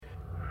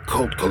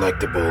Cult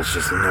Collectibles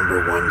is the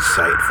 #1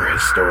 site for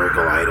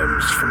historical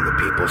items from the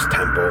People's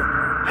Temple,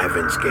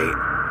 Heaven's Gate,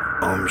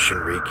 Om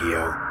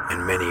Shinrikyo,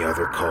 and many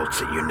other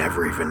cults that you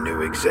never even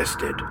knew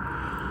existed.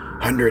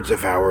 Hundreds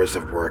of hours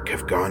of work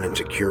have gone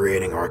into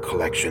curating our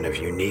collection of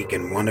unique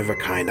and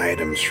one-of-a-kind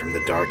items from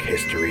the dark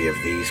history of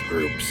these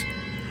groups.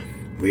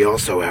 We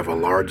also have a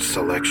large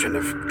selection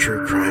of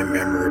true crime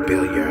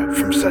memorabilia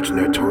from such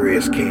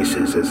notorious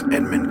cases as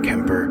Edmund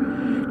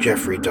Kemper,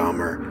 Jeffrey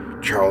Dahmer,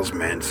 Charles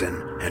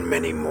Manson, and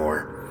many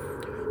more.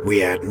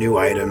 We add new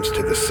items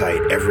to the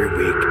site every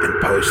week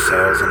and post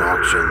sales and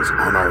auctions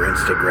on our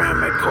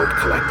Instagram at Cult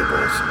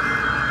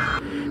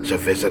Collectibles. So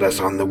visit us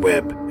on the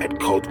web at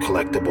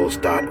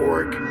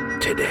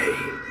cultcollectibles.org today.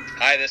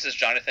 Hi, this is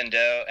Jonathan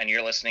Doe, and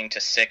you're listening to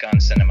Sick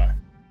on Cinema.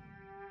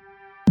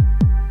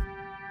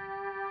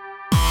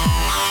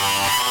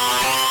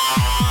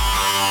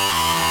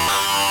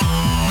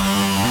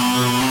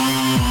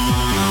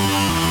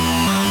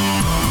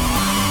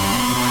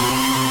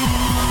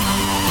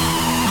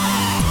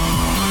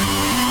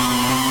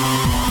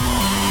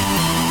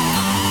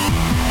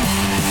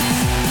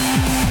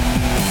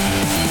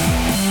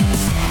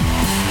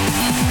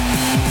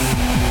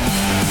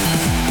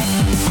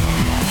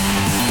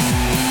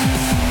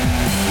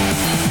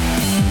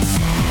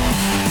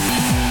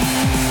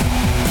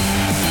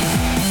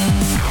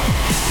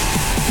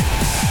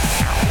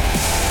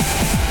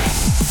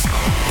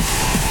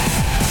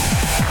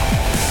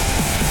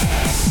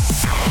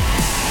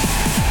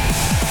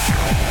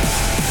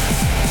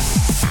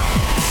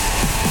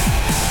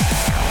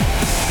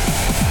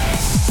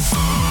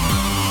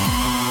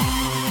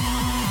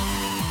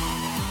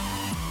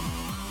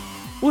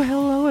 Well,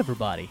 hello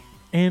everybody,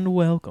 and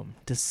welcome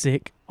to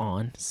Sick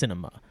on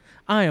Cinema.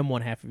 I am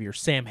one half of your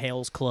Sam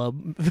Hales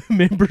Club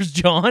members,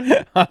 John.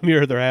 I'm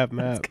your other half,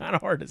 Matt. It's kind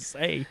of hard to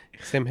say.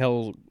 Sam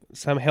Hell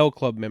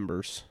Club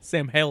members.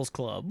 Sam Hales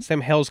Club.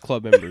 Sam Hell's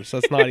Club members.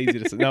 That's not easy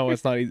to say. No,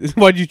 it's not easy.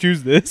 Why'd you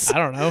choose this? I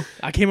don't know.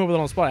 I came up with it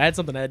on the spot. I had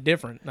something that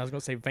different. I was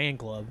going to say fan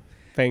club.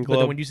 Fan But then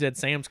Club. when you said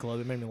Sam's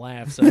Club, it made me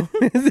laugh. So,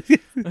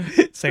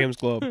 Sam's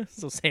Club.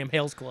 so Sam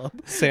Hales Club.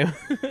 Sam.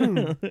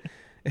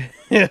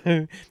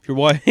 if you're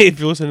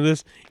listening to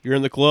this, you're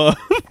in the club.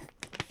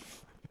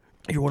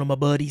 You're one of my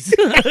buddies.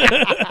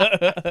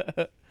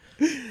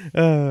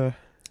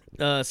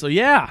 So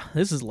yeah,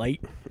 this is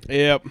late.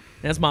 Yep.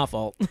 That's my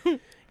fault.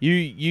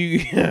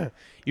 You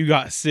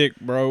got sick,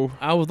 bro.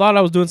 I thought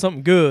I was doing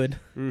something good,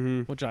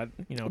 Mm-hmm. which I,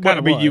 kind Well, I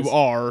of mean, was. you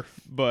are,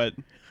 but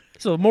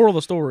So the moral of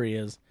the story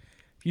is,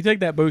 if you take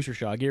that booster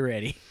shot, get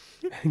ready.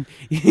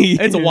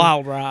 It's a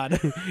wild ride.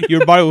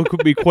 Your body will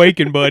be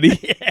quaking,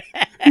 buddy.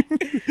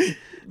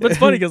 But it's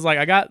funny because,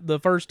 I got the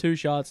first 2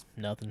 shots,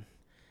 nothing.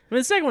 I mean,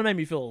 the second one made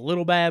me feel a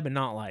little bad, but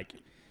not like...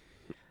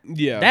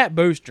 Yeah. That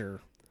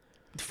booster,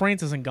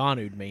 Francis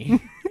Ngannou'd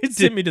me. It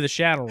sent me to the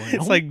Shadow Realm.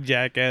 It's like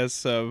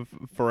Jackass of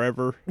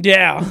forever.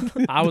 Yeah.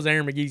 I was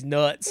Aaron McGee's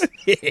nuts.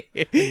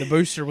 And the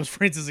booster was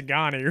Francis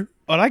Ngannou.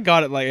 When I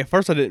got it, at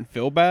first I didn't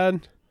feel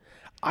bad.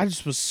 I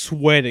just was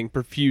sweating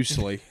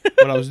profusely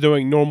when I was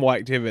doing normal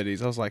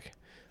activities. I was like,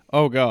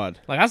 oh, God.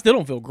 I still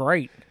don't feel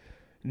great.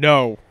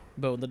 No.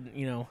 But,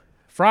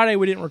 Friday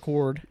we didn't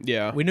record.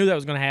 Yeah. We knew that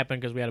was going to happen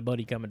because we had a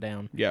buddy coming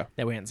down Yeah.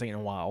 that we hadn't seen in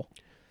a while.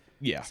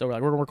 Yeah. So we're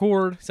like, we're going to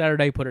record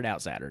Saturday, put it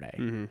out Saturday.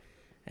 Mm-hmm.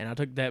 And I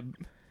took the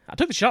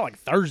shot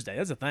Thursday.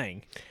 That's the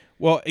thing.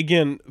 Well,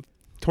 again,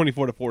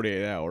 24 to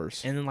 48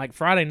 hours. And then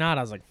Friday night,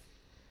 I was like,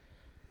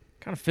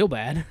 kind of feel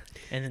bad.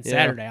 And then Yeah.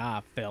 Saturday,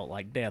 I felt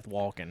like death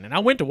walking. And I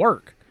went to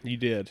work You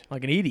did.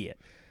 like an idiot.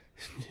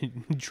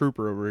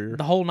 Trooper over here.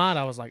 The whole night,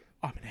 I was like,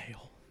 I'm in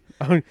hell.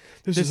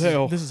 This is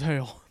hell. This is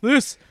hell.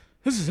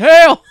 This is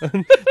hell.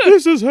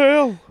 This is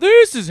hell.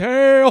 This is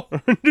hell.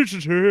 This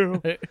is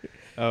hell.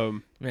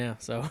 Yeah,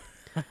 so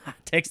I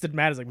texted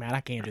Matt. I was like, Matt,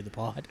 I can't do the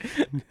pod.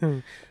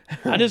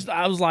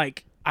 I was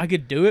like, I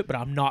could do it, but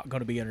I'm not going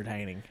to be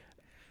entertaining.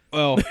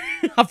 Well,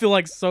 I feel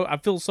so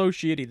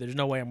shitty. There's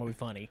no way I'm going to be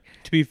funny.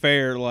 to be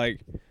fair,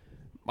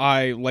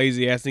 my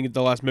lazy ass didn't get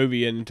the last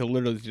movie in until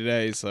literally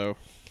today, so.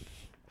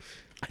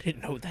 I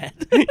didn't know that.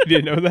 You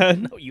didn't know that?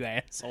 No, you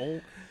asshole.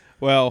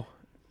 Well,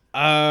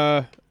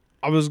 I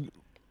was,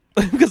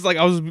 because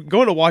I was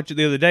going to watch it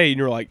the other day, and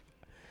you were like,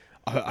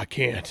 I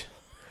can't.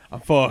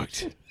 I'm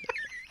fucked.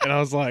 And I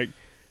was like,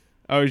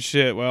 oh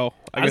shit, well,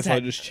 I guess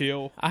I'll just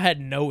chill. I had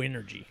no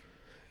energy.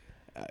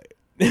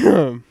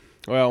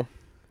 Well,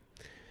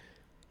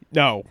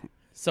 no.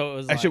 So it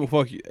was That shit will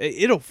fuck you.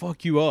 It'll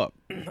fuck you up.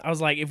 I was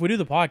like, if we do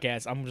the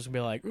podcast, I'm just going to be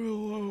like,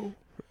 hello,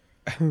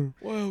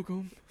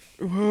 welcome.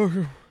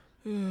 Oh,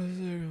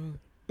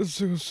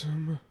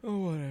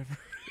 whatever.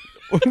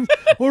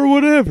 Or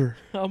whatever.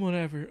 I'm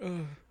whatever.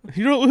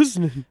 You're not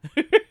listening.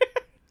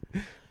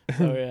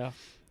 So, yeah.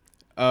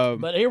 But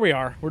But here we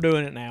are. We're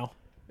doing it now.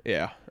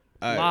 yeah.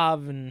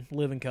 Live and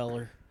live in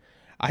color.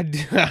 I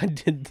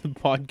did the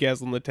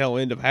podcast on the tail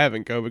end of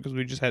having COVID because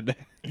we just had to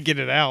get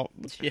it out.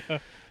 Yeah.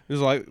 It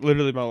was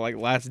literally my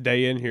last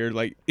day in here.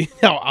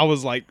 I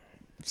was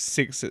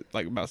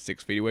about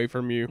 6 feet away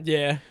from you.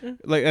 Yeah.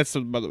 Like that's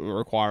about the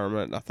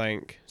requirement, I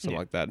think, something Yeah.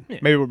 like that. Yeah.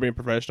 Maybe we're being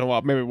professional.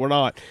 Well, maybe we're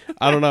not.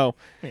 I don't know.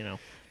 You know.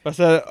 I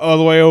said all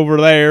the way over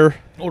there.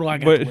 What do I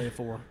got But- to live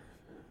for?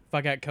 If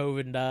I got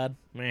COVID and died,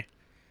 meh.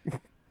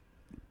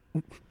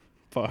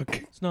 Fuck.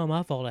 It's not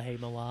my fault I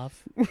hate my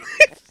life.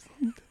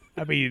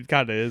 I mean, it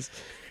kind of is.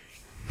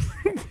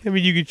 I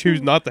mean, you could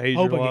choose not to hate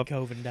Hope your I life. get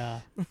COVID and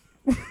die.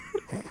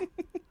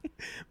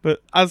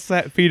 But I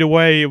sat feet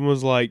away and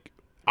was like,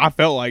 I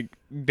felt like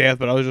death,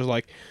 but I was just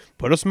like,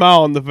 put a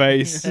smile on the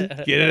face,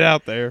 get it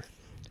out there.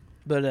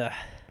 But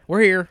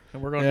we're here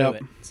and we're gonna Yep. do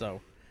it. So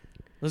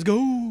let's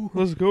go.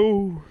 Let's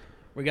go.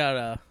 We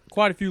got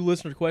quite a few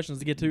listener questions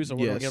to get to, so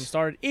we're going to get Yes. them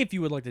started. If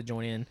you would like to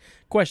join in,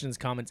 questions,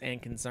 comments, and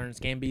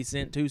concerns can be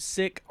sent to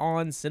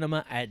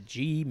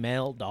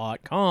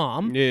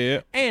sickoncinema@gmail.com.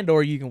 Yeah. And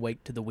or you can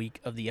wait to the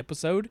week of the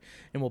episode,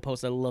 and we'll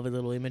post a lovely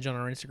little image on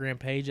our Instagram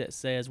page that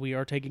says we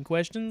are taking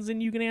questions,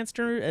 and you can ask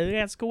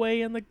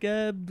away in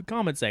the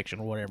comment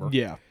section or whatever.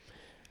 Yeah.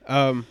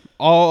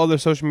 All other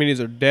social medias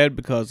are dead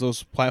because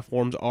those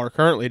platforms are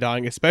currently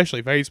dying,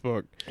 especially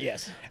Facebook.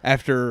 Yes.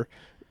 After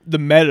the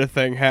meta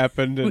thing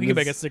happened. We And can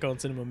make a it's- Sick on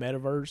Cinema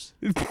metaverse.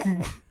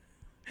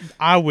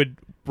 I would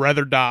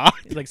rather die.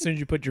 It's like as soon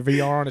as you put your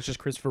VR on, it's just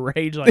Christopher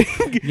Rage. Like,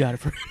 you got it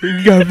for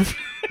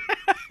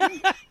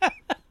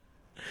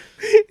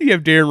You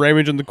have Darren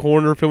Ramage in the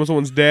corner filming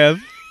someone's death.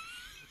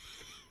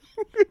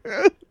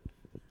 I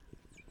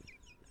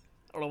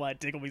don't know why it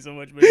tickled me so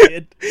much, but it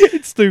did.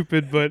 It's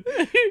stupid, but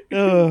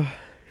Oh.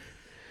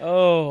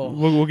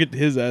 we'll get to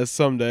his ass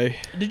someday.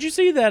 Did you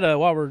see that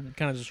while we're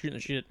kind of just shooting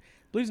the shit?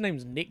 I believe his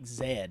name's Nick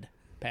Zed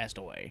passed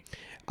away,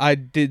 I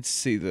did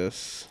see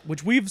this.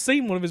 which we've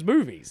seen one of his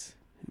movies.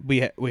 We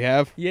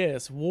have.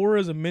 Yes, War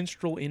is a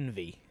Minstrel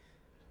Envy.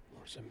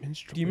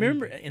 Do you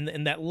remember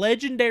in that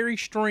legendary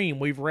stream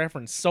we've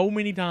referenced so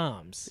many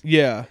times?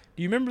 Yeah.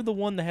 Do you remember the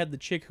one that had the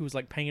chick who was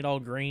like painted all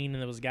green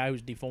and there was a guy who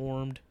was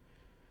deformed?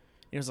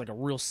 It was like a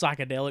real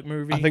psychedelic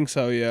movie. I think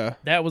so. Yeah.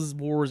 that was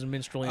War is a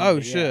Minstrel Envy. Oh,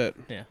 yeah. shit.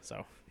 Yeah,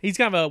 so he's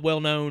kind of a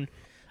well-known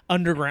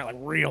underground, like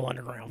real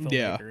underground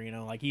Yeah. filmmaker. You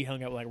know, like he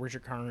hung up with like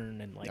Richard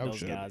Kern and like Oh, those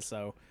shit. guys.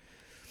 So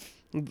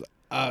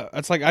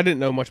It's like I didn't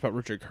know much about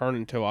Richard Kern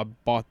until I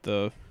bought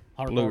the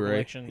Hardcore Blu-ray.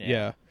 collection,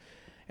 Yeah.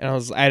 And I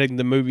was adding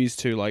the movies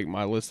to like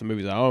my list of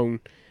movies I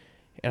own,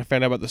 and I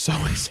found out about the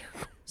Subway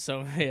Circle. So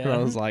And I yeah,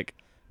 was like,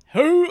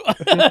 who?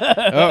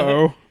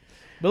 uh-oh.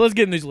 But let's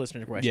get into these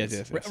listener questions.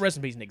 Yes, yes. Rest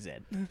in peace, Nick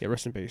Zed. Yeah,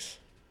 rest in peace.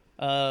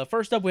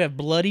 First up, we have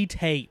Bloody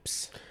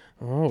Tapes.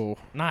 Oh.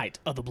 Night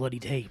of the Bloody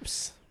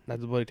Tapes. Not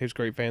the Bloody Tapes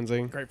great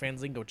fanzine. Great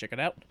fanzine, go check it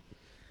out.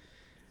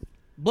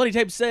 Bloody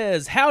Tape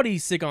says, "Howdy,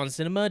 Sick on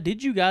Cinema.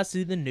 Did you guys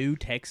see the new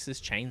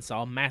Texas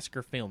Chainsaw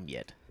Massacre film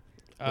yet?"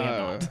 We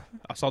have not.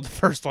 I saw the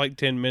first like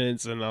 10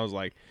 minutes and I was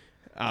like,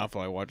 I don't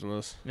feel like watching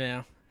this.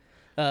 Yeah.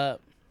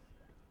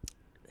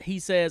 He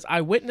says,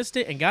 "I witnessed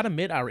it and gotta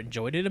admit I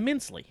enjoyed it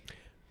immensely.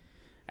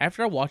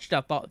 After I watched it,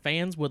 I thought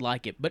fans would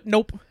like it, but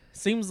nope.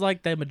 Seems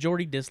like the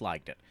majority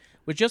disliked it,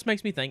 which just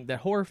makes me think that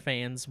horror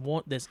fans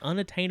want this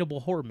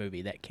unattainable horror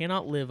movie that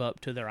cannot live up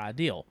to their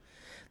ideal.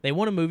 They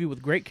want a movie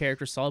with great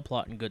characters, solid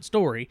plot, and good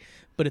story,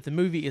 but if the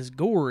movie is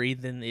gory,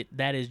 then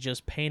that is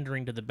just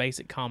pandering to the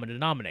basic common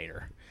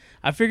denominator.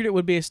 I figured it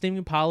would be a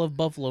steaming pile of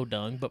buffalo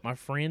dung, but my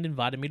friend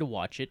invited me to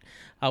watch it.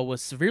 I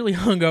was severely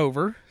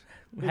hungover,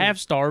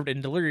 half-starved,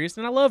 and delirious,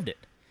 and I loved it.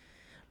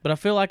 But I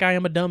feel like I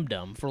am a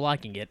dum-dum for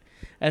liking it,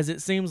 as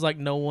it seems like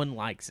no one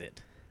likes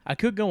it. I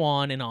could go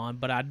on and on,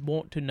 but I'd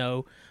want to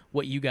know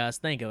what you guys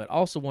think of it.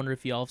 Also wonder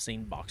if y'all have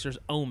seen Boxer's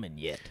Omen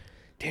yet."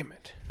 Damn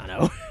it. I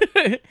know.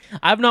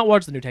 I've not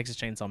watched the new Texas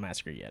Chainsaw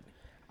Massacre yet.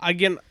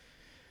 Again,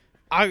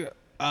 I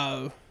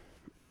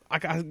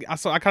kind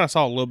of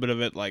saw a little bit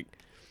of it. Like,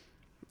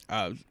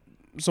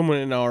 someone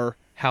in our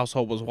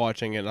household was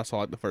watching it, and I saw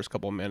like the first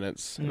couple of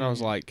minutes, and I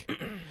was like,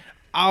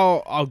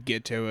 I'll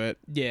get to it.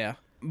 Yeah.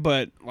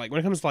 But like when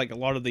it comes to like a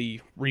lot of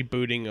the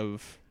rebooting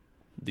of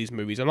these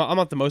movies, I'm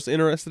not the most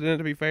interested in it,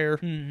 to be fair.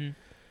 Mm-hmm.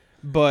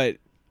 But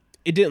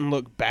it didn't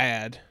look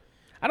bad.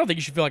 I don't think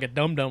you should feel like a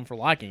dum-dum for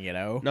liking it,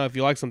 oh. No, if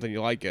you like something,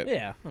 you like it.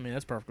 Yeah, I mean,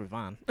 that's perfectly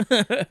fine.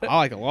 I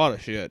like a lot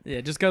of shit.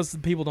 Yeah, just because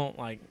people don't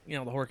like, the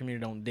horror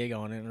community don't dig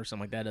on it or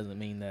something like that doesn't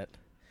mean that.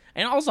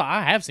 And also,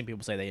 I have seen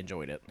people say they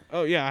enjoyed it,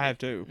 Oh yeah, I have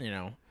too.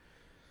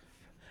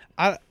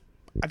 I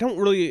don't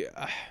really.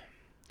 I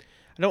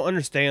don't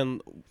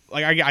understand.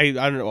 Like I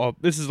don't know. Well,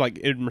 this is like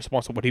in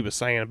response to what he was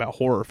saying about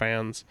horror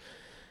fans.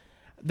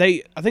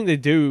 I think they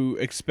do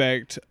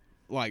expect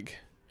like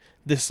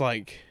this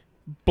like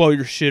blow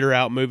your shitter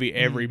out movie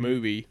every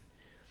movie.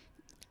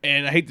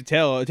 And I hate to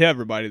tell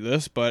everybody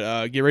this,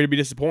 but get ready to be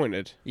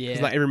disappointed. Yeah.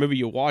 Because not every movie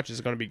you watch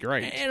is going to be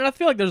great. And I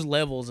feel like there's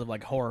levels of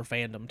like horror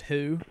fandom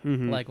too.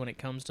 Mhm. Like when it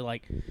comes to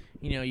like,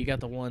 you got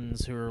the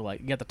ones who are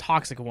like, you got the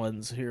toxic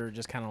ones who are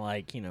just kind of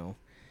like,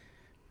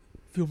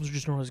 films are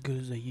just not as good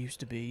as they used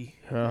to be.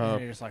 Uh-huh. And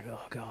you're just like, oh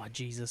god,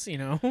 Jesus,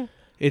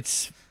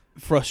 It's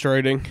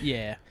frustrating.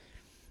 Yeah.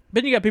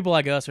 But you got people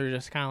like us who are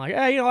just kind of like,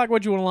 hey, like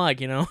what you want to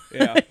like,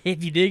 Yeah.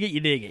 If you dig it, you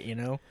dig it,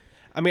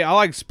 I mean, I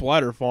like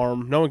Splatter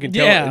Farm. No one can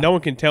tell. Yeah. No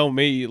one can tell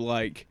me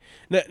like.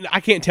 I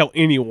can't tell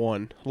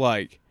anyone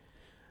like,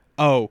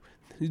 oh,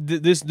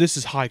 this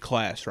is high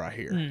class right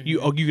here. You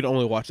can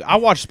only watch it. I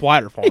watch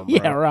Splatter Farm. Bro,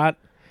 Yeah, right.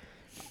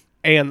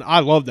 and I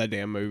love that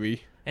damn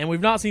movie. And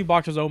we've not seen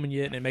Boxer's Omen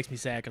yet, and it makes me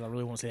sad because I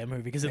really want to see that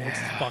movie because it looks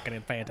fucking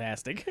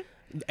fantastic.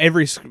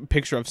 Every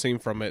picture I've seen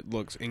from it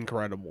looks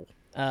incredible.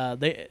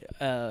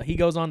 He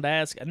goes on to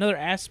ask, another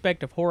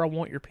aspect of horror I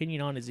want your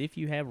opinion on is if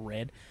you have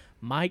read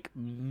Mike,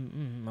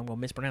 I'm going to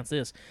mispronounce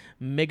this,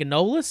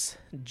 Mignolis,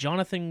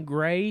 Jonathan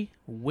Gray,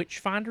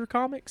 Witchfinder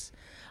comics.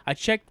 I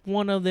checked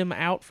one of them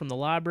out from the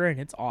library, and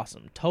it's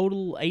awesome.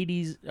 Total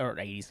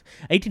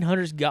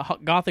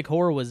 1800s gothic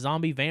horror with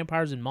zombie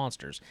vampires and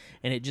monsters,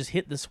 and it just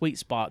hit the sweet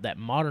spot that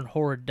modern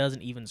horror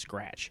doesn't even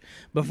scratch.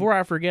 Before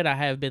I forget, I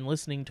have been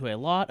listening to a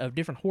lot of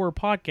different horror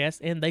podcasts,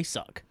 and they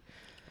suck.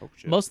 Oh,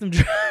 shit. Most of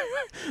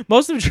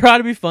them try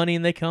to be funny,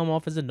 and they come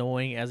off as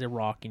annoying as a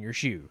rock in your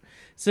shoe.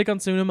 Sick on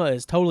Cinema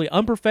is totally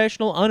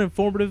unprofessional,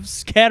 uninformative,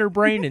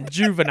 scatterbrained, and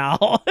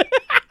juvenile.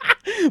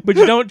 But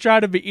you don't try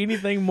to be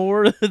anything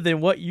more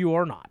than what you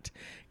are not.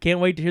 Can't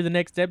wait to hear the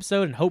next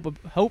episode and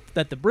hope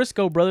that the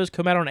Briscoe brothers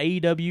come out on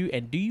AEW.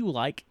 And do you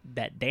like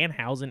that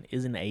Danhausen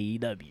is in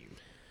AEW?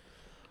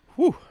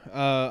 Whew.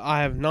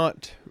 I have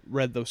not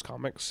read those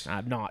comics.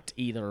 I've not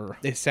either.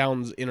 It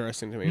sounds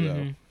interesting to me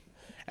though.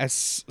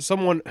 As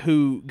someone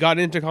who got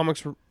into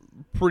comics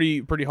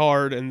pretty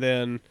hard and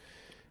then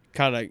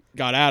kind of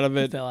got out of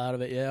it. Fell out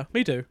of it, yeah.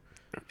 Me too.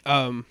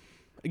 Again,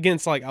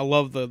 it's like I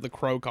love the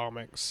Crow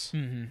comics.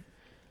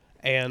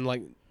 And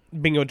like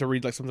being able to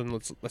read like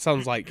something that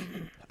sounds like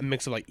a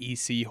mix of like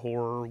EC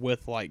horror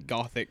with like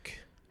gothic,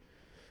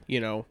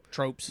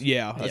 Tropes.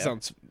 Yeah, that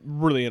sounds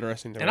really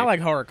interesting to me. And I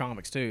like horror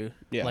comics too.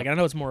 Yeah. Like I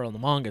know it's more on the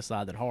manga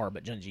side than horror,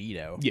 but Junji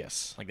Ito.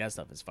 Yes. Like that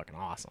stuff is fucking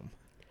awesome.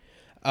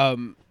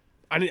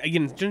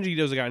 Junji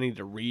Ito's a guy I need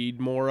to read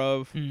more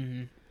of.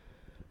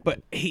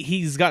 But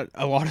he's got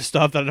a lot of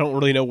stuff that I don't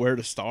really know where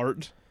to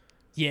start.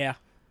 Yeah.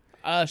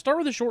 Start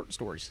with the short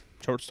stories.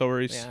 Short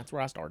stories. Yeah, that's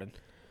where I started.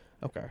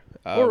 Okay.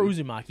 Or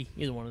Uzumaki.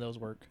 Either one of those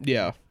work.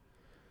 Yeah.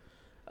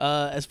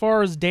 As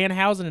far as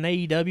Danhausen and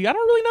AEW, I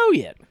don't really know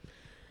yet.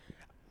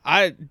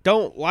 I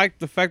don't like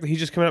the fact that he's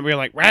just coming up being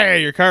like,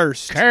 "Hey, you're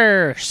cursed."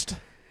 Cursed.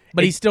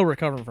 But he's still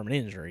recovering from an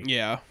injury.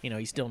 Yeah.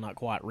 He's still not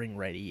quite ring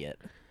ready yet.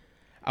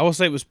 I will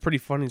say it was pretty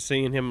funny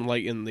seeing him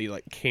like in the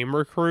like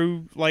camera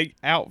crew like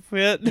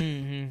outfit.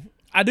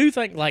 I do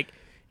think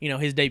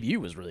his debut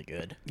was really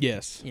good.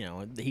 Yes.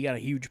 He got a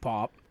huge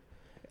pop.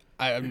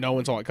 No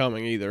one saw it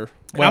coming either.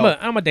 Well,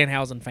 I'm a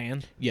Danhausen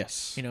fan.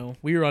 Yes.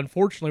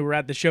 Unfortunately we're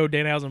at the show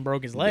Danhausen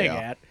broke his leg Yeah.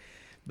 at.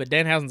 But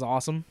Danhausen's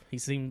awesome. He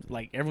seemed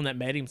like everyone that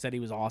met him said he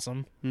was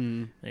awesome.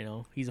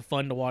 He's a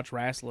fun to watch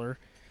wrestler.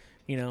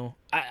 My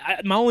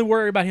only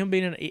worry about him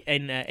being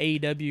in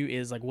AEW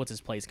is like, what's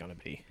his place going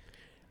to be?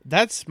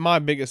 That's my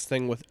biggest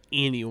thing with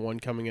anyone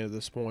coming into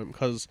this point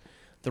because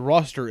the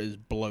roster is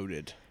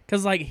bloated.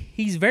 Because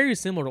he's very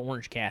similar to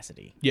Orange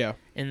Cassidy. Yeah.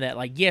 In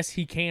that yes,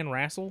 he can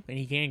wrestle and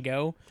he can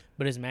go,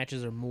 but his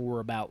matches are more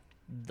about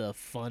the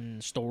fun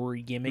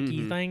story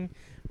gimmicky thing.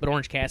 But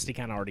Orange Cassidy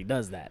kind of already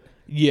does that.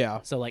 Yeah.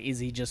 So is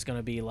he just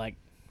gonna be like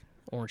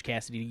Orange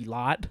Cassidy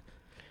lot?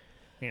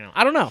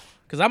 I don't know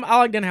because I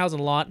like Danhausen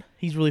a lot.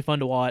 He's really fun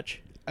to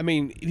watch. I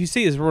mean, if you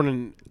see his run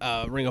in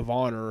Ring of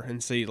Honor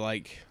and see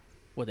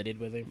What they did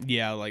with him.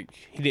 yeah,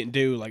 he didn't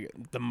do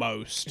the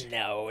most.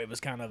 No, it was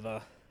kind of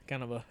a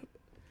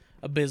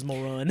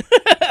abysmal run.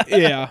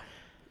 Yeah.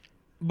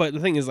 But the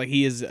thing is,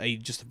 he is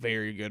just a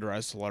very good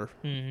wrestler.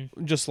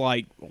 Just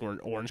like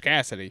Orange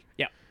Cassidy.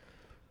 Yeah.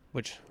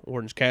 Which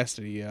Orange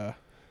Cassidy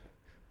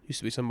used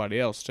to be somebody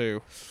else,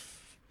 too.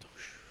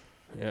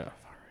 Yeah.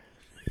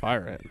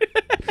 Fire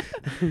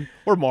it.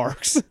 Or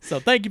Marks. So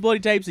thank you, Bloody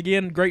Tapes,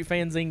 again. Great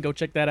fanzine. Go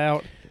check that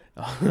out.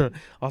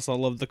 Also, I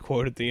love the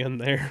quote at the end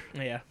there.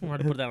 Yeah, we're going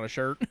to put that on a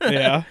shirt.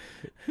 Yeah.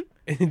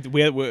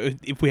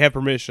 If we have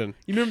permission.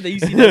 You remember the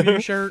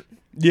ECW shirt?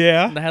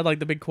 Yeah. That had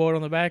the big quote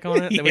on the back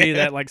on it. That we Yeah.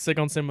 did that sick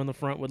on cinema in the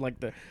front with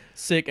the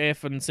sick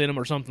F and cinema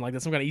or something like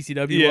that. Some kind of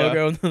ECW Yeah.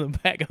 logo, and then the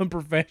back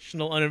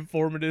unprofessional,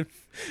 uninformative,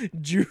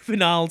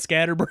 juvenile,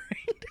 scatterbrained.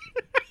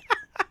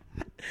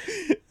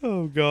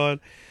 Oh, God.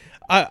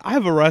 I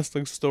have a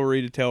wrestling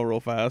story to tell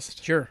real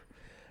fast. Sure.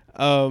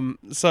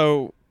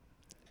 So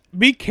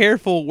be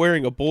careful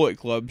wearing a Bullet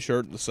Club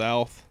shirt in the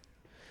South.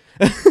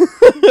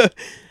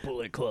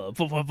 Bullet Club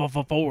for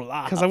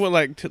life. Because I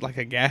went to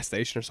a gas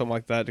station or something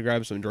like that to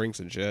grab some drinks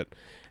and shit.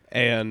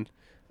 And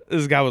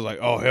this guy was like,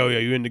 "Oh, hell yeah,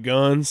 you into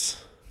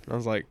guns?" And I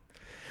was like,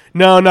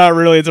 "No, not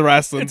really. It's a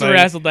wrestling It's thing." a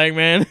wrestle thing,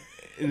 man.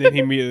 And then he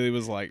immediately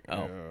was like,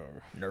 Oh.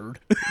 Nerd.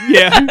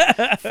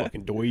 yeah.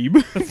 Fucking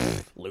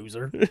dweeb.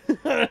 Loser.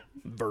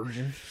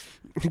 Virgin.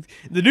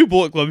 The new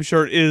Bullet Club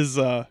shirt is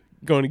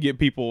going to get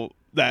people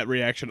that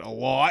reaction a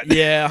lot.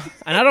 Yeah.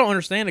 And I don't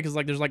understand it because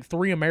there's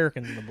 3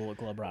 Americans in the Bullet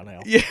Club right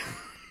now. Yeah.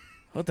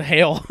 What the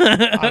hell?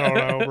 I don't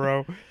know,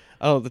 bro.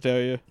 I don't have to tell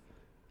you.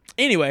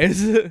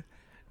 Anyways,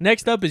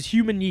 next up is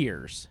Human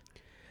Years.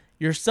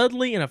 You're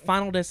suddenly in a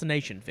Final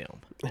Destination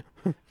film.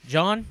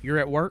 John, you're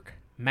at work.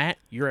 Matt,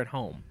 you're at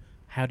home.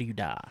 How do you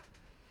die?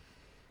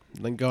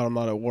 Thank God I'm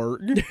not at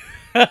work.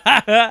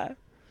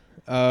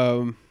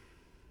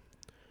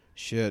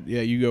 Shit.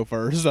 Yeah, you go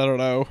first. I don't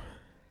know.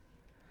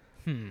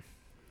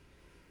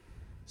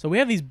 So we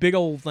have these big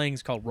old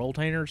things called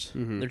rolltainers.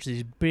 Mhm. There's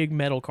these big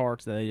metal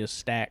carts that they just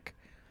stack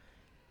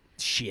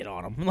shit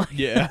on them. Like,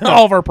 Yeah.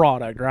 all of our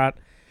product, right?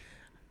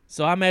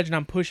 So I imagine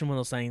I'm pushing one of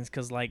those things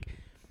because, like,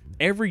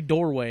 every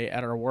doorway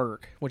at our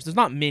work, which there's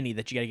not many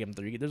that you got to get them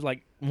through. There's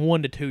like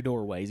 1 to 2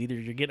 doorways. Either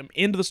you get them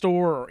into the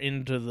store or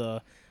into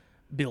the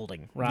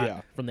building, right?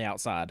 Yeah. From the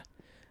outside.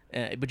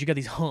 But you got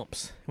these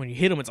humps. When you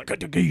hit them, it's like,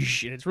 and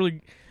it's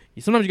really,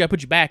 sometimes you got to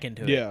put your back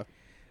into it. Yeah.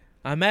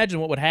 I imagine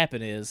what would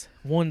happen is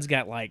one's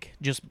got like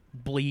just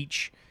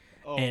bleach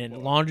and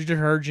fuck. laundry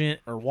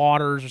detergent or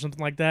waters or something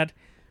like that,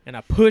 and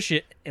I push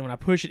it, and when I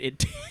push it,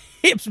 it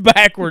tips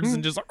backwards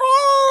and just like,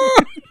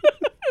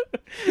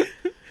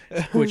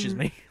 squishes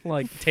me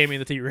like Tammy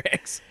the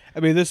T-Rex. I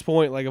mean, at this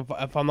point, like,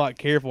 if I'm not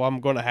careful, I'm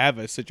going to have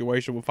a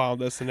situation with Final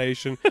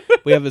Destination.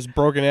 We have this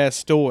broken-ass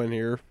stool in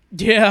here.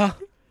 Yeah.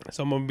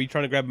 So I'm going to be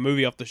trying to grab a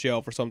movie off the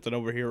shelf or something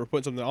over here or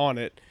put something on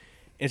it.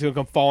 And it's going to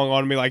come falling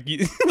on me like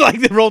like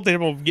the rolltator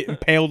will get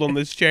impaled on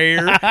this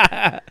chair.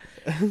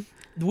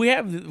 We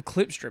have the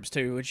clip strips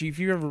too, which if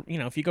you ever,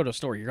 if you go to a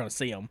store, you're going to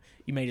see them.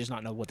 You may just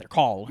not know what they're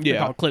called. Yeah.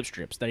 They're called clip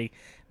strips. They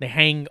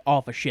hang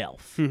off a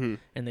shelf, and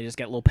they just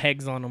got little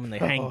pegs on them, and they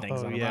hang things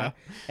on them. yeah. Right?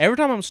 Every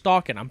time I'm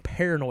stalking, I'm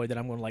paranoid that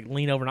I'm going to like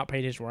lean over, not pay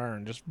attention where,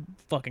 and just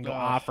fucking go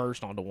eye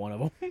first onto one of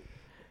them.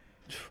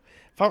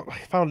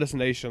 Final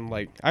Destination,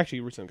 like, I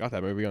actually recently got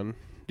that movie on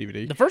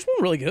DVD. The first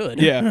one really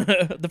good. Yeah.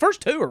 The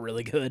first 2 are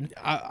really good.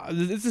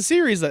 It's a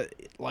series that,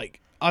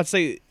 like, I'd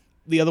say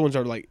the other ones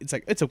are like,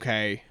 it's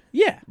okay.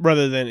 Yeah.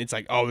 Rather than it's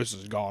like, oh, this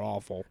is god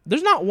awful.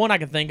 There's not one I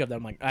can think of that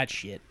I'm like, that's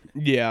shit.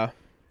 Yeah.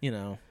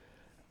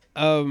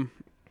 The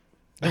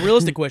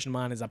realistic question of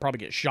mine is I probably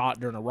get shot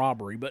during a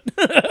robbery, but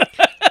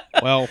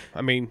Well,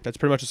 I mean, that's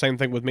pretty much the same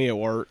thing with me at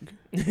work.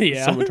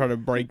 yeah. Someone trying to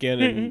break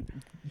in and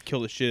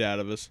kill the shit out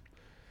of us.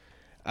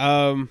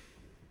 I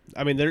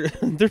mean, there's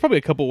probably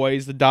a couple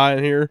ways to die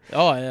in here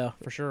Oh yeah,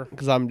 for sure.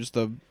 because I'm just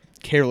a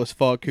careless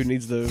fuck who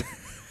needs to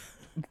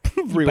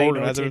Pay no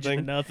reorganize attention to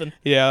everything. nothing.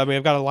 Yeah, I mean,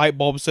 I've got a light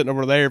bulb sitting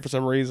over there for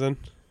some reason.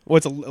 Well,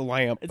 it's a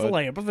lamp. It's a but-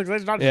 lamp.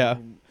 It's not just Yeah.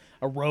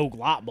 a rogue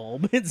light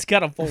bulb. It's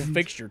got a full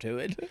fixture to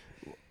it.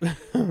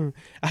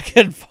 I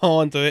could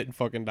fall into it and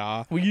fucking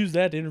die. We used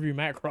that to interview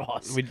Matt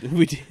Cross. We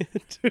did.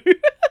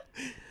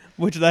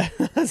 Which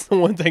that's the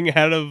one thing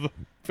out of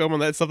filming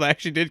that stuff that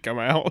actually did come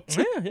out.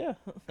 yeah,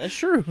 that's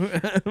true.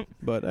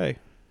 But hey,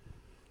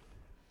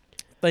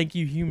 Thank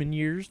you, Human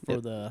Years, for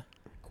Yep. the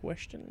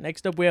question.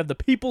 Next up, we have the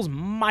People's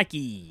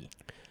Mikey.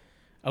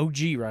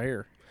 OG right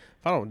here.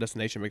 Final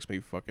Destination makes me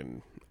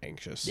fucking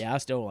anxious. Yeah, I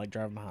still don't like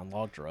driving behind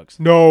log trucks.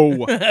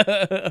 No.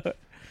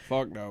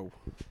 Fuck no.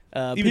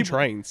 Even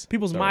trains.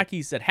 People's Sorry.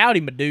 Mikey said,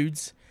 "Howdy, my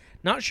dudes.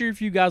 Not sure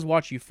if you guys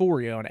watch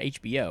Euphoria on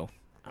HBO.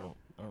 I don't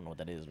know what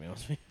that is, to be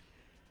honest with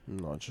you. I'm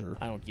not sure.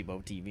 I don't keep up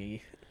with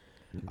TV.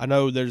 I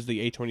know there's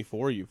the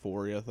A24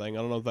 Euphoria thing.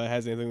 I don't know if that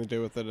has anything to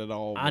do with it at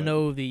all. I but-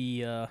 know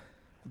the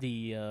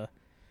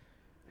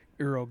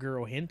Euro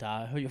Girl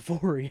hentai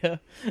Euphoria.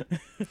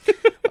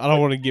 I don't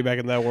want to get back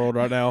in that world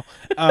right now.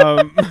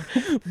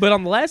 But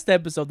on the last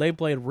episode, they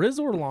played Riz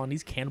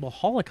Orlandi's Cannibal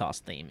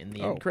Holocaust theme in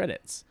the Oh. end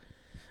credits.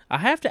 I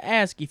have to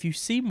ask if you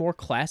see more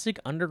classic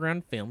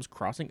underground films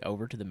crossing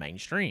over to the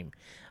mainstream.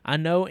 I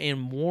know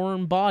in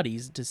Warm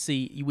Bodies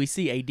we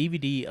see a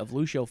DVD of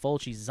Lucio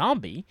Fulci's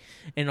Zombie,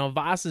 and on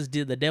Vice's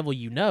Did the Devil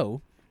You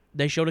Know,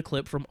 they showed a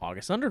clip from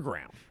August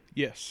Underground.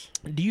 Yes.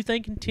 Do you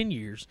think in 10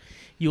 years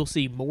you'll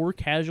see more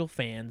casual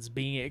fans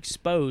being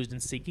exposed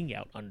and seeking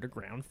out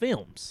underground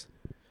films?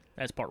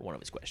 That's part one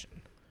of his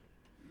question.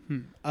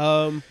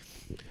 I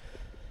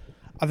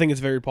think it's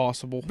very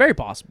possible. Very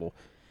possible.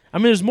 I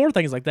mean, there's more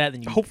things like that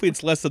than you... Hopefully,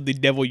 it's less of the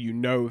devil you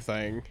know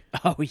thing.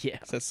 Oh, yeah.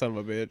 That son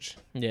of a bitch.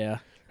 Yeah.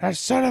 That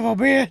son of a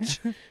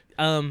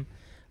bitch.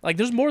 Like,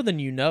 there's more than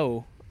you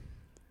know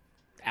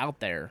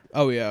out there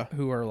Oh yeah.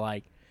 who are,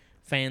 like,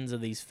 fans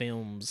of these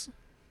films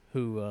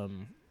who,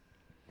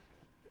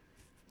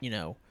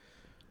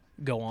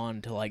 go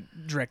on to, like,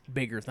 direct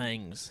bigger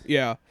things.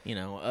 Yeah.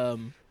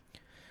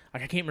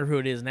 Like, I can't remember who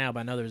it is now,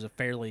 but I know there's a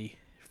fairly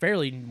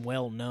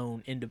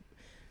well-known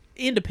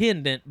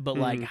independent, but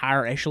like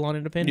higher echelon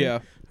independent. Yeah.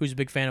 Who's a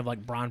big fan of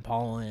like Brian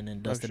Paulin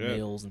and Dustin shit.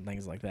 Mills and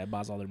things like that.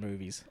 Buys all their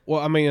movies.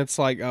 Well, I mean, it's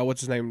like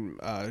what's his name?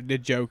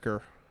 Did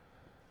Joker?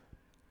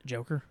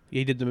 Joker. Yeah,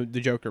 he did the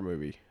Joker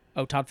movie.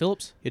 Oh, Todd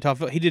Phillips. Yeah,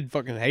 he did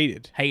fucking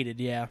Hated, Hated,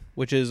 yeah.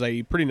 which is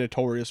a pretty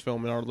notorious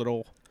film in our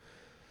little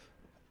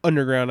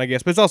underground, I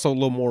guess, but it's also a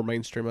little more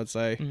mainstream, I'd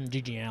say.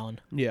 G.G. Allen.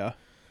 Yeah.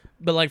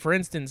 But like for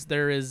instance,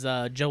 there is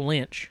Joe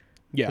Lynch,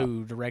 Yeah.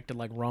 who directed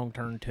like Wrong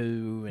Turn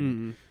 2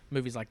 and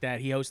movies like that.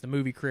 He hosts the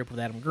Movie Crypt with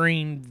Adam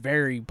Green,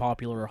 very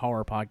popular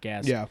horror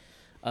podcast.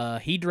 Yeah.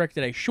 He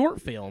directed a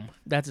short film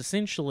that's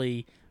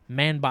essentially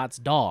Man Bites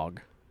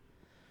Dog,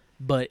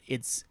 but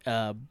it's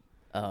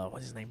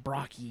what's his name?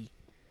 Brocky.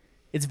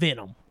 It's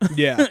Venom.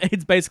 Yeah.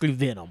 It's basically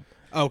Venom.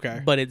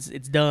 Okay. but it's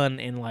done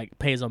and like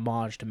pays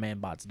homage to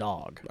Man-Bot's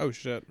dog. Oh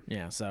shit.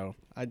 Yeah, so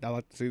I'd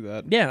like to see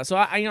that. yeah, so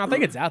I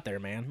think it's out there,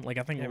 man. Like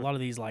I think a lot of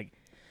these like,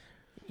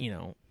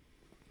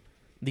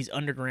 these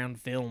underground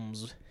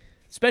films,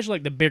 especially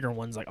like the bigger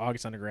ones like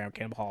August Underground,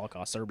 Cannibal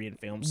Holocaust, Serbian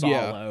film,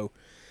 Solo.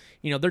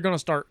 They're gonna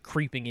start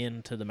creeping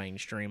into the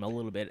mainstream a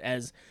little bit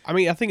as. I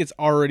mean, I think it's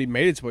already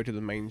made its way to the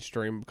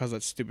mainstream because of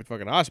that stupid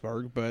fucking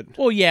iceberg. But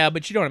Well, yeah,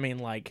 but you know what I mean.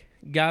 Like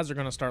guys are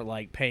gonna start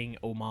like paying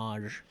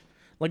homage.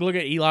 Like look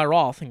at Eli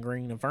Roth in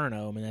Green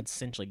Inferno. I mean, that's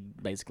essentially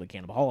basically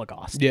Cannibal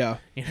Holocaust. yeah,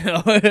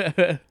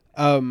 I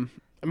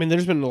mean,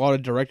 there's been a lot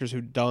of directors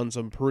who've done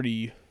some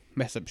pretty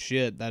messed up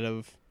shit that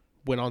have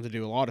went on to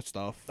do a lot of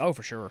stuff. Oh,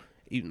 for sure.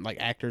 Even like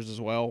actors as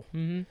well.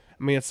 Mm-hmm.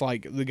 I mean, it's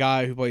like the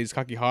guy who plays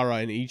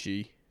Kakihara in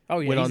Ichi Oh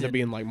yeah, went on he's to in-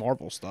 be in like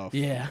Marvel stuff.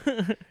 Yeah.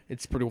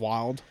 It's pretty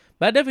wild.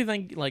 But I definitely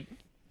think, like,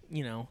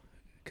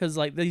 because,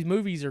 like, these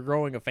movies are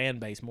growing a fan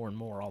base more and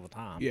more all the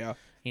time. Yeah.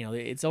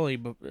 It's only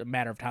a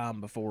matter of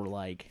time before,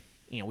 like,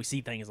 we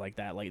see things like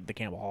that, like the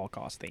Cannibal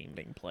Holocaust theme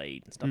being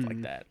played and stuff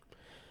like that.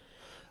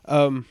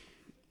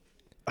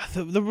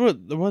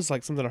 There was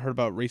like something I heard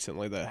about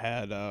recently that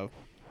had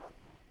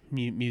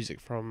music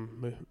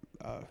from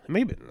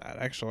maybe that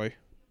actually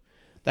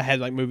that had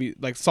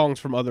like songs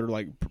from other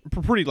like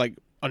pretty like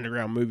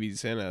underground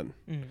movies in it.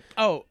 Mm.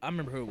 Oh, I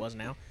remember who it was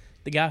now.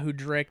 The guy who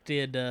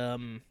directed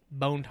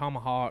Bone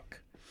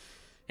Tomahawk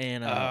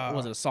and what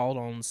was it, Assault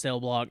on Cell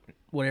Block,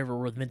 whatever,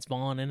 with Vince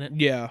Vaughn in it.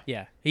 Yeah,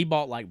 Yeah, he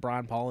bought like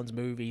Brian Paulin's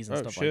movies and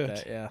stuff shit. like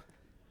that. Yeah.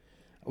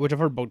 which I've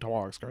heard Bone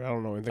Tomahawk's great. I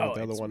don't know anything about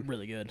the other it's one.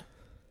 really good.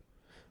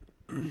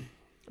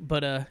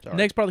 But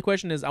next part of the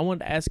question is, I wanted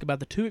to ask about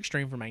the Too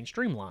Extreme for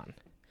Mainstream line,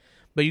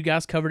 but you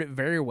guys covered it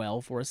very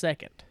well for a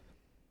second.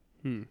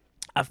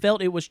 I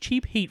felt it was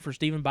cheap heat for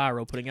Stephen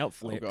Biro putting out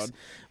flicks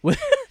God.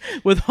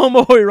 with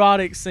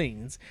homoerotic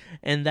scenes,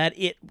 and that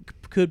it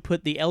could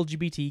put the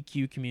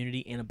LGBTQ community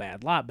in a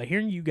bad light. But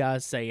hearing you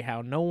guys say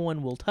how no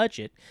one will touch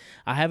it,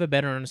 I have a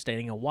better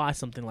understanding of why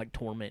something like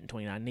Torment and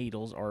 29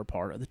 Needles are a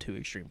part of the Too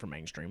Extreme for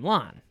Mainstream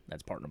line.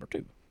 That's part number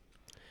 2.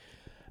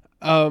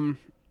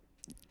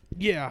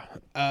 Yeah.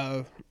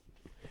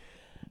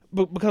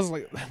 But because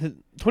like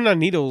 29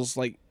 Needles,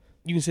 like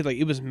you can say like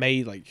it was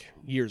made like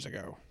years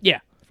ago, Yeah,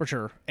 for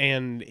sure.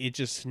 and it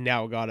just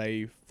now got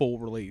a full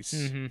release.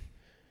 Mm-hmm.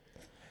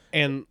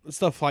 And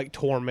stuff like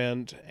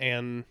Torment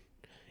and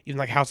even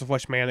like House of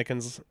Flesh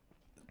Mannequins,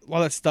 a lot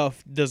of that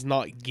stuff does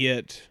not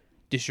get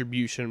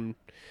distribution.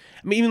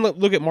 I mean, even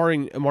look at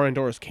Maureen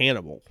Doris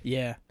Cannibal.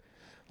 Yeah.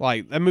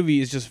 Like, that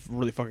movie is just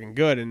really fucking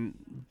good, and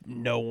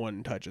no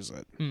one touches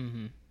it.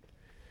 Mm-hmm.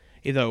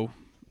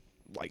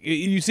 Like,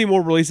 you see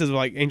more releases of,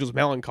 like, Angel's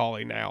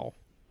Melancholy now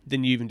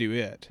than you even do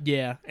it.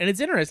 Yeah, and it's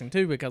interesting,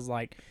 too, because,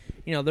 like,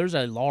 there's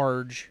a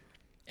large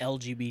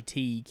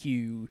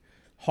LGBTQ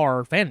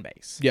horror fan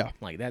base. Yeah.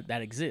 Like,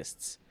 that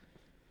exists.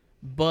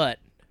 But,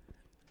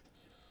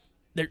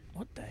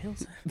 what the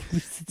hell's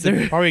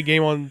that? Probably a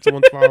game on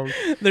someone's phone.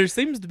 There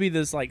seems to be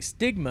this, like,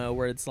 stigma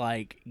where it's,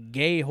 like,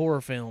 gay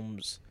horror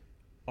films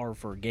are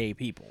for gay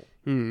people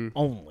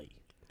only.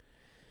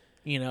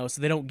 So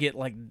they don't get,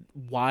 like,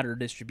 wider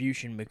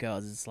distribution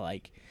because it's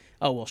like,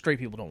 oh, well, straight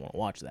people don't want to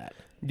watch that.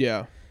 Yeah.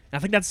 And I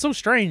think that's so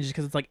strange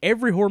because it's like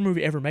every horror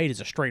movie ever made is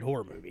a straight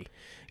horror movie.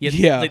 Yet,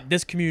 Yeah. like,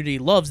 this community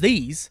loves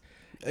these,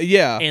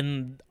 Yeah.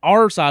 and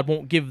our side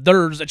won't give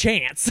theirs a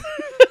chance.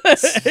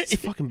 It's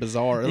fucking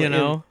bizarre. You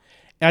know?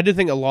 And I do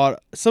think I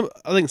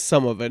think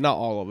some of it, not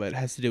all of it,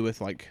 has to do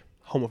with, like,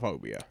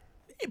 homophobia.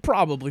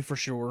 Probably, for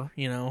sure,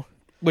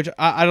 Which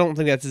I don't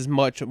think that's as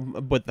much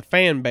with the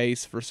fan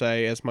base, per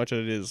se, as much as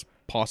it is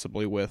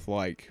possibly with,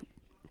 like,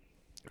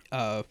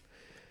 I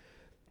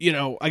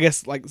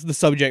guess, like, the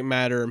subject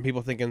matter and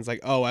people thinking it's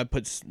like, oh, that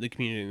puts the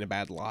community in a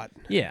bad light.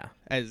 Yeah.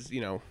 As,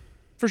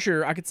 For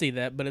sure, I could see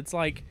that, but it's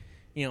like,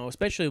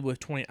 especially with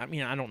 20... I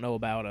mean, I don't know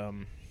about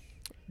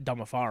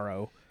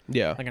Damafaro.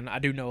 yeah. Like, I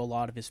do know a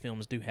lot of his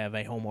films do have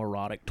a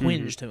homoerotic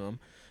twinge to them,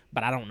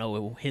 but I don't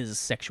know his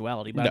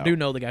sexuality. But I No. do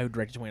know the guy who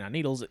directed 29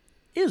 Needles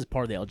is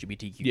part of the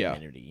LGBTQ Yeah.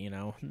 community,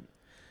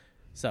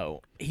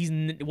 So he's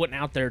wasn't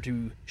out there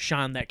to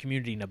shine that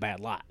community in a bad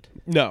light.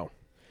 No.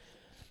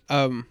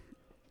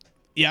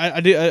 Yeah,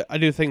 I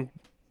do think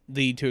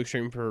the Too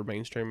Extreme for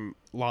Mainstream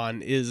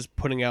line is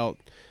putting out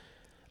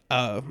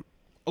a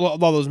lot of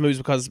those movies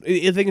because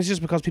I think it's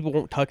just because people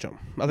won't touch them.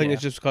 I think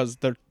it's just because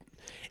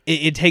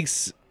it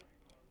takes,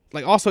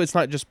 like, also it's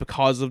not just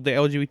because of the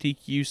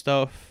LGBTQ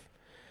stuff.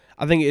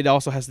 I think it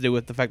also has to do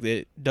with the fact that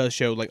it does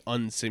show, like,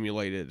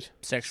 unsimulated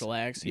Sexual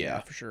acts, yeah,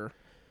 for sure.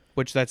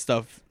 which that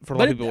stuff for a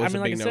lot of people I is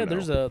mean, a like I big said,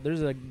 no-no.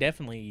 there's a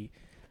definitely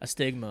a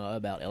stigma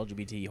about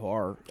LGBT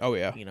horror. Oh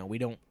yeah.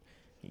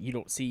 You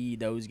don't see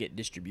those get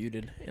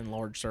distributed in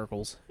large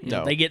circles.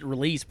 No. They get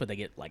released, but they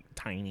get like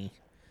tiny.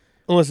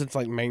 Unless it's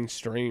like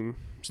mainstream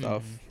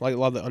stuff, Mm-hmm. like a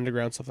lot of the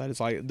underground stuff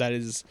that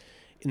is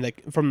in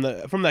from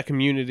that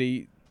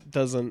community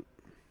doesn't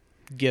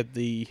get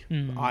the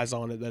eyes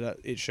on it that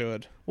it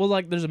should. Well,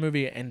 like there's a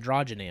movie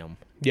Androgynium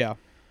Yeah,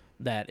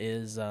 that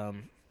is,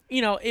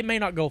 it may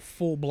not go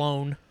full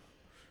blown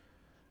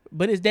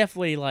but it's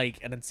definitely like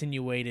an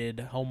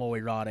insinuated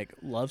homoerotic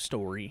love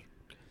story.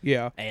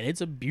 Yeah. And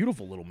it's a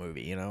beautiful little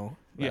movie, you know?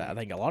 Yeah. I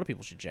think a lot of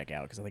people should check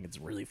out because I think it's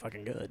really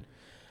fucking good.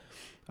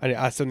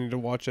 I still need to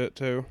watch it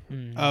too.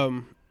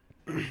 Mm.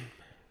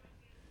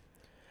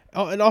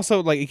 Oh, and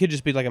also like it could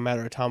just be like a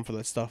matter of time for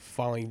that stuff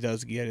finally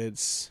does get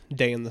its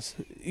day in the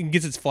it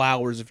gets its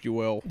flowers, if you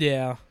will.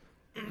 Yeah.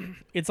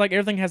 It's like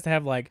everything has to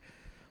have like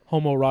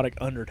homoerotic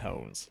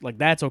undertones. Like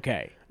that's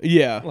okay.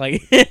 Yeah.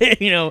 Like,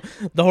 you know,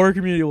 the horror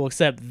community will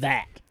accept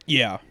that.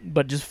 Yeah.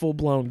 But just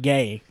full-blown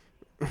gay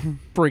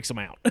freaks them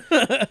out.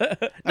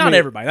 Not mean,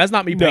 everybody. That's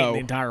not me painting no. the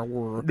entire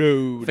horror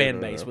No fan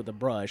base with a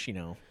brush, you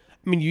know.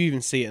 I mean, you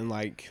even see it in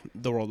like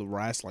the world of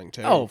wrestling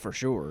too. Oh, for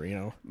sure, you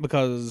know.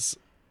 Because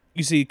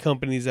you see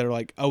companies that are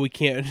like, oh, we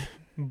can't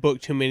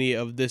book too many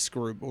of this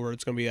group, or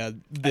it's going to be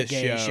this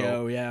gay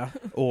show, yeah.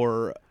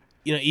 Or,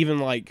 you know, even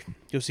like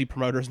you'll see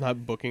promoters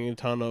not booking a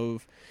ton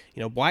of,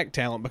 you know, black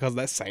talent because of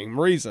that same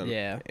reason.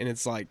 Yeah. And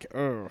it's like,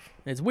 ugh.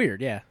 It's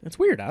weird, yeah. It's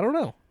weird. I don't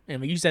know. I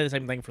mean, you say the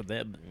same thing for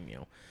them, you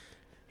know,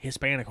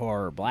 Hispanic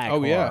horror, black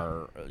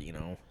horror, you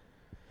know.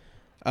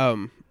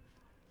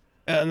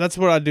 And that's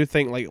what I do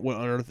think, like, what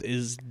Unearth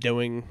is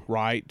doing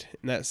right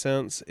in that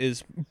sense,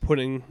 is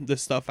putting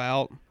this stuff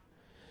out.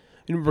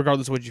 And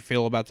regardless of what you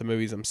feel about the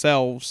movies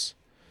themselves,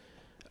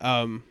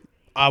 I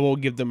will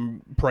give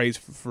them praise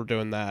for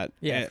doing that.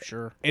 Yeah, and, for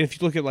sure. And if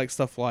you look at, like,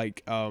 stuff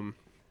like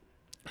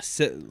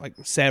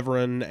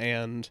Severin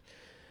and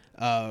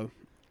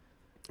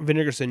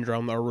Vinegar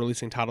Syndrome are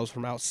releasing titles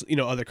from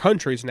other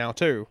countries now,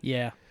 too.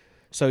 Yeah.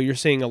 So you're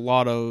seeing a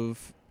lot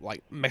of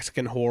like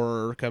Mexican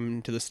horror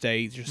come to the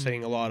States. You're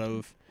seeing a lot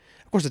of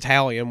course,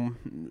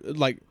 Italian,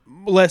 like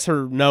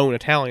lesser known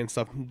Italian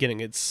stuff, getting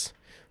its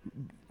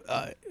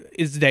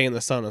day in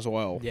the sun as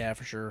well. Yeah,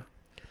 for sure.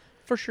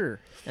 For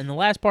sure. And the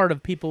last part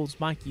of People's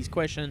Mikey's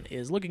question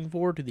is looking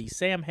forward to the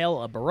Sam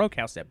Hell of Baroque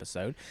House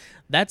episode.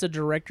 That's a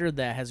director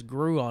that has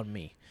grew on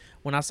me.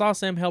 When I saw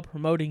Sam Hell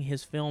promoting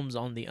his films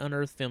on the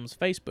Unearthed Films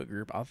Facebook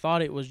group, I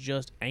thought it was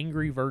just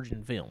Angry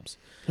Virgin Films.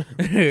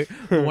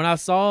 When I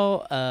saw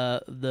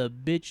the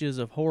Bitches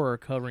of Horror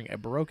covering a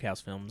Baroque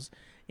House films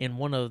in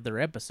one of their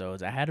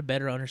episodes, I had a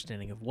better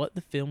understanding of what the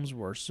films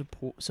were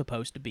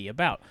supposed to be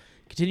about.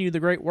 Continue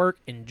the great work.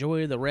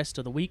 Enjoy the rest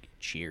of the week.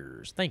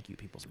 Cheers. Thank you,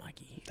 People's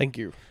Mikey. Thank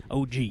you.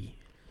 OG.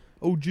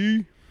 OG.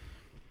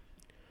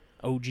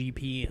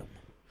 OGPM.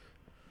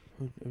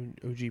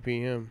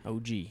 OGPM.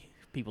 OG.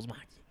 People's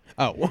Mikey.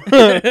 Oh.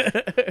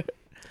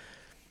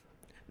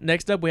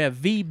 Next up, we have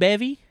V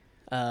Bevy.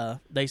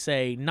 They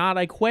say, not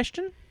a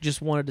question.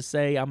 Just wanted to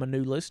say I'm a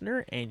new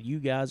listener, and you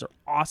guys are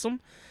awesome.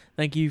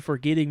 Thank you for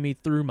getting me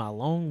through my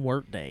long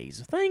work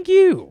days. Thank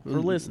you for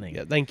listening.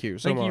 Yeah, thank you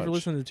so much. Thank you for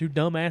listening to two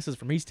dumbasses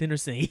from East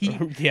Tennessee.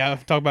 Yeah,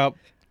 talk about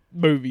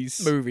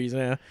movies. Movies,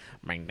 yeah.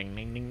 Ding, ding,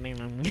 ding, ding,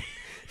 ding.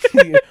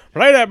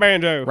 Play that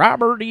banjo.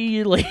 Robert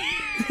E. Lee.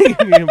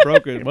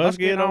 Broken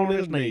musket on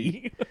his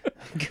knee.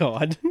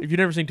 God. If you've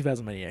never seen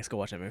 2000 Maniacs, go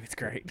watch that movie. It's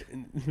great.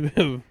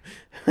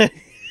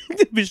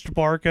 Mr.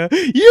 Parker.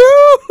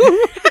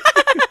 You!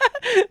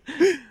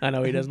 I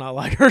know he does not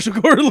like Herschel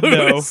Gordon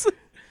Lewis.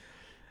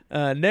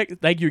 No. Next,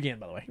 thank you again,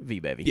 by the way, V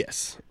Bevy.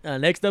 Yes.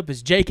 Next up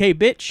is JK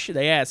Bitch.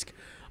 They ask,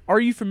 are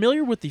you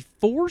familiar with the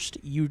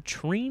Forced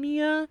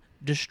Eutrenia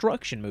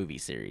Destruction movie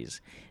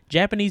series?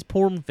 Japanese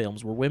porn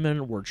films where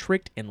women were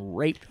tricked and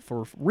raped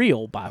for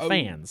real by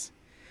fans.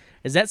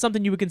 Is that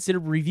something you would consider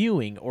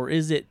reviewing, or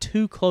is it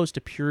too close to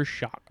pure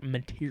shock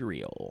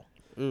material?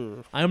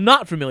 I am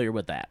not familiar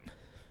with that.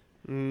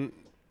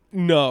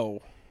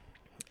 No.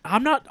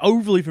 I'm not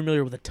overly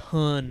familiar with a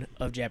ton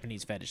of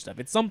Japanese fetish stuff.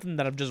 It's something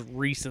that I've just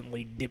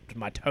recently dipped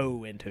my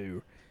toe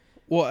into.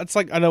 Well, it's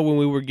like, I know when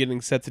we were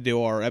getting set to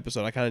do our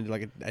episode, I kind of did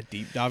like a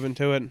deep dive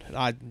into it.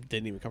 I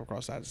didn't even come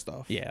across that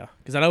stuff. Yeah,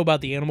 because I know about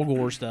the animal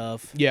gore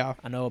stuff. Yeah.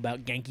 I know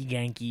about Genki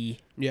Genki.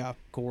 Yeah.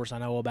 Of course, I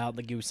know about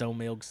the Guso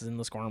Milks and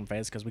the Squirm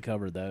Fest because we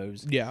covered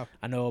those. Yeah.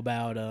 I know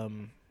about,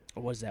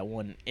 what is that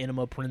one?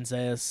 Enema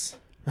Princess.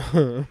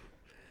 What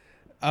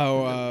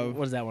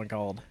is that one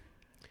called?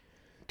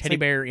 Teddy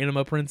Bear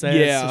Enema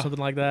Princess or something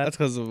like that. That's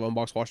because of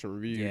Unbox Watch and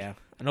Review. Yeah.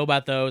 I know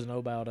about those. I know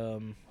about, I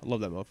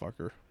love that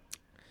motherfucker.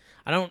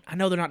 I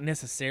know they're not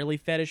necessarily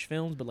fetish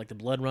films, but like the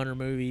Blood Runner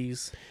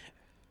movies.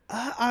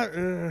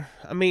 I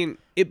mean,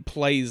 it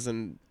plays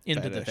into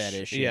the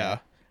fetish. Yeah.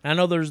 And I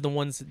know there's the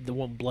one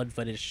blood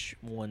fetish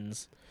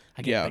ones.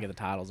 I can't think of the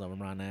titles of them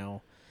right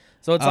now.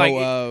 So it's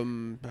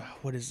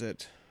what is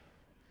it?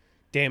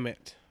 Damn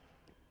it.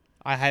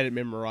 I had it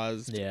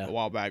memorized a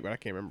while back, but I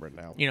can't remember it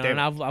now. You know, and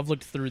I've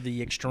looked through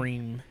the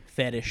extreme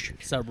fetish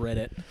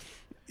subreddit.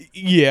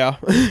 Yeah.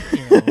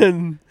 You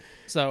know.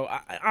 So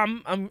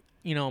I'm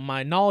you know,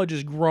 my knowledge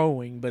is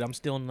growing, but I'm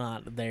still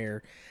not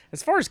there.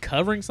 As far as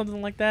covering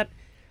something like that,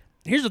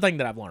 here's the thing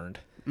that I've learned.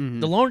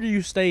 The longer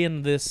you stay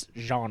in this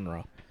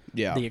genre,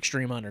 the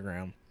extreme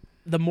underground,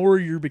 the more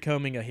you're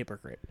becoming a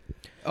hypocrite.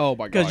 Oh,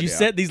 my God, because you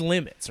set these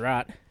limits,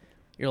 right?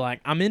 You're like,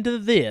 I'm into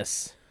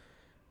this,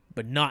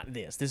 but not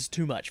this. This is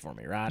too much for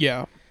me, right?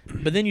 Yeah.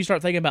 But then you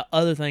start thinking about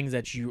other things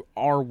that you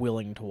are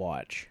willing to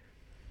watch.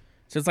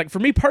 So it's like, for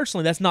me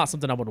personally, that's not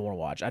something I would want to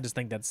watch. I just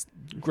think that's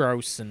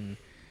gross and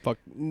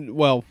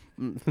Well,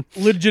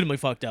 legitimately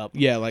fucked up.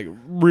 yeah, like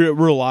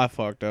real life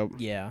fucked up.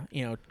 Yeah,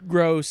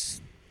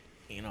 gross.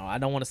 I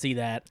don't want to see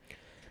that.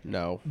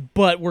 No.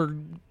 But we're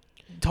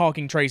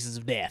talking Traces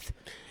of Death.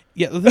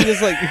 Yeah, the thing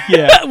is, like,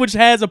 yeah. Which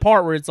has a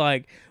part where it's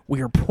like,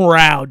 we are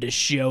proud to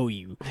show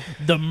you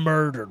the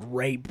murdered,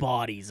 raped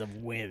bodies of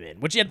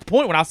women. Which at the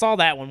point when I saw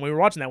that when we were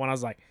watching that one, I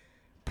was like,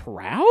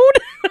 proud?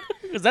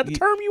 Is that the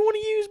term you want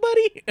to use,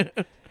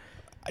 buddy?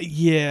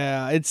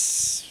 Yeah,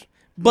 it's...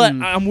 But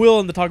I'm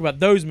willing to talk about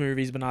those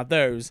movies, but not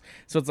those.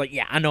 So it's like,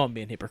 yeah, I know I'm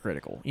being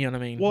hypocritical. You know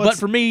what I mean? Well, but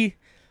for me,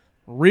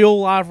 real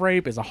life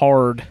rape is a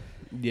hard...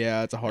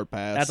 Yeah, it's a hard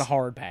pass. That's a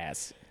hard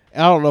pass. I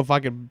don't know if I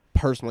could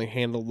personally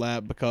handle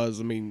that because,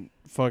 I mean,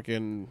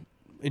 fucking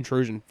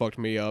Intrusion fucked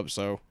me up,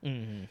 so...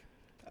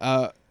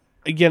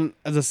 Again,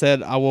 as I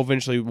said, I will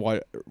eventually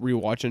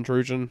rewatch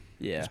Intrusion.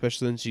 Yeah.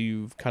 Especially since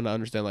you kind of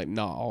understand, like,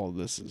 not all of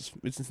this is...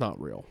 It's not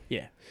real.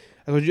 Yeah.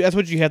 That's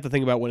what you have to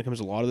think about when it comes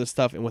to a lot of this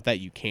stuff, and with that,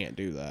 you can't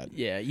do that.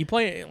 Yeah, you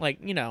play it like,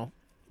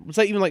 It's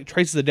like even like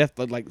Traces of Death,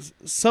 like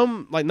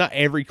some, like not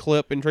every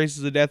clip in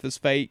Traces of Death is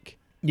fake,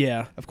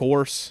 Yeah. of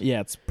course.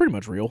 Yeah, it's pretty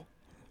much real.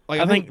 Like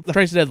I think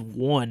Traces of Death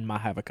 1 might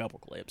have a couple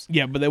clips.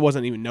 yeah, but that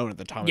wasn't even known at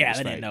the time. Yeah, it was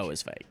they fake. didn't know it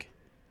was fake.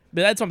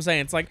 But that's what I'm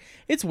saying. It's like,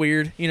 it's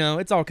weird.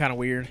 It's all kind of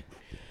weird.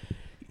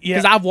 Yeah,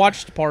 Because I've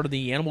watched part of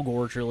the Animal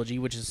Gore trilogy,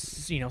 which is,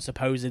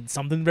 supposed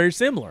something very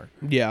similar.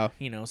 yeah,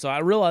 So I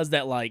realized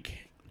that, like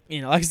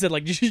I said,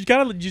 like, you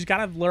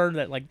kind of learn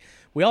that, like,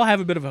 we all have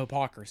a bit of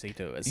hypocrisy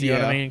to us. You know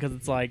what I Yeah. mean? Because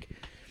it's like,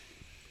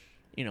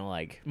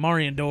 like,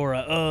 Marion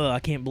Dora, I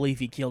can't believe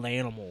he killed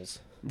animals.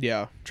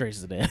 yeah,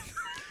 Traces of Death.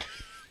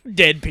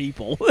 Dead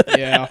people.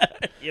 yeah.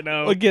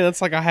 Again,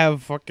 it's like I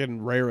have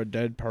fucking Rare a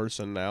Dead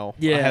Person now. I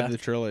Yeah. have the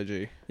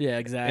trilogy, yeah,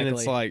 exactly. and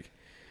it's like,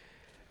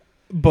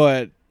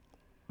 but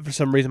for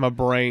some reason my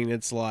brain,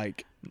 it's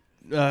like,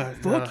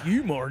 fuck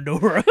you, Marion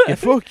Dora. yeah,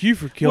 fuck you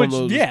for killing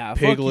those fuck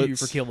piglets. you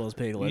for killing those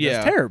piglets. Yeah.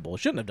 That's terrible.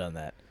 Shouldn't have done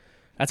that.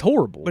 That's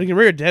horrible. But again,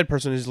 Rare a Dead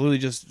Person is literally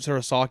just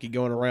Sarasaki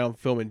going around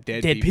filming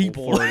dead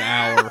people for an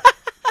hour.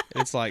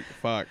 It's like,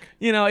 fuck.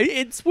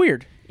 It's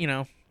weird.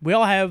 We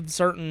all have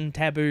certain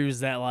taboos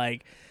that,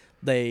 like,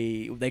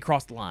 they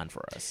cross the line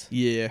for us.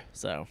 Yeah.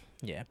 So,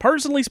 yeah.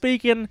 Personally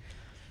speaking,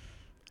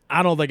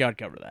 I don't think I'd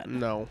cover that.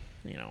 No.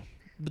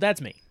 But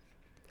that's me.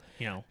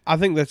 I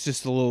think that's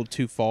just a little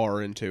too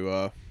far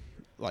into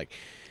like,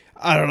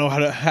 I don't know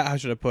how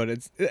should I put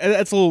it.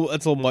 It's a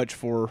little much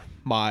for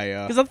my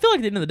Because I feel like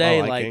at the end of the day,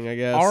 liking, like, I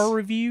guess. our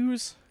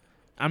reviews,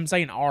 I'm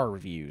saying our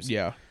reviews,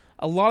 yeah.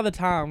 a lot of the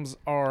times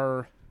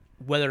are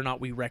whether or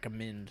not we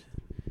recommend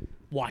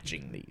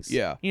watching these.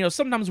 Yeah.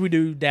 Sometimes we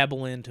do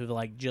dabble into,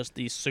 like, just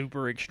the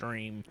super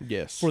extreme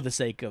Yes. for the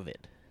sake of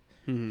it.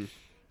 Mhm.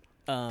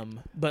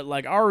 But,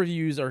 like, our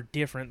reviews are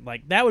different.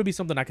 Like, that would be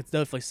something I could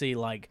definitely see,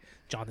 like,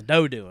 Jonathan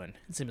Doe doing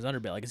in Simmons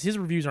Underbelly. Because his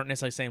reviews aren't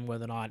necessarily saying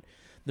whether or not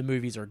the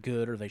movies are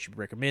good or they should be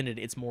recommended.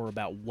 It's more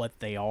about what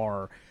they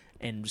are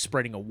and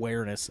spreading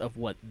awareness of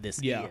what this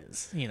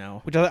is,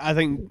 Which I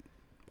think,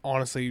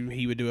 honestly,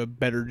 he would do a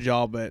better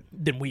job at.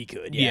 than we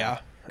could. Yeah.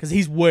 Because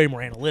he's way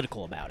more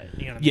analytical about it.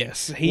 You know what I mean?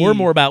 Yes, We're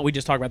more about, we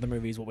just talk about the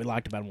movies, what we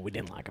liked about them, what we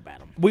didn't like about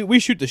them. We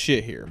shoot the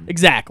shit here.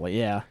 Exactly,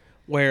 yeah.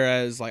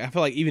 Whereas, like, I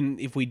feel like even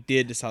if we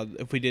did decide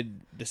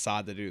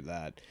to do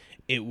that,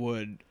 it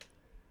would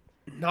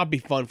not be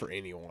fun for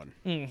anyone.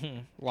 Mm-hmm.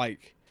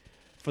 Like,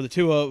 for the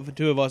two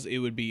of us, it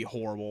would be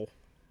horrible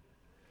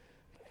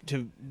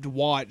to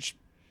watch.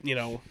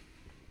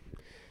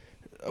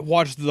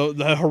 Watch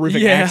the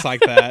horrific acts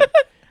like that,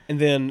 and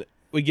then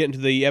we get into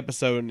the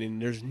episode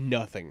and there's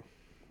nothing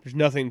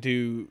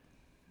to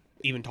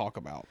even talk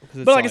about.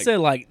 But like I said,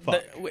 like,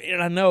 fuck.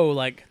 and I know,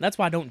 like, that's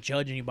why I don't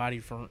judge anybody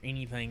for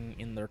anything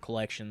in their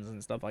collections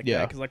and stuff like that.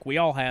 Yeah. Because, like, we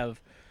all have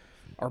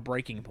our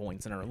breaking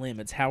points and our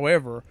limits.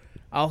 However,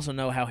 I also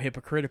know how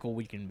hypocritical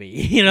we can be,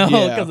 Yeah.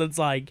 Because it's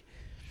like,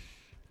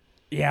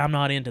 yeah, I'm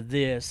not into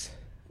this,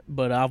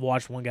 but I've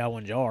watched One Guy,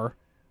 One Jar.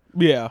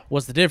 Yeah.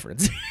 What's the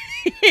difference?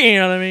 You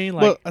know what I mean?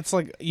 Like, Well, it's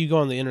like you go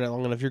on the internet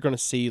long enough, you're going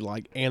to see,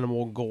 like,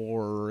 animal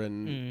gore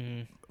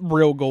and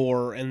real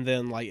gore, and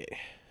then, like,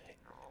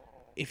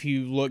 if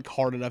you look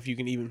hard enough, you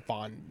can even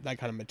find that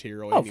kind of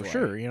material. oh, anyway. for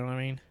sure. You know what I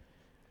mean?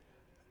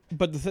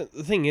 But the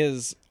thing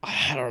is,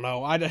 I don't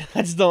know. I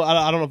just don't.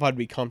 I don't know if I'd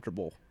be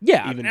comfortable.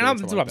 Yeah, even and doing that's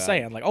something what I'm like that.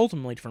 saying. Like,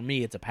 ultimately, for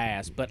me, it's a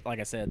pass. But like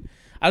I said,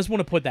 I just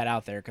want to put that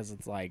out there because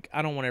it's like,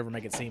 I don't want to ever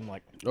make it seem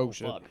like, Oh,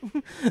 shit.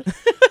 fuck.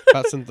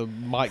 About sent the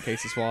mic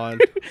cases flying.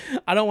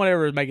 I don't want to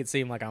ever make it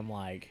seem like I'm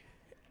like,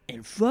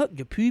 and fuck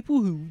the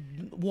people who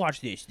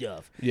watch this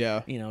stuff.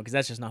 Yeah. Because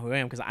that's just not who I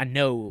am. Because I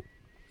know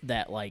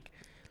that, like,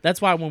 that's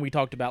why when we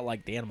talked about,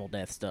 like, the animal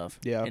death stuff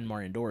in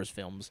Marion Dora's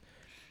films,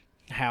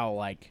 how,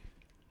 like,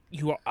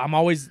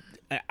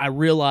 I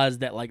realized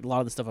that, like, a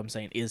lot of the stuff I'm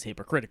saying is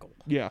hypocritical.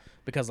 Yeah.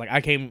 Because, like,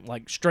 I came,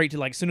 like, straight to,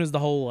 like, as soon as the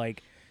whole,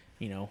 like,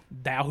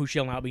 thou who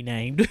shall not be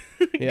named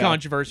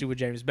controversy with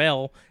James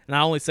Bell, and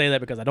I only say that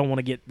because I don't want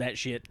to get that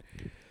shit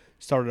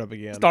Started up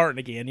again. starting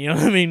again, you know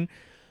what I mean?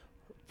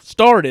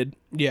 Started.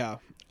 Yeah.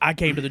 I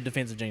came to the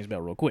defense of James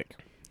Bell real quick.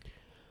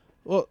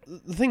 Well,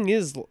 the thing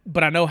is,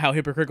 But I know how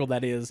hypocritical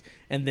that is,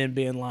 and then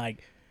being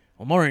like,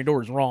 well, Maureen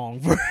Door's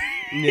wrong.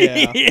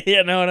 Yeah.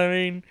 You know what I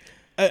mean?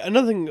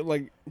 another thing,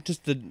 like,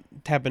 just to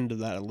tap into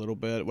that a little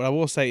bit, what I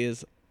will say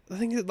is, I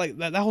think that, like,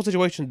 that whole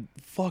situation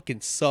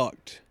fucking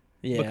sucked.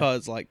 Yeah.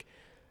 Because, like,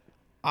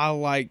 I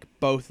like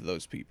both of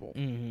those people.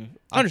 Mm-hmm.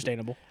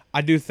 Understandable.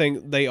 I do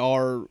think they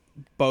are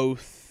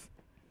both,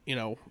 you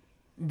know,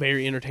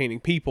 very entertaining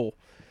people.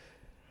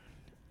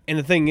 And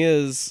the thing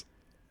is,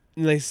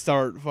 they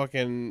start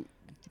fucking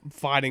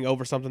fighting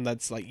over something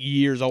that's like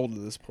years old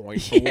at this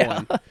point, for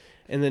one.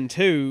 And then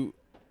two,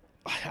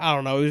 I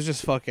don't know, it was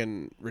just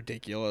fucking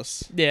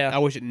ridiculous. Yeah. I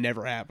wish it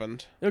never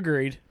happened.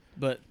 Agreed.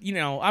 But, you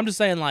know, I'm just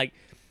saying, like,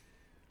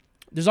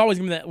 there's always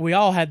going to be that. We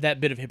all had that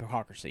bit of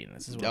hypocrisy in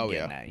this, is what I'm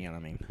getting at. You know what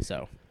I mean?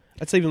 So.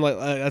 That's even like,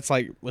 that's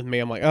like with me,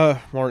 I'm like,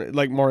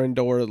 Maureen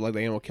Dora, like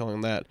the animal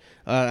killing that.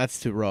 That's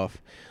too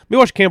rough. We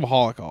watch Cannibal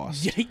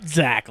Holocaust.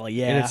 Exactly,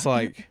 yeah. And it's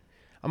like,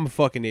 I'm a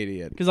fucking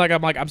idiot. Because, like,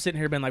 I'm sitting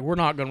here being like, we're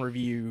not going to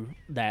review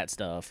that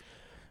stuff.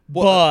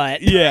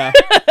 But yeah,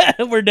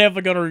 we're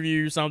definitely going to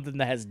review something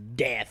that has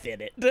death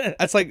in it.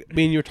 that's like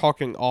me and you were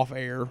talking off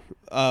air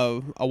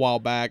a while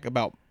back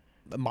about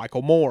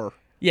Michael Moore,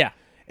 Yeah.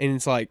 and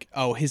it's like,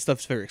 oh, his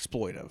stuff's very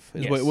exploitive.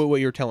 Is Yes.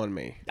 what you're telling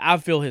me. I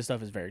feel his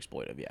stuff is very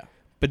exploitive, yeah.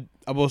 But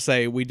I will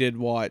say we did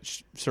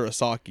watch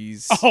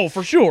Surasaki's. Oh,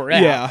 for sure.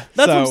 Yeah. Yeah,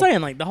 That's what I'm so-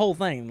 saying. Like, the whole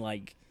thing,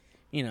 like,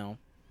 you know,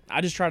 I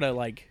just try to,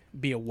 like,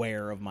 be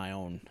aware of my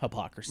own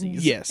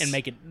hypocrisies. Yes. And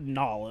make it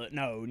known, you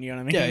know what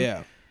I mean?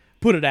 Yeah.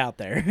 Put it out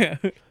there.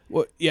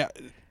 Well, yeah.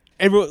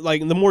 Everyone,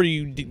 like, the more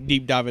you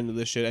deep dive into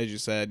this shit, as you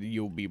said,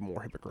 you'll be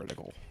more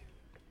hypocritical.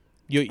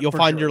 You'll For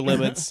find sure. your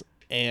limits,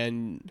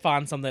 and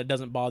Find something that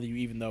doesn't bother you,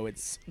 even though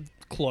it's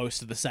close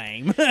to the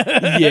same.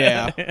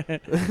 yeah.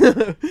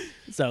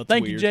 So,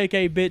 thank you, weird.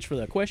 JK Bitch, for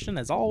the question,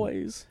 as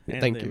always. And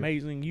Thank the you.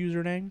 amazing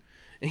username.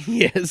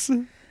 Yes.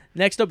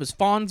 Next up is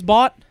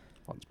Fonzbot.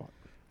 Fun spot.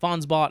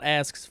 Fonzbot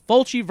asks,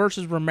 Fulci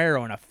versus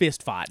Romero in a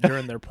fist fight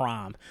during their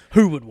prime.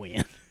 Who would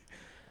win?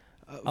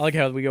 I like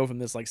how we go from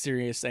this like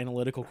serious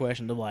analytical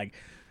question to like,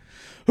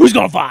 who's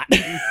gonna fight?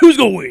 Who's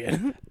gonna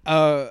win?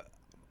 I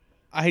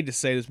hate to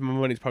say this, but my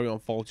money's probably on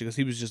Fulci because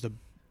he was just a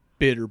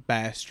bitter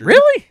bastard.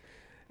 Really?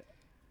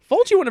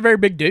 Fulci wasn't a very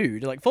big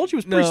dude. Like Fulci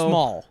was pretty No.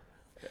 small,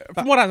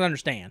 from what I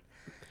understand.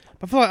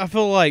 I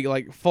feel like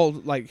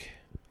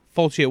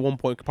Fulci at one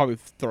point could probably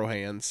throw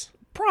hands.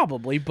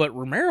 Probably, but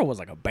Romero was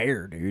like a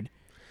bear, dude.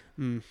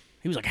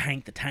 He was like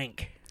Hank the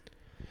Tank.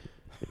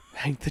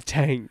 Hank the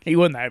Tank. He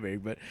wasn't that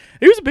big, but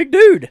he was a big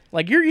dude.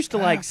 Like you're used to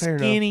like fair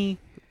enough. skinny,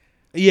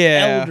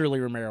 Yeah. elderly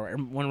Romero.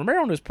 And when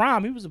Romero in his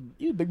prime, he was a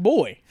big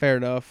boy. Fair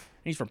enough.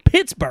 He's from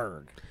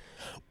Pittsburgh.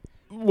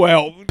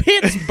 Well,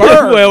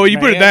 Pittsburgh. well, you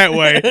put it man. that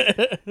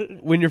way.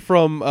 When you're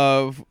from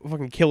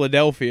fucking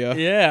Philadelphia.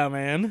 Yeah,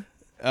 man.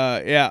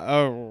 Yeah.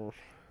 Oh.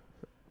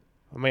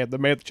 I may have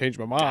to change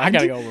my mind. I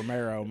gotta go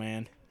Romero,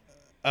 man.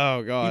 Oh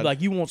You God.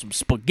 like you want some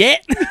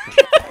spaghetti?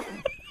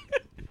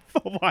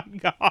 Oh my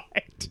God.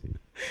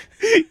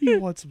 You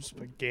want some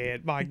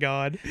spaghetti? My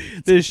God.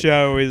 This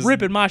show is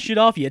Ripping my shit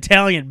off, you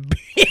Italian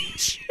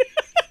bitch.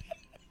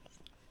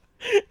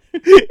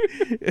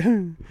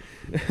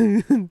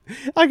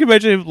 I can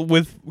imagine him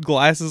with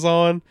glasses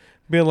on,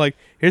 being like,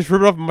 "Here's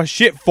ripping off my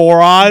shit,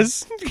 Four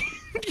Eyes."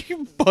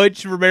 You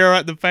punch Romero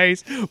right in the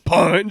face.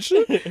 Punch.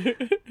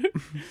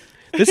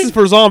 This is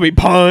for zombie.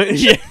 Punch.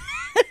 Yeah.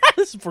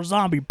 This is for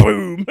zombie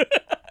boom.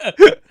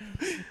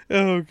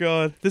 Oh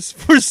God. This is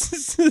for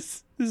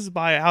this is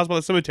my House by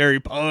the Cemetery.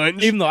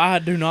 Punch. Even though I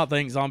do not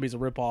think Zombie's a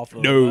ripoff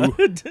of No.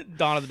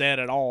 Dawn of the Dead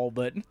at all,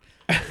 but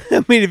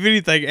I mean, if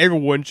anything,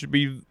 everyone should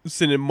be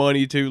sending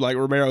money to like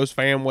Romero's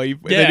family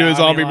if they do a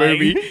zombie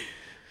movie.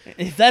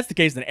 If that's the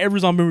case, then every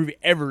zombie movie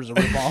ever is a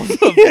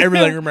ripoff of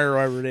everything Romero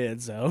ever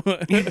did. So, but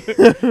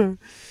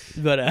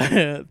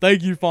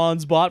thank you,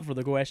 Fonzbot, for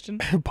the question.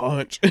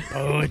 Punch.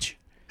 Punch.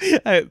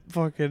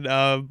 Fucking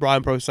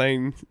Brian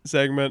Posehn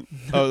segment.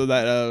 Oh,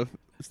 that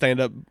stand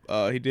up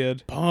he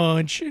did.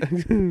 Punch.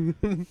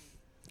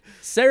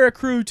 Sarah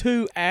Crew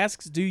 2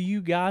 asks, do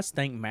you guys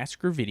think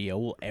Massacre Video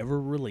will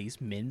ever release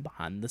Men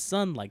Behind the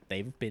Sun like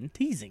they've been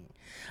teasing?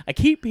 I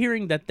keep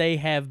hearing that they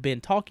have been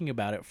talking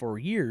about it for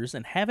years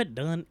and haven't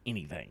done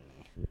anything.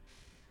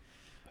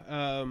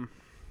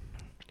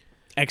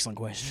 Excellent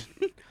question.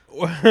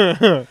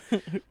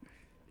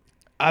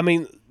 I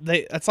mean,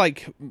 that's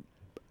like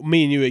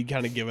me and you had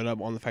kind of given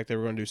up on the fact they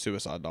were going to do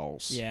Suicide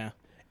Dolls. Yeah.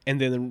 And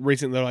then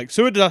recently they're like,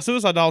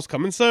 Suicide Dolls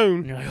coming soon.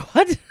 And you're like,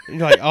 what? And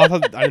you're like, oh, I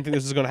didn't think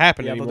this was going to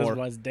happen Yeah, I thought anymore. this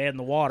was dead in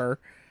the water.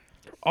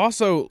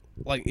 Also,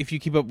 like, if you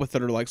keep up with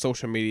their like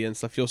social media and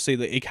stuff, you'll see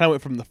that it kind of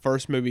went from the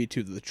first movie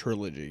to the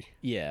trilogy.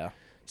 Yeah.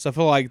 So I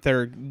feel like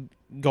they're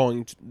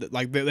going to,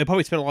 like, they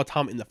probably spent a lot of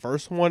time in the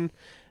first one,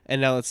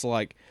 and now it's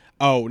like,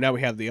 oh, now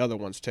we have the other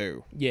ones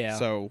too. Yeah.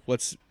 So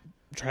let's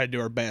try to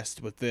do our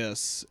best with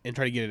this and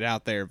try to get it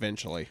out there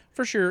eventually.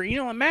 For sure. You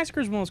know,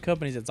 Massacre is one of those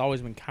companies that's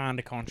always been kind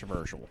of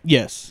controversial.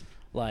 Yes.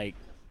 Like,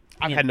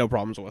 I've had no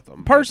problems with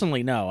them.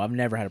 Personally, no, I've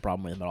never had a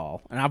problem with them at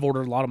all, and I've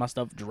ordered a lot of my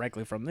stuff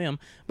directly from them.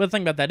 But the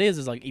thing about that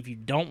is like if you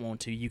don't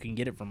want to, you can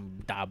get it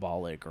from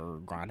Diabolic or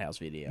Grindhouse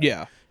Video.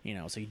 Yeah.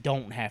 So you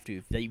don't have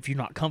to if you're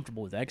not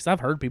comfortable with that. Because I've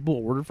heard people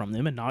order from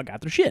them and not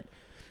got their shit.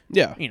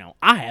 Yeah.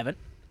 I haven't.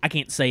 I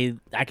can't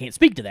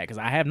speak to that because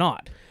I have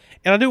not.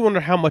 And I do wonder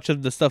how much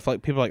of the stuff,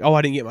 like, people are like, oh,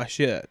 I didn't get my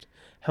shit.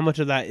 How much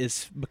of that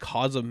is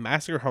because of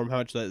Massacre, or how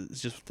much of that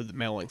is just through the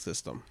mailing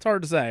system? It's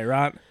hard to say,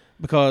 right?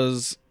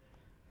 Because,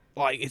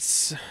 like,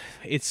 it's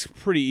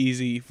pretty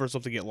easy for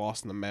stuff to get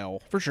lost in the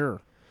mail. For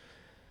sure.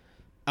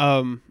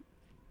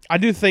 I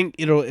do think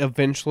it'll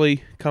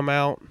eventually come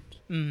out.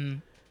 Mm-hmm.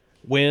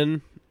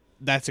 When?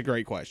 That's a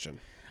great question.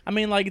 I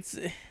mean, like,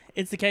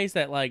 it's the case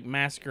that, like,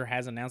 Massacre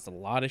has announced a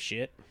lot of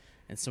shit,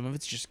 and some of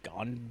it's just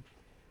gone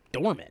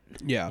dormant.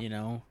 Yeah.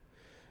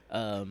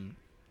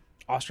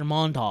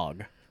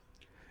 Ostermontag.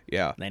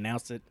 Yeah. They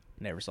announced it,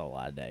 never saw the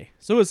light of day.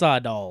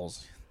 Suicide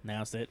Dolls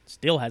announced it,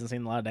 still hasn't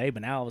seen the light of day,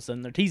 but now all of a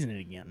sudden they're teasing it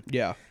again.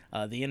 Yeah.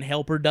 The In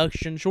Hell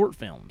production short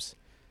films.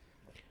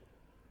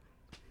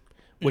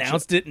 Which,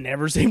 announced it,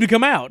 never seemed to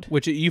come out.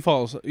 Which you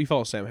follow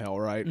Sam Hell,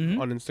 right?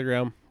 Mm-hmm. On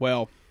Instagram.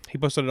 Well, he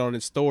posted it on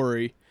his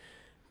story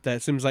that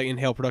it seems like In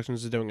Hell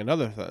Productions is doing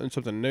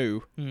something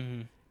new.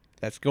 Mm-hmm.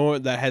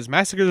 That has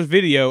Massacre's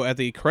video at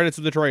the credits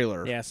of the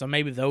trailer. Yeah, so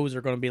maybe those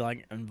are going to be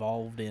like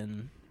involved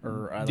in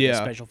or like Yeah. a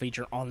special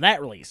feature on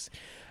that release.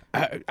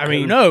 I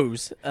mean, who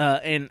knows?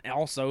 And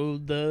also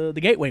the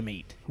Gateway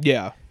meet.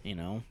 Yeah.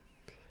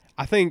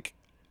 I think,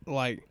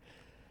 like,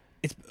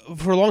 it's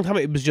for a long time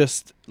it was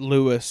just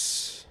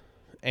Lewis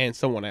and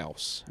someone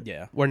else.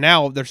 Yeah. Where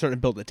now they're starting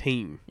to build a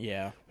team.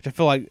 Yeah. Which I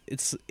feel like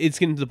it's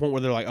getting to the point where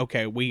they're like,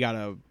 okay, we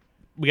gotta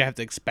have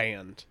to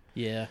expand.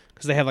 Yeah.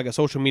 Because they have like a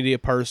social media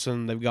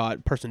person, they've got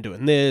a person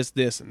doing this,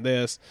 and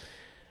this.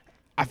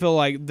 I feel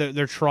like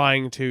they're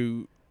trying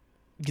to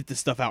get this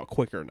stuff out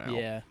quicker now.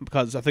 Yeah.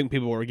 Because I think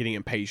people are getting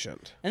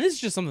impatient. And this is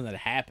just something that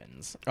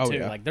happens, Oh, too.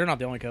 yeah. Like, they're not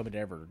the only company to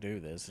ever do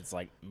this. It's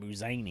like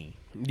Muzani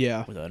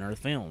Yeah. with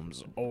Unearthed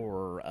Films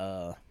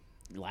or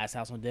Last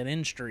House on Dead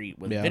End Street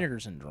with Yeah. Vinegar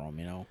Syndrome,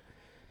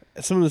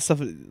 Some of the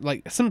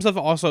stuff,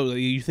 also,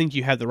 you think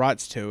you have the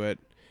rights to it,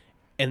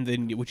 and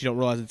then what you don't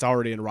realize, it's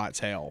already in rights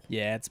hell.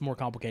 Yeah, it's more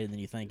complicated than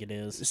you think it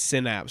is.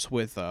 Synapse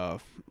with,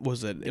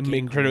 was it Kindred.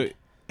 Incredible...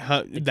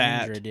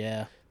 that, Kindred,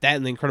 yeah. that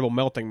and the Incredible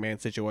Melting Man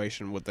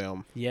situation with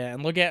them. Yeah,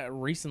 and look at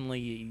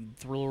recently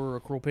Thriller, A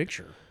Cruel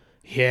Picture.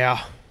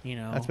 Yeah.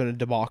 That's been a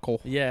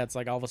debacle. Yeah, it's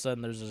like all of a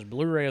sudden there's this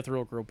Blu-ray of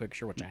Thriller, Cruel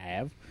Picture, which I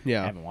have.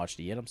 Yeah. I haven't watched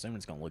it yet. I'm assuming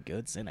it's going to look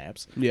good.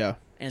 Synapse. Yeah.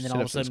 And then all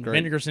of a Synapse is sudden great.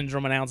 Vinegar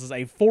Syndrome announces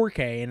a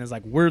 4K and is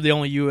like, we're the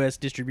only U.S.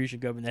 distribution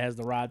company that has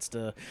the rights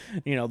to,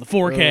 the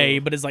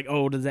 4K. But it's like,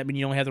 oh, does that mean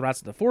you only have the rights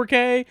to the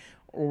 4K?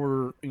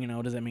 Or,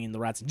 does that mean the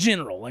rights in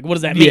general? Like, what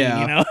does that mean,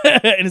 Yeah.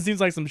 And it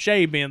seems like some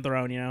shade being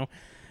thrown,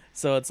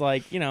 So it's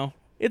like,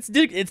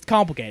 it's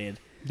complicated.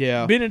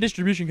 Yeah. Being a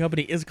distribution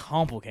company is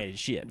complicated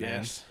shit,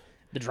 man. Yes.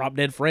 The Drop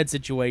Dead Fred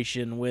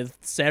situation with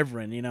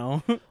Severin,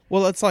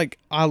 Well, it's like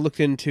I looked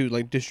into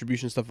like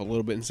distribution stuff a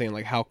little bit and saying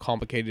like how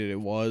complicated it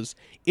was.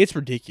 It's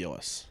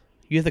ridiculous.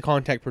 You have to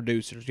contact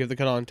producers. You have to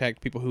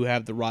contact people who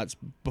have the rights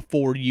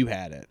before you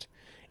had it.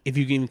 If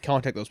you can even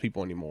contact those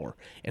people anymore,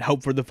 and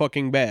hope for the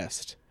fucking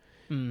best.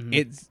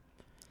 Mm-hmm.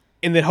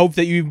 And then hope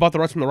that you bought the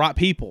rights from the right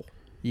people.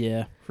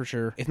 Yeah, for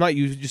sure. If not,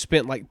 you just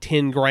spent like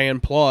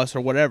 $10,000 plus or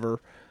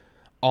whatever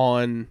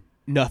on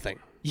nothing.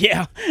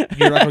 Yeah.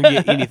 You're not going to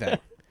get anything.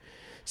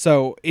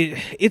 So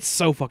it's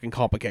so fucking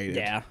complicated.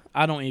 Yeah,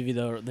 I don't envy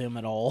them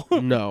at all.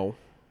 No.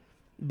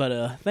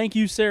 But thank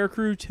you, Sarah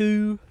Crew,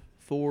 too,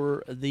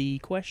 for the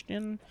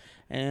question.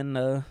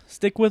 And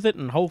stick with it,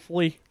 and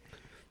hopefully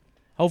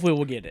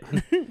we'll get it.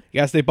 You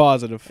gotta stay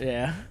positive.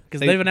 Yeah,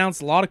 because they've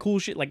announced a lot of cool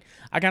shit. Like,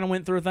 I kind of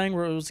went through a thing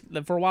where it was,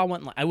 for a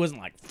while, I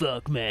wasn't like,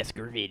 fuck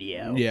Massacre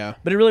Video. Yeah.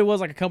 But it really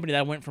was like a company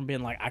that went from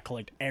being like, I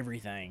collect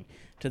everything,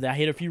 to that I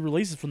hit a few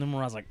releases from them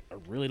where I was like, I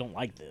really don't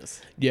like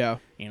this. Yeah.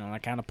 And I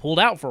kind of pulled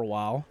out for a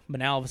while, but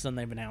now all of a sudden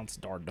they've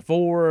announced Dark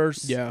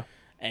Divorce. Yeah.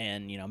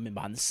 And, Men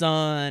Behind the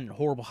Sun, and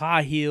Horrible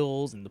High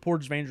Heels, and The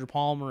Portrait of Andrew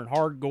Palmer, and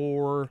Hard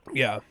Gore.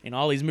 Yeah.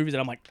 All these movies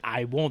that I'm like,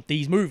 I want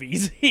these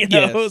movies,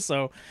 Yes.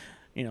 So,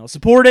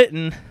 support it,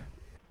 and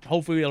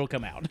hopefully it'll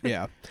come out.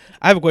 Yeah.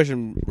 I have a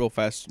question real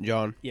fast,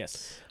 John.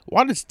 Yes.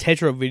 Why does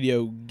Tetra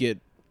Video get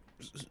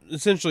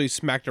essentially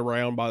smacked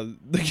around by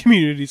the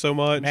community so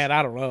much? Man,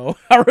 I don't know.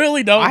 I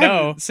really don't I know.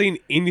 haven't seen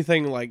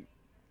anything like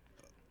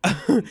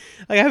I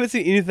haven't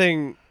seen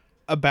anything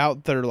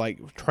about their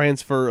like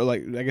transfer,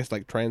 like I guess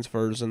like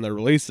transfers and their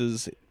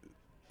releases,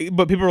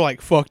 but people are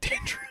like, fuck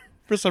Tetra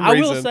for some I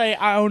reason. will say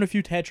I own a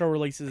few Tetra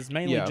releases,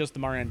 mainly Yeah. just the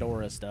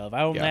Mirandora stuff.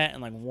 I own Yeah. that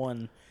and like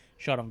one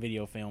shot on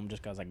video film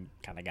just because I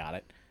kind of got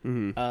it.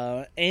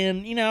 Mhm.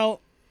 And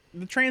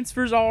the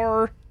transfers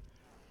are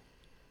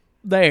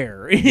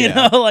there.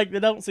 Yeah. Like they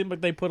don't seem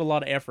like they put a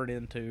lot of effort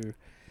into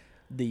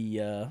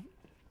the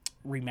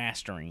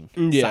remastering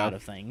Yeah. side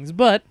of things.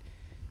 But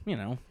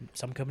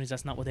some companies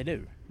that's not what they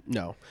do.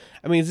 No,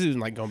 I mean, it's even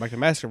like going back to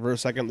Massacre for a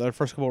second. The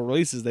first couple of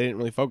releases, they didn't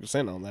really focus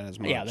in on that as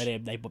much. Yeah,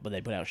 they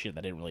put out shit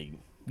that didn't really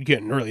you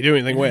couldn't really do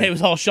anything with. It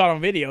was all shot on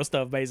video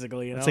stuff,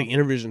 basically. You know, It's like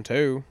Intervision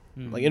too.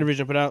 Like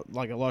Intervision put out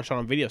like a lot of shot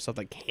on video stuff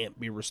that can't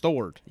be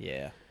restored.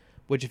 yeah,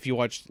 Which if you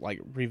watch like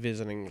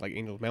revisiting like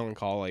Angel's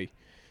Melancholy,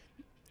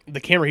 the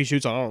camera he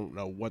shoots on, I don't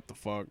know what the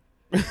fuck.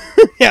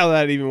 How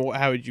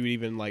would you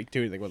even like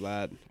do anything with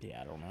that?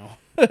 yeah, I don't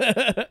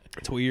know.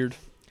 It's weird.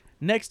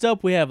 Next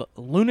up, we have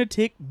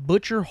Lunatic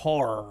Butcher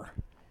Horror,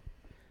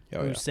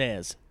 Oh who yeah.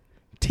 says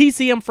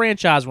TCM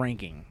franchise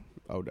ranking.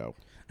 Oh no.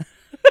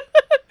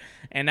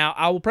 And now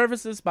I will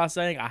preface this by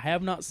saying I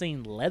have not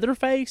seen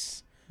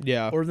Leatherface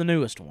Yeah. or the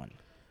newest one.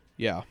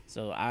 Yeah.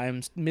 So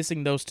I'm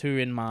missing those two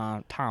in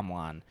my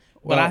timeline.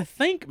 But Well- I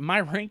think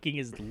my ranking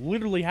is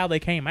literally how they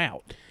came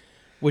out.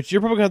 Which you're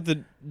probably gonna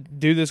have to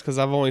do this because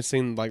I've only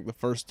seen like the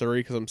first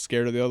 3 because I'm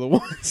scared of the other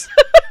ones.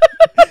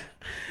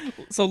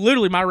 So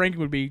literally my ranking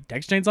would be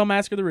Texas Chainsaw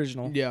Massacre the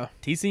original, Yeah.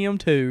 TCM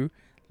 2,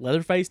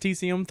 Leatherface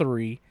TCM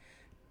 3,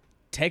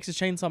 Texas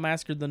Chainsaw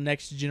Massacre the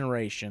Next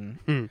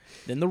Generation,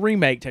 then the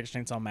remake Texas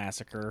Chainsaw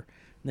Massacre,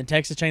 then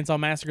Texas Chainsaw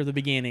Massacre the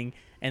beginning,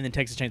 and then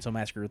Texas Chainsaw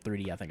Massacre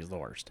 3D I think is the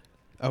worst.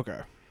 Okay.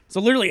 So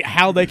literally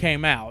how they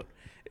came out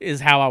is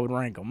how I would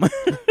rank them.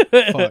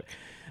 Fuck.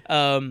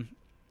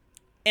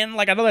 And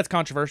like I know that's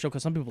controversial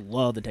because some people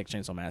love the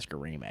Texas Chainsaw Massacre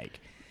remake.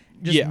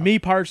 Just Yeah. me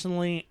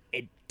personally,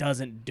 it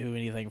doesn't do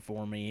anything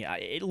for me.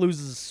 It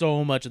loses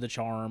so much of the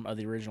charm of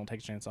the original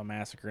Texas Chainsaw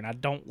Massacre, and I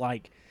don't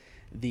like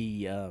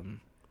the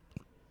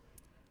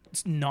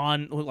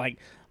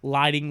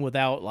lighting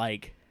without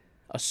like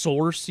a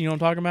source. You know what I'm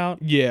talking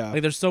about? Yeah.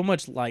 Like there's so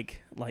much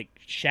like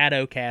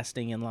shadow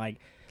casting and like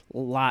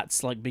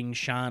lights like being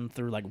shined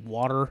through like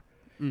water,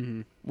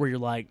 where you're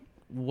like,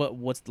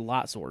 what's the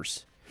light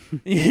source?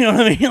 You know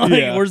what I mean? Like,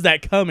 Yeah. where's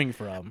that coming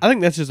from? I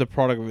think that's just a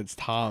product of its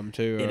time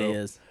too. It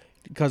is.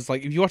 Because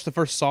like if you watch the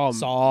first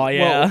Saw,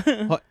 Yeah.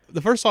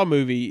 the first Saw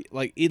movie,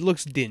 like it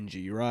looks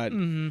dingy, right?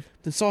 Mm-hmm.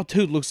 The Saw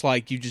 2 looks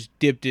like you just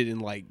dipped it in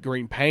like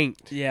green paint.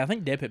 Yeah, I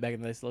think Dead Pit back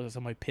in the day looked like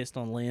somebody pissed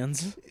on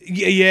lens.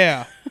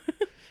 Yeah.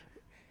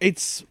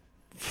 It's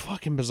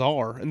fucking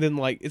bizarre. And then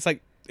like it's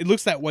like it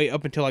looks that way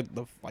up until like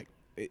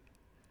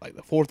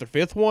the fourth or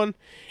fifth one,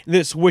 and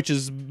then it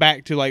switches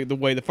back to like the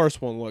way the first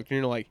one looked, and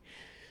you're like,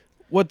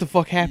 what the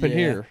fuck happened Yeah.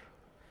 here?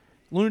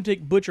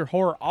 Lunatic Butcher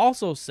Horror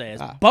also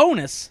says,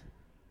 bonus,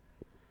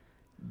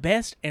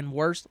 best and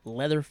worst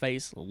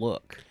Leatherface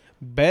look.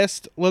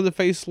 Best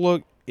Leatherface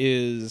look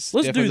is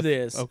Let's definitely do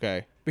this.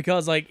 Okay.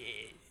 Because, like,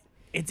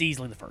 it's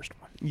easily the first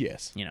one.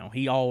 Yes. You know,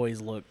 he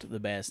always looked the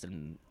best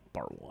in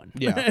part 1.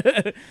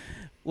 Yeah.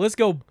 Let's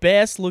go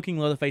best looking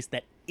Leatherface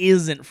that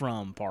isn't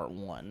from part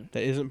 1.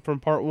 That isn't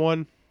from part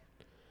 1.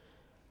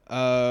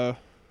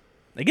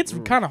 It gets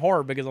kind of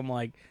hard because I'm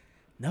like,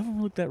 none of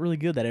them look that really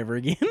good that ever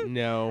again.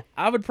 No.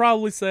 I would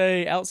probably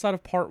say outside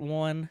of part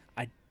 1,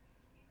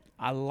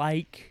 I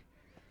like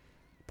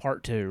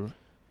part 2.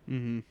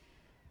 Mm-hmm.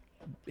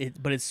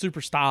 But it's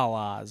super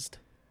stylized.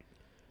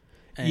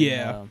 And,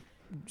 Yeah.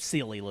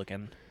 silly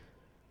looking.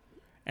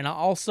 And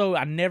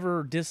I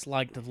never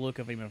disliked the look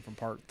of him from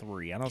part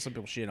 3. I know some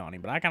people shit on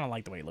him, but I kind of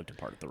like the way he looked in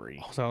part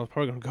 3. So I was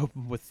probably gonna go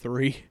with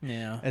 3.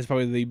 Yeah. As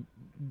probably the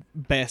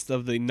best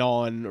of the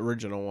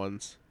non-original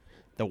ones.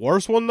 The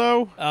worst one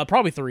though,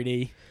 Probably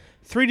 3D.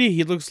 3D.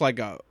 He looks like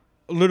a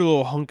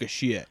little hunk of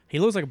shit. He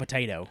looks like a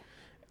potato.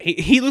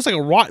 He looks like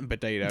a rotten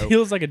potato. He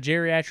looks like a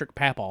geriatric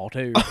papaw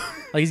too.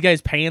 Like he's got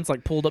his pants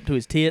like pulled up to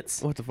his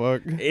tits. What the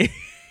fuck?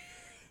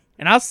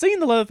 And I've seen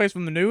the Leatherface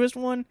from the newest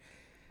one.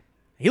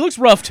 He looks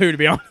rough too, to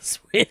be honest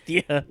with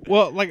you.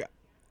 Well, like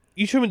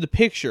you showed me the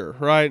picture,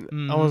 right?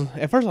 Mm-hmm. I was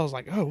at first I was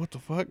like, oh, what the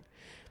fuck?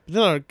 But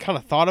then I kind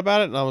of thought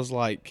about it, and I was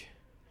like,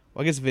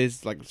 well, I guess if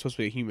it's like supposed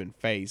to be a human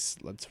face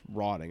that's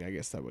rotting, I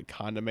guess that would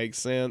kind of make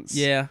sense.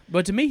 Yeah,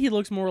 but to me, he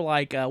looks more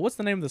like what's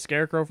the name of the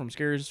scarecrow from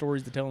Scary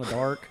Stories to Tell in the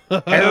Dark?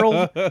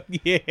 Harold.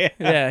 Yeah.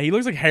 Yeah, he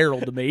looks like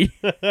Harold to me.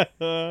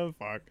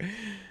 Fuck.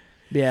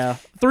 Yeah,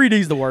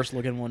 3D's the worst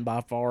looking one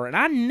by far, and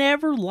I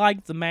never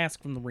liked the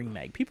mask from the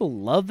remake. People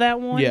love that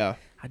one. Yeah.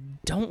 I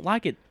don't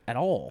like it at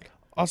all.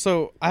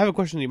 Also, I have a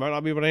question you might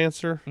not be able to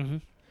answer. Mm-hmm.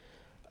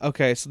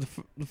 Okay, so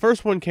the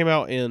first one came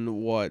out in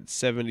what,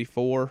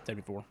 74?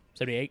 74,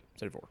 78,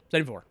 74,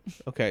 74.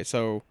 Okay,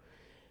 so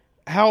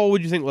how old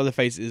would you think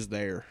Leatherface is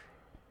there?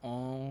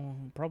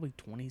 Probably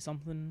 20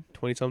 something.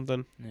 20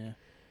 something? Yeah.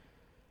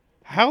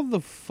 How the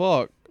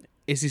fuck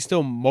is he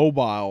still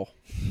mobile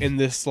in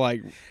this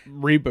like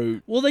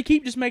reboot? Well, they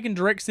keep just making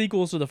direct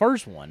sequels to the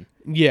first one.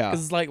 Yeah.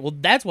 Because it's like, well,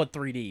 that's why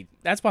 3D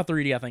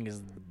I think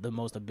is the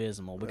most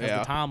abysmal because Yeah.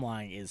 the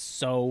timeline is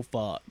so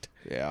fucked.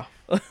 Yeah.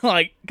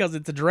 Like, because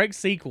it's a direct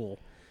sequel,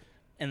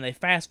 and they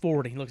fast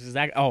forward and he looks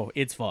exactly, oh,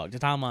 it's fucked. The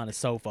timeline is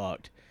so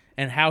fucked.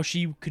 And how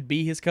she could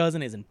be his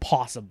cousin is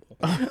impossible.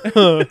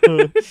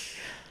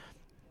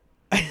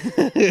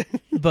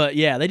 But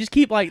yeah, they just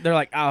keep like, they're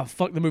like, oh,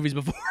 fuck the movies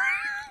before.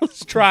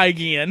 Let's try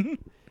again.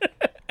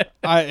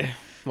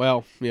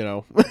 Well, you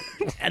know.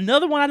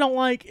 Another one I don't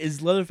like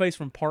is Leatherface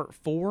from part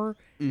 4.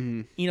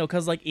 Mm-hmm. You know,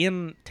 because like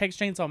in Texas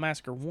Chainsaw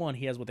Massacre 1,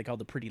 he has what they call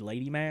the Pretty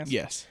Lady mask.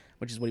 Yes.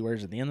 which is what he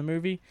wears at the end of the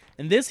movie.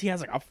 In this, he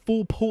has like a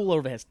full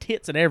pullover that has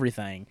tits and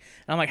everything.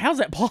 And I'm like, how's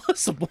that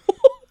possible?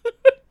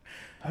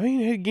 I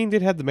mean, Ed Gein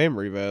did have the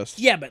memory vest.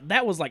 Yeah, but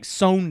that was like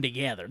sewn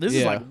together. This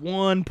is Yeah. like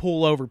one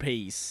pullover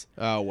piece.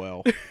 Oh,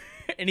 well.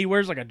 And he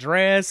wears like a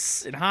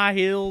dress and high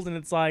heels, and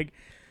it's like,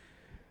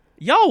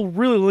 y'all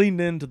really leaned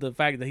into the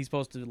fact that he's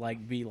supposed to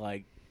like be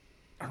like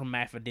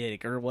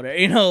hermaphroditic or whatever,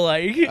 you know,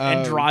 like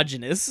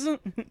androgynous.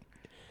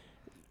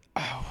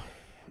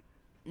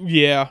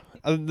 Yeah.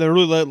 They're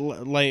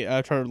really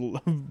trying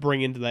to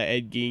bring into that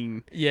Ed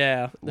Gein.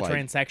 Yeah, the Like-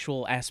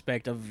 transsexual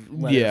aspect of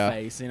Yeah.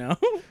 Leatherface, you know,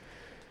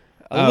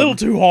 a little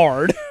too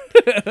hard.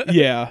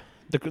 Yeah.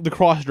 The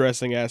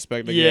cross-dressing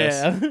aspect, I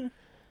guess. Yeah,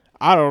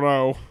 I don't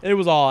know. it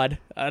was odd.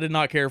 I did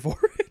not care for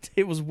it.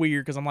 It was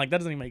weird because I'm like, that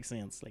doesn't even make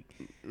sense. Like,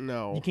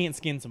 No. you can't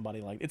skin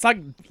somebody like it's like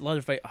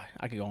Leatherface.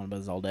 I could go on about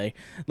this all day.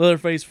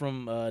 Leatherface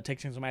from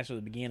Texas Chainsaw Massacre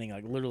at the beginning,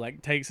 like literally,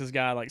 like takes this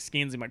guy, like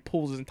skins him, like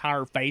pulls his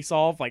entire face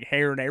off, like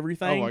hair and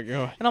everything. Oh, my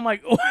God. And I'm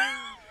like,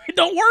 it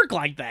don't work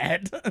like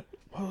that.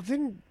 Well,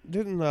 didn't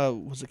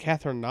was it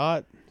Catherine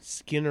Knott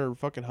skin her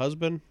fucking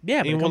husband? Yeah,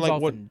 but it Anyone comes like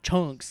off what? in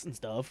chunks and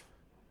stuff.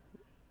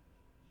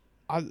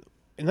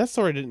 And that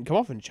story didn't come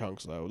off in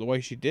chunks though. The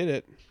way she did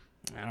it.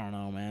 I don't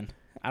know, man.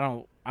 I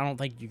don't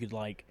think you could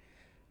like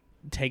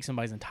take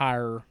somebody's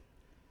entire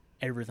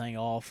everything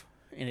off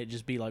and it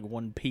just be like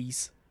one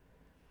piece.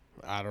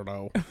 I don't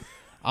know.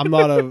 I'm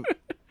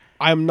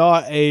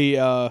not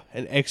an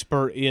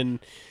expert in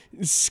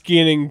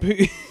skinning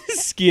things.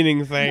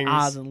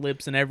 Eyes and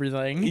lips and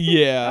everything.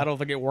 Yeah. I don't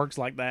think it works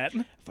like that. I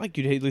feel like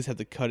you'd at least have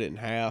to cut it in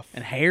half.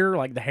 And hair,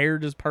 like the hair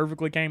just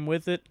perfectly came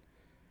with it.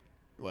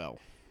 Well,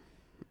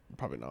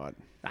 probably not.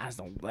 I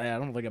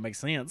don't think it makes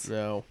sense.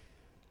 No.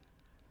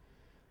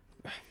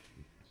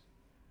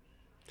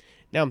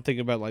 Now I'm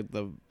thinking about like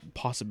the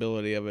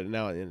possibility of it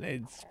now, and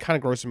it's kind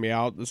of grossing me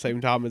out at the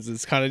same time as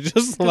it's kind of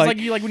just 'Cause, like,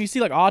 like when you see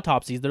like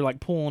autopsies, they're like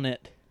pulling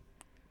it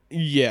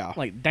yeah,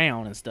 like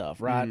down and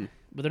stuff, right? Mhm.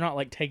 But they're not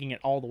like taking it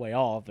all the way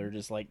off. They're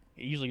just like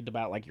usually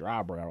about like your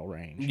eyebrow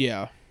range.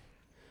 yeah.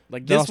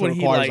 Like That this also one, he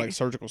requires like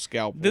surgical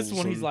scalpels. this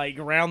one, he's and- like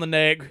around the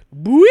neck,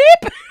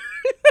 whip.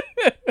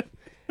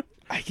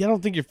 I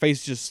don't think your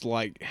face just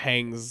like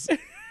hangs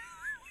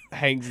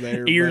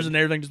there. Ears but and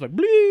everything just like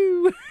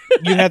blue.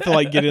 you'd have to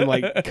like get in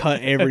like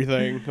cut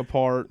everything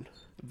apart.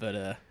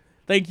 But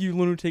thank you,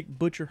 Lunatic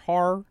Butcher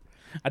Horror.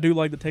 I do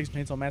like the Texas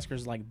Chainsaw Massacre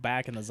is like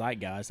back in the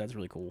zeitgeist. That's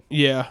really cool.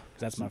 Yeah. 'Cause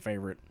that's my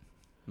favorite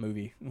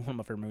movie. One of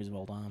my favorite movies of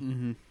all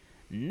time.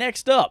 Mm-hmm.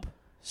 Next up,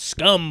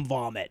 Scum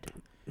Vomit.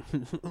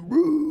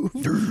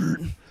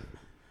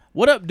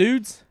 What up,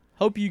 dudes?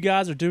 Hope you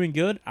guys are doing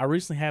good. I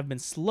recently have been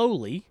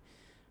slowly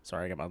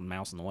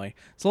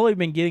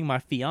been getting my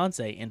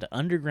fiance into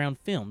underground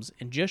films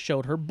and just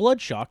showed her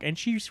Bloodshock, and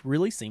she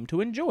really seemed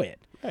to enjoy it.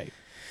 Hey.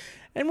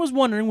 And was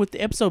wondering, with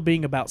the episode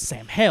being about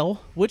Sam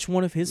Hell, which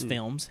one of his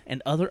films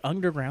and other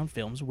underground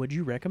films would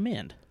you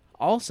recommend?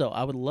 Also,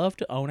 I would love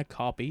to own a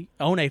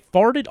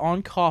farted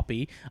on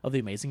copy of The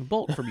Amazing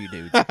Bulk from you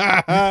dudes.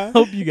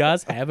 Hope you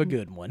guys have a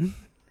good one.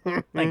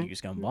 Thank you,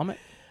 Scum Vomit.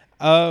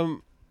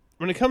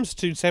 When it comes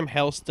to Sam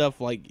Hell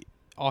stuff, like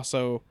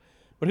also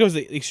when it comes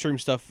to extreme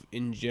stuff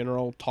in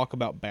general, talk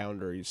about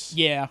boundaries.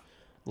 Yeah.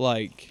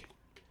 Like,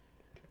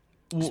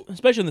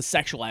 Especially in the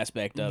sexual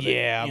aspect of it.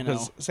 yeah, you know?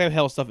 because Sam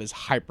Hell stuff is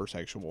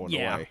hypersexual in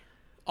Yeah. a way.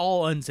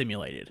 All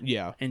unsimulated.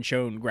 Yeah. And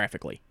shown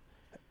graphically.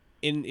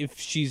 And if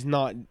she's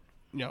not,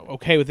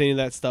 okay with any of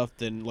that stuff,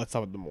 then let's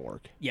stop at the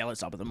morgue. Yeah, let's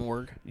stop at the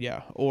morgue.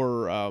 Yeah.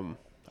 Or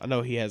I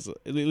know he has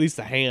at least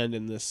a hand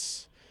in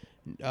this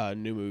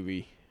new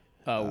movie.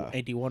 Oh,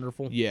 Ain't He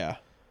Wonderful? Yeah.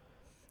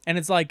 And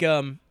it's like,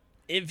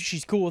 if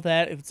she's cool with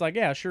that, if it's like,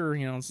 yeah, sure,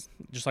 it's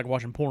just like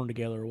watching porn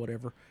together or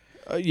whatever.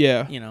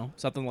 Yeah.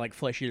 Something like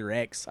Flesh Eater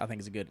X, I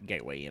think is a good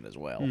gateway in as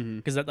well, Mm-hmm.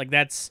 because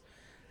that's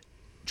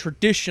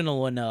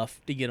traditional enough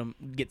to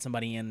get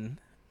somebody in,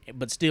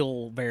 but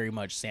still very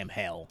much Sam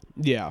Hell.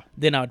 Yeah.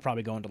 Then I would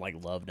probably go into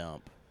like Love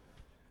Dump,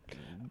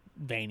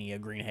 Vania,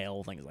 Green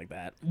Hell, things like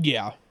that.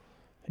 Yeah.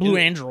 Blue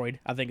Android,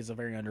 I think, is a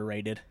very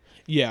underrated.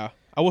 Yeah.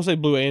 I will say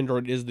Blue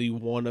Android is the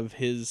one of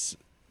his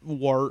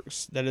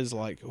works that is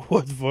like,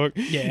 what the fuck?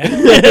 Yeah,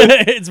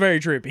 it's very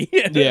trippy.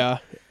 Yeah.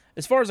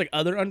 As far as like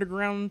other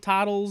underground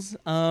titles,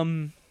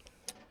 like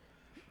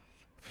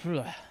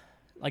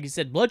you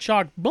said,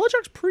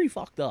 Bloodshot's pretty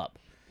fucked up.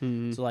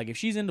 Mm-hmm. So like if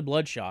she's into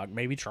Bloodshot,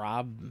 maybe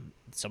try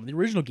some of the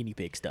original Guinea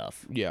Pig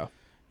stuff. Yeah.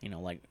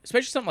 Like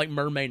especially something like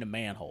Mermaid and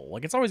Manhole.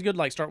 Like it's always good to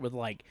like start with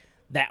like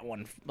that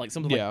one, like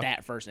something Yeah. like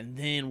that first, and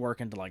then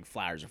work into like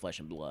Flowers of Flesh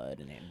and Blood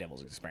and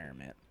Devil's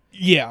Experiment.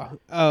 Yeah.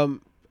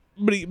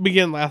 But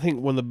again, I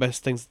think one of the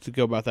best things to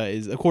go about that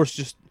is, of course,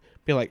 just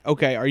be like,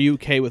 okay, are you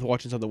okay with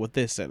watching something with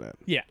this in it?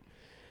 Yeah.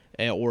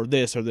 Or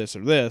this or this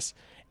or this?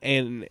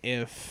 And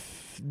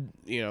if,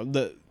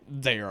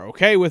 they are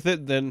okay with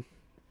it, then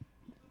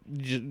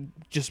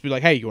just be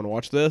like, hey, you want to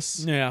watch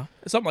this? Yeah.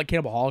 Something like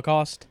Cannibal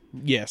Holocaust,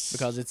 Yes.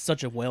 because it's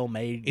such a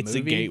well-made it's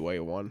movie. a gateway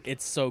one.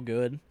 It's so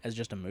good as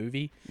just a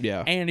movie.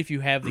 Yeah. And if you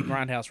have the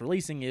Grindhouse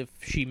releasing, if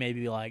she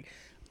maybe like,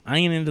 I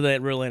ain't into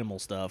that real animal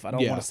stuff. I don't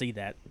Yeah. want to see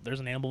that. There's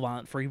an animal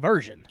violent free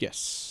version.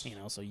 Yes.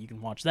 So you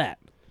can watch that.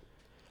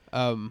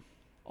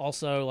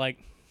 Also, like,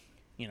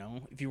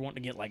 if you want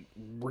to get like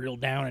real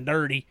down and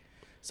dirty,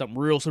 something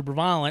real super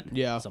violent,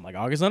 Yeah. something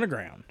like August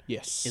Underground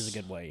Yes. is a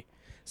good way.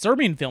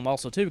 Serbian film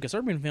also too, because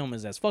Serbian film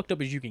is as fucked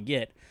up as you can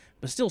get,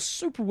 but still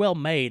super well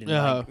made and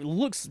like, it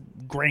looks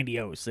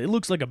grandiose. It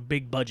looks like a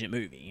big budget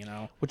movie,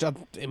 Which I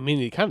mean,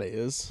 it kind of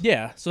is.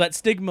 Yeah, so that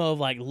stigma of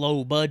like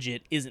low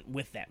budget isn't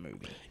with that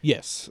movie.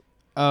 Yes.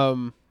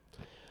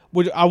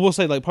 Which I will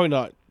say, like,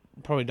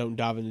 probably don't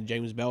dive into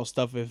James Bell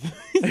stuff if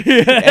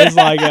as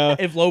like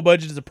If low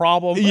budget is a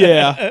problem.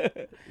 yeah.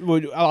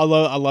 Which I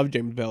love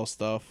James Bell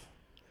stuff,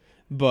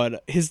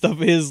 but his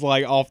stuff is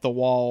like off the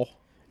wall.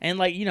 And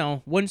like,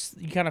 once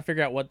you kind of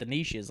figure out what the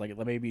niche is, like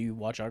maybe you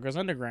watch August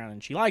Underground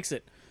and she likes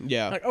it.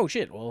 Yeah. Like, oh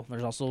shit, well,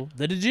 there's also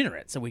The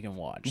Degenerates that we can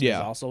watch. Yeah.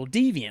 There's also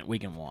Deviant we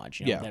can watch,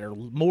 Yeah. that are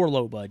more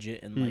low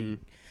budget and like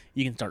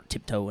you can start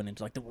tiptoeing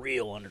into like the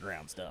real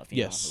underground stuff,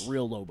 Yes. the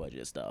real low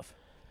budget stuff.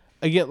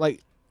 Again,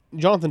 like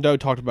Jonathan Doe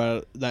talked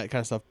about that kind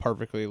of stuff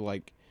perfectly.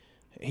 Like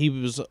he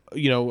was,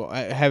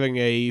 having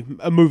a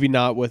movie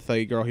night with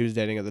a girl he was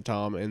dating at the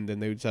time, and then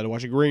they decided to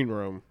watch a Green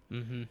Room.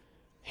 Mm-hmm.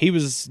 He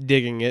was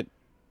digging it.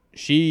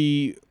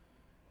 She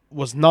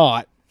was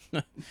not.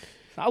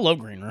 I love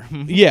Green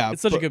Room. Yeah,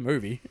 it's such a good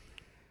movie.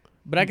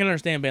 But I can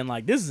understand being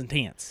like, this is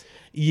intense.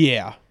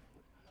 Yeah,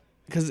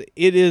 because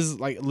it is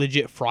like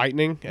legit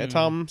frightening at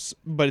times,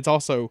 but it's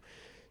also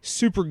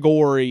super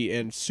gory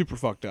and super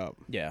fucked up.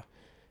 Yeah.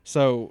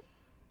 So,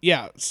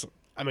 yeah,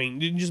 I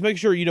mean, you just make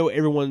sure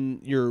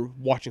everyone you're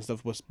watching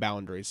stuff with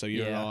boundaries, so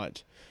you're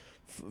not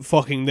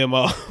fucking them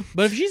up.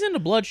 But if she's into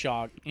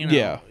Bloodshot,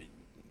 Yeah.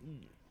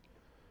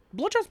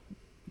 Bloodshot's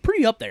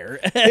pretty up there.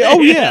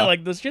 Oh, yeah.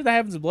 Like the shit that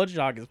happens in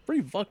Bloodshot is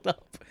pretty fucked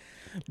up.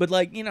 But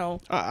like,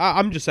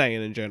 I'm just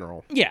saying in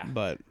general. yeah.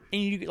 But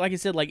And you, like I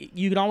said, like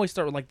you can always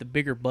start with like the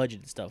bigger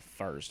budget stuff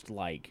first,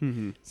 like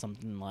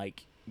something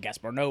like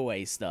Gaspar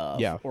Noé stuff,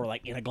 Yeah. or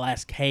like In a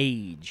Glass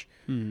Cage.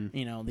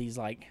 These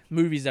like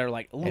movies that are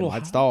like a little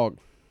Light's Dog.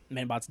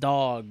 Man Bites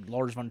Dog,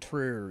 Lars von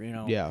Trier.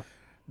 Yeah.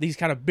 These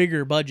kind of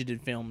bigger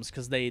budgeted films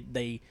because they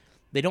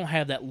don't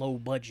have that low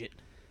budget.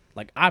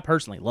 Like I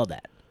personally love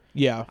that.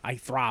 Yeah. I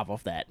thrive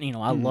off that.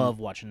 I love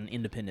watching an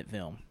independent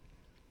film.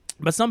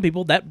 But some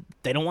people that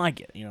they don't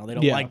like it. They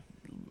don't Yeah. like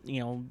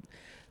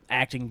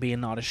acting being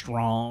not as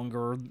strong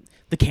or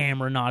the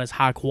camera not as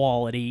high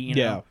quality. You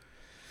know?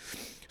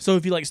 So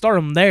if you like start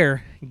them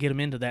there, get them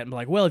into that, and be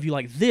like, well, if you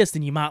like this,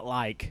 then you might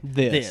like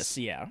this.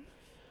 Yeah.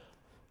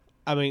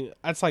 I mean,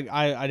 that's like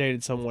I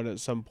dated someone at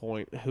some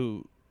point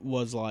who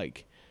was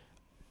like,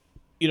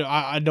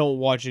 I don't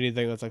watch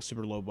anything that's like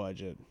super low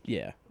budget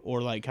Yeah.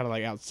 or like kind of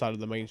like outside of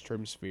the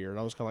mainstream sphere, and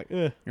I was kind of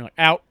like, eh. You're like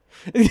out.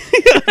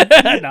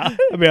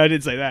 I mean, I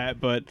did say that,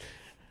 but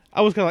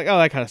I was kind of like, oh,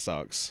 that kind of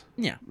sucks.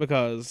 Yeah.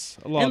 Because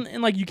a lot.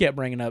 And like you kept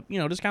bringing up,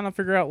 just kind of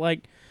figure out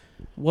like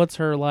what's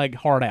her like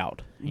heart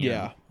out. you Yeah.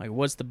 know? Like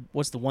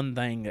what's the one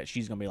thing that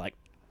she's gonna be like.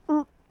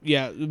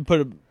 Yeah,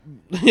 put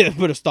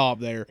a stop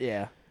there.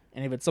 Yeah.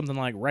 And if it's something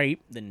like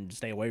rape, then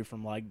stay away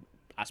from like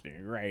I Spit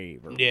Your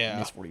Grave or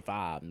Miss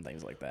 45 and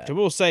things like that. I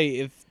will say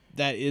if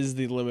that is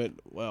the limit,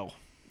 well,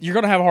 You're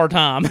gonna have a hard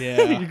time.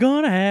 Yeah. You're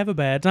gonna have a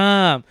bad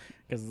time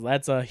because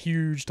that's a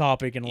huge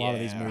topic in a lot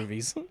of these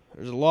movies.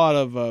 there's a lot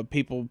of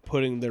people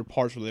putting their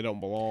parts where they don't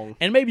belong.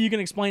 And maybe you can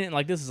explain it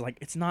like this: is like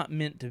it's not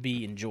meant to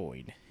be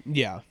enjoyed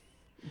Yeah.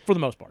 for the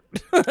most part.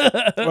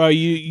 Well,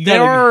 you There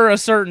gotta- are a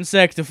certain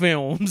sect of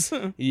films.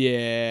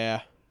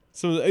 Yeah.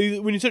 So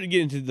when you start to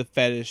get into the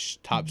fetish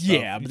type stuff,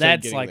 Yeah, you but start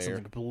that's getting like there.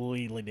 something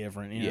completely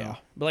different. You Yeah. know?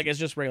 But like it's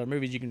just regular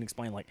movies. You can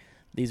explain like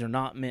these are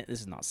not meant. This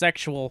is not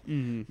sexual.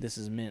 This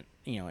is meant.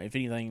 If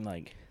anything,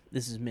 like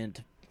this is meant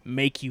to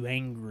make you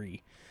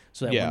angry,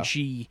 so that Yeah. when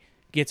she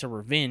gets her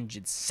revenge,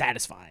 it's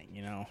satisfying.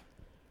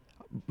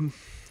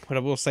 But I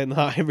will say,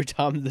 not every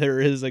time there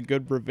is a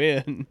good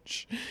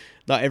revenge.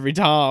 Not every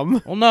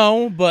time. Well,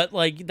 no, but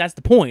like that's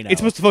the point. It's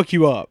supposed to fuck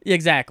you up.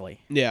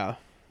 Exactly. Yeah.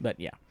 But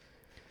yeah.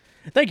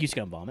 Thank you,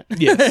 Scum Vomit.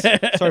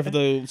 Yes. Sorry for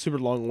the super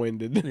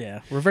long-winded.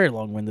 Yeah, we're very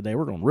long-winded today.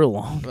 We're going real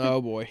long.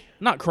 Oh boy.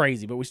 Not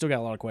crazy, but we still got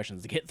a lot of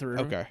questions to get through.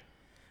 Okay.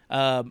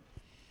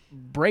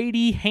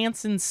 Brady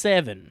Hansen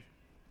 7.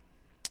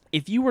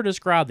 If you were to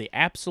describe the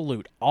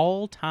absolute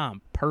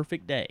all-time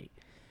perfect day,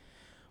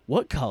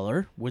 what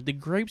color would the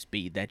grapes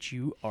be that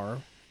you are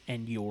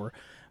and your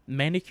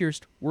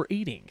manicurist were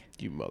eating?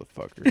 You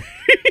motherfucker.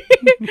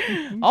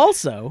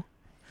 Also,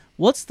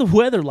 what's the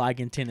weather like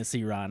in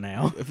Tennessee right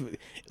now?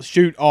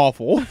 Shoot,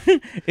 awful.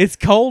 It's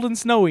cold and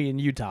snowy in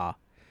Utah.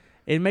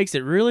 It makes it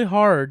really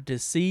hard to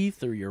see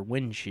through your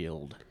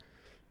windshield.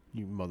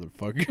 You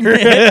motherfucker.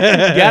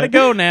 Gotta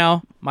go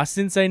now. My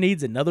sensei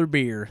needs another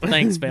beer.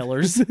 Thanks,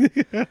 fellers.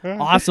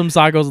 Awesome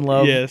Cycles in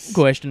Love Yes.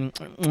 question.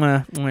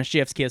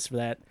 Chef's kiss for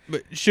that.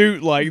 But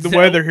shoot, like the So,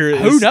 weather here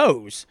is. Who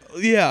knows?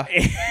 Yeah.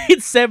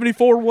 It's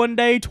 74 one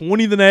day,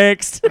 20 the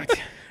next.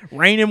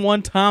 Raining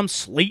one time,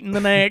 sleeting the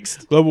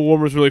next. Global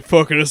warming's really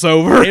fucking us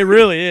over. It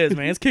really is,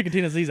 man. It's kicking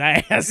Tennessee's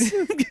ass.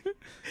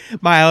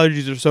 My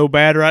allergies are so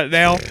bad right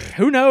now.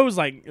 Who knows?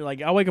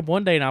 Like I wake up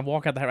one day and I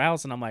walk out the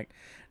house and I'm like,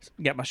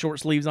 got my short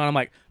sleeves on. I'm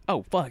like,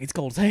 oh fuck, it's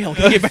cold as hell.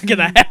 Can get back in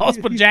the house,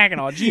 put a jacket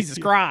on. Jesus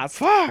Christ,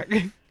 Fuck.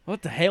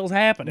 what the hell's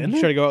happening? You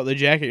try to go out with the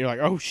jacket, you're like,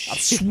 oh I'm shit.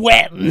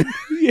 sweating.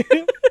 Yeah.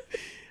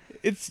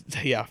 It's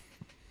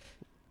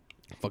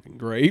fucking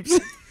grapes.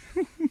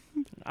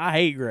 I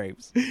hate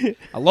grapes.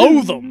 I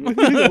loathe them. I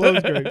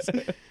love grapes.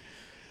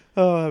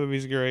 Oh, that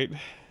movie's great.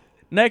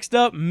 Next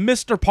up,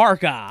 Mr.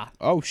 Parka.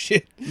 Oh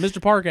shit.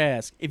 Mr. Park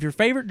asks, if your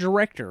favorite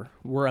director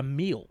were a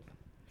meal,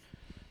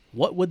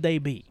 what would they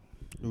be?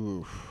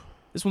 Oof.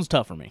 This one's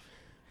tough for me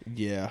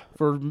Yeah.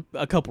 for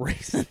a couple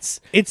reasons.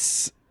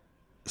 It's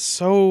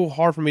so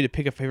hard for me to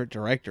pick a favorite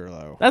director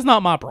though. That's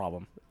not my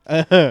problem.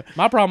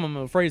 My problem,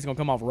 I'm afraid, is going to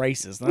come off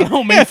racist. And I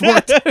don't mean for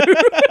it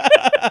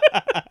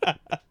to.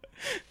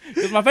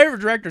 Because my favorite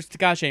director is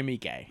Takashi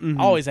Miike.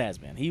 Always has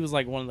been. He was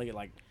like one of the,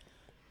 like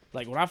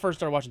when I first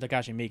started watching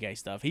Takashi Miike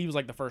stuff, he was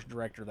like the first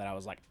director that I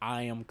was like,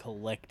 I am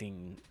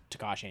collecting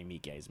Takashi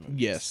Miike's movies.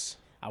 Yes.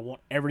 I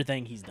want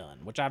everything he's done,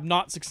 which I've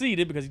not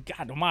succeeded because,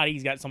 God almighty,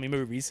 he's got so many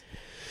movies.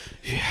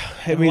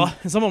 I mean,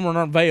 Some of them are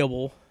not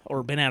available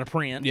or been out of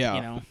print, Yeah.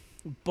 you know.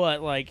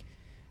 But, like,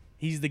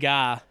 he's the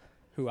guy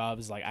who I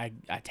was, like, I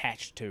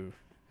attached to.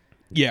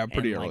 yeah,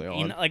 pretty And, early like, on.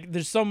 you know, like,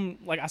 there's some,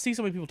 like, I see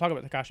so many people talk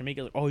about Takashi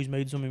Miike, like, oh, he's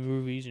made so many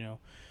movies, you know.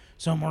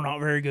 Some are not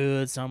very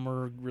good, some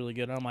are really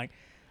good. And I'm like,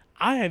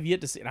 I have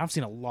yet to see, and I've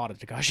seen a lot of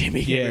Takashi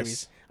Miike Yes.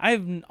 movies. I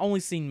have only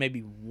seen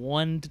maybe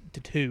 1 to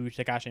 2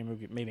 Takashi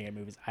Miike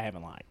movies I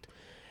haven't liked.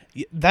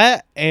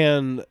 That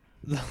and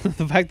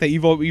the fact that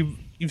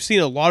you've seen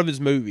a lot of his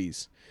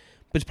movies,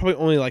 but it's probably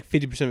only like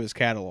 50% of his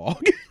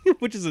catalog,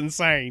 which is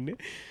insane.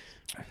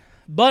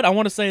 But I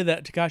want to say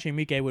that Takashi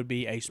Miike would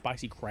be a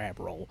spicy crab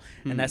roll,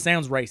 and that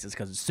sounds racist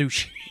because it's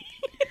sushi.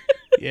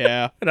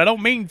 Yeah. And I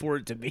don't mean for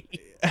it to be,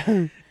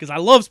 because I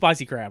love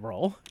spicy crab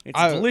roll. It's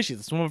I-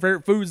 delicious. It's one of my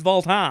favorite foods of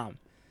all time.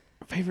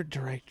 Favorite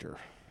director?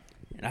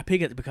 And I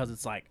pick it because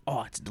it's like,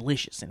 oh, it's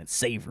delicious and it's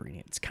savory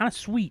and it's kind of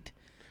sweet,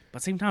 but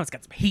at the same time, it's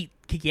got some heat,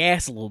 kick your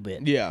ass a little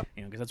bit. Yeah.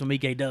 You know, because that's what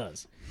Miike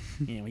does.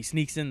 You know, he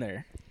sneaks in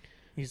there.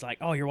 He's like,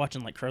 oh, you're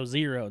watching like Crow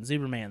Zero and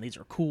Superman. These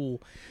are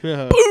cool.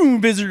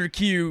 Boom, Visitor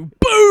Q.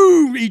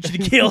 Boom, Each the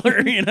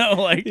Killer. You know,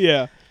 like.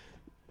 Yeah.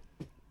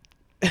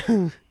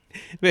 That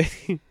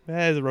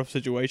is a rough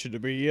situation to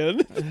be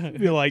in.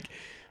 You're like,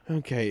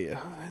 okay,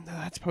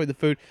 that's probably the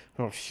food.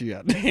 Oh,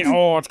 shit.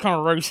 Oh, it's kind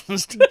of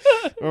racist.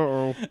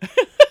 Uh-oh.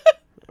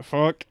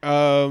 Fuck.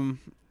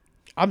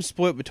 I'm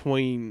split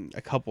between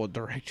a couple of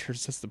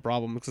directors. That's the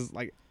problem. Because,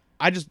 like,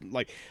 I just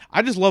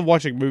love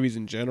watching movies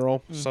in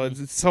general. So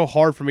it's so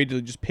hard for me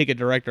to just pick a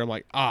director. I'm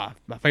like, my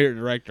favorite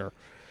director.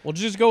 Well,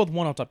 just go with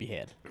one off the top of your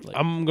head. Like,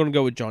 I'm going to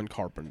go with John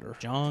Carpenter.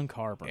 John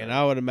Carpenter. And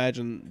I would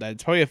imagine that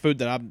it's probably a food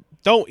that I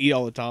don't eat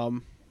all the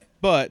time,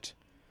 but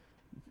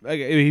like,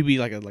 he'd be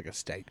like a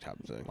steak type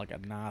of thing. Like a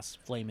nice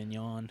filet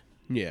mignon.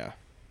 Yeah.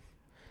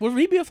 Would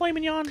he be a filet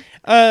mignon?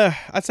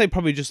 I'd say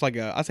probably just like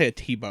I'd say a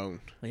T-bone.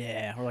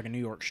 Yeah, or like a New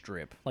York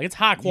strip. Like, it's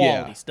high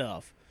quality Yeah.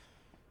 stuff.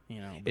 You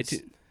know, but Do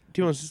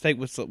you want a steak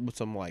with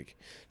some like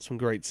some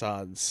great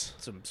sides?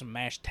 some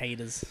mashed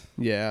potatoes,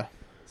 Yeah.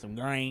 some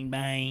green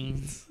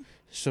beans,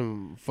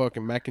 Some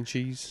fucking mac and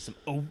cheese. some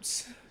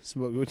oats,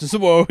 Some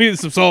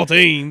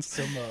saltines.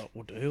 some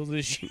what the hell's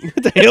this shit?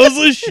 What the hell's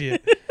this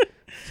shit?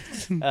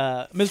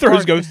 Mr. Throws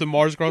Parker, Ghost of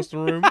Mars across the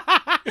room.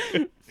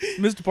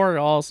 Mr. Parker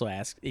also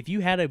asks, if you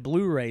had a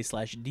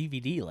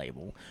Blu-ray/DVD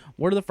label,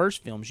 what are the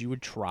first films you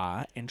would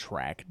try and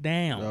track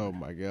down? Oh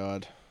my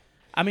god.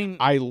 I mean,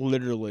 I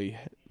literally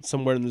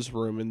somewhere in this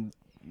room and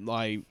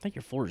like I think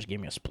your floor just gave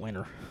me a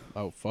splinter.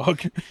 oh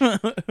fuck.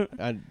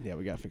 Yeah,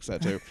 we gotta fix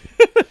that too.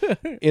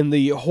 In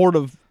the hoard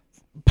of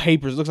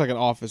papers, it looks like an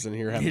office in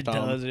here half the It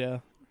time. does, yeah.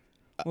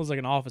 It looks like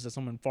an office that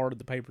someone farted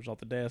the papers off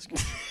the desk.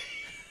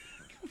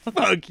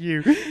 Fuck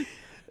you.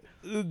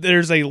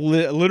 There's a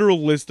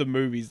literal list of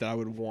movies that I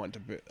would want to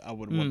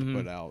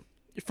put out.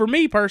 For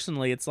me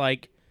personally, it's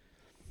like,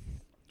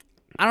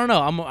 I don't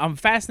know. I'm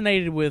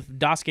fascinated with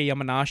Daisuke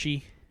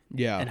Yamanashi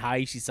Yeah. and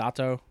Haiichi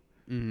Sato.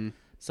 Mm-hmm.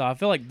 So I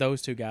feel like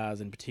those two guys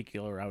in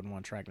particular, I would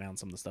want to track down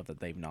some of the stuff that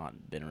they've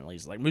not been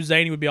released. Like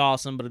Muzani would be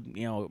awesome, but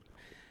you know,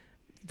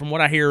 from what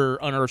I hear,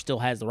 Unearth still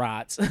has the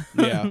rights.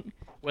 Yeah.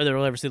 Whether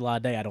it'll ever see the light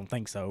of day, I don't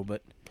think so.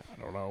 But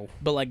I don't know.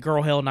 But like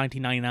Girl Hell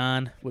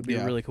 1999 would be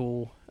Yeah. really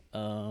cool,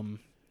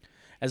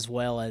 as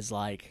well as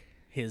like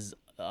his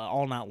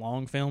All Night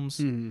Long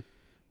films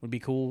would be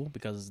cool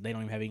because they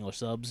don't even have English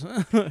subs.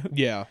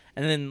 Yeah.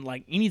 And then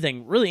like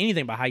anything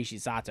by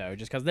Haiichi Sato,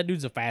 just because that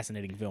dude's a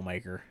fascinating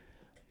filmmaker.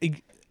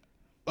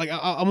 Like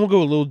I'm gonna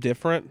go a little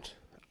different.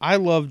 I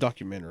love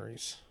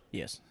documentaries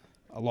Yes.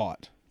 a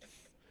lot,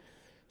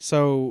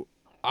 so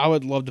I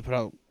would love to put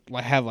out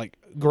have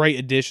great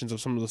editions of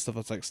some of the stuff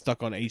that's like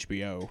stuck on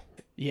HBO,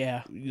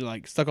 Yeah.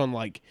 like stuck on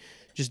like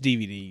just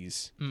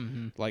DVDs.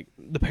 Mm-hmm. Like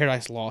the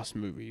Paradise Lost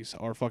movies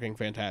are fucking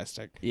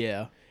fantastic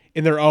Yeah.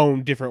 in their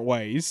own different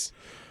ways.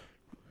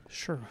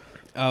 Sure.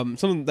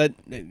 Something that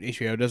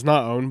HBO does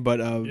not own, but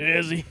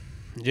Jesse.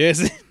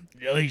 Jesse.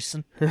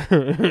 Jason.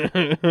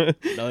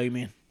 No,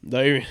 man.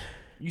 They,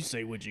 You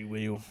say what you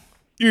will.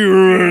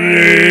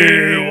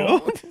 you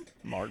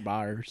Mark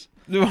Byers.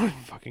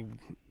 fucking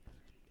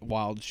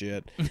wild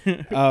shit.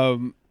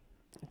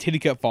 Titty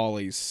Cut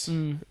Follies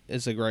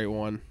is a great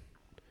one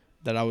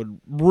that I would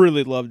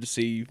really love to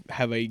see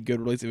have a good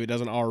release if it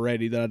doesn't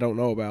already that I don't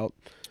know about.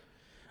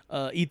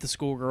 Eat the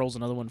Schoolgirl's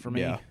another one for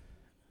me. Yeah.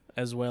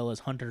 As well as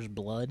Hunter's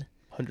Blood,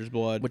 Hunter's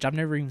Blood. which I've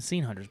never even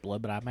seen Hunter's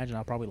Blood, but I imagine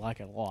I'll probably like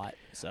it a lot.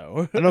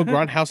 So I know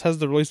Grindhouse has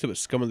the release of it,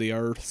 Scum of the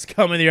Earth.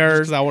 Scum of the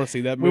Earth. Because I want to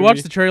see that movie. We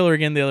watched the trailer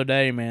again the other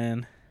day,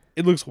 man.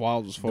 It looks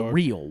wild as The fuck.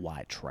 real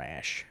white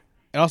trash.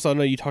 And also, I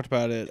know you talked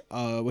about it.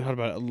 We talked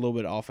about it a little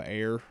bit off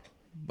air,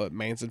 but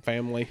Manson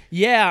Family.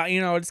 Yeah,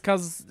 it's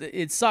because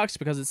it sucks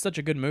because it's such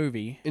a good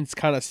movie. It's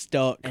kind of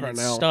stuck And right it's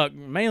now. stuck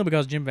mainly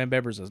because Jim Van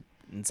Bebber's an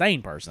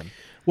insane person.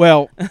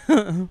 Well,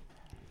 the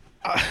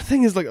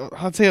thing is, like,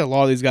 I'd say a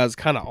lot of these guys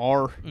kind of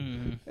are.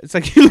 Mm-hmm. It's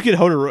like you look at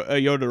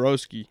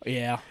Jodorowsky.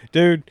 Yeah,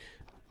 Dude,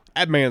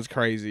 that man's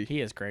crazy.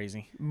 he is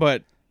crazy.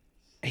 But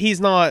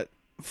he's not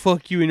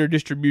fuck you in your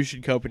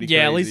distribution company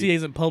Yeah, crazy. at least he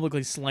isn't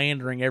publicly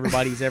slandering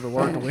everybody he's ever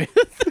worked with.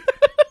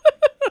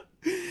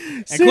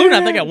 Including,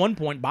 I think, at one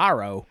point,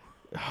 Byro.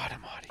 God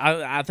almighty.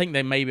 I think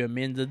they maybe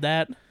amended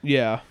that.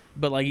 Yeah.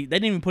 But, like, they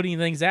didn't even put any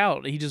things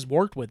out. He just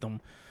worked with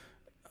them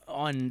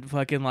on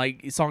fucking,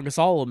 like, Song of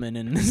Solomon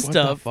and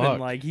stuff. fuck?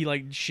 And, like, he,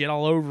 like, shit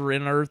all over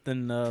In Earth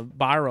and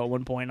Byro at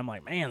one point. I'm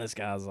like, man, this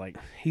guy's, like,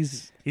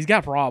 He's he's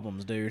got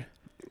problems, dude.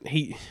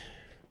 it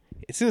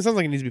sounds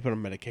like he needs to be put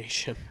on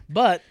medication.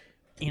 But,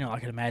 I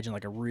could imagine,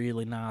 like, a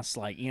really nice,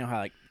 like, how,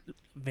 like,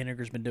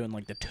 Vinegar's been doing,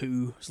 like, the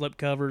 2 slip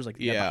covers. Like,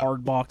 you got Yeah. the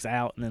hard box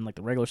out and then, like,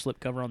 the regular slip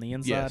cover on the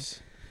inside. Yes.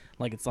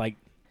 Like, it's like,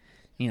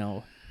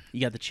 you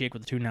got the chick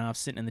with the 2 knives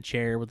sitting in the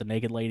chair with the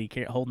naked lady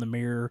holding the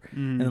mirror.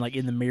 And then, like,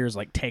 in the mirror is,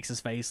 like, Texas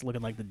face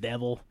looking like the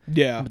devil.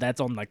 Yeah. But that's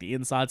on, like, the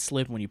inside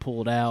slip when you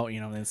pull it out.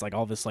 And it's, like,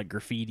 all this, like,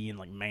 graffiti and,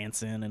 like,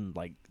 Manson and,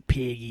 like,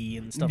 Piggy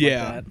and stuff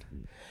Yeah. like that.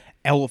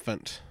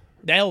 Elephant.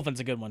 The Elephant's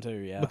a good one, too,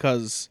 yeah.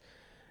 Because,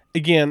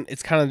 again,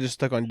 it's kind of just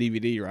stuck on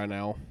DVD right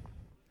now.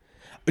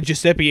 But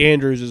Giuseppe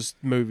Andrews'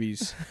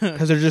 movies.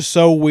 Because they're just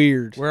so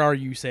weird. Where are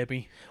you,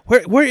 Seppi?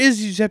 Where is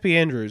Giuseppe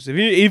Andrews?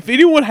 If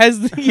anyone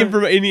has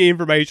any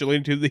information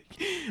into the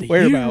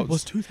whereabouts. Year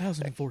was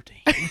 2014.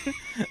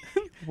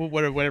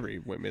 Whatever he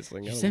went missing.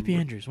 I don't Giuseppe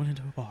remember. Andrews went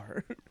into a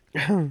bar.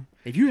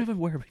 If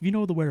you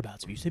know the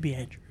whereabouts of Giuseppe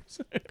Andrews.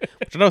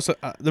 Which I know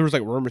there was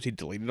like rumors he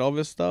deleted all of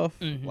his stuff.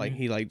 Mhm. Like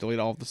he deleted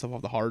all of the stuff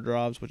off the hard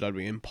drives, which would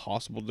be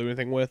impossible to do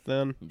anything with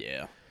then.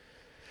 Yeah.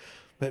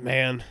 But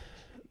man,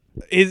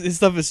 his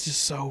stuff is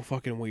just so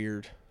fucking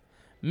weird.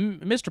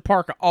 Mr.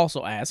 Parker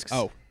also asks.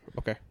 Oh,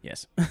 okay.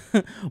 Yes.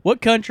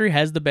 What country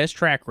has the best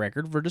track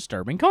record for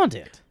disturbing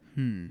content?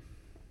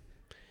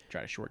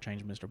 Try to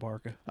shortchange Mr.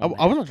 Parker. I was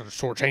not trying to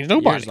shortchange You're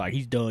nobody. just like,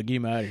 he's done. Get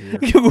him out of here.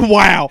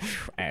 Wow.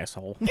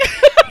 Asshole.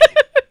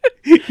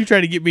 You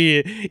trying to get me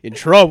in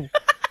trouble.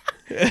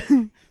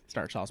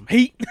 Start saw some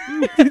heat.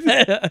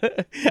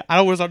 I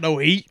don't want to start no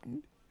heat. I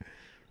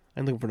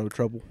ain't looking for no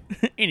trouble.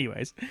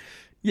 Anyways.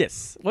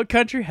 Yes. What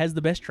country has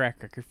the best track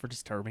record for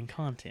disturbing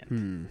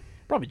content?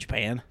 Probably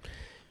Japan.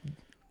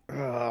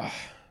 I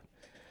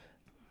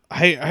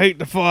hate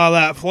to fly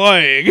that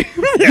flag.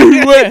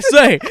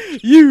 USA.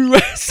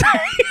 USA.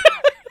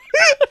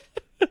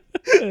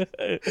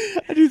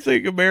 I do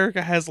think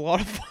America has a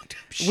lot of fucked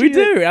up shit. We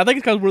do. I think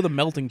it's because we're the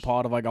melting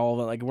pot of like all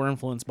of it. Like we're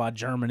influenced by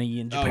Germany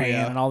and Japan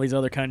yeah. and all these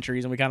other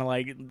countries, and we kind of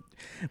like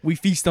we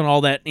feast on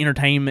all that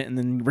entertainment and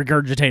then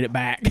regurgitate it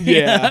back.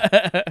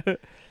 Yeah.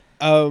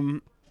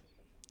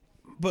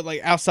 But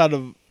like outside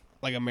of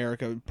like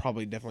America,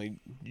 probably definitely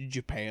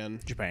Japan,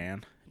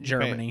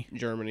 Germany.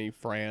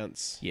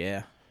 France.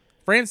 Yeah.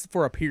 France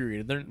for a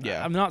period.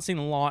 Yeah. I've not seen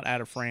a lot out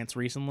of France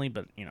recently,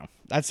 but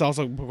That's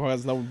also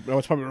because no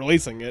one's probably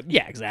releasing it.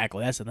 yeah,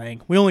 exactly. That's the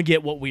thing. We only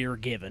get what we are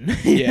given.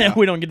 Yeah.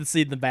 We don't get to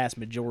see the vast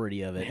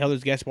majority of it. Hell,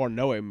 there's Gaspar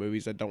Noé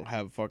movies that don't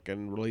have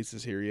fucking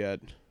releases here yet.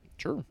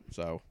 True.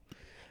 So,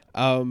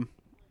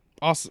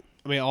 also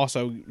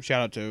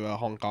shout out to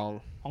Hong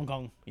Kong. Hong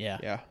Kong. Yeah.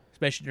 Yeah.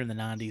 Especially during the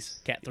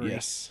 90s. Cat 3.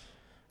 Yes.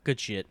 Good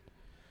shit.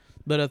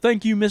 But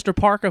thank you, Mr.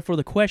 Parker, for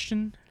the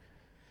question.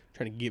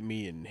 Trying to get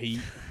me in heat.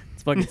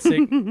 It's fucking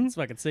sick. It's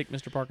fucking sick.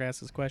 Mr. Parker asks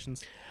his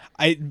questions.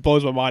 It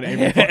blows my mind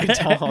every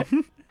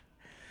fucking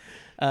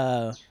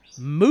time.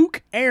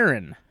 Mook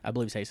Aaron, I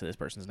believe is how you say this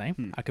person's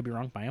name. I could be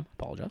wrong, ma'am.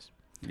 Apologize.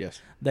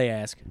 Yes. They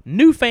ask,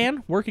 new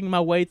fan, working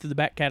my way through the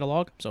back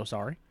catalog. So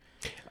sorry.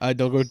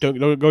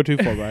 Don't go too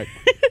far back.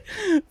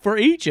 For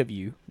each of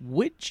you,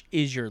 which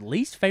is your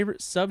least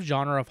favorite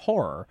subgenre of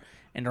horror,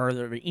 and are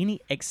there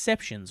any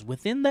exceptions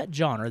within that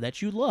genre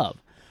that you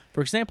love?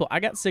 For example, I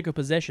got sick of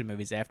possession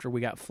movies after we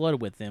got flooded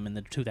with them in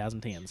the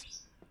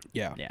 2010s.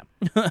 Yeah. Yeah.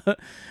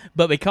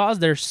 But because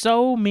there's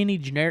so many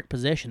generic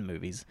possession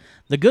movies,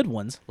 the good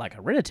ones, like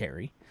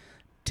Hereditary,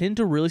 tend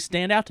to really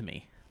stand out to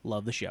me.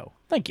 Love the show.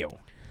 Thank you.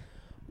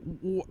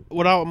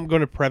 What I'm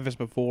going to preface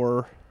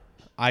before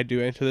I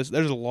do answer this,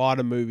 there's a lot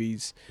of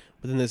movies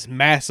within this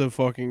massive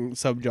fucking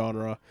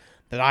subgenre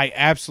that I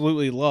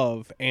absolutely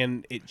love,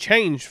 and it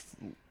changed,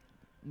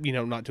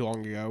 not too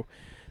long ago.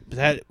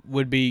 that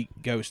would be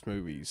ghost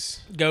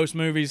movies. Ghost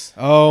movies.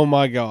 Oh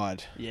my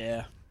god.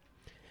 Yeah.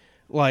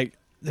 Like,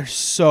 there's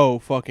so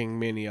fucking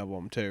many of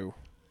them too.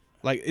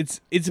 Like, it's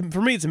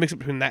for me, it's a mix up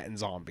between that and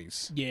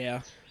zombies.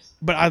 Yeah.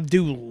 But I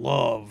do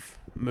love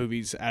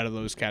movies out of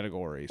those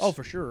categories. Oh,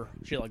 for sure.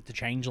 Shit like The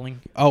Changeling.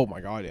 Oh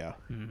my god, yeah.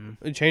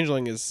 Mm-hmm.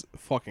 Changeling is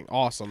fucking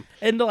awesome.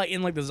 And like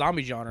in like the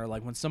zombie genre,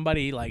 like when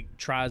somebody like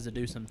tries to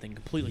do something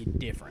completely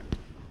different.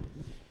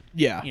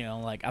 Yeah. You know,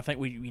 like I think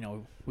we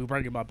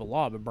bring about a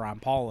lot with Brian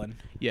Paulin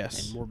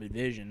Yes. and Morbid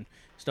Vision,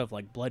 stuff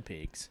like Blood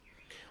Pigs.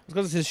 It's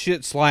because his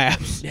shit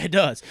slaps. It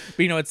does.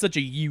 But it's such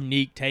a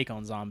unique take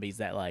on zombies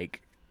that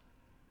like,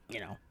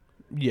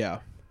 Yeah.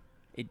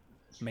 it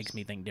makes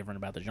me think different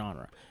about the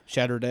genre.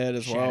 Shatter Dead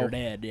as well. Shatter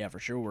Dead, yeah, for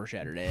sure,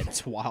 Shatter Dead.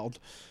 It's wild.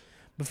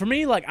 But for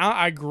me, like,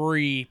 I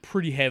agree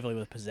pretty heavily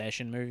with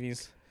possession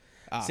movies.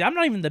 See, I'm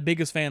not even the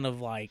biggest fan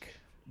of, like,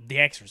 The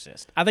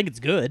Exorcist. I think it's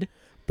good.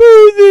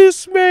 Boo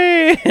this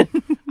man!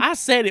 I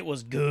said it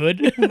was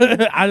good.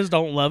 I just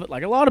don't love it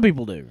like a lot of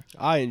people do.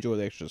 I enjoy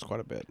The Exorcist quite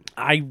a bit.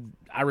 I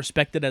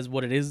respect it as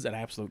what it is, an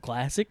absolute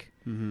classic.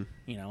 Mm-hmm.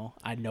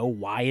 I know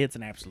why it's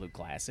an absolute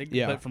classic.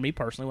 Yeah. But for me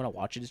personally, when I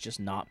watch it, it's just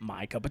not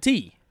my cup of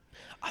tea.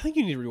 I think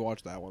you need to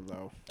rewatch that one,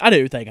 though. I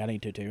do think I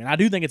need to, too. And I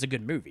do think it's a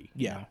good movie.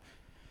 Yeah.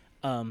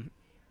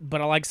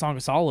 But I like Song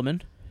of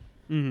Solomon.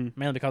 Mm-hmm.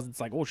 Mainly because it's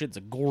like, oh shit, it's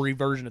a gory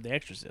version of The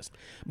Exorcist.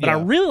 But Yeah.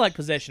 I really like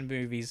possession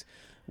movies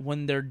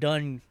when they're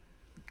done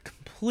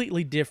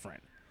completely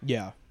different.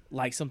 Yeah.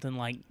 Like something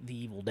like The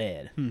Evil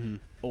Dead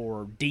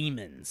or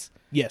Demons.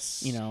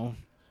 Yes.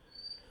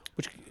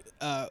 Which,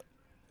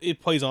 it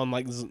plays on,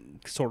 like,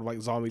 sort of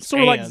like zombies.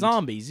 Sort of like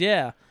zombies,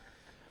 yeah.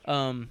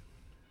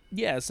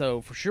 Yeah,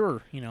 so for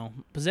sure,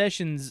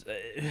 possessions.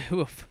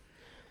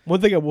 One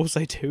thing I will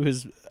say, too,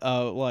 is,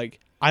 like,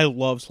 I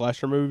love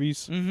slasher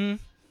movies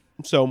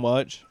so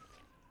much.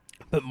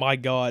 But my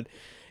God,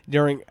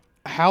 during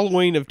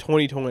Halloween of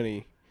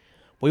 2020,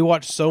 we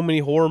watched so many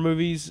horror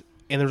movies,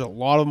 and there's a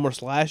lot of them are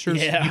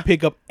slashers. Yeah. You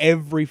pick up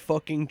every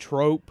fucking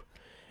trope,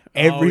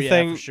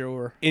 everything. Oh, yeah, for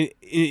sure.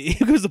 It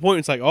goes to the point,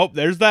 it's like, oh,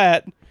 there's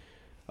that.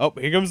 Oh,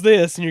 here comes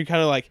this. And you're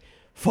kind of like,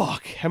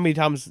 fuck, how many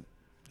times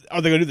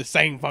are they going to do the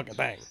same fucking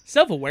thing?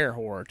 Self-aware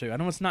horror, too. I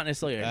know it's not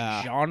necessarily a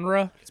Yeah.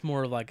 genre. It's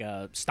more of like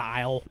a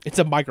style. It's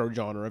a micro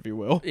genre, if you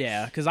will.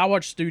 Yeah, because I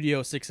watched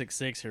Studio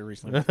 666 here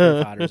recently with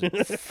Foo Fighters.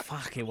 And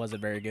fuck, it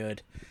wasn't very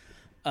good.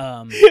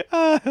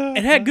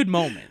 It had good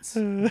moments,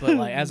 but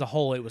like as a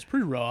whole, it was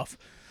pretty rough.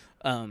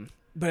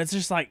 But it's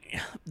just like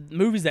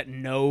movies that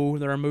know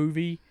they're a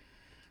movie.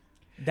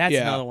 That's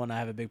Yeah. another one I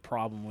have a big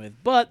problem with.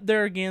 But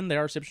there again,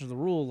 there are exceptions to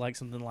the rule, like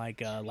something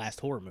like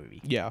Last Horror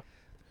Movie Yeah.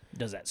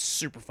 does that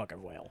super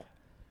fucking well.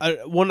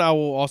 One I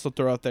will also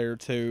throw out there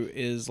too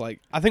is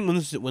like I think when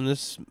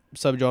this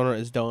subgenre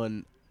is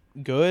done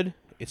good,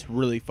 it's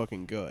really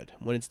fucking good.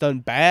 When it's done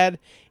bad,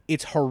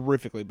 it's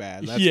horrifically bad.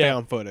 And that's Yeah.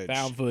 found footage.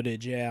 Found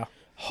footage, yeah.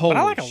 Holy But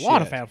I like a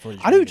lot of shit. found footage.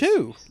 I do movies.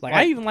 too. Like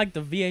I even like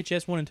the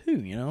VHS 1 and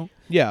 2.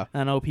 Yeah.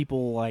 I know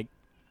people like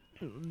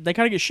they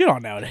kind of get shit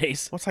on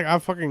nowadays. What's like I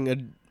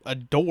fucking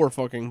adore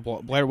fucking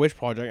Blair Witch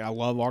Project. I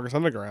love August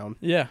Underground.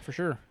 Yeah, for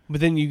sure. But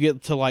then you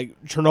get to like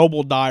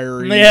Chernobyl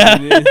Diary Yeah.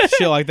 and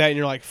shit like that, and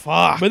you're like,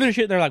 fuck. But there's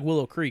shit there like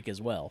Willow Creek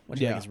as well, which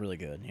I Yeah. think is really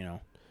good,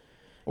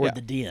 Or Yeah.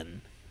 The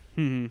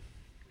Den.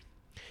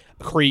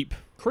 Creep.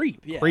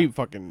 Creep, yeah. Creep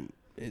fucking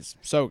is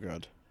so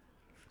good.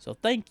 So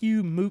thank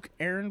you, Mook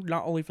Aaron,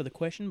 not only for the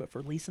question, but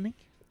for listening.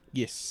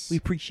 Yes. We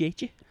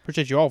appreciate you.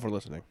 Appreciate you all for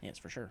listening. Yes,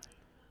 for sure.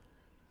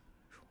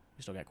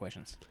 We still got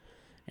questions.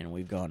 And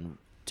we've gone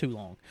too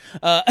long.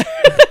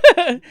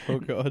 Oh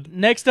god.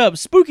 Next up,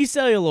 Spooky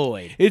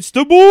Celluloid. It's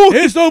the boy.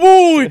 It's the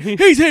boy!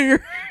 He's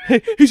here!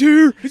 He's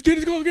here. He's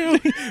getting his cock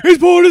out. He's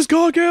pulling his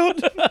cock out.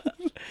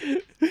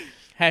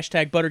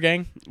 Hashtag Butter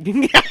Gang.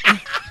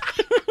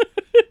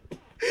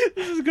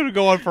 This is gonna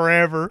go on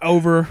forever.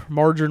 Over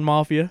Margarine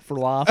Mafia for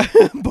life.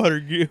 Butter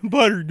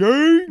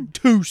gang.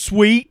 Too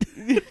sweet.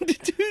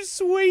 Too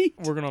sweet.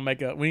 We're gonna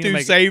make a. We need Too to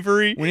make.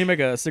 savory. We need to make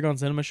a Sick on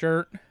Cinema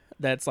shirt.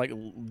 That's like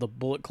the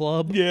Bullet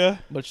Club. Yeah.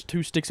 But it's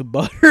 2 sticks of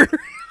butter.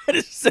 And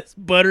it says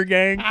Butter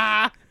Gang.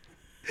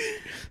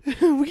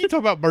 We can talk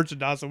about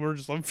merchandise, and we're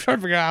just like trying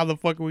to figure out how the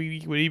fuck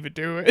we would even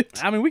do it.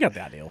 I mean, we got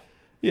the ideal.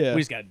 Yeah.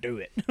 We just gotta do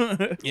it.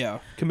 Yeah.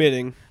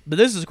 Committing. But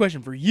this is a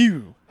question for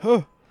you.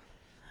 Huh.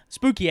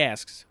 Spooky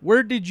asks,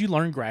 where did you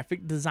learn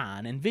graphic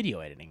design and video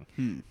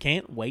editing?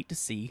 Can't wait to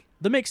see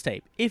the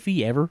mixtape, if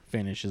he ever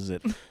finishes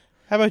it.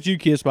 How about you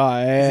kiss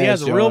my ass? He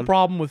has a real John?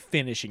 problem with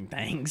finishing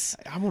things.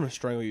 I want to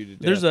strangle you to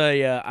death.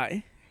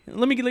 There's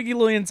let me give you a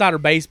little insider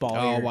baseball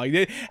Oh here. my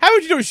god! How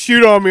would you don't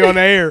shoot on me on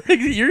air?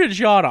 You're getting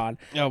shot on.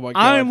 Oh my god!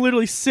 I'm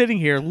literally sitting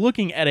here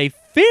looking at a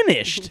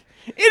finished.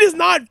 It is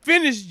not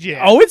finished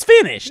yet. Oh, it's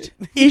finished.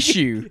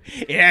 Issue.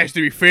 it has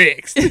to be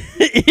fixed.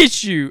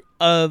 Issue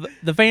of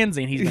the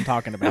fanzine he's been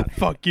talking about.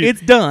 Fuck you. It's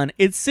done.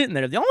 It's sitting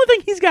there. The only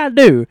thing he's got to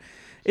do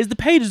is the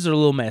pages are a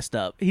little messed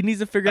up. He needs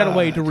to figure out a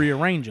way to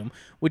rearrange them,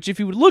 which if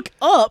you would look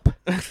up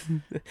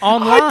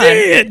online, I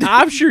did.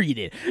 I'm sure you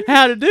did,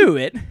 how to do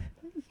it,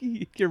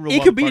 You're a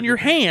it could be in motherfucker. your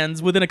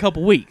hands within a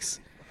couple weeks.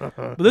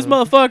 But this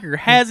motherfucker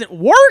hasn't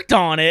worked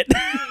on it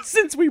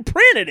since we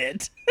printed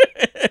it.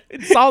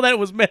 And saw that it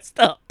was messed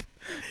up.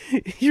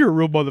 You're a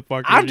real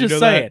motherfucker. I'm Did you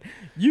just know saying,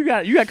 you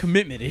got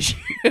commitment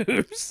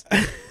issues.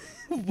 that?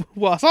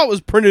 Well, I saw it was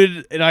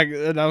printed, and I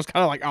was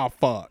kind of like, oh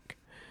fuck.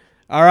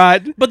 All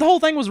right. But the whole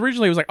thing was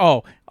originally it was like,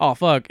 oh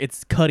fuck,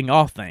 it's cutting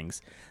off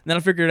things. And then I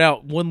figured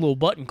out one little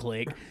button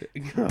click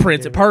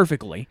prints it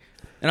perfectly.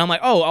 And I'm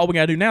like, oh, all we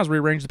gotta do now is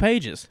rearrange the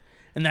pages.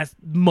 And that's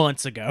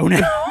months ago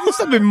now. It's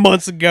not been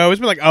months ago. It's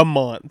been like a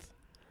month.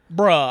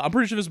 Bruh, I'm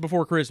pretty sure this was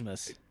before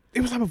Christmas. It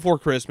was like before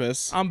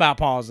Christmas. I'm about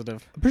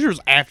positive. I'm pretty sure it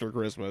was after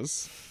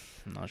Christmas.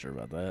 I'm not sure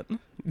about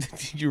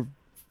that. You're a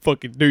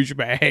fucking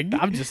douchebag.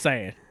 I'm just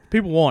saying.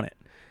 People want it.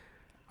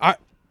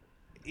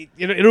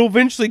 It'll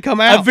eventually come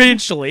out.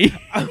 Eventually.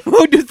 I'm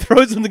going to throw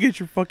something against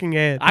your fucking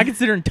head. I can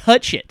sit there and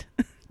touch it.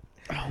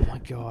 Oh my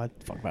god.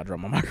 Fuck if I drop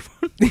my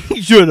microphone.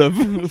 You should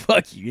have.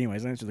 Fuck you.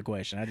 Anyways, answer the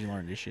question. How'd you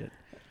learn this shit?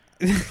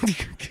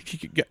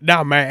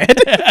 Now I'm mad.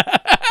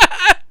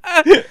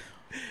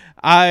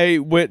 I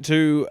went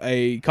to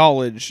a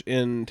college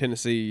in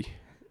Tennessee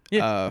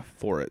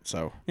for it,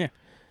 so Yeah.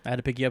 I had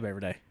to pick you up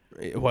every day.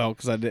 well,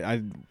 because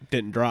I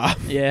didn't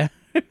drive, Yeah.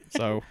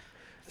 so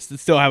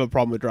still have a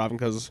problem with driving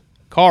because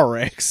car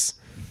wrecks.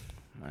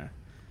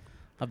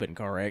 I've been in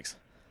car wrecks.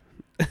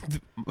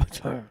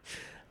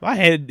 My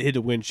head hit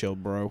the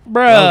windshield, bro. Bruh.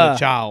 When I was a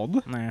child.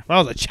 Nah, When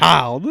I was a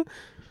child,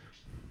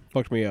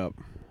 fucked me up.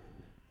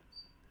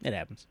 it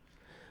happens.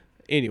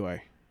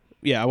 Anyway,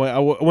 yeah, I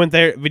went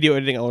there. Video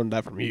editing, I learned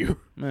that from you.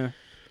 Yeah.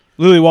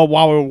 Literally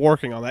while we were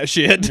working on that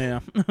shit. Yeah.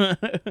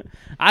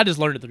 I just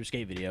learned it through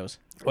skate videos.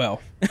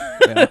 Well,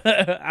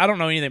 I don't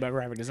know anything about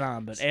graphic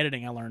design, but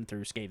editing I learned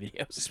through skate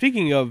videos.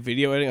 speaking of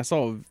video editing, I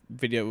saw a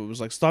video. It was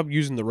like, stop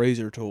using the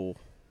razor tool.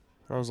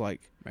 And I was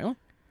like, Really?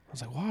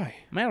 why?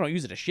 I mean, I don't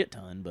use it a shit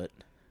ton, but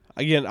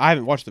Again, I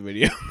haven't watched the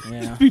video.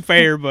 yeah. To be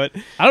fair, but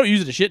I don't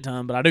use it a shit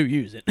ton, but I do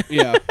use it.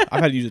 yeah,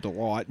 I've had to use it a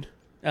lot.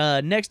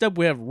 Next up,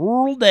 we have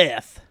Rural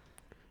Death.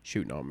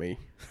 Shooting on me,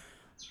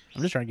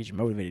 I'm just trying to get you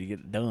motivated to get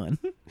it done.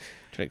 trying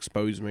to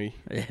expose me.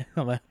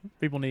 Yeah,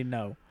 people need to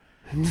know.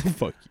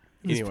 Fuck you.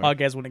 This Anyway.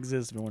 podcast wouldn't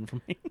exist if it wasn't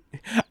for me.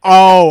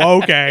 Oh, It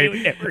would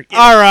okay. never get,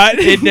 All right.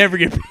 it'd never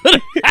get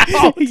put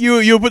out.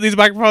 you put these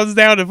microphones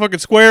down and fucking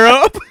square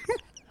up.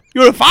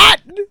 You want to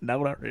fight?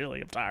 No, not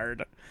really. I'm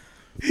tired.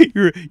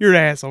 You're an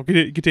asshole.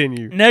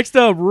 Continue. Next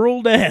up,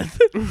 Rural Death.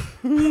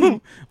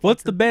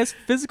 What's the best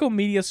physical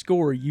media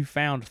score you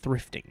found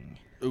thrifting?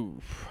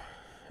 Oof.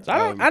 So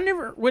I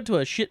never went to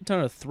a shit ton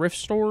of thrift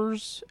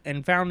stores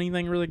and found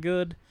anything really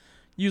good.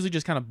 Usually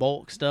just kind of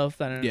bulk stuff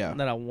that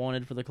I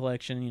wanted for the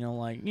collection.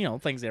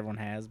 Things everyone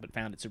has, but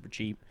found it super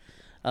cheap.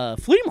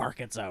 Flea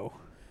markets though,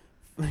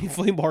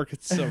 Flea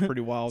markets so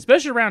pretty wild.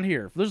 especially around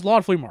here. There's a lot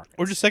of flea markets.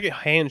 Or just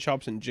second-hand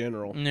shops in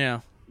general.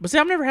 Yeah, but see,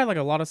 I've never had like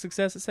a lot of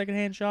success at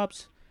secondhand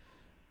shops.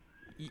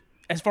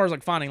 As far as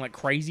like finding like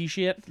crazy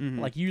shit,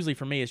 like usually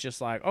for me it's just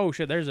like, oh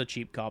shit, there's a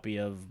cheap copy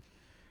of,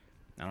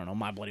 I don't know,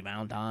 My Bloody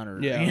Valentine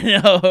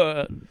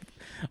or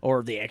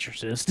or The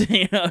Exorcist.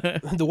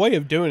 The way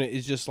of doing it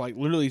is just like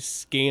literally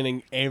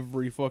scanning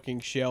every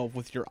fucking shelf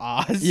with your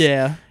eyes.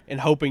 Yeah.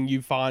 And hoping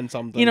you find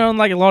something. And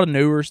like a lot of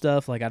newer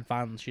stuff, like I'd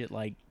find shit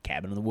like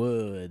Cabin in the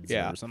Woods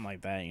Yeah. or something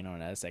like that,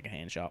 at a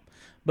secondhand shop.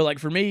 But like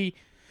for me,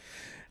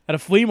 at a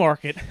flea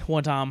market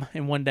one time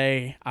and one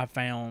day, I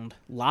found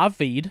Live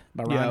Feed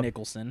by Ryan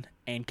Nicholson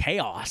and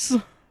Chaos,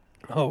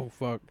 Oh,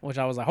 fuck. which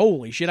I was like,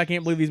 holy shit, I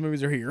can't believe these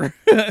movies are here.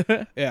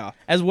 Yeah.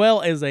 As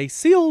well as a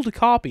sealed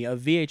copy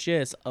of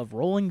VHS of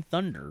Rolling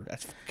Thunder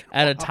That's fucking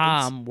at a wild.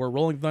 time where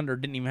Rolling Thunder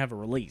didn't even have a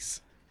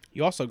release.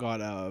 You also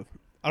got, I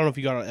don't know if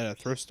you got it at a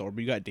thrift store,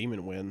 but you got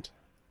Demon Wind.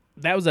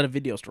 That was at a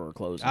video store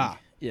closing. Ah.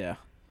 Yeah.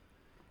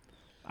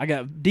 I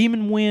got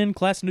Demon Wind,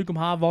 Class Nukem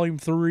High Volume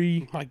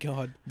 3, My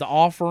God. The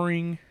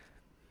Offering,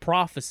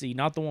 Prophecy,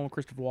 not the one with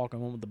Christopher Walken, the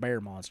one with the bear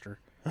monster.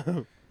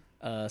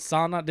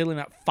 Silent Night, Deadly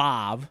Night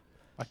 5,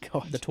 My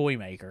God. The Toy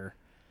Maker,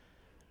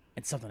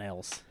 and something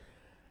else.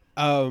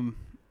 I've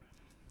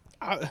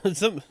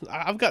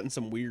gotten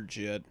some weird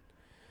shit.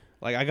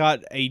 Like I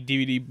got a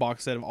DVD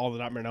box set of all the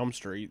Nightmare on Elm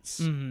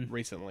Streets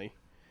recently.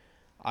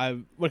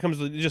 When it comes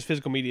to just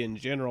physical media in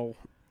general,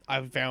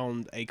 I've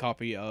found a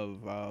copy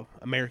of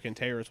American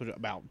Terrorist, which is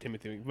about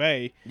Timothy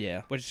McVeigh.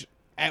 Yeah. Which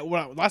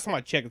last time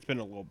I checked, it's been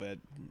a little bit,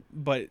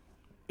 but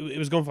it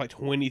was going for like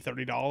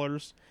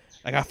 $20-$30.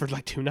 I got for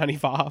like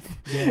 $2.95.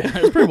 Yeah,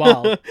 it's pretty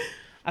wild.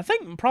 I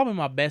think probably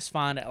my best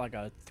find at like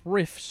a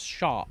thrift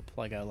shop,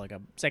 like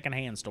a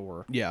secondhand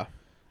store, Yeah.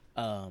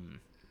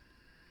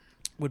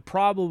 would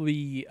probably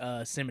be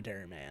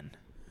Cemetery Man.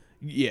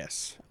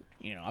 Yes.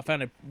 I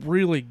found a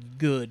really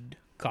good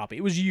copy.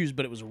 It was used,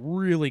 but it was a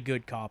really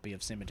good copy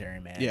of Cemetery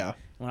Man. Yeah.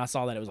 When I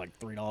saw that, it was like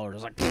 $3. I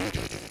was like,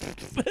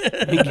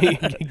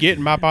 Get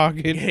in my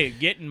pocket. hey,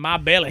 get in my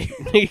belly.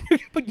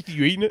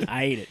 You eating it?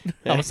 I ate it.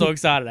 I was so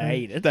excited I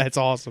ate it. That's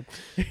awesome.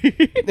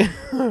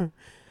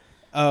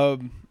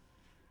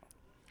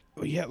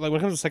 Yeah, like when it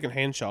comes to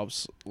secondhand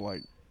shops,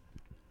 like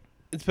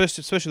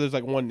especially there's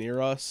like one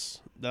near us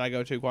that I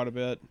go to quite a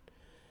bit,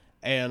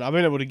 And I've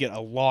been able to get a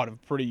lot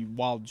of pretty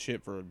wild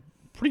shit for a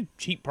pretty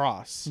cheap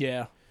price.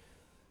 Yeah.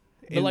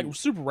 But And- like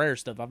super rare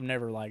stuff, I've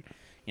never I've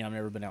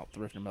never been out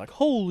thrifting and be like,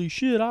 holy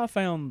shit, I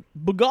found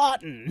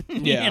Begotten.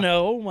 Yeah.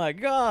 Oh my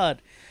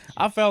God.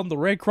 I found the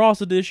Red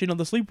Cross edition of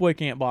the Sleepaway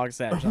Camp box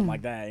set or something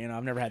like that.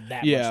 I've never had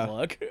that Yeah. much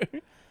luck.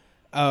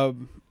 I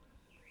don't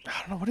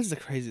know, what is the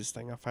craziest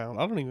thing I found?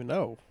 I don't even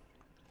know.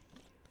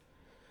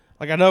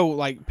 Like, I know,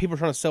 like, people are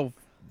trying to sell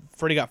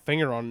Freddy Got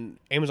Finger on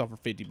Amazon for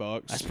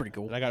 $50. That's pretty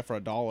cool. And I got it for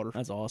 $1.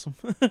 That's awesome.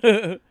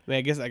 I mean,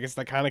 I guess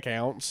that kind of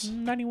counts.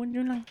 Daddy, would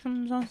you like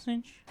some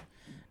sausage?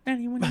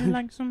 Daddy, would you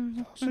like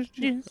some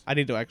sausages? I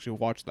need to actually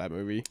watch that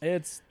movie.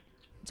 It's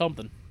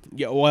something.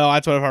 Yeah, well,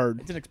 that's what I've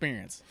heard. It's an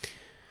experience.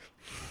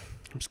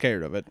 I'm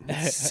scared of it.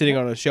 It's sitting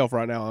on a shelf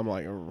right now. I'm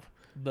like, "Ugh,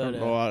 But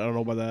I don't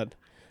know about that.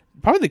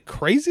 Probably the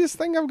craziest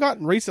thing I've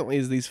gotten recently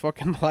is these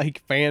fucking,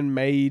 like,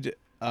 fan-made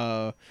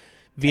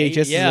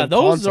VHS. yeah, of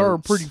those are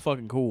concerts. pretty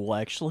fucking cool,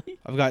 actually.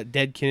 I've got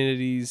Dead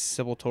Kennedys,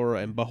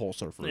 Sepultura, and Butthole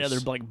Surfers. Yeah,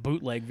 they're like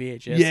bootleg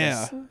VHS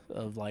Yeah.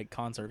 of like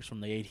concerts from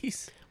the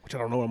 80s. which I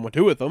don't know what I'm going to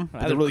do with them. But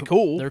they're They're really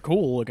cool. They're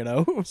cool looking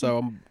though. So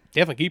I'm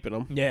definitely keeping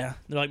them. Yeah,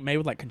 they're like made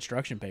with like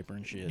construction paper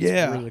and shit. It's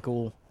Yeah. really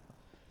cool.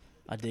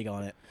 I dig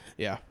on it.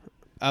 Yeah.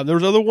 There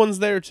was other ones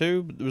there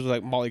too. But there was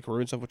like Molly Crew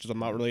and stuff, which I'm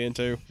not really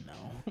into. No.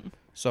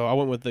 So I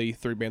went with the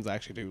 3 bands I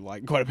actually do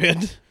like quite a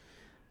bit.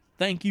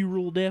 Thank you,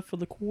 Rule Def, for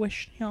the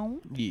question.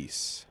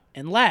 Yes.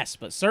 And last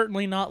but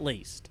certainly not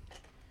least,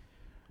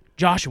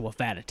 Joshua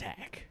Fat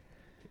Attack.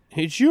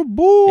 It's your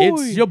boy.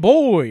 It's your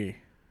boy.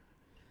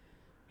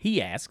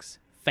 He asks,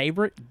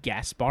 favorite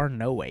Gaspar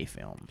Noé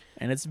film.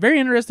 And it's very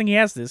interesting he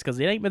asked this because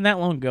it ain't been that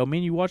long ago. Me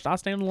and you watched I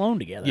Stand Alone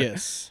together.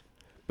 Yes.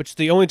 Which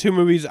the only 2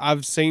 movies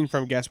I've seen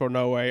from Gaspar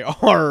Noé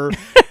are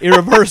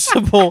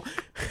Irreversible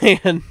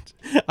and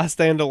I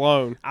Stand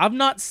Alone. I've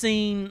not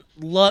seen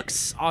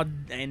Lux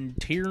and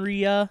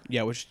Tyria.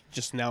 Yeah, which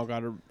just now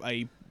got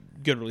a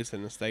good release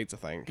in the States, I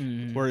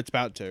think. Where it's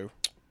about to.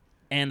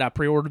 And I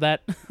pre-ordered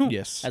that.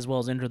 Yes. As well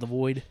as Enter the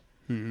Void.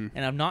 And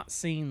I've not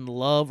seen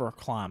Love or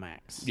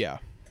Climax. Yeah.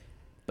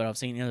 But I've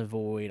seen Enter the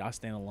Void, I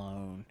Stand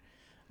Alone,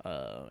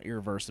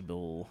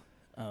 Irreversible.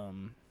 My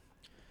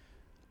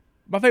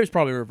favorite's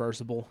probably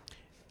Irreversible. I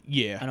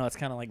Yeah. know it's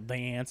kind of like the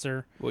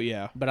answer, Well,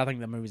 yeah. but I think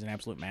that movie's an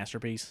absolute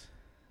masterpiece.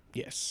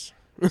 Yes.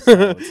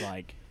 So it's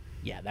like,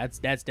 yeah, that's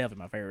definitely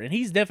my favorite. And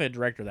he's definitely a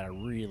director that I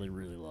really,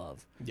 really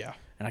love. Yeah.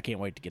 And I can't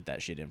wait to get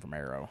that shit in from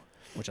Arrow,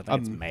 which I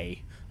think it's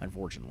May,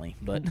 unfortunately.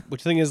 But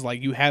Which thing is,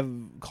 like, you have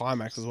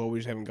Climax as well. We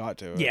just haven't got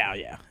to it.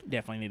 yeah,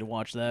 definitely need to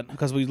watch that.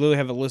 Because we literally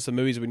have a list of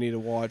movies we need to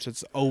watch.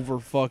 It's over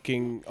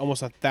fucking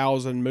almost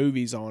 1,000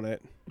 movies on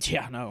it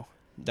Yeah, no.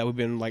 that we've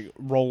been, like,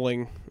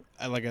 rolling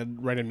at, like, a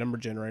random number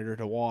generator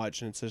to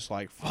watch. And it's just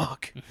like,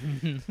 fuck.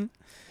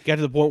 Got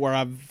to the point where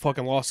I've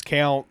fucking lost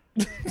count.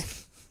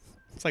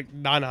 It's like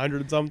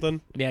 900 something.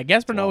 Yeah,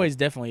 Gaspar Noé is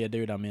definitely a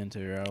dude I'm into,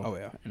 bro. Oh,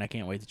 yeah. And I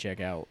can't wait to check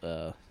out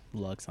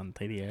Lux on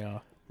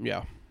TDA.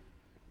 Yeah.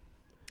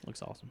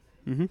 Looks awesome.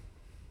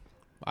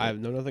 I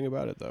know nothing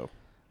about it, though.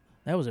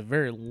 That was a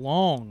very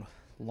long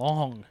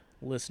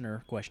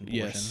listener question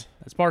portion. Yes.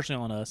 That's partially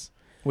on us.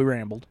 We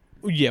rambled.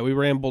 Yeah, we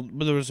rambled,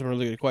 but there were some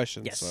really good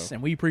questions. Yes, So.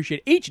 and we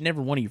appreciate each and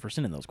every one of you for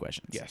sending those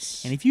questions.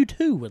 Yes. And if you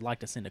too would like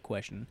to send a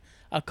question,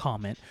 a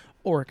comment,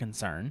 or a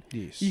concern,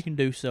 Yes. you can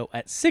do so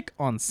at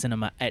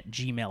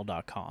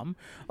sickoncinema@gmail.com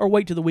or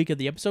wait till the week of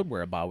the episode.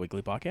 We're a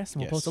bi-weekly podcast,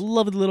 and we'll Yes. post a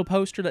lovely little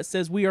poster that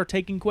says we are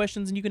taking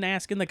questions, and you can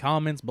ask in the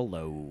comments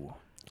below.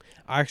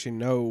 I actually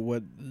know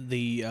what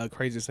the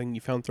craziest thing you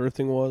found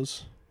thrifting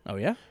was. Oh,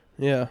 yeah?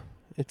 Yeah.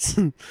 It's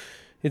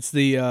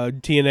the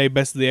TNA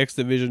Best of the X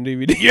Division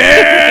DVD.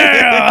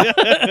 Yeah!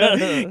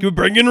 You're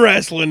bringing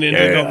wrestling into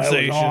the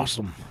conversation.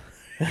 awesome.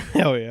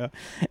 Hell yeah.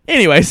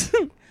 Anyways,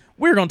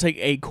 we're going to take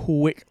a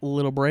quick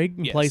little break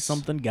and play Yes.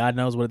 something. God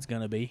knows what it's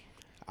going to be.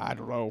 I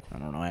don't know. I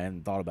don't know. I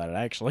hadn't thought about it,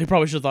 actually.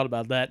 Probably should have thought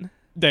about that.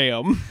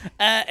 Damn.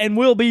 And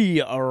we'll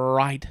be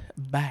right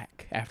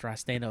back after I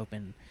stand up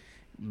and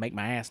make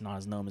my ass not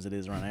as numb as it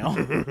is right now.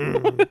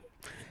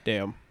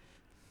 Damn.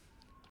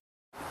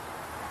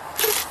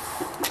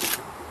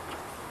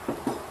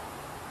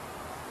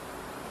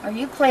 Are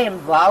you playing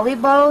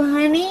volleyball,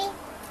 honey?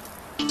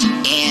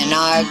 In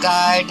our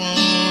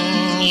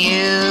garden,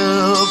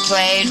 you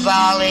played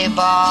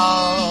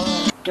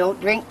volleyball. Don't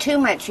drink too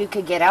much. You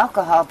could get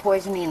alcohol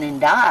poisoning and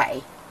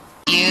die.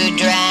 You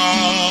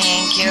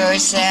drank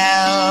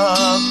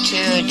yourself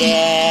to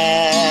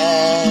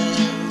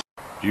death.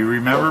 Do you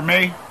remember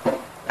me?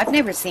 I've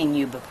never seen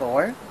you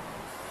before.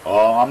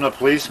 Oh, I'm the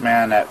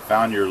policeman that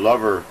found your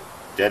lover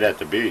dead at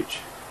the beach.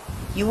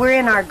 You were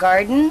in our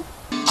garden?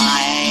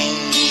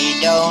 I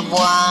don't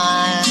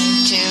want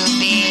to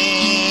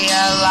be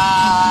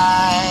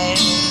alive.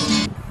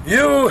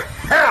 You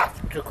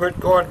have to quit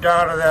going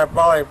down to that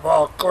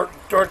volleyball court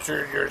and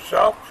torturing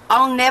yourself.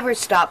 I'll never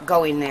stop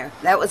going there.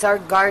 That was our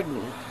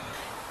garden.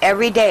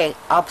 Every day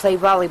I'll play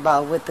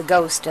volleyball with the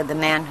ghost of the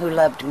man who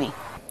loved me.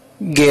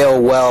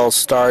 Gail Wells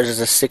stars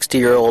as a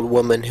 60-year-old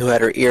woman who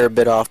had her ear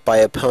bit off by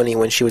a pony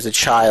when she was a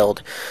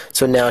child,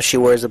 so now she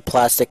wears a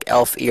plastic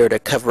elf ear to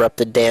cover up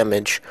the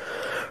damage.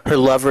 Her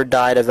lover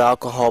died of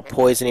alcohol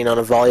poisoning on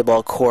a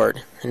volleyball court,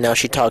 and now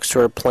she talks to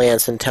her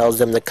plants and tells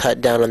them to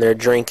cut down on their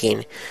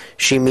drinking.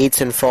 She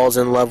meets and falls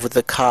in love with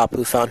the cop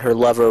who found her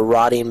lover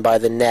rotting by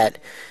the net,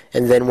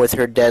 and then with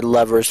her dead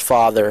lover's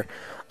father.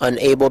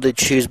 Unable to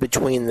choose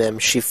between them,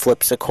 she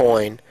flips a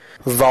coin.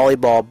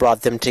 Volleyball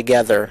brought them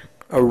together.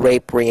 A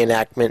rape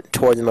reenactment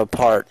tore them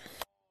apart.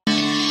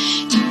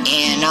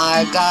 In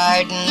our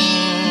garden,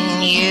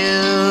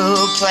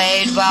 you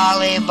played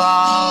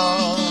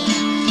volleyball.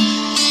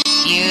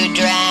 You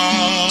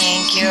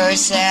drank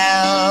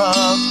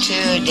yourself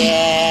to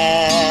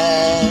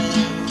death.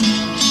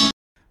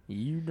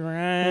 You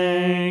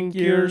drank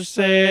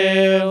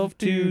yourself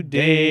to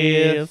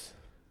death.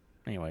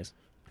 Anyways,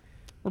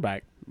 we're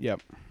back.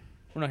 Yep.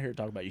 We're not here to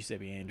talk about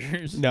Giuseppe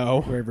Andrews. No.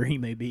 Wherever he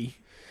may be.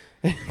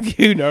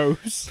 Who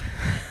knows?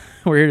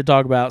 We're here to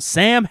talk about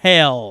Sam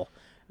Hell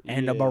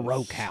and the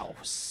Baroque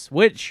House,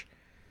 which,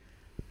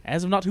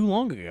 as of not too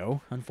long ago,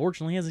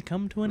 unfortunately has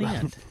come to an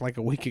end. Like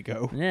a week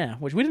ago. Yeah,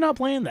 which we did not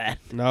plan that.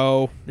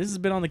 No. This has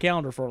been on the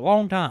calendar for a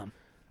long time.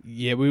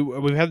 Yeah,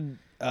 we've had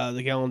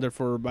the calendar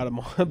for about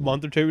a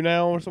month or two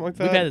now, or something like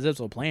that. We've had this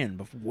episode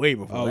planned way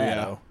before that.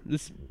 Yeah.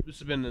 This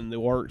has been in the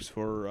works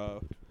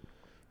for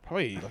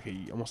probably like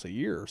almost a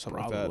year or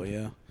something Probably,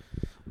 like that. yeah.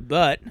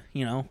 But,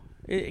 you know,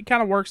 it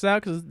kind of works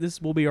out because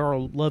this will be our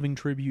loving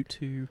tribute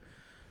to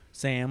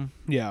Sam.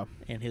 Yeah.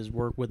 And his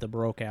work with the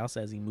Baroque House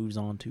as he moves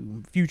on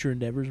to future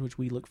endeavors, which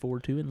we look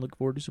forward to and look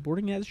forward to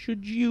supporting, as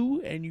should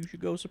you. And you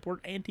should go support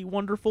Auntie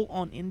Wonderful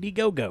on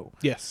Indiegogo.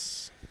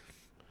 Yes.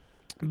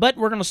 But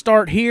we're going to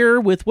start here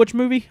with which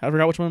movie? I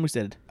forgot which one we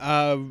said.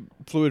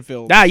 Fluid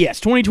Fields. Ah, yes,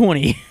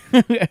 2020.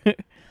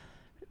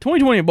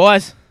 2020,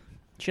 boys.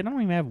 Shit, I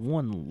don't even have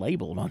one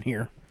labeled on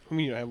here. I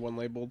mean, you don't have one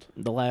labeled?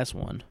 The last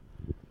one.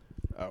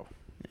 Oh.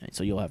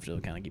 So you'll have to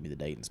kind of give me the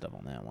date and stuff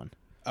on that one.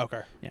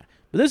 Okay. Yeah.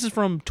 But this is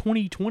from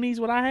 2020 is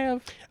what I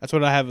have? That's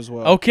what I have as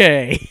well.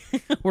 Okay.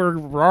 we're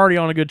already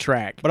on a good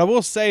track. But I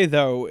will say,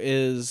 though,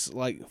 is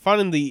like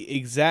finding the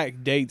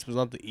exact dates was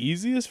not the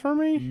easiest for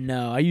me.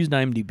 No, I used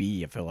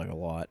IMDb, I feel like, a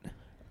lot.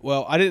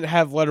 Well, I didn't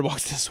have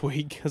Letterboxd this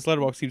week because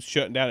Letterboxd keeps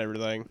shutting down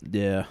everything.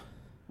 Yeah.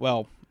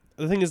 Well,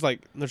 the thing is,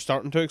 like, they're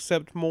starting to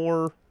accept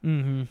more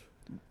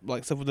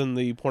like stuff within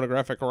the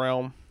pornographic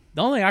realm.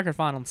 The only thing I could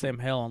find on Sam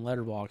Hell on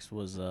Letterboxd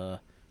was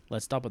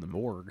Let's Stop at the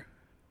Morgue.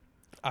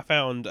 I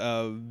found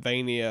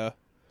Vania.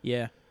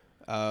 Yeah.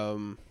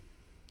 There's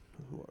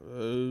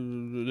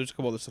a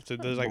couple other stuff too.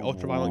 There's like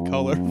Ultraviolet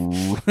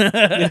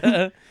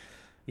Color.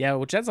 Yeah,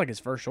 which that's like his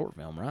first short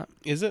film, right?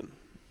 Is it?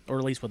 Or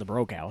at least with the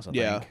Baroque House, I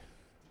think.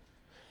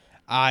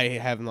 I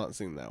have not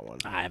seen that one.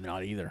 I have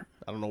not either.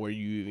 I don't know where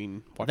you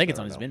even watch I think that it's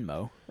on right his now.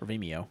 Venmo or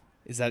Vimeo.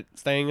 Is that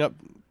staying up?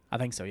 I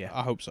think so, yeah.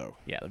 I hope so.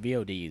 Yeah, the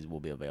VODs will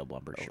be available,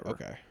 I'm pretty sure.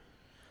 Okay.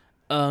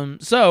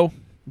 So,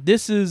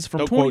 this is from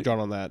Don't quote John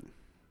on that.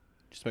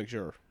 Just make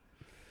sure.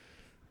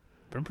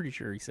 But I'm pretty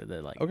sure he said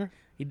that, like... Okay.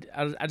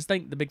 I just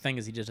think the big thing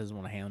is he just doesn't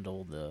want to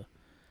handle the...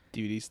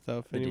 DVD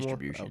stuff the anymore?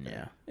 distribution, Okay.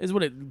 yeah. Is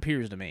what it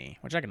appears to me,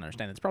 which I can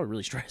understand. It's probably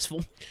really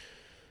stressful.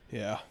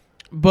 Yeah.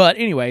 But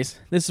anyways,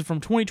 this is from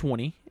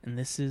 2020, and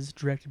this is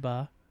directed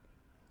by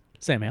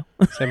Sam Hell.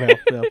 Sam Hell,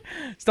 yeah.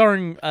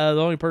 Starring, the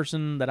only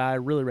person that I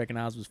really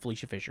recognized was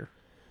Felicia Fisher.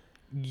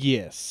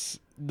 Yes.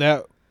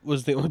 That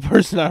was the only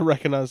person I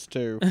recognized,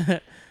 too.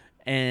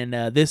 And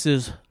this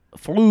is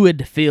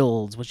Fluid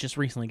Fields, which just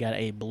recently got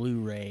a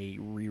Blu-ray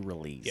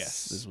re-release.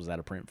 Yes. This was out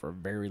of print for a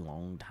very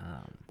long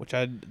time. Which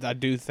I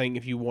do think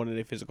if you wanted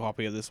a physical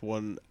copy of this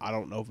one, I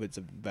don't know if it's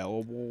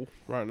available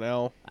right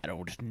now. I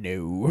don't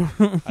know.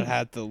 I'd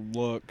have to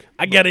look.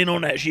 I got in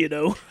on that shit,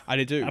 though. I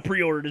did, too. I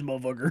pre-ordered this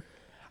motherfucker.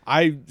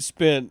 I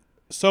spent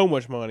so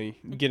much money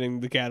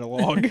getting the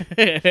catalog.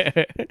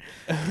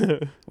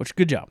 Which,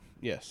 good job.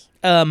 Yes.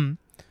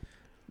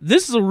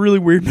 This is a really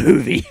weird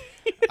movie.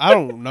 I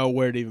don't know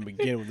where to even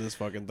begin with this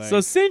fucking thing. So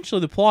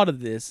essentially, the plot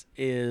of this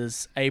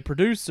is a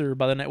producer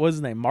by the name, what's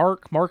his name,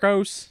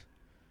 Marcos?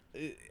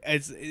 I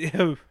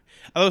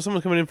thought someone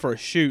was coming in for a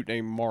shoot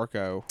named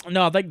Marco.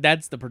 No, I think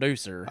that's the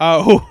producer.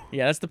 Oh.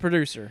 Yeah, that's the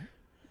producer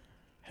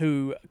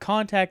who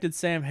contacted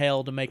Sam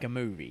Hell to make a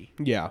movie.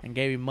 Yeah. And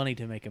gave him money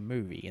to make a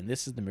movie. And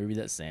this is the movie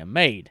that Sam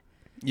made.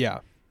 Yeah.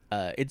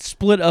 It's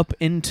split up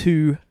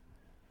into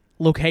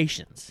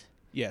locations.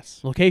 Yes.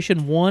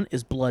 Location 1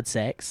 is blood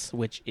sex,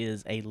 which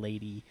is a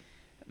lady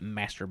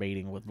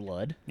masturbating with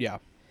blood. Yeah.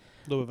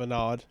 A little bit of a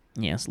nod.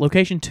 Yes.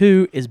 Location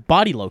 2 is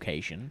body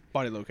location.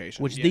 Body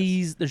location. Which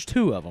yes. there's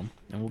two of them,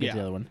 and we'll get to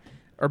the other one.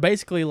 Are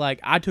basically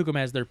like, I took them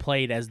as they're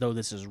played as though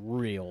this is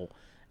real.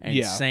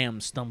 And Sam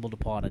stumbled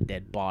upon a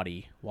dead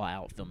body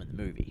while out filming the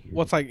movie.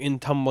 What's like in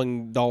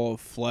Tumbling Doll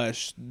of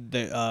Flesh,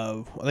 that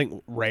I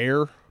think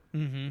Rare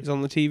is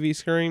on the TV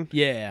screen.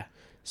 Yeah.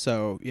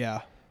 So,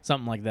 yeah.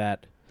 Something like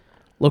that.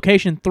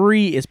 Location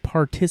 3 is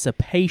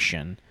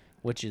Participation,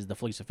 which is the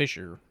Felicia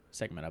Fisher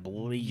segment, I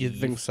believe. You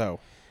think so?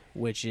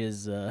 Which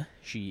is,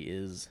 she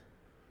is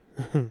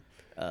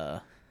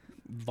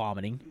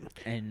vomiting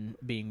and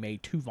being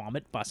made to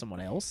vomit by someone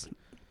else.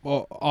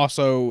 Well,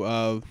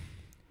 also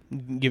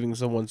giving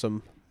someone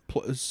some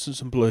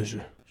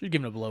pleasure. She's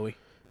giving a blowy.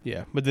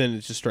 Yeah, but then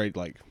it's just straight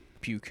like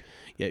Puke.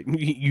 yeah,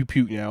 you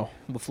puke now.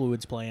 With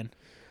fluids playing.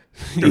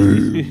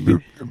 This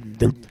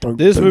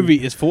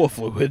movie is full of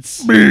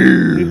fluids.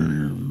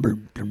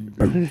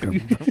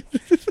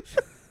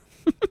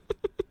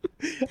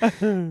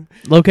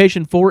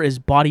 Location 4 is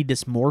body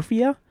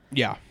dysmorphia,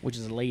 Yeah, which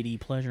is a lady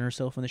pleasuring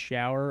herself in the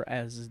shower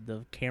as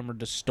the camera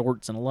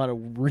distorts in a lot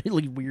of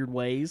really weird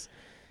ways.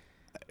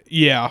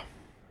 yeah,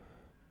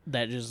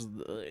 That just,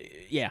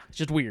 it's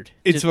just weird.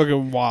 it's Just-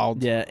 fucking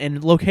wild. yeah,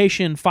 and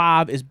location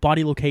 5 is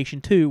body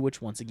location 2,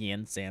 which once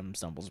again, Sam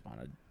stumbles upon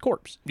a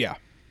corpse. Yeah.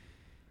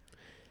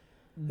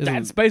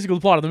 That's basically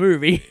the plot of the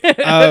movie.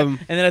 Um,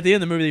 and then at the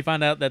end of the movie, they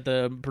find out that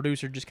the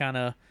producer just kind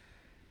of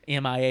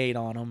MIA'd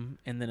on him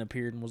and then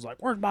appeared and was like,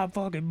 "Where's my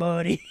fucking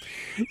buddy?"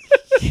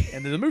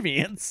 And then the movie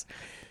ends.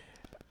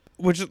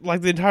 Which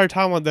like the entire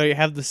time when they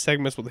have the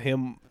segments with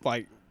him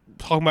like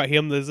talking about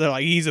him, they're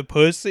like he's a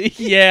pussy.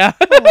 Yeah.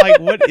 I'm like,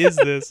 what is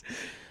this?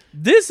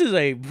 This is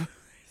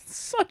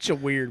such a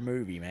weird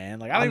movie, man.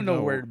 Like, I don't even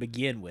know where to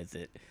begin with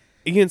it.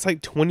 Again, it's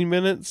like 20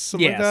 minutes,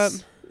 something like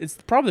that. It's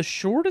probably the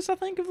shortest, I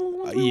think, of the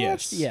ones we yes.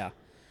 watched. Yeah.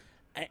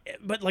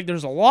 But, like,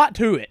 there's a lot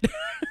to it.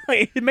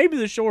 Like, it may be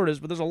the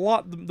shortest, but there's a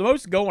lot, the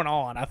most going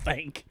on, I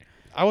think.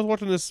 I was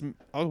watching this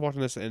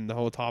and the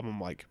whole time I'm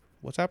like,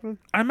 what's happening?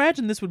 I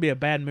imagine this would be a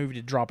bad movie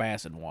to drop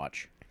acid and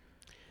watch.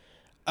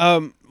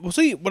 Well,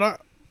 see, when I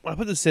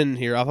put this in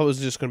here, I thought it was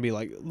just going to be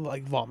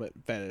like vomit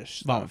fetish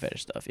stuff. Vomit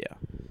fetish stuff, yeah.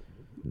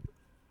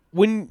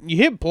 When you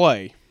hit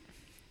play,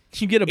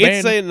 You get a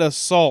band. it's an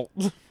assault.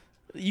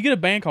 You get a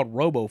band called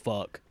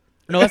Robofuck.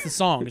 No, that's the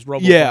song. It's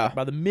Robofuck Yeah.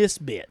 by the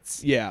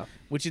Misfits. Yeah.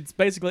 Which it's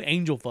basically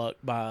Angel Fuck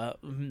by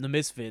the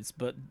Misfits,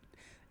 but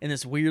in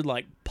this weird,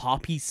 like,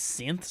 poppy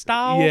synth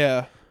style.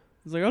 Yeah.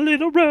 It's like, a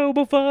little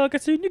Robofuck, I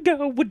seen you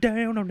going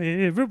down on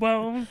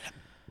everyone.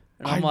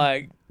 And I'm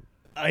like,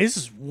 oh, this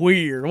is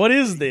weird. What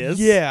is this?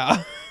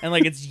 Yeah. And,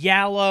 like, it's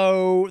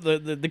yellow.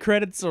 The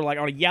credits are, like,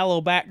 on a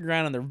yellow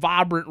background, and they're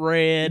vibrant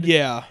red.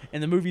 Yeah.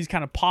 And the movie's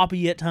kind of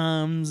poppy at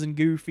times and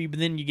goofy, but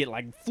then you get,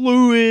 like,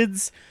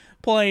 fluids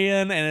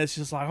playing, and it's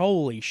just like,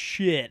 holy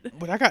shit.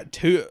 But I got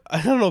two.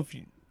 I don't know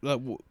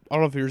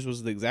if yours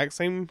was the exact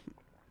same.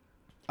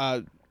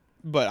 But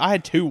I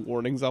had two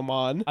warnings on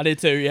mine. I did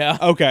too, yeah.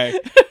 Okay.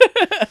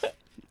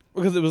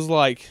 Because it was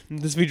like,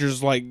 this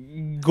features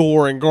like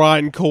gore and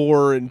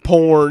grindcore and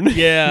porn.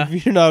 Yeah.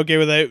 If you're not okay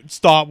with that,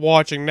 stop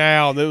watching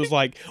now. And it was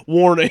like,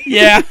 warning.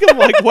 Yeah. I'm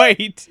like,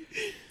 wait.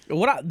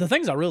 The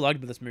things I really liked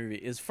about this movie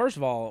is, first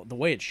of all, the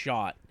way it's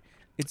shot.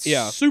 It's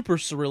super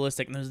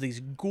surrealistic, and there's these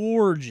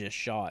gorgeous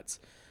shots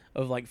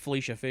of, like,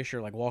 Felicia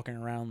Fisher, like, walking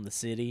around the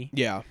city.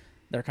 Yeah.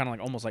 They're kind of, like,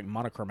 almost, like,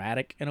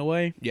 monochromatic in a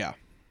way. Yeah.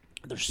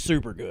 They're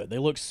super good. They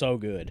look so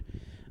good.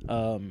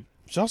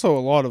 There's also a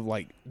lot of,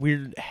 like,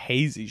 weird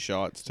hazy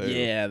shots, too.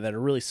 Yeah, that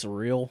are really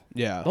surreal.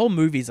 Yeah. The whole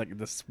movie's, like,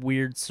 this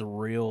weird,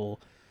 surreal...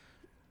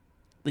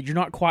 Like, you're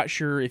not quite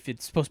sure if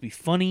it's supposed to be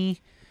funny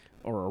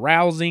or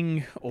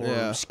arousing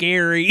or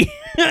scary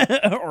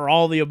or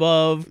all the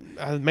above.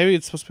 Maybe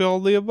it's supposed to be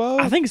all the above?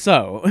 I think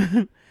so.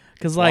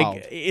 Because, like,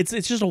 Wild. it's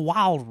just a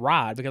wild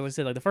ride. Because, like I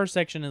said, like, the first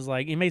section is,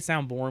 like, it may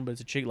sound boring, but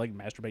it's a chick, like,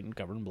 masturbating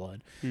covered in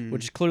blood.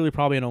 Which is clearly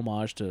probably an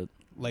homage to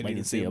Lady in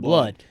the Sea of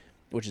Blood.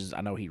 Which is,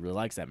 I know he really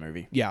likes that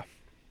movie. Yeah.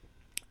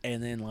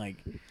 And then, like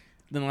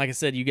I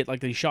said, you get, like,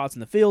 these shots in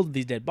the field of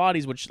these dead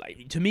bodies, which,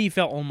 like, to me,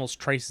 felt almost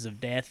traces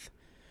of death.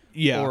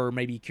 Yeah. Or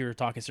maybe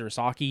Kuretake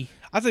Surasaki.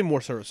 I'd say more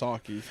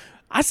Surasaki.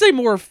 I say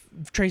more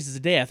traces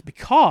of death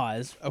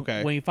because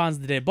Okay. when he finds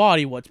the dead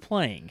body, what's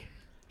playing?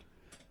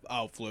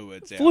 Oh,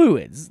 fluids. Yeah.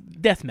 Fluids.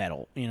 Death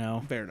metal, you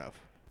know? Fair enough.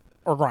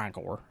 Or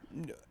grindcore.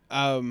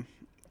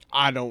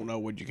 I don't know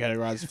what you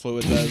categorize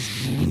fluids as.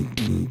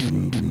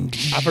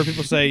 I've heard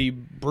people say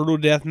brutal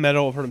death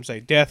metal. I've heard them say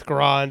death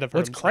grind. I've heard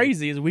What's them say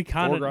crazy is we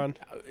kind grind.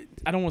 of...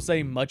 I don't want to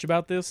say much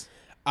about this.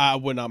 I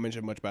would not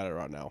mention much about it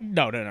right now.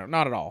 No,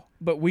 not at all.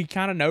 But we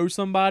kind of know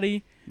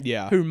somebody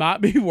Yeah. who might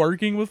be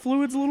working with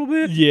fluids a little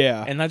bit.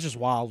 Yeah. And that's just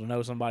wild to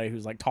know somebody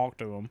who's, like, talked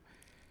to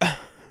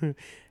them.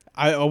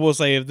 I will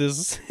say if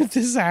this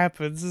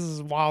happens, this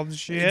is wild as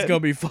shit. It's going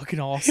to be fucking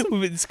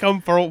awesome. It's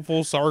come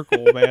full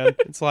circle, man.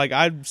 It's like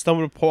I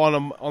stumbled upon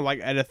them on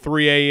like at a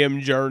 3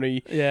 a.m.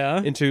 journey Yeah.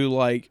 into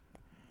like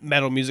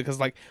metal music. Because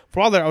like for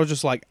a while there, I was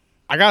just like,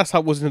 I gotta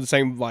stop listening to the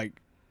same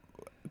like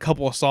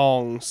couple of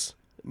songs,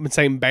 the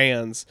same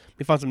bands. Let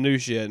me find some new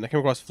shit. And I came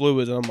across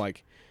Fluids, and I'm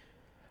like,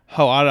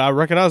 oh, I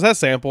recognize that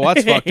sample.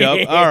 That's fucked up.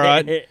 All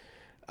right.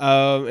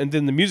 And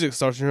then the music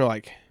starts, and you're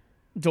like,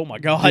 oh my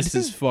god, this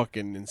is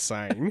fucking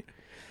insane.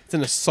 It's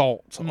an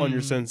assault on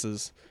your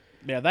senses.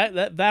 Yeah,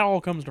 that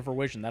all comes to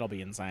fruition. That'll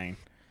be insane.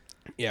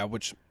 Yeah,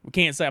 which We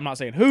can't say. I'm not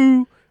saying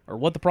who or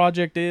what the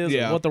project is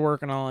Yeah. or what they're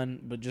working on,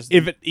 but just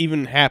if it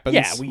even happens,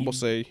 yeah, we'll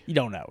see. You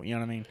don't know. You know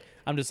what I mean?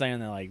 I'm just saying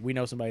that like we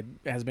know somebody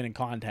has been in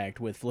contact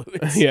with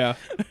fluids. Yeah.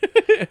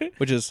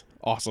 which is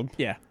awesome.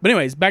 Yeah. But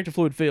anyways, back to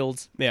Fluid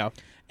Fields. Yeah.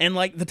 And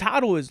like the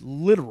title is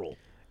literal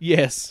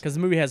Yes. because the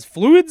movie has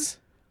fluids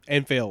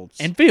And fields.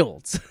 and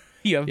fields.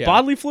 You have Yeah.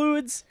 bodily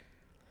fluids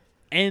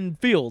and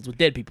fields with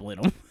dead people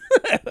in them.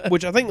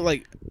 Which I think,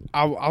 like,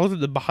 I looked at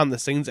the behind the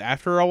scenes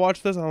after I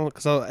watched this,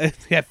 because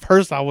at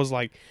first I was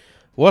like,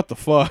 what the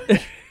fuck?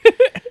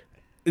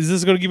 Is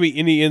this going to give me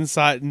any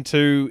insight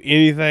into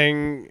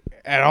anything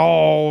at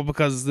all?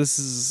 Because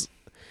it's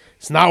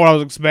not what I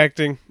was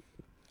expecting.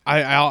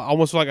 I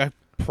almost feel like I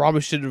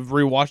probably should have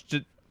rewatched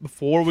it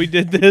before we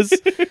did this.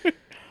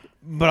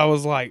 But I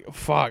was like,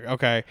 fuck,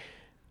 okay.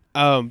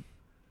 And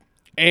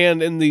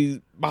in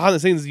the behind the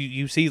scenes,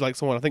 you see like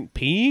someone, I think,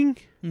 peeing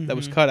that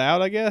was cut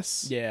out, I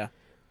guess. Yeah.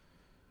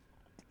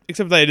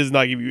 Except that it does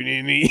not give you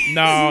any.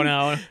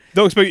 No.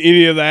 Don't expect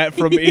any of that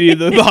from any of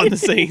the behind the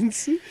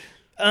scenes.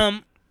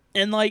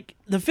 And like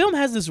the film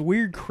has this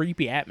weird,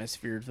 creepy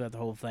atmosphere throughout the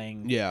whole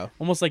thing. Yeah.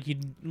 Almost like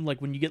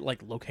when you get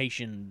like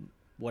location,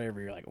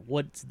 whatever, you're like,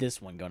 what's this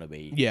one gonna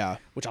be? Yeah.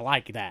 Which I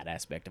like that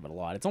aspect of it a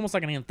lot. It's almost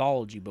like an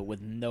anthology, but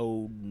with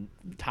no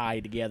tie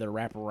together,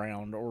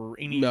 wraparound, or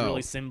any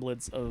really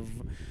semblance of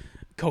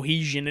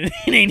cohesion in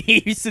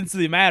any sense of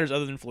the matters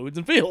other than fluids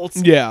and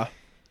fields. Yeah.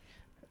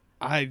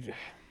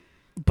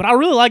 But I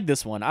really like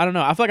this one. I don't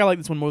know. I feel like I like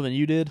this one more than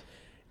you did.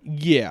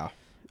 Yeah.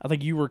 I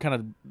think you were kind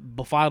of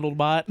befuddled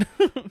by it.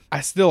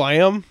 I still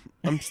am.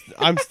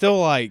 I'm still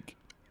like,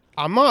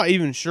 I'm not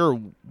even sure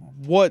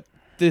what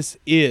this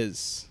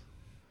is.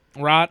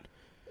 Right?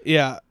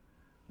 Yeah.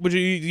 But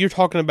you're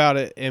talking about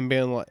it and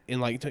being like,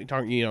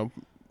 talking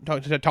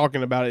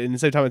about it, and at the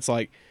same time it's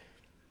like,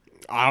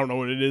 I don't know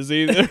what it is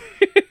either.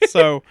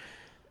 So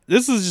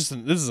this is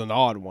an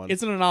odd one.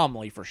 It's an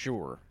anomaly for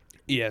sure.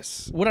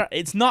 Yes.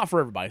 It's not for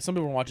everybody. Some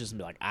people will watch this and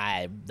be like,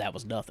 that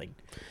was nothing.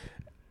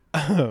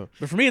 But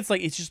for me,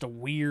 it's just a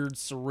weird,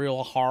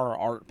 surreal horror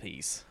art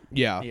piece.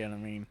 Yeah. You know what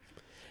I mean?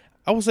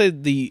 I will say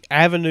the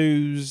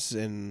avenues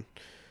and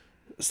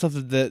stuff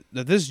that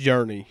this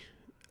journey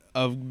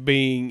of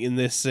being in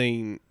this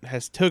scene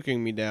has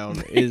taken me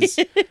down is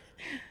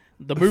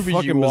the movies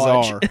fucking you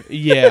watch. bizarre.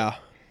 Yeah.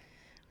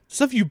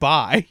 Stuff you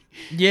buy.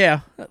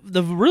 Yeah.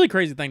 The really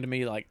crazy thing to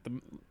me, like,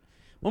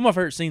 one of my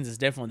favorite scenes is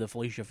definitely the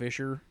Felicia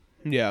Fisher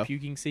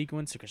puking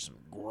sequence. There's some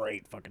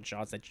great fucking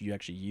shots that you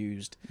actually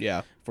used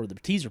for the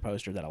teaser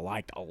poster that I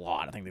liked a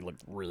lot. I think they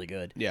looked really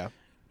good. Yeah.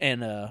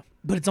 And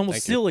but it's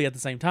almost silly at the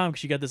same time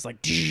because you got this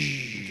like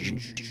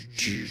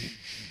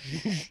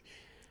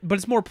but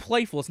it's more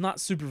playful. It's not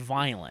super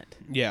violent.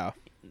 Yeah.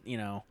 You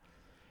know.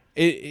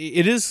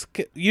 It is,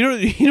 you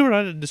know what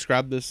I'd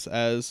describe this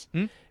as?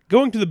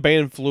 Going to the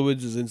band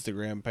Fluids'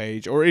 Instagram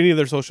page or any of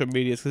their social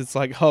medias, because it's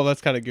like, oh, that's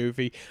kind of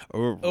goofy.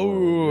 Oh,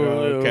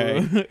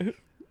 okay.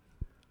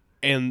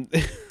 And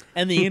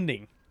the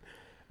ending.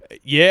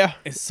 Yeah.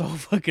 It's so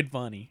fucking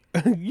funny.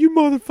 You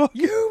motherfucker.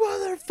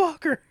 You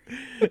motherfucker.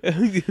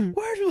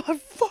 Where's my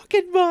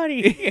fucking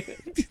money?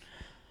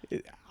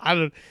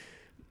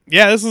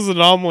 Yeah, this is an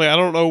anomaly. I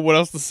don't know what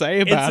else to say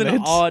about it. It's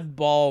an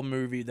oddball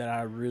movie that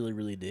I really,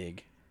 really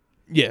dig.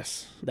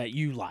 Yes. That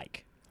you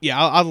like.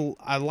 Yeah,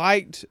 I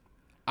liked.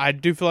 I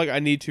do feel like I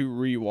need to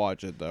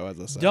rewatch it though, as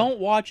I said. Don't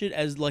watch it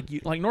as like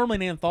normally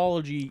an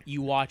anthology,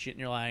 you watch it and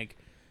you're like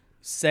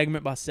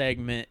segment by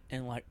segment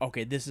and like,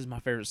 okay, this is my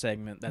favorite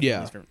segment. That's my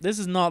least favorite. This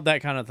is not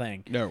that kind of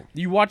thing. No.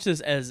 You watch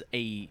this as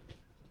a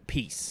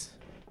piece,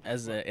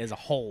 as a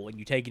whole, and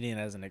you take it in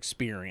as an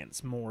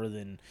experience more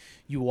than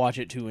you watch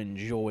it to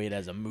enjoy it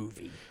as a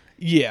movie.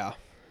 Yeah.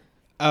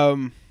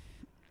 You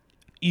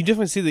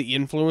definitely see the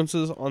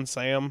influences on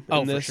Sam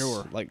in this, for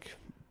sure. like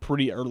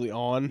pretty early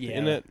on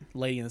in it.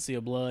 Lady in the Sea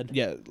of Blood.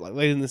 Yeah, like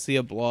Lady in the Sea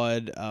of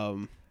Blood.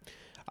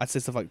 I'd say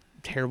stuff like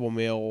Terrible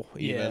Meal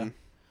even. Yeah.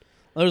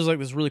 There's like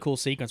this really cool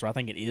sequence where I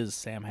think it is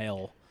Sam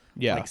Hale.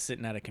 Yeah. Like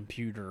sitting at a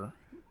computer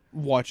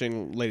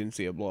watching Lady in the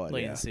Sea of Blood.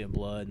 Lady in the Sea of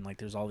Blood, and like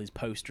there's all these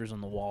posters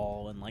on the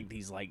wall and like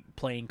these like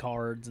playing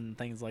cards and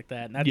things like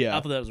that. And I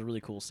thought that was a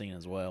really cool scene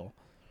as well.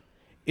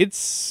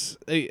 It's,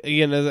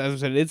 again, as I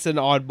said, it's an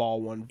oddball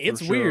one.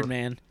 It's weird,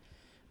 man.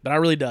 But I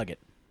really dug it,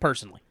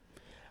 personally.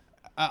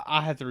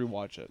 I had to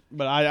rewatch it,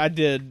 but I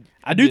did.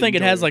 I do think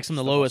it has like some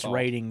of the lowest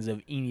ratings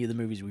of any of the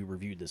movies we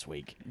reviewed this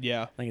week.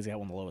 Yeah. I think it's got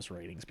one of the lowest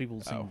ratings.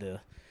 People seem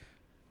to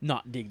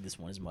not dig this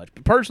one as much.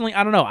 But personally,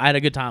 I don't know. I had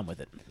a good time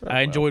with it.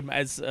 I enjoyed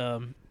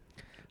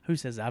who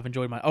says I've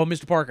enjoyed my... Oh,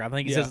 Mr. Parker. I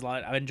think he says a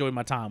lot. I enjoyed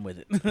my time with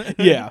it.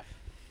 Yeah.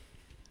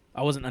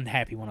 I wasn't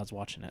unhappy when I was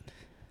watching it.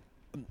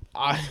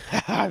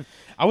 I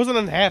wasn't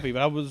unhappy,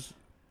 but I was...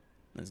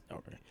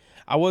 Okay.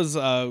 I was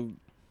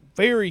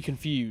very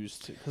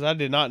confused because I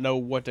did not know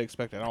what to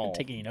expect at all. I didn't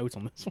take any notes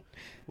on this one.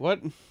 What?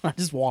 I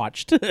just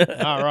watched.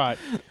 All right.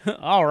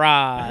 All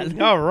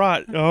right. All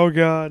right. Oh,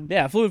 God.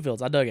 Yeah, Fluid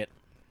Fields. I dug it.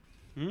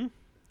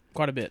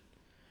 Quite a bit.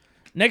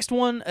 Next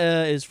one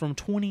is from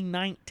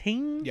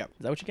 2019. Yep. Is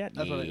that what you got?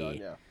 That's what I got,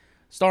 yeah.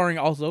 Starring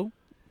also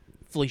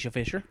Felicia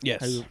Fisher.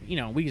 Yes. Who,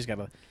 we just got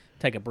to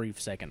take a brief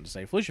second to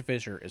say Felicia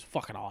Fisher is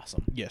fucking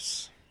awesome.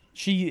 Yes.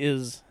 She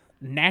is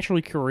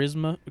naturally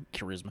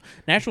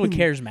naturally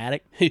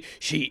charismatic.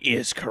 She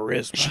is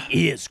charisma.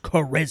 She is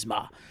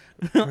charisma.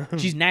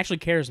 She's naturally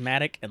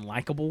charismatic and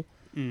likable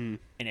in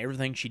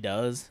everything she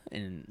does,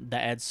 and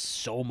that adds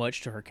so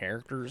much to her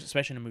characters,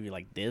 especially in a movie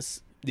like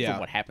this. Yeah.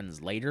 For what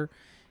happens later,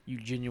 you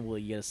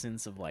genuinely get a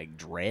sense of like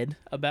dread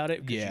about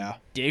it. 'Cause Yeah. you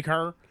dig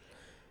her.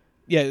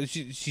 Yeah,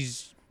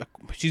 she's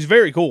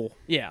very cool.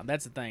 Yeah,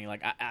 that's the thing.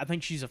 Like, I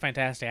think she's a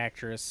fantastic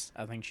actress.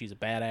 I think she's a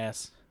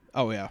badass.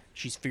 Oh yeah,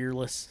 She's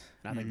fearless,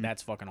 and I think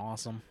that's fucking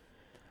awesome.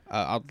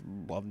 I'd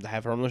love to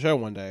have her on the show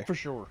one day. For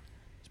sure.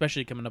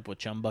 Especially coming up with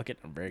Chum Bucket.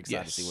 I'm very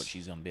excited to see Yes. what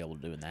she's going to be able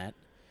to do in that.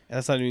 And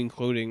that's not even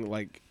including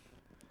like,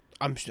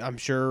 I'm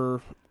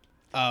sure,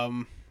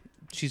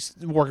 she's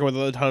working with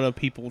a ton of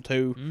people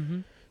too. Mm-hmm.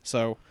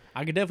 So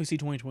I could definitely see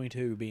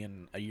 2022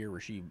 being a year where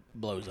she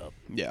blows up.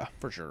 yeah,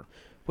 For sure.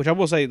 which I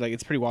will say, like,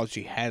 it's pretty wild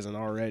she hasn't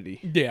already.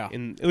 Yeah.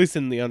 At least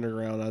in the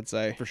underground, I'd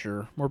say. For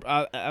sure. More.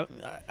 I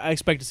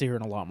expect to see her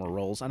in a lot more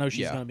roles. I know she's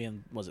Yeah. going to be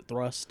in, was it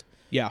Thrust?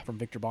 Yeah. From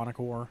Victor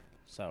Bonacore.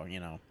 So,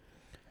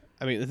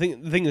 I mean, the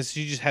thing is,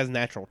 she just has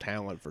natural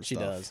talent for She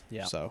stuff. does,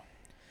 yeah. So,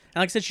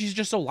 And like I said, she's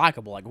just so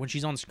likable. Like, when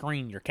she's on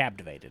screen, you're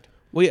captivated.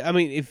 well, yeah, I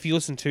mean, if you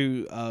listen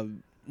to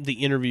the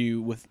interview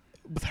with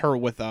her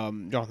with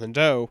Jonathan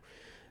Doe,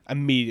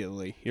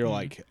 immediately you're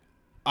like,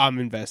 I'm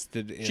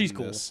invested in She's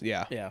cool. this.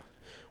 Yeah. Yeah.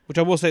 Which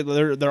I will say,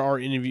 there are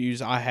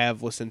interviews I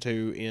have listened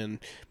to in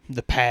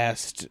the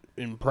past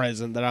and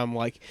present that I'm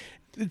like,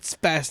 it's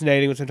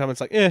fascinating, but sometimes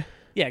it's like, eh.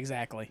 Yeah,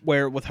 exactly.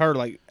 Where with her,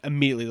 like,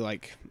 immediately,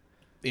 like,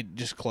 it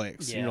just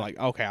clicks. Yeah. And you're like,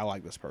 okay, I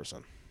like this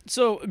person.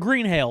 So,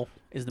 Green Hell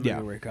is the movie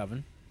Yeah. we're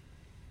covering.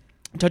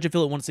 Touch of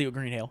Philip want to see what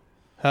Green Hell.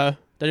 Huh?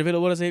 Touch of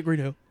Philip want to see it? Green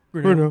Hell.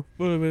 Green Hell.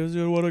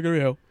 Green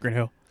Hell. Green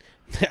Hell.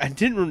 I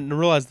didn't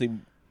realize the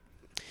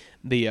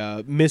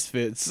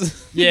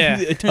Misfits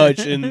Yeah. touch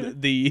in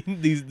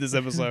this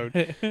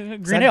episode.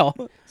 Green Hell.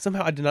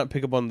 Somehow I did not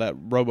pick up on that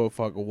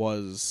RoboFuck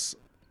was,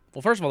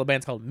 Well, first of all, the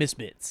band's called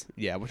Misfits.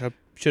 yeah, which I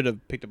should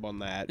have picked up on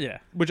that. Yeah.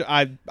 Which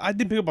I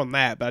did pick up on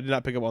that, but I did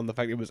not pick up on the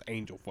fact it was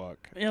Angel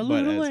Fuck. Yeah, But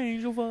little as-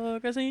 angel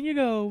fuck, I seen you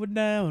go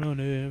down on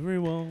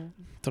everyone.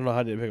 don't know how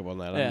I did pick up on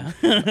that.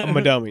 Yeah. I'm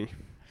a dummy.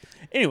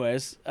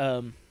 Anyways,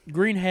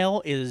 Green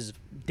Hell is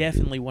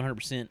definitely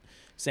 100%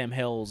 Sam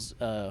Hell's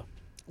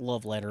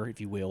love letter,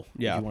 if you will.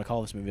 Yeah. If you want to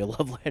call this movie a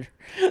love letter.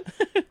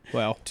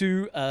 Well,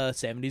 to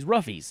 70s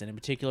roughies, and in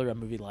particular a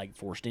movie like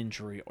Forced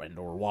Entry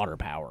or Water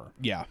Power.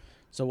 yeah.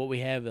 So what we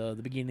have, the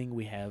beginning,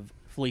 we have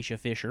Felicia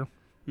Fisher.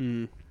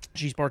 Mm.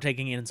 She's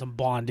partaking in some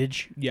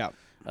bondage Yeah.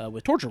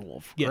 with Torture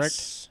Wolf, correct?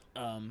 Yes.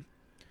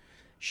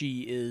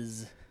 She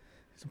is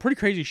some pretty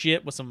crazy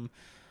shit with some,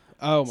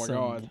 Oh my some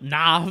god.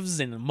 knives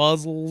and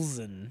muzzles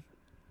and...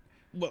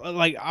 Well,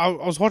 like I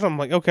was watching, I'm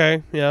like,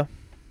 okay, yeah,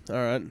 all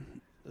right,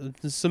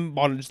 there's some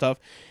bondage stuff,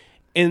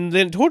 and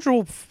then Torture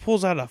Wolf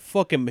pulls out a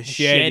fucking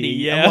machete.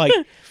 Yeah. I'm like,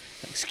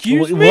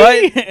 Excuse Wh- me?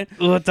 what?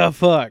 What the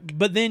fuck?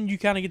 But then you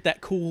kind of get that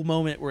cool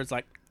moment where it's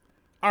like,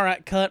 all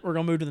right, cut, we're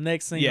going to move to the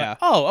next scene. Yeah. Like,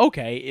 oh,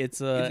 okay,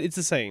 it's a It's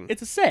the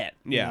it's a set.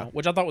 you Yeah. know,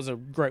 which I thought was a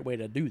great way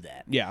to do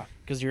that. Yeah.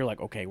 Because you're like,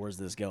 okay, where's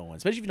this going?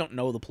 Especially if you don't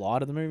know the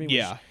plot of the movie. which-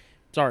 Yeah.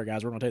 sorry,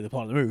 guys, we're going to tell you the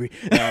plot of the movie.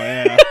 Oh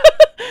yeah.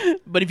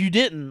 But if you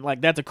didn't,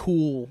 like, that's a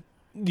cool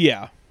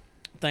Yeah.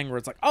 thing where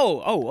it's like,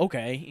 oh,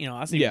 okay,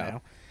 I see Yeah. you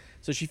now.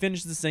 So she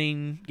finishes the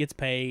scene, gets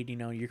paid.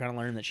 You're kind of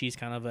learning that she's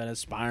kind of an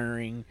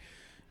aspiring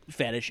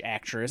fetish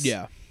actress.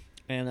 Yeah.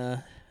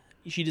 And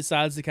she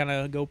decides to kind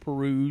of go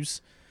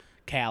peruse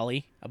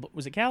Cali.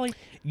 Was it Cali?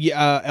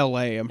 Yeah.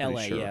 L.A. I'm pretty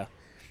L.A. sure. Yeah.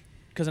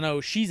 Because I know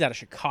she's out of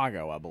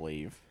Chicago, I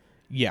believe.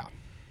 Yeah.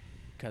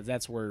 Because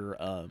that's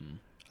where I'm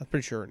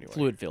pretty sure anyway.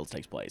 Fluid Fields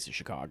takes place in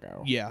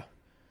Chicago. Yeah.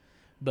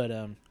 But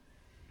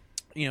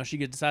she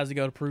decides to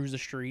go to peruse the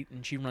street,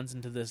 and she runs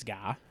into this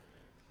guy.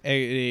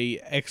 A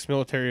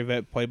ex-military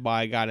vet played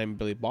by a guy named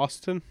Billy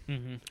Boston.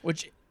 Mm-hmm.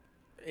 Which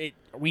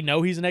we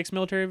know he's an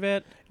ex-military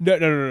vet.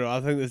 No. I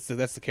think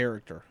that's the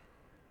character.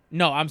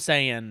 No, I'm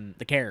saying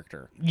the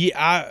character.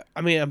 Yeah.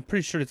 I mean, I'm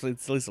pretty sure it's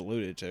at least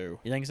alluded to.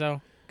 You think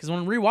so? Because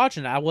when rewatching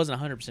it, I wasn't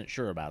 100%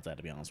 sure about that,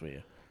 to be honest with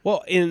you.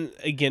 Well, in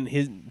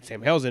his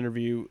Sam Hell's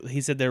interview,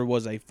 he said there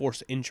was a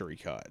forced entry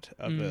cut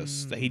of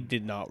this that he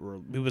did not.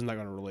 He was not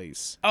going to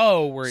release.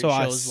 Oh, where So it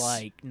I shows s-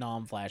 like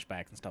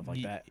non-flashbacks and stuff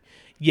like that.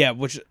 Yeah,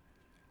 which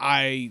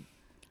I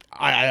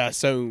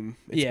assume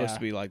it's Yeah. supposed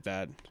to be like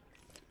that.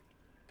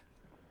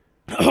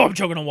 Oh, I'm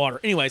choking on water.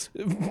 Anyways,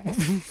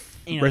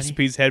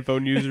 Recipes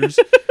headphone users.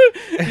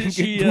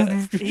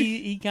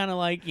 he kind of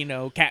like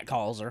cat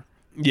calls her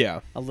Yeah,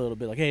 a little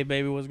bit, like, "Hey,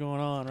 baby, what's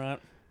going on?" Right?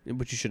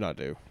 which you should not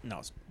do. No,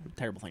 it's a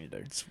terrible thing to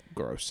do. It's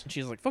gross. And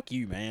she's like, "Fuck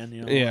you, man."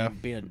 Yeah.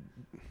 like,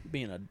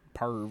 being a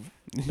perv,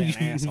 being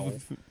an asshole.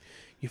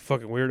 You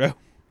fucking weirdo.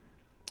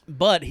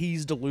 But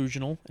he's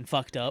delusional and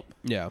fucked up.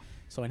 Yeah.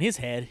 So in his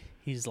head,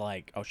 he's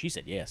like, "Oh, she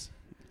said yes."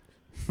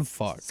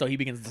 Fuck. So he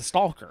begins to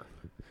stalk her.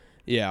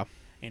 Yeah.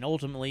 And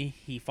ultimately,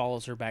 he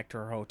follows her back to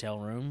her hotel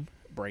room,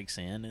 breaks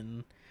in,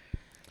 and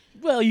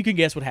Well, you can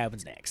guess what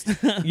happens next.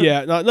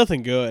 Yeah,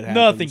 nothing good happens.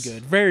 Nothing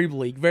good. Very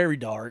bleak. Very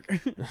dark.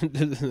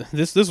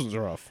 This one's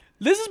rough.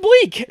 This is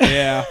bleak.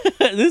 Yeah.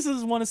 This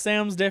is one of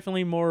Sam's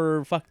definitely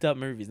more fucked up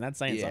movies. And that's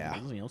saying Yeah.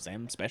 something. You know,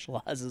 Sam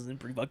specializes in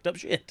pretty fucked up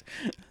shit.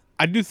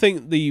 I do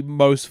think the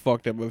most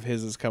fucked up of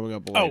his is coming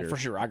up later. Oh, for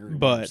sure. I agree.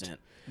 But 100%.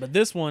 But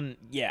this one,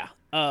 yeah.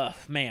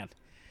 Man.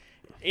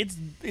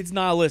 It's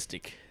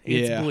nihilistic.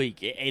 It's Yeah.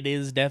 bleak. It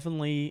is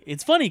definitely...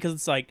 It's funny because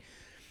it's like...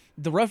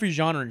 The refugee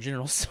genre in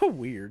general is so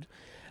weird.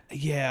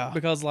 Yeah.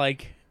 Because,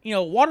 like... You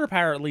know, Water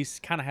Power at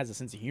least kind of has a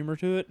sense of humor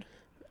to it.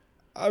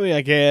 I mean,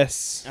 I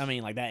guess. I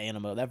mean, like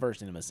that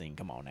first enema scene.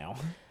 Come on now.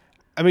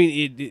 I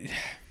mean,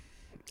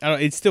 I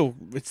don't. It's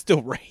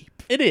still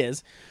rape. It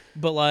is,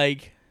 but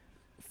like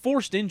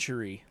forced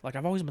entry. Like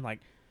I've always been like,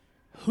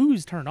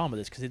 who's turned on with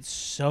this? Because it's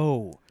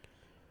so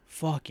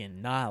fucking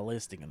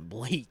nihilistic and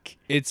bleak.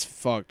 It's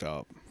fucked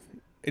up.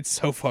 It's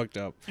so fucked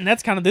up. And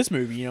that's kind of this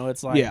movie. You know,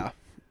 it's like Yeah.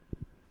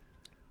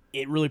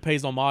 It really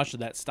pays homage to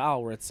that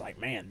style where it's like,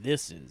 man,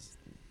 this is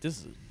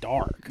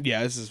dark.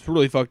 Yeah, this is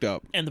really fucked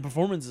up. And the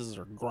performances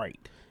are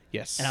great.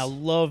 Yes. And I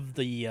love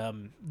the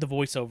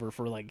voiceover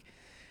for like,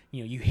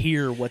 you know, you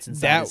hear what's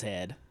inside his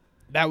head.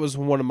 That was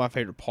one of my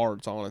favorite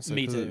parts, honestly.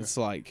 Me 'cause too. It's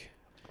like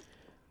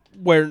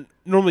where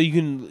normally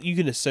you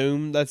can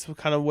assume that's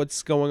kind of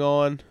what's going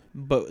on,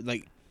 but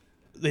like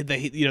they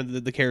you know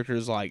the character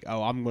is like,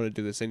 oh, I'm going to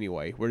do this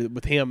anyway. Where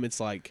with him, it's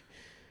like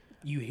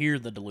you hear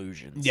the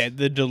delusions. Yeah,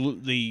 the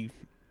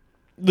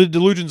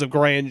delusions of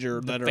grandeur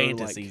The that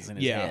fantasies are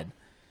like, in his head.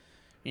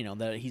 You know,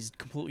 that he's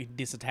completely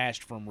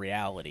disattached from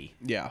reality.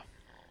 Yeah.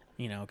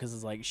 You know, because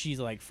it's like, she's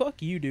like,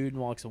 fuck you, dude,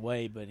 and walks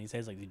away, but he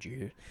says, like, did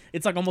you...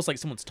 It's like almost like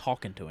someone's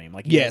talking to him.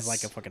 Like, he has,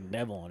 like, a fucking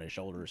devil on his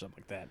shoulder or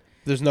something like that.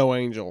 There's no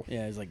angel.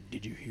 Yeah, he's like,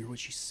 did you hear what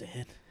she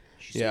said?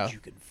 She Yeah. said you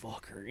could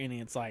fuck her. And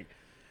it's like,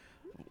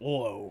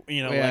 whoa.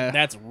 You know, Yeah. like,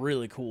 that's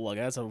really cool. Like,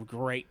 that's a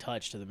great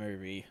touch to the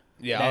movie.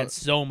 Yeah. It adds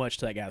so much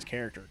to that guy's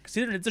character.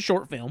 Considering it's a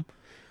short film.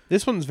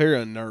 This one's very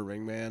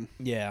unnerving, man.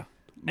 Yeah.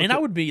 And I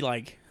would be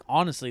like,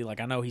 honestly, like,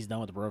 I know he's done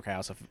with the Broke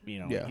House, if, you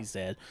know, Yeah. he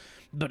said.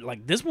 But,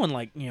 like, this one,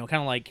 like, you know,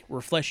 kind of like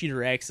where Flesh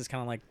Eater X is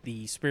kind of like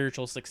the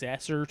spiritual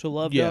successor to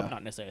Love Yeah. Dove.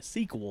 Not necessarily a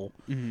sequel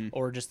Mhm.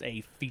 or just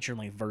a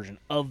feature-length version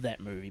of that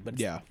movie, but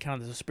it's Yeah.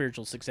 kind of the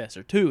spiritual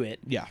successor to it.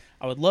 Yeah.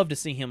 I would love to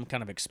see him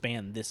kind of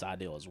expand this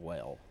ideal as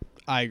well.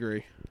 I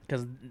agree.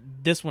 Because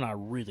this one, I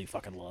really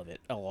fucking love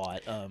it a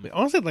lot.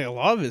 Honestly, like a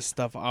lot of his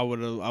stuff, I would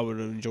have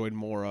enjoyed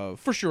more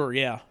of. For sure,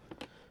 yeah.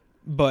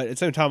 But at the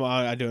same time,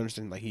 I do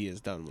understand like he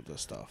is done with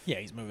this stuff. Yeah,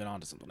 he's moving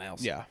on to something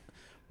else. Yeah.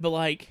 But,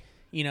 like,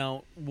 you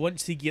know,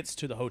 once he gets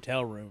to the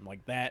hotel room,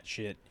 like, that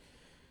shit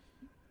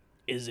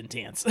is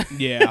intense.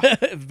 Yeah.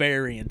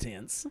 Very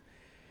intense.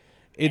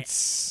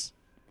 It's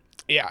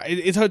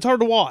it's hard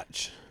to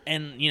watch.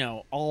 And, you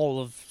know,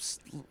 almost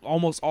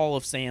all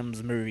of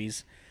Sam's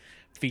movies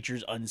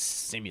features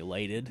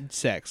unsimulated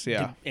Sex,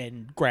 yeah.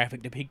 and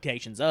graphic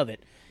depictions of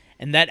it.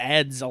 And that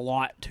adds a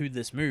lot to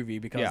this movie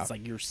because Yeah. it's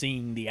like you're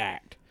seeing the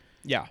act.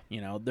 Yeah. You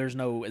know, there's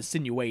no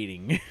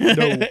insinuating.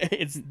 No.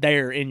 It's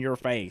there in your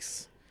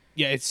face.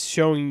 Yeah, it's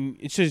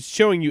just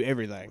showing you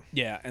everything.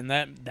 Yeah, and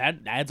that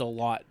adds a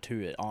lot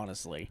to it,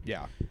 honestly.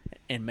 Yeah.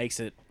 And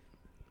makes it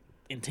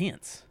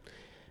intense.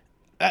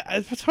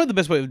 That's probably the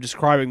best way of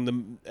describing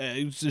them.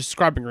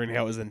 Describing Green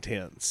Hell is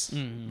intense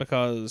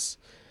because,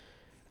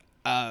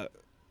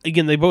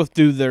 again, they both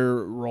do their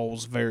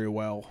roles very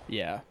well.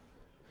 Yeah.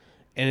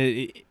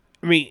 And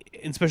I mean,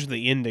 especially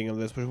the ending of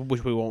this,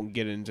 which we won't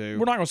get into.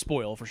 We're not going to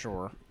spoil for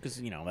sure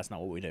because, you know, that's not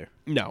what we do.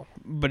 No,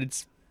 but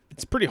it's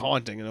pretty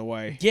haunting in a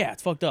way. Yeah,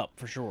 it's fucked up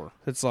for sure.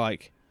 It's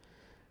like,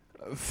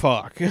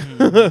 fuck.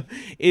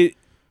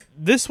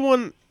 This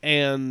one,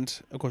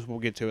 and of course we'll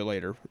get to it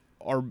later,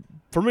 are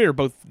for me are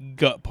both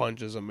gut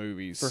punches of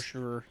movies. For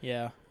sure,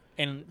 yeah.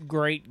 And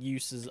great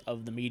uses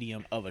of the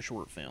medium of a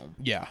short film.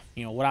 Yeah.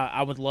 You know, what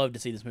I would love to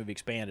see this movie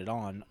expanded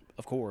on,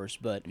 of course,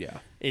 but yeah,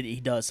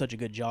 he does such a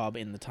good job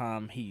in the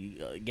time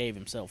he gave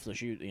himself to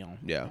shoot, you know.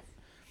 Yeah.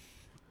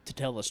 To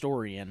tell the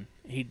story, and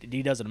he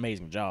does an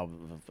amazing job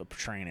of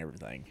portraying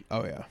everything.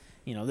 Oh yeah.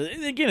 You know,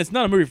 again, it's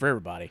not a movie for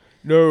everybody.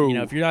 No. You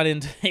know, if you're not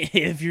into,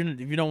 if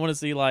you don't want to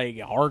see like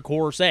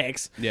hardcore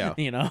sex, yeah,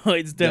 you know,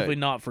 it's definitely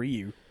not for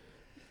you.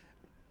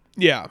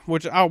 Yeah,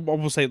 which I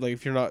will say, like,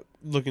 if you're not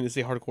looking to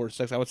see hardcore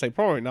sex, I would say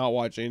probably not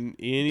watching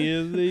any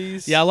of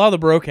these. Yeah, a lot of the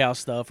Broke House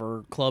stuff,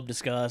 or Club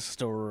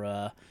Disgust,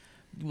 or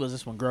was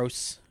this one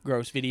Gross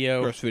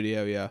Video? Gross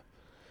Video, yeah.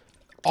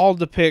 All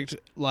depict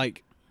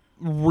like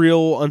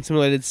real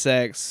unsimulated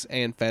sex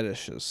and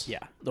fetishes.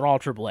 Yeah, they're all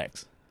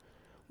XXX.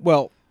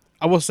 Well,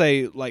 I will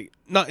say, like,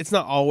 it's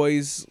not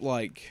always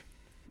like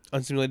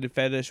unsimulated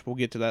fetish. We'll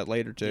get to that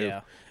later too.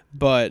 Yeah,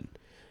 but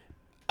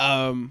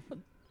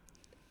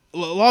a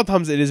lot of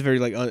times it is very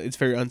like it's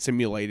very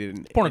unsimulated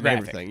and pornographic.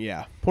 And everything.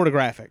 Yeah,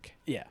 pornographic.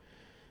 Yeah,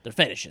 they're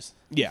fetishes.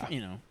 Yeah,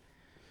 you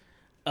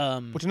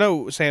know. Which I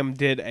know Sam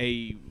did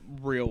a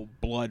real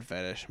blood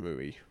fetish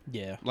movie.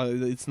 Yeah, like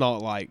it's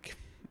not like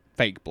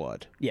fake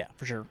blood. Yeah,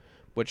 for sure.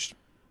 Which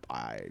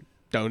I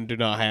do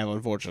not have,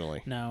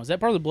 unfortunately. No, is that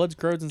part of the blood's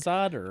corrodes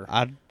inside, or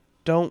I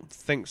don't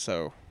think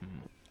so.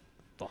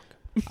 Fuck.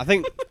 I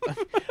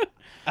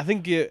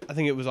think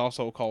it was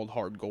also called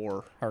Hard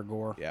Gore. Hard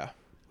Gore. Yeah,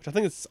 which I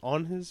think it's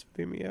on his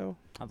Vimeo.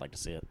 I'd like to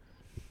see it.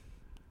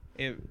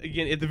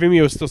 If the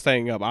Vimeo is still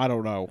staying up, I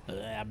don't know.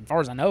 As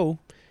far as I know.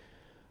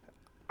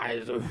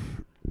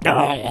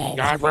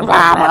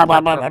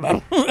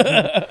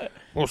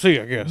 We'll see,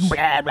 I guess.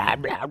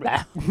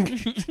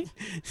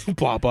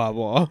 Blah blah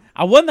blah.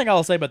 One thing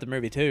I'll say about the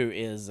movie too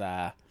is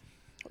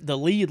the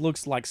lead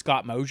looks like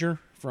Scott Mosier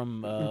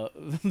from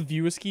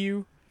View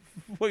Askew.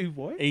 Wait,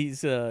 what?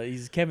 He's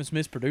Kevin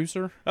Smith's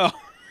producer. Oh,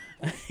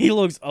 He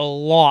looks a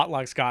lot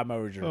like Scott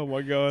Mosier. oh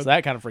my god. So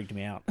that kind of freaked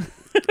me out.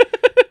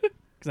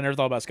 Because I never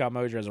thought about Scott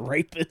Mosier as a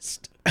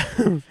rapist.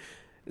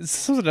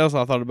 Something else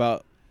I thought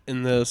about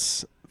in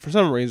this, for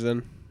some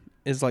reason,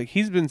 is like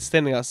he's been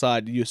standing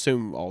outside, you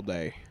assume, all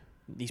day.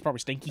 He's probably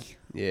stinky.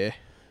 Yeah,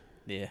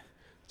 Yeah.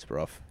 it's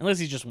rough. Unless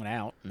he just went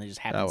out and they just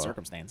happened Oh, well.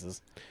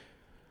 circumstances.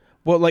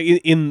 Well, like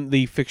in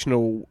the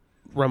fictional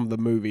realm of the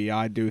movie,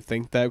 I do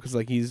think that because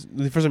like he's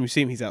the first time you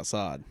see him, he's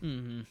outside.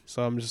 Mm-hmm.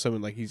 So I'm just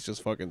assuming like he's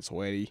just fucking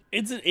sweaty.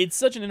 It's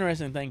such an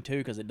interesting thing too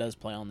because it does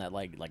play on that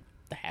like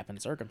the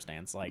happened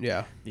circumstance. Like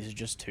Yeah. these are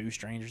just two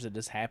strangers that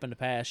just happened to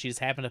pass. She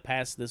just happened to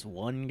pass this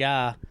one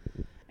guy,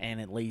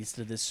 and it leads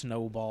to this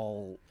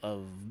snowball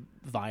of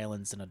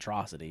violence and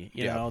atrocity.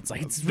 You know, it's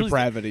like it's really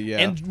depravity, yeah,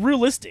 and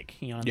realistic.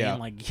 You know what I Yeah. mean?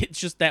 Like it's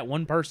just that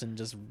one person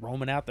just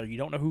roaming out there. You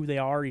don't know who they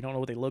are. You don't know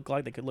what they look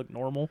like. They could look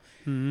normal.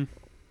 Mm-hmm.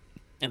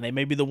 And they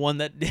may be the one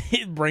that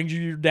brings you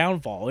your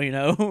downfall, you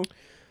know?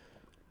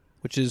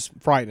 Which is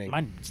frightening.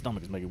 My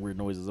stomach is making weird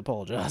noises.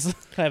 Apologize.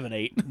 I haven't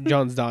ate.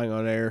 John's dying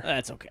on air.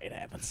 That's okay. It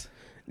happens.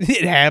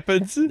 It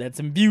happens. That's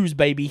some views,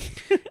 baby.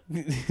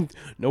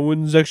 No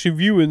one's actually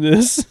viewing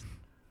this.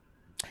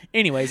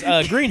 Anyways,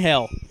 Green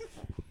Hell.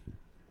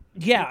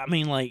 Yeah, I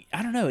mean, like,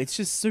 I don't know. It's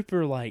just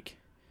super, like,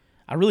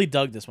 I really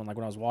dug this one, like,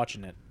 when I was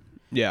watching it.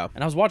 Yeah.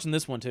 And I was watching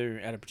this one, too,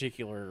 at a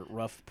particular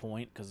rough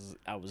point because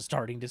I was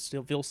starting to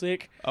still feel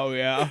sick. Oh,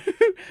 yeah.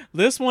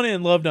 This one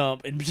in Love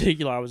Dump, in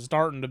particular, I was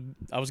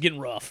getting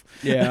rough.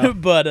 Yeah.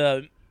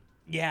 But,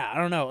 yeah, I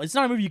don't know. It's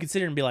not a movie you can sit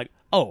here and be like,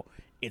 oh,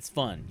 it's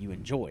fun. You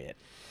enjoy it.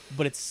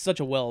 But it's such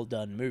a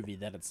well-done movie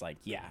that it's like,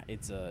 yeah,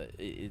 it's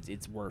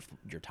worth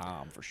your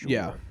time for sure.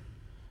 Yeah.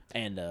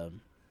 And,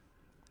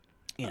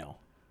 you know,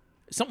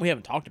 something we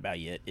haven't talked about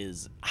yet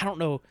is, I don't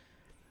know,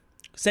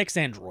 Sex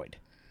Android.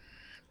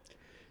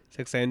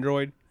 Sex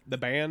Android? The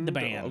band? The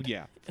band. Oh,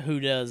 yeah. Who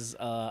does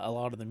a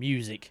lot of the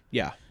music.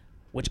 Yeah.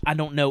 Which I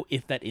don't know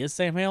if that is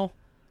Sam Hale.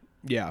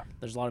 Yeah.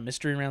 There's a lot of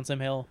mystery around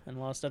Sam Hale and a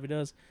lot of stuff he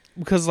does.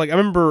 Because, like, I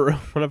remember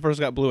when I first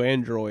got Blue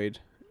Android,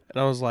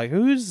 and I was like,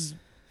 was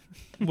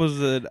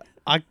it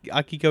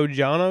Akiko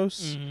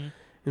Janos? Mm-hmm.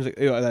 He was like,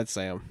 oh, that's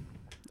Sam.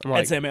 I'm like,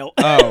 That's Sam Hale.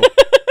 Oh.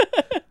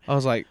 I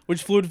was like...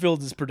 Which Fluid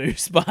Fields is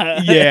produced by.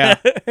 Yeah.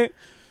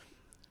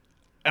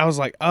 I was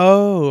like,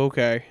 oh,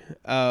 okay.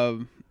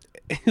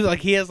 Like,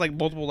 he has, like,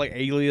 multiple, like,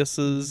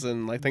 aliases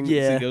and, like, things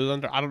Yeah. he goes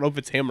under. I don't know if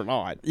it's him or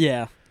not.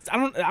 Yeah. I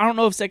don't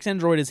know if Sex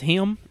Android is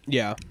him.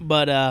 Yeah.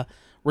 But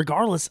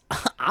regardless,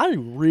 I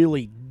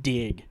really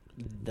dig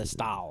the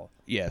style.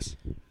 Yes.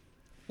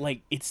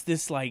 Like, it's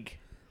this, like,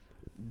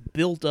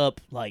 built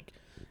up, like,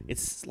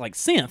 it's like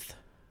synth.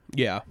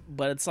 Yeah.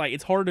 But it's like,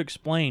 it's hard to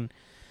explain.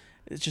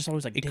 It's just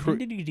always like, It it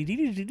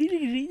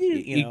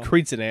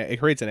creates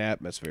an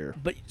atmosphere.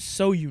 But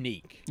so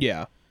unique.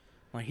 Yeah.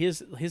 Like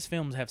his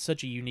films have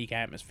such a unique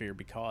atmosphere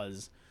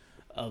because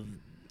of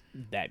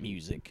that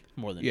music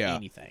more than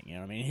anything. You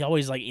know what I mean? He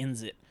always like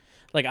ends it.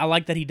 Like I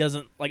like that he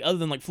doesn't like other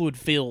than like Fluid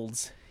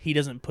Fields, he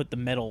doesn't put the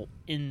metal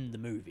in the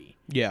movie.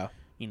 Yeah.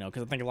 You know,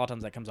 because I think a lot of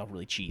times that comes off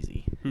really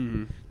cheesy.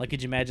 Mm-hmm. Like,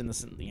 could you imagine the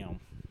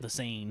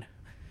scene,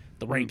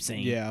 the rape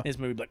scene? Yeah. This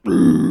movie would be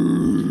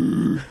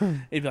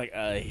like, it'd be like,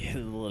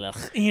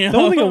 you know. The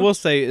only thing I will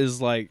say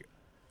is like,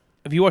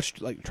 if you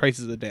watch like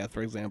Traces of Death,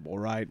 for example,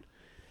 right?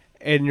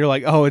 And you're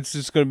like, oh, it's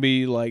just gonna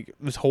be like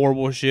this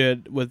horrible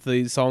shit with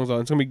these songs on.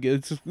 It's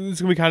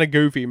gonna be kind of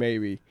goofy,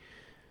 maybe.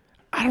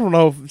 I don't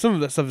know. Some of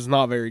that stuff is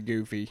not very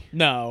goofy.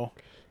 No,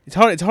 it's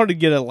hard to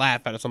get a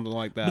laugh out of something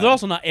like that. But they're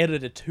also not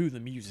edited to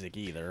the music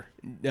either.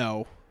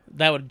 No,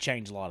 that would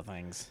change a lot of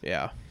things.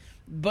 Yeah,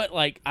 but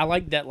like I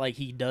like that like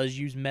he does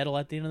use metal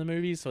at the end of the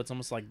movie, so it's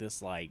almost like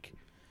this like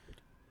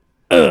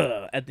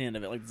at the end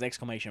of it, like this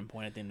exclamation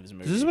point at the end of his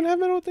movie. Does this one have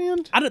metal at the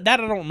end? I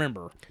don't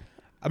remember.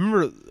 I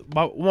remember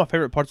one of my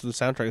favorite parts of the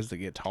soundtrack is the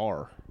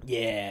guitar.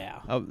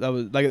 Yeah, that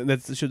was like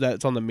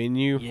that's on the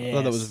menu. Yes. I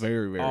thought that was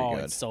very good. Oh,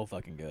 it's so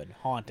fucking good,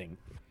 haunting.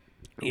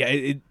 Yeah,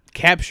 it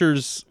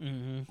captures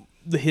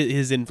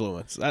his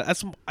influence.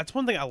 That's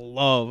one thing I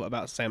love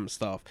about Sam's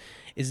stuff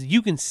is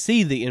you can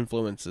see the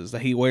influences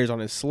that he wears on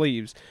his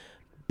sleeves,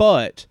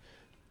 but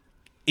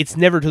it's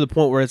never to the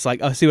point where it's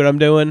like, oh, see what I'm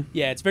doing?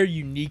 Yeah, it's very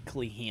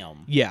uniquely him.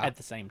 Yeah. At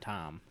the same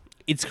time.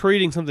 It's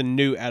creating something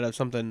new out of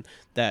something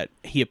that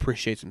he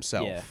appreciates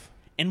himself. Yeah.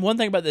 And one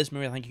thing about this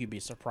movie I think you'd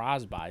be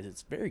surprised by is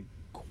it's very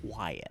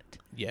quiet.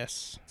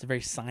 Yes. It's a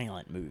very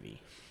silent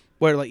movie.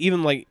 Where like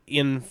even like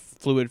in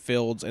Fluid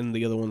Fields and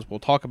the other ones we'll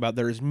talk about,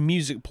 there is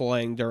music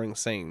playing during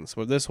scenes.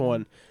 But this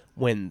one,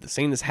 when the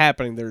scene is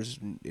happening,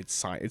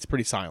 it's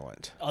pretty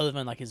silent. Other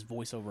than like his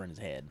voiceover in his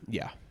head.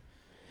 Yeah,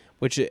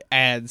 which it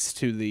adds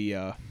to the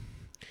I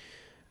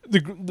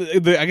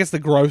guess the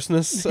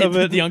grossness of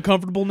it, the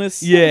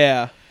uncomfortableness.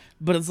 Yeah,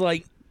 but it's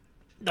like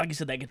you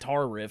said, that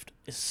guitar riff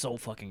is so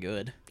fucking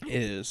good.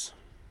 It is.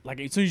 Like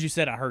as soon as you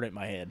said, I heard it in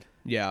my head.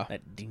 Yeah,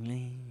 that ding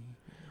ding.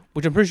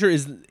 Which I'm pretty sure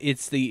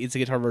it's the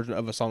guitar version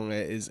of a song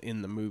that is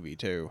in the movie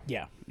too.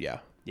 Yeah.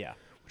 Yeah. Yeah.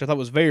 Which I thought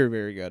was very,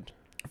 very good.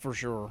 For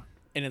sure.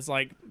 And it's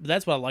like,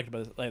 that's what I liked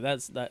about it. Like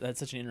that's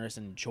such an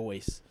interesting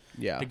choice.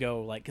 Yeah. To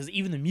go like, because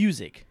even the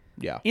music.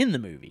 Yeah. In the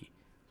movie,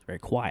 it's very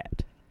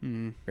quiet.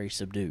 Mm-hmm. Very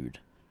subdued.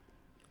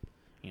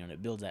 And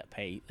it builds that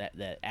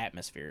that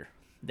atmosphere.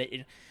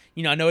 I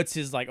know it's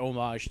his like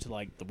homage to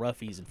like the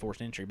Roughies and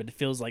Forced Entry, but it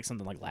feels like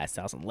something like Last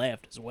House on the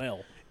Left as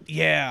well.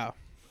 Yeah.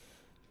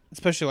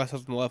 Especially Last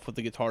House on the Left with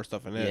the guitar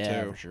stuff in it too.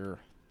 Yeah, for sure.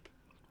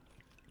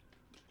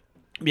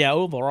 Yeah,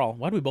 overall,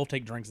 why do we both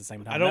take drinks at the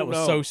same time? I don't That was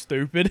know. so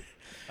stupid.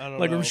 I don't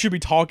like know. we should be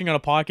talking on a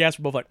podcast.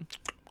 We're both like,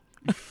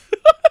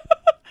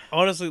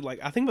 honestly,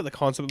 like I think about the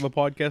concept of the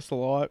podcast a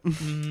lot.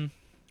 Mm-hmm.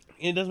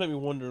 It does make me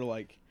wonder,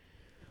 like,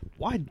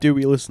 why do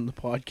we listen to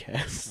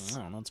podcasts?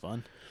 I don't know. It's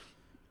fun.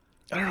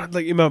 I don't know.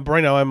 Like in my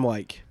brain now, I'm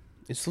like,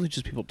 it's really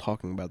just people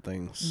talking about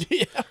things.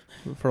 Yeah.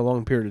 For a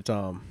long period of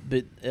time.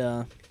 But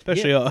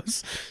especially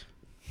us.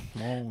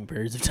 Long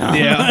periods of time.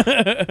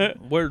 Yeah.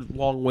 We're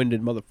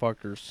long-winded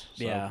motherfuckers.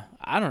 So. Yeah.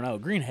 I don't know.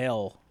 Green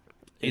Hell.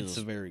 It's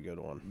a very good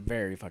one.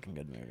 Very fucking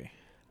good movie.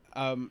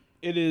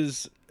 It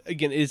is.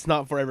 Again, it's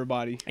not for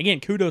everybody. Again,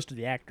 kudos to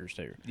the actors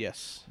too.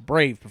 Yes.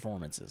 Brave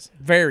performances.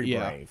 Very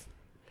brave.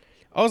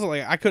 I was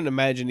like, I couldn't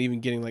imagine even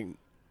getting like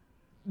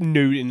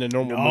nude in a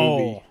normal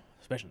movie.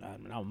 Especially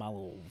not my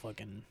little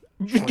fucking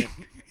shrimp.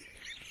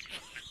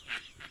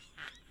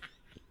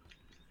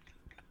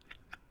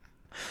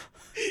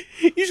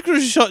 You just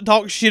gonna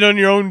talk shit on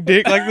your own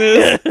dick like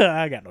this?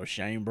 I got no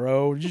shame,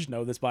 bro. You just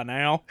know this by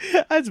now.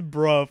 That's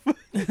rough.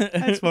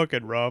 That's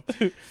fucking rough.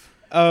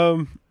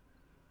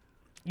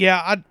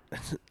 Yeah, I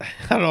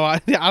don't know. I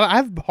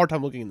have a hard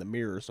time looking in the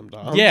mirror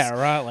sometimes. Yeah,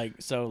 right. Like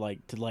so,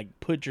 like to like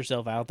put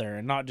yourself out there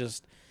and not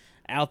just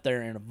out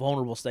there in a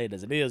vulnerable state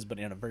as it is, but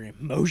in a very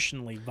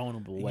emotionally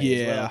vulnerable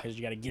way as well. Because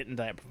you got to get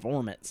into that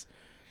performance,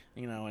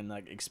 and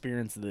like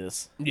experience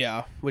this.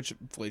 Yeah, which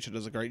Felicia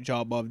does a great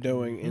job of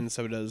doing, and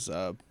so does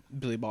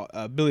Billy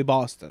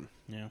Boston.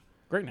 Yeah,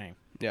 great name.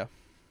 Yeah,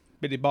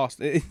 Billy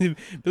Boston.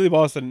 Billy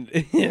Boston.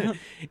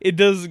 It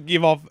does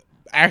give off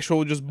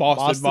actual just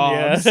Boston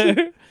vibes.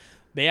 Yeah.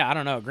 But yeah, I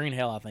don't know. Green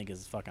Hell, I think,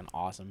 is fucking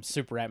awesome.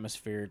 Super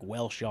atmospheric,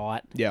 well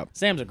shot. Yeah.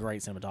 Sam's a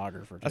great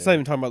cinematographer, too. That's not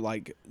even talking about,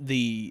 like,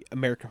 the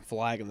American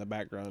flag in the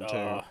background,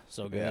 too.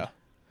 So good. Yeah.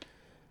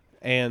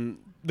 And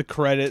the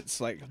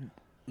credits, like,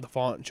 the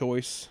font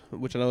choice,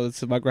 which I know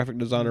it's my graphic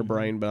designer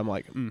brain, but I'm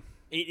like,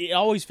 It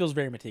always feels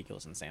very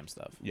meticulous in Sam's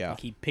stuff. Yeah.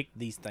 Like he picked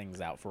these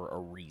things out for a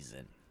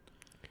reason.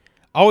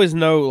 I always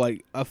know,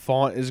 like, a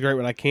font is great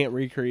when I can't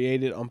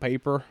recreate it on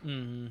paper.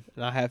 Mm-hmm.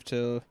 And I have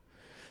to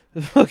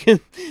fucking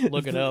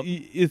look it up.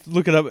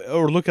 Look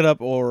it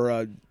up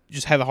or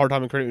just have a hard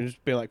time in creating and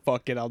just be like,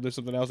 fuck it, I'll do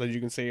something else as you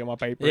can see on my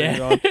paper.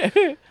 Yeah.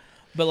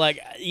 But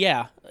like,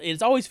 yeah,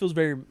 it always feels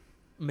very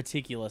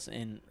meticulous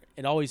and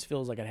it always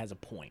feels like it has a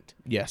point.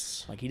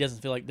 Yes. Like he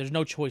doesn't feel like there's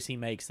no choice he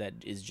makes that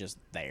is just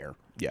there.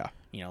 Yeah.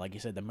 Like you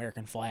said, the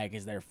American flag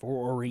is there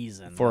for a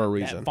reason. For a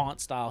reason. That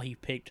font style he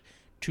picked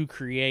to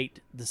create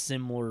the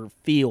similar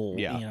feel.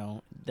 Yeah.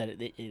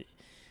 That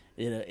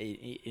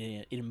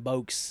it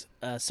invokes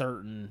a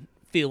certain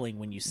feeling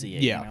when you see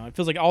it. Yeah. It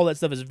feels like all that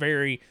stuff is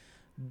very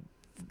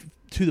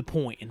to the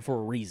point and for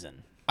a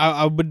reason.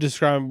 I would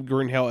describe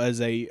Green Hell as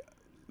a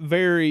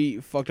very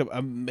fucked up.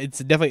 It's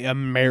definitely an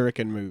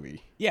American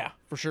movie. Yeah,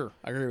 for sure.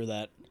 I agree with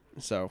that.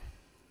 So,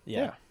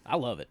 yeah. I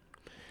love it.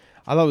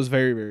 I thought it was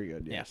very, very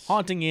good. Yes. Yeah.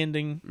 Haunting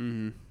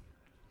ending.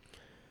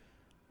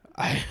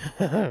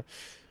 Mm-hmm.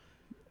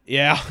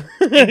 Yeah.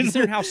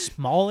 Considering how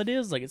small it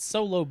is, like it's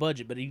so low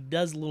budget, but he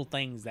does little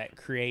things that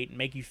create and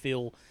make you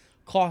feel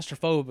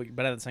claustrophobic,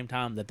 but at the same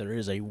time that there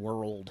is a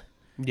world.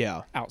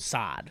 Yeah.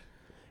 Outside.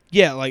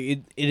 Yeah, like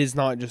it is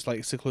not just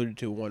like secluded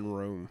to one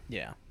room.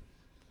 Yeah.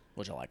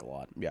 Which I like a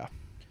lot. Yeah.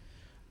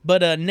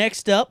 But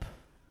next up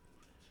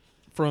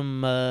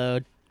from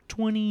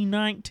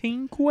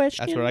 2019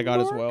 question. That's what I got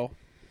as well.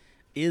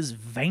 Is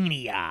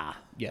Vania.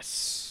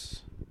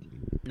 Yes.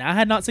 Now I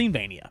had not seen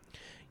Vania.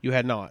 You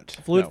had not.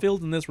 Fluid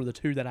Fields and this were the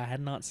two that I had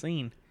not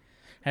seen.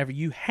 However,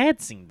 you had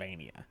seen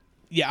Vania.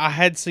 Yeah, I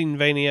had seen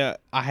Vania.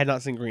 I had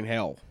not seen Green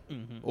Hell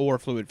or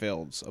Fluid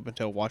Fields up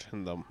until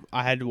watching them.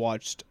 I had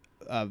watched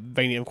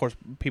Vania. Of course,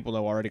 people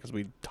know already because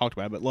we talked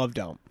about it, but Love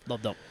Dump.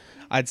 Love Dump.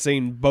 I'd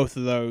seen both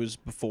of those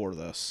before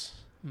this.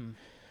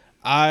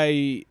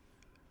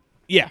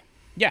 Yeah.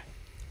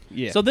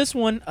 So this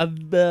one,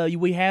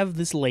 we have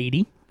this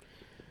lady.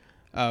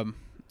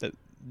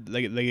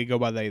 They go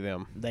by they,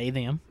 them. They,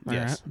 them.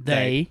 Yes. Right.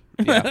 They.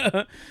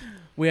 Yeah.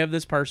 We have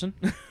this person.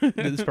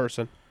 This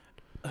person.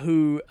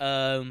 Who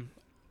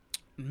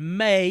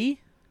may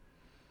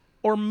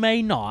or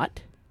may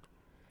not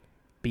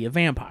be a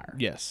vampire.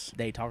 Yes.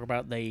 They talk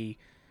about they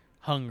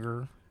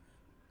hunger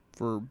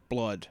For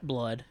blood.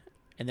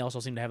 and they also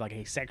seem to have like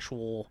a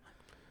sexual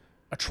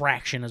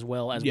attraction as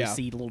well, as we Yeah.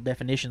 see little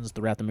definitions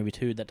throughout the movie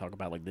too that talk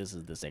about like this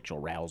is the sexual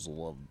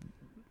arousal of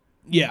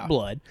Yeah.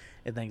 blood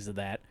and things of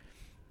that.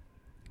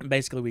 And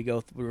basically, we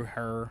go through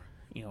her,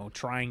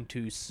 trying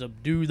to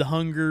subdue the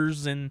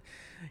hungers and,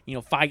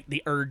 fight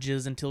the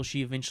urges until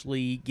she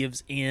eventually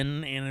gives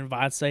in and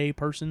invites a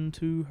person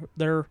to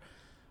their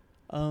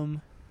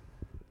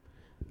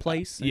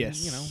place. And,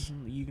 Yes.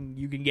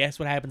 you can guess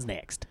what happens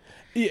next.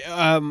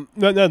 Yeah,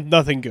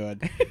 nothing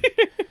good.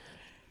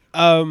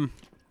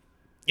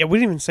 Yeah, we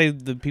didn't even say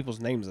the people's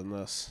names in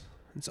this.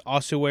 It's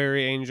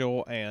Ossuary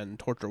Angel and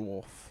Torture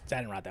Wolf. So I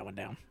didn't write that one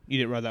down. You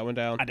didn't write that one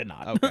down? I did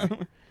not.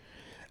 Okay.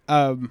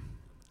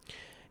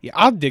 Yeah,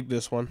 I'll dig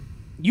this one.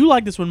 You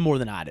like this one more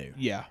than I do.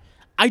 Yeah.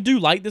 I do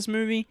like this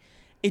movie.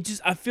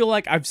 I feel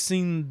like I've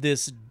seen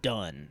this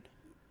done.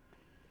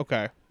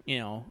 Okay.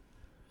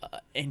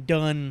 And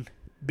done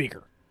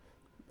bigger.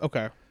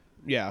 Okay.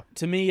 Yeah.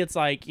 To me, it's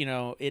like,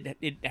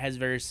 it has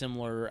very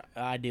similar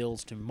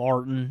ideals to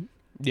Martin.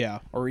 Yeah.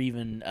 Or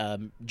even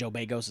Joe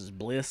Bagos'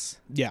 Bliss.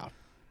 Yeah.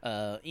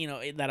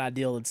 That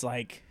ideal, it's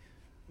like,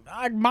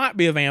 I might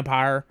be a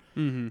vampire,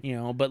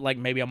 but like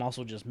maybe I'm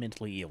also just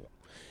mentally ill.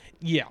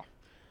 Yeah.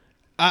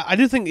 I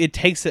do think it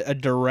takes it a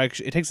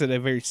direction. It takes it a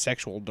very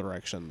sexual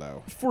direction,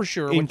 though. For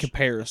sure. In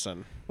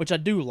comparison. Which I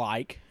do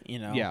like,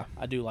 Yeah.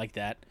 I do like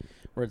that.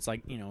 Where it's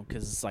like,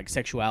 because it's like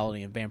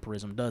sexuality and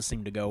vampirism does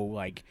seem to go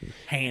like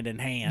hand in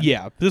hand.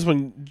 Yeah, this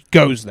one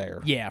goes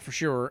there. Yeah, for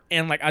sure.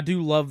 And like I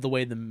do love the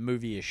way the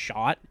movie is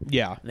shot.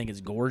 Yeah. I think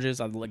it's gorgeous.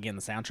 Again,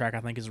 the soundtrack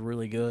I think is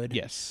really good.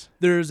 Yes.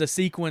 There's a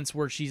sequence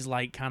where she's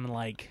like kind of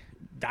like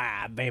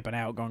vamping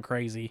out, going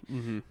crazy,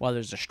 while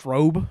there's a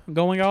strobe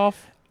going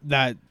off.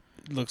 That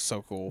looks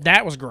so cool.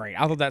 That was great.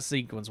 I thought that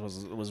sequence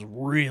was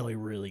really,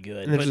 really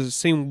good. And there's a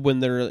scene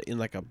when they're in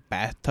like a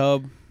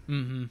bathtub,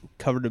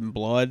 covered in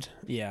blood.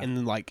 Yeah. And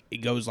then like it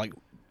goes like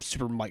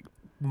super like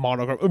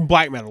monochrome,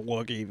 black metal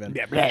look even.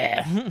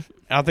 Yeah. And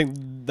I think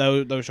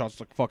those shots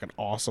look fucking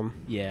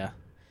awesome. Yeah.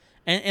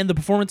 And the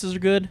performances are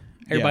good.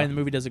 Everybody Yeah. in the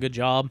movie does a good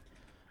job.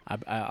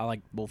 I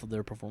like both of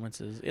their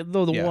performances.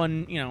 Though the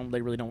one,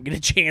 they really don't get a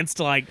chance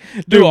to like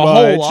do a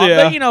whole lot.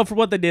 yeah. But for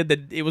what they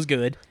did, it was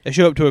good. They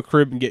show up to a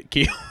crib and get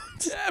killed.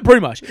 Pretty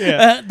much.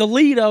 Yeah. The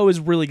lead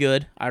is really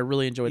good. I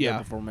really enjoyed Yeah. their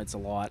performance a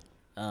lot.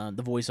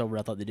 The voiceover,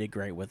 I thought they did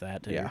great with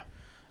that too. Yeah.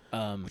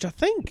 Which I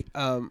think,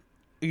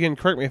 again,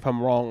 correct me if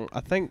I'm wrong. I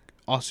think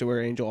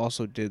Ossuary Angel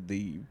also did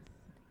the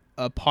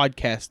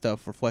podcast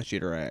stuff for Flesh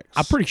Eater X.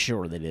 I'm pretty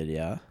sure they did.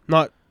 Yeah.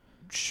 Not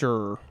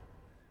sure,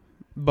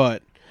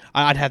 but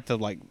I'd have to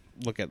like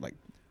look at like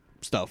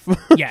stuff.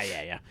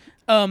 yeah.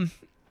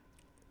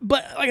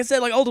 But like I said,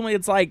 like ultimately,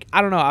 it's like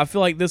I don't know. I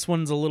feel like this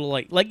one's a little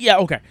like yeah,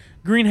 okay,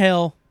 Green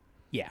Hell,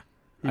 yeah,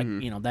 like,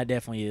 that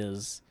definitely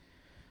is,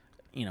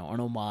 an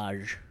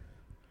homage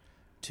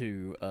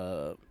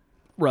to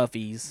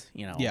Ruffies,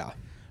 Yeah.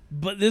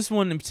 But this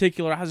one in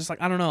particular, I was just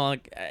like I don't know,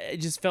 like it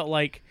just felt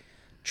like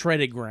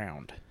treaded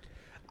ground.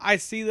 I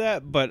see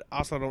that, but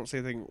also don't see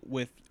anything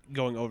with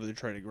going over the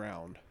treaded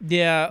ground.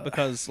 Yeah,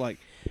 Because, like,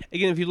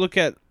 again, if you look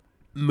at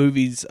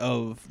movies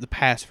of the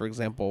past, for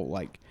example,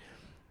 like,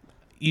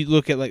 you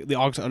look at, like, the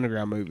August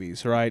Underground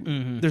movies, right?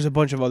 There's a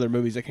bunch of other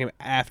movies that came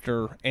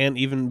after and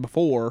even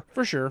before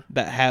for sure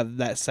that have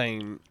that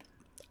same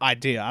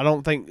idea. I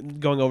don't think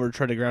going over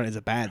treaded ground is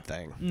a bad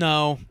thing.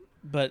 No,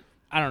 but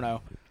I don't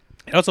know.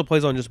 It also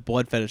plays on just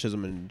blood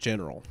fetishism in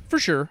general. For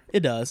sure,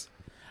 it does.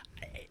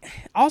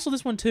 Also,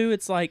 this one, too,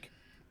 it's like,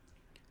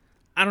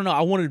 I don't know,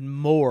 I wanted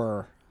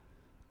more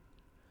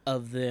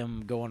of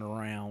them going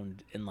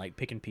around and, like,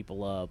 picking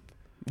people up.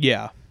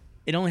 Yeah.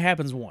 It only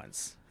happens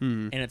once,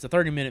 and it's a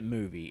 30-minute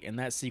movie, and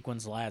that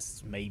sequence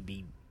lasts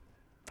maybe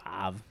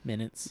 5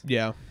 minutes.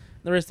 Yeah.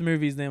 The rest of the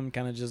movie is them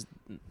kind of just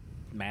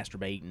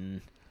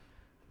masturbating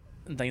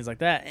and things like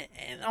that.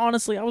 And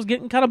honestly, I was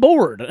getting kind of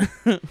bored.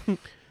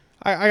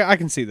 I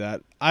can see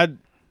that. I don't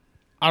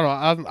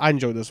know. I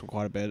enjoyed this one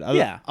quite a bit.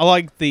 Yeah. I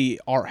like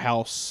the art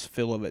house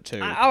feel of it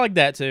too. I like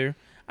that, too.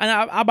 And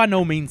I by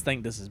no means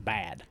think this is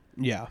bad.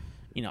 Yeah.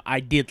 I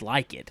did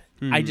like it.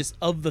 I just,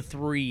 of the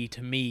three,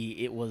 to me,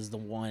 it was the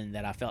one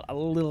that I felt a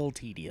little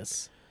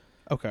tedious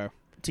Okay.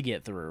 to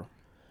get through.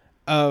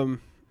 I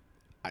don't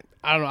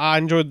know. I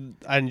enjoyed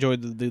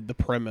the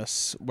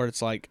premise where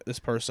it's like this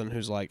person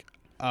who's like,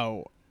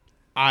 oh,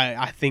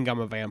 I think I'm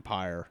a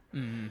vampire,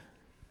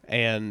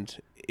 and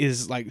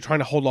is like trying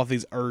to hold off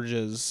these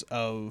urges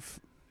of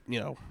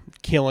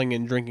killing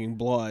and drinking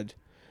blood,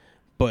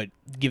 but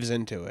gives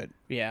into it.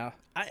 Yeah.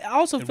 I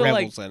also And feel like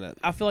revels in it.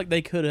 I feel like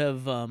they could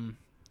have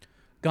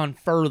gone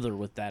further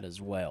with that as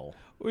well.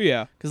 Well,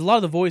 yeah. Because a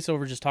lot of the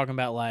voiceover just talking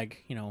about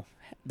like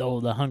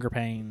the hunger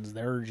pains,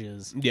 the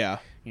urges. Yeah.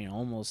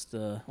 Almost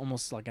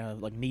like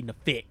needing a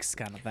fix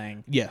kind of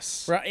thing.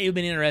 Yes. Right. It would have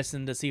been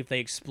interesting to see if they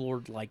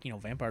explored like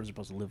vampires are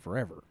supposed to live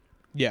forever.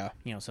 Yeah.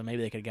 So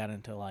maybe they could have got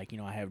into like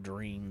I have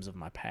dreams of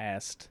my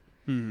past.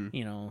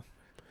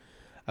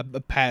 I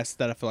a past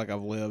that I feel like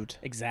I've lived.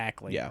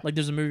 Exactly. Yeah. Like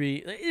there's a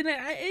movie.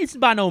 It's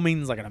by no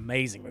means like an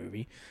amazing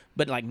movie,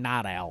 but like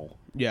Night Owl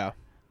Yeah.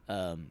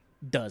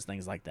 does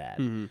things like that,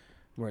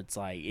 where it's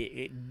like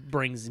it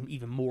brings him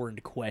even more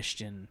into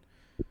question.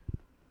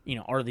 You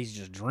know, are these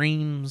just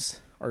dreams?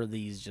 Are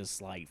these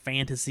just like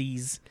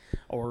fantasies?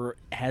 Or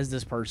has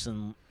this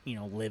person, you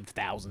know, lived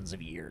thousands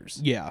of years?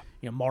 Yeah.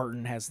 You know,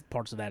 Martin has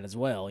parts of that as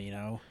well, you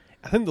know?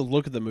 I think the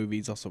look of the movie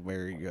is also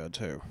very good,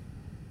 too.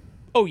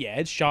 Oh, yeah,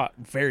 it's shot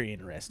very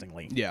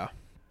interestingly. Yeah.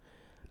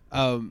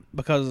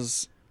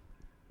 Because,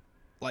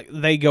 like,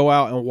 they go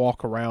out and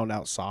walk around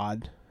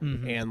outside,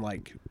 and,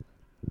 like,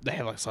 they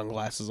have, like,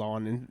 sunglasses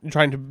on and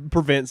trying to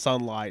prevent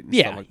sunlight and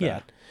stuff like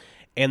that.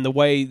 And the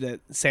way that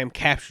Sam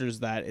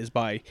captures that is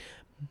by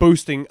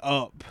boosting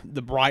up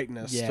the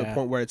brightness to the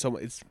point where it's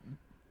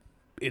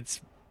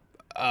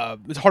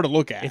hard to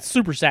look at. It's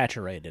super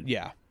saturated.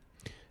 Yeah.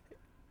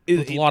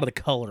 With a lot of the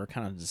color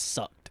kind of just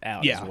sucked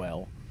out as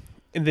well.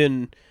 And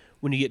then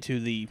when you get to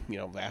the, you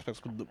know, the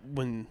aspects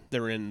when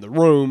they're in the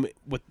room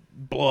with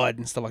blood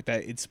and stuff like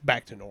that, it's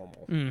back to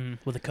normal.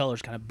 With the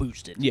colors kind of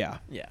boosted. Yeah.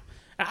 Yeah.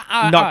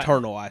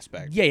 Nocturnal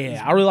aspect.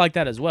 Yeah. I really like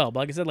that as well.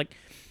 But like I said, like,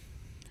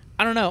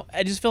 I don't know.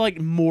 I just feel like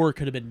more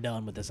could have been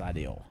done with this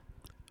ideal.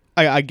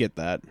 I get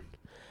that.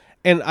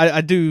 And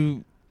I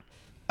do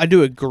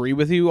agree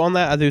with you on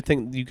that. I do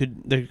think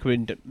there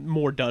could be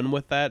more done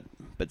with that.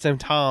 But at the same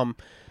time,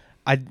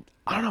 I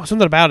don't know,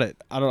 something about it.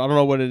 I don't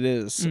know what it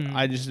is.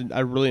 I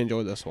really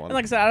enjoyed this one. And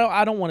like I said,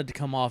 I don't want it to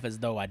come off as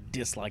though I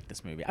dislike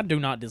this movie. I do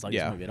not dislike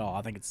this movie at all.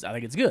 I think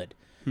it's good.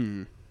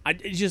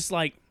 It's just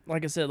like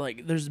I said,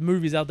 like there's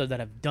movies out there that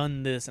have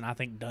done this and I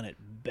think done it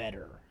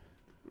better.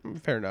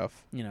 Fair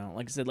enough. You know,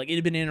 like I said, like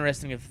it'd been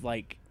interesting if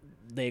like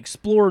they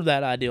explored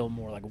that ideal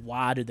more. Like,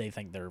 why do they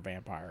think they're a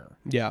vampire?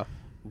 Yeah.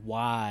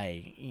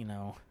 Why? You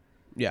know.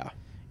 Yeah.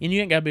 And you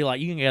ain't gotta be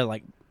like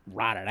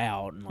write it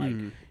out and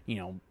like you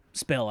know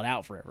spell it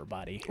out for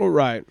everybody. Well,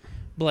 right.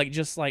 But like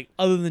just like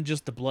other than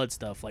just the blood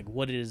stuff, like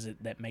what is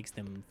it that makes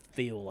them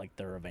feel like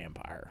they're a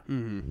vampire?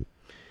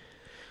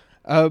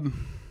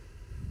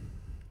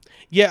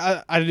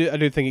 Yeah, I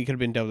do think it could have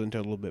been delved into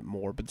a little bit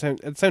more, but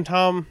at the same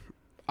time,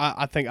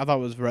 I thought it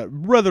was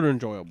rather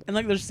enjoyable. And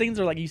like there's scenes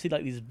where like you see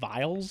like these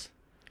vials,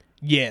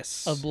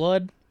 yes, of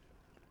blood.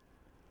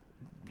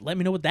 Let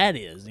me know what that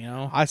is. You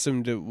know, I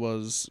assumed it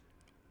was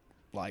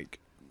like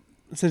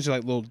essentially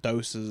like little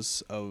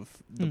doses of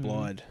the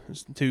blood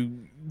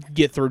to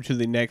get through to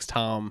the next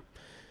time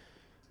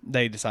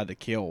they decide to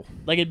kill.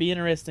 Like it'd be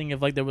interesting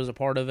if like there was a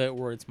part of it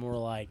where it's more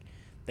like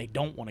they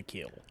don't want to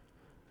kill.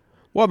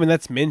 Well, I mean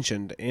that's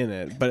mentioned in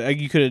it, but I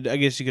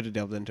guess you could have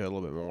delved into it a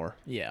little bit more.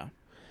 Yeah.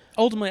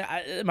 Ultimately,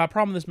 my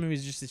problem with this movie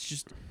is it's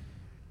just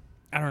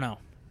I don't know.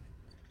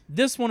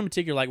 This one in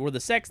particular, like where the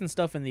sex and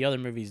stuff in the other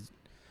movies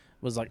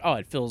was like, oh,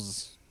 it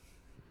feels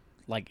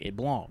like it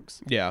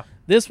belongs. Yeah.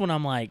 This one,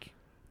 I'm like,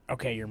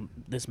 okay,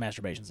 this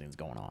masturbation scene's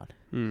going on.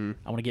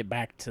 I want to get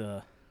back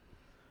to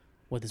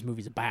what this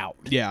movie's about.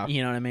 Yeah.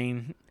 You know what I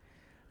mean?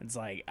 It's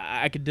like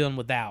I could do them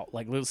without.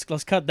 Like let's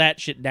cut that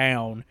shit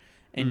down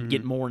and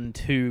get more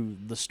into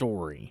the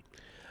story.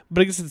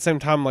 But I guess at the same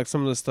time, like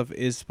some of this stuff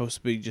is supposed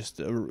to be just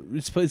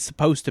it's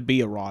supposed to be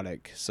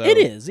erotic. So it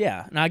is,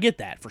 yeah. And I get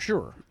that for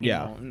sure. You Yeah.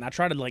 know? And I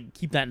try to like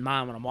keep that in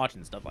mind when I'm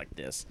watching stuff like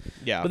this.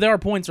 Yeah. But there are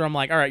points where I'm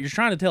like, all right, you're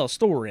trying to tell a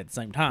story at the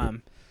same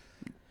time,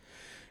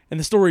 and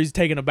the story's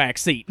taking a back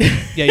seat.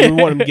 Yeah, you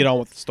want him to get on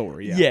with the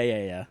story. Yeah.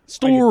 Yeah.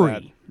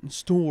 Story.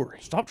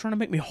 Stop trying to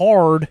make me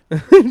hard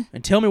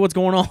and tell me what's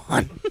going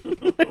on.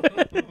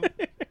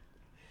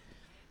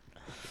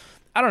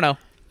 I don't know.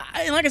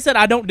 And like I said,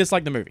 I don't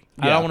dislike the movie.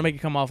 I don't want to make it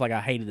come off like I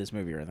hated this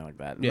movie or anything like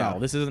that. Yeah. No,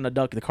 this isn't a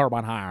Duck the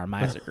Carbine High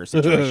Massacre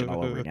situation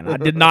all over again. I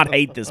did not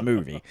hate this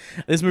movie.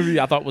 This movie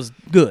I thought was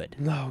good.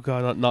 No,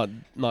 God,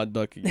 not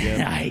Duck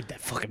again. I hate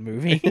that fucking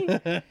movie.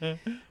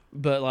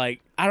 But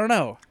like, I don't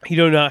know. You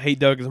do not hate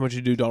Duck as much as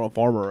you do Donald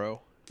Farmer.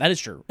 That is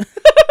true.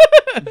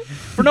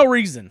 For no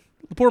reason.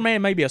 The poor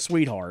man may be a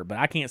sweetheart, but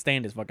I can't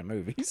stand his fucking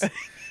movies.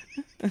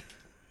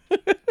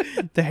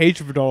 The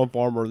hatred for Donald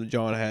Farmer that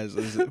John has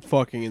is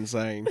fucking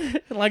insane.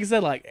 Like I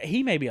said, like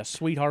he may be a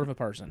sweetheart of a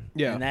person.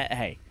 Yeah. And that,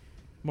 hey,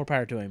 more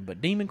power to him.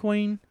 But Demon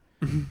Queen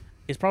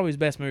is probably his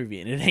best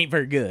movie, and it ain't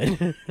very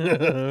good.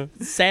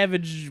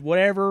 Savage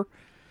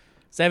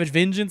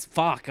Vengeance.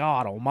 Fuck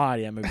God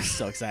Almighty, that movie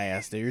sucks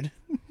ass, dude.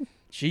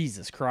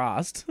 Jesus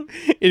Christ.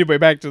 Anyway,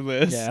 back to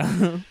this.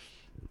 Yeah.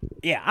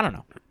 Yeah, I don't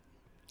know.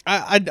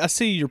 I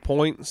see your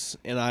points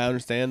and I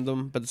understand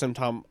them, but at the same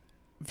time,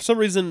 for some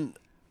reason,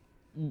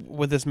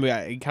 with this movie,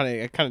 it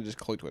kind of just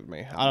clicked with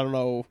me. I don't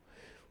know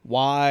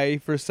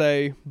why per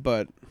se,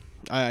 but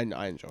I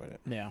enjoyed it.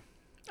 Yeah,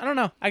 I don't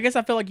know. I guess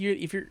I feel like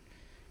if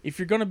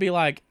you're gonna be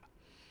like,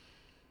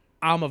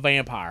 I'm a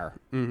vampire,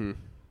 then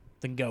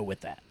go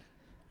with that.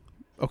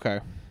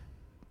 Okay.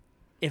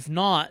 If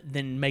not,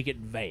 then make it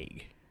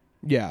vague.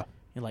 Yeah.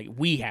 And like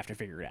we have to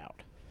figure it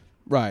out.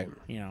 Right.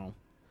 You know,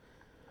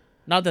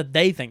 not that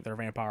they think they're a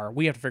vampire.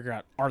 We have to figure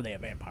out, are they a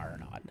vampire or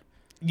not?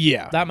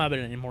 Yeah. That might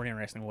have been a more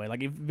interesting way.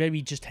 Like, if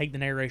maybe just take the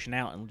narration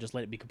out and just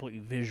let it be completely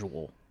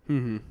visual.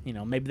 Mm-hmm. You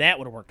know, maybe that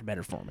would have worked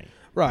better for me.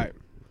 Right.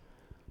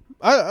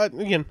 I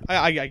get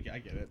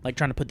it. Like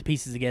trying to put the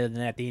pieces together, and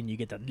then at the end you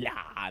get the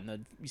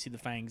and you see the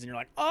fangs, and you're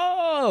like,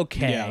 oh,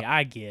 okay, Yeah.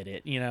 I get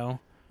it. You know,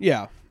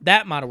 Yeah.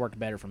 that might have worked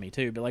better for me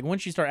too. But like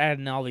once you start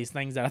adding all these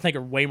things that I think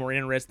are way more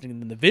interesting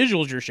than the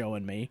visuals you're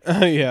showing me,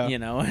 Yeah. you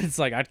know, it's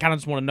like I kind of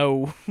just want to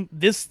know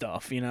this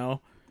stuff, you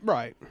know.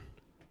 Right.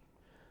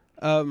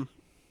 And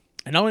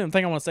the only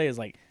thing I want to say is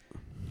like,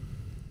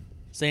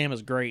 Sam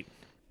is great,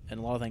 and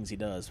a lot of things he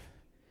does.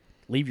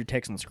 Leave your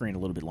text on the screen a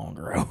little bit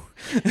longer, oh.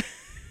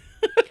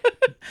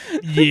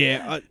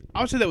 Yeah.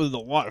 I would say that with a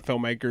lot of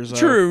filmmakers.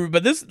 True,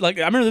 but this, like,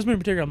 I remember this movie in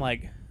particular. I'm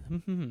like,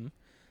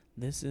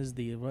 this is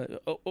the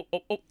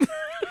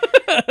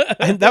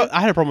And that,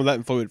 I had a problem with that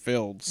in Fluid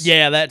Fields.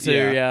 yeah, that too.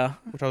 Yeah,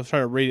 Which I was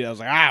trying to read it. I was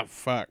like,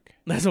 fuck.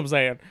 that's what I'm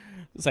saying.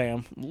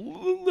 Sam, a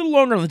little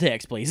longer on the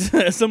text, please.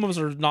 Some of us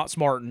are not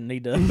smart and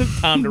need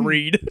time to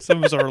read. Some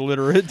of us are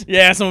illiterate.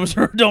 Yeah, some of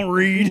us don't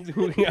read.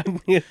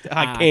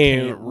 I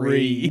can't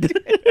read.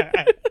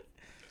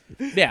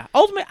 Yeah,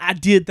 ultimately, I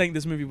did think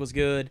this movie was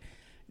good.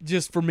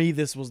 Just for me,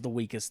 this was the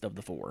weakest of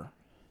the four.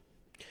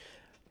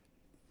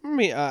 I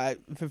mean,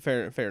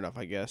 fair enough,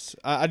 I guess.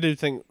 I do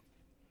think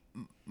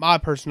my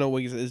personal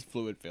weakness is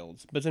Fluid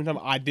Fields, but at the same time,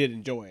 I did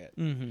enjoy it.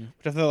 Mm-hmm.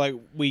 But I feel like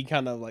we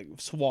kind of like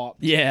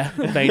swapped. Yeah,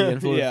 Vania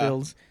and Fluid Yeah.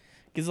 Fields.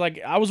 Because like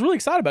I was really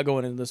excited about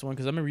going into this one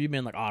because I remember you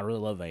being like, "Oh, I really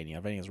love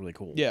Vania. Vania's really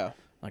cool." Yeah.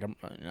 Like and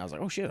I was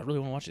like, "Oh shit, I really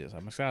want to watch this.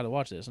 I'm excited to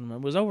watch this." And when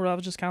it was over, I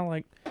was just kind of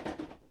like,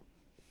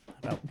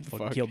 "About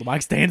fucking killed the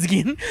mic stands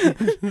again."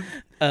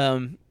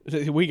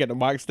 We got the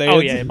mic stands. Oh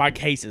yeah, mic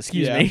cases.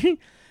 Excuse Yeah.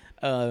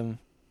 me.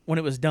 When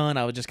it was done,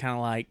 I was just kind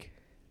of like,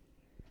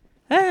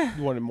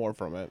 You wanted more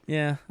from it.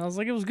 yeah. I was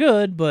like, it was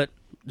good, but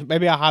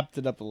Maybe I hyped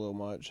it up a little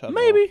much. I don't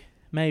maybe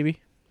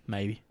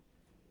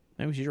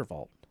it's your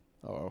fault.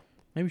 know. Oh.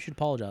 Maybe you should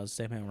apologize to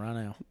Sam Hamill right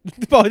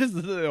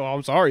now.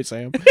 I'm sorry,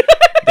 Sam.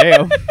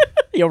 Damn.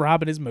 He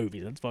overhyping his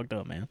movies. That's fucked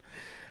up, man.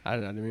 I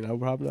didn't mean to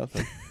overhype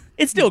nothing.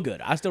 It's still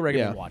good. I still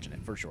recommend watching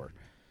it for sure.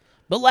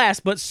 But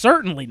last, but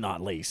certainly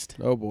not least,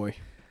 Oh boy.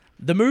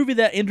 the movie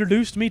that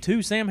introduced me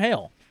to Sam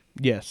Hale.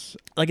 Yes.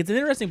 Like, it's an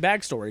interesting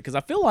backstory because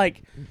I feel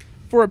like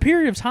for a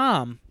period of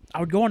time, I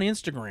would go on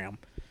Instagram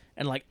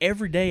and, like,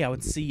 every day I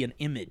would see an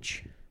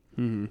image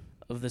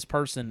of this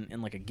person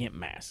in, like, a GIMP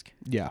mask.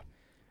 Yeah.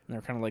 And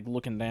they're kind of, like,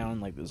 looking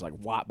down, like, there's, like,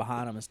 white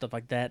behind them and stuff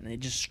like that. And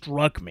it just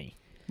struck me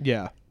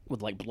Yeah.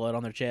 with, like, blood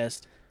on their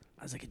chest.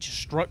 I was like, it just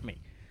struck me.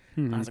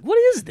 I was like, what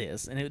is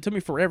this? And it took me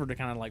forever to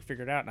kind of, like,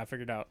 figure it out. And I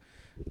figured out,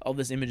 oh,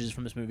 this image is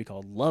from this movie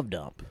called Love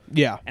Dump.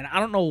 Yeah. And I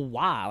don't know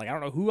why. Like, I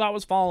don't know who I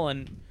was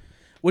following.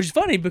 Which is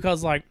funny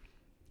because, like,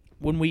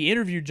 when we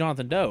interviewed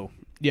Jonathan Doe,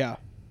 Yeah.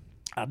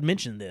 I'd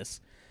mentioned this,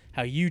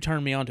 how you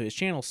turned me onto his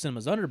channel,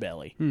 Cinema's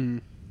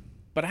Underbelly.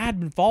 But I had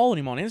been following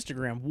him on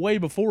Instagram way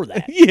before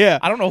that. Yeah.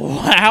 I don't know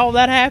how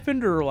that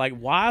happened or, like,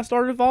 why I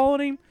started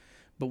following him.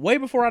 But way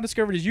before I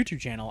discovered his YouTube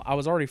channel, I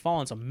was already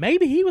following. So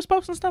maybe he was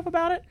posting stuff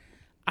about it.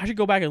 I should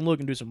go back and look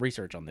and do some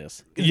research on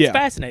this. 'Cause Yeah. It's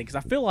fascinating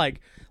because I feel like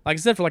I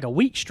said, for like a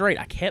week straight,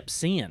 I kept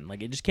seeing,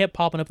 like, it just kept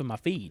popping up in my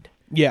feed.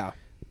 Yeah.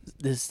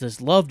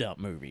 This Love Dump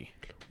movie.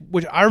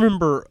 Which I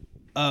remember,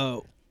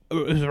 it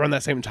was around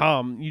that same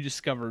time you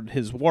discovered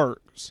his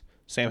works.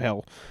 Sam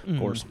Hale, of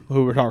course,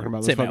 who we're talking about.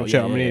 This Sam fucking Hale,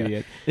 show. I'm an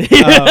idiot.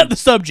 The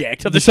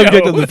subject of the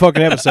subject show. of the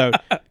fucking episode.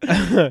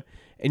 And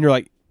you're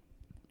like,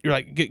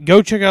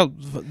 go check out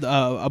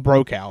a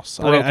Broke House.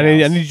 Broke I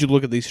need House. you to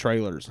look at these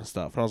trailers and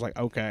stuff. And I was like,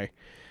 okay.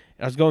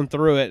 And I was going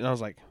through it, and I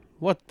was like,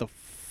 what the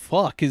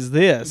fuck is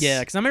this? Yeah,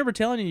 because I remember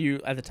telling you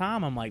at the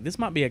time, I'm like, this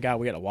might be a guy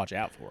we got to watch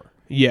out for.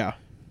 Yeah.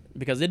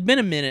 Because it'd been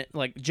a minute.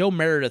 Like, Joe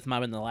Meredith might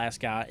have been the last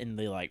guy in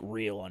the, like,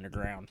 real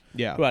underground.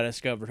 Yeah. Who I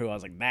discovered who I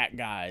was like, that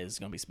guy is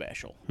going to be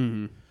special.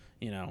 Mm-hmm.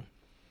 You know.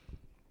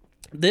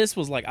 This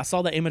was like, I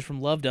saw that image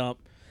from Love Dump,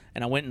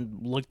 and I went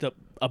and looked up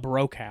a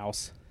Baroque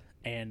House,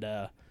 and,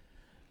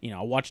 you know,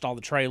 I watched all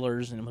the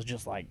trailers, and it was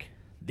just like,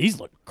 these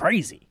look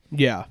crazy.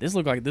 Yeah. This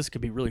looked like this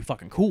could be really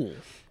fucking cool.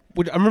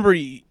 Which I remember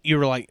you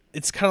were like,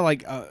 it's kind of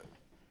like,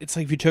 it's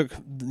like if you took,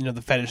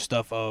 the fetish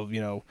stuff of,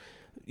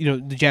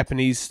 the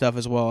Japanese stuff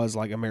as well as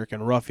like American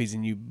Roughies,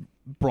 and you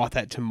brought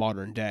that to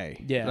modern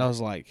day. Yeah. And I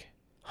was like,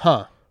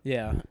 huh.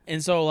 Yeah.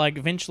 And so, like,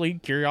 eventually,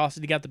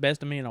 curiosity got the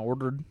best of me, and I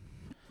ordered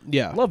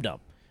Yeah. Love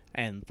Dump.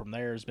 And from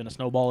there, it's been a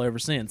snowball ever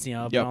since. You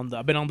know, I've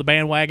Yep. been on the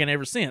bandwagon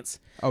ever since.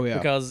 Oh, yeah.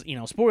 Because,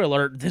 spoiler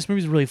alert, this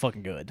movie's really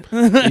fucking good.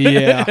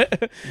 Yeah.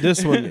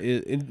 This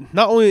one,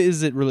 not only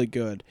is it really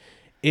good,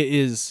 it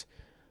is,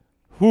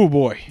 oh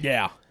boy.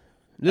 Yeah.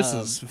 This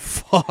is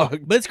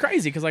fucked. But it's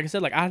crazy because, like I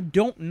said, like, I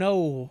don't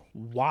know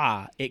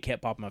why it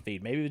kept popping my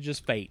feed. Maybe it was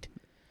just fate.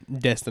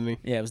 Destiny.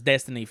 Yeah, it was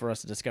destiny for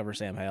us to discover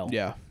Sam Hale.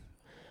 Yeah.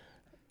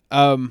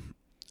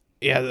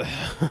 Yeah.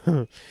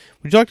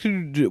 Would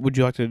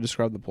you like to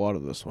describe the plot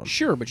of this one?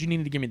 Sure, but you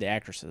needed to give me the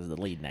actress's the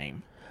lead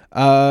name.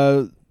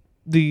 The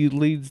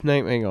lead's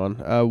name. Hang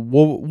on.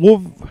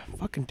 Wolf.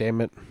 Fucking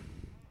damn it.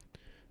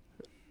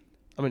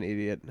 I'm an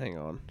idiot. Hang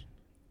on.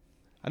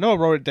 I know I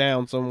wrote it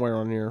down somewhere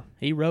on here.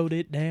 He wrote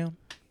it down.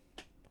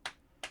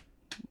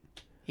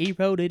 He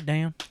wrote it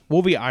down.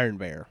 Wolvie Iron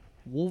Bear.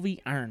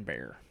 Wolvie Iron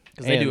Bear.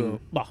 Because they do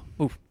a...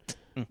 oof.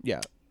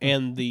 Yeah.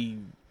 And the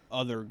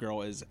other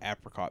girl is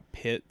Apricot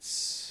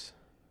Pitts.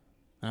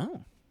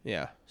 Oh.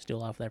 Yeah.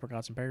 Still off with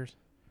apricots and pears?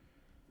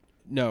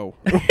 No.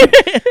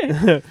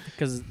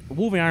 Because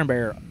Wolvie Iron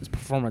Bear's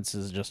performance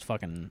is just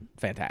fucking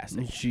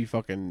fantastic. She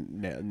fucking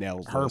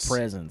nails Her this.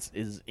 presence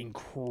is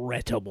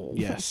incredible.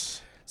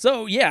 Yes.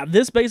 So, yeah,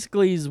 this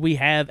basically is we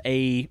have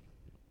a...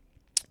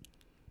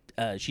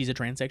 she's a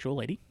transsexual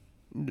lady.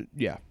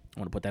 Yeah. I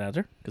want to put that out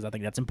there because I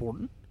think that's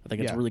important. I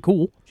think it's Yeah. really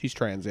cool. She's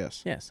trans,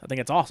 yes. Yes, I think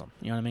it's awesome.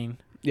 You know what I mean?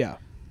 Yeah.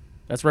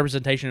 That's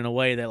representation in a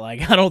way that,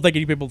 like, I don't think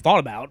any people thought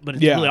about, but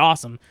it's Yeah. really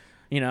awesome,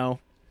 you know?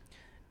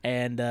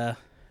 And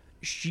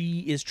she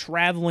is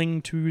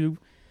traveling to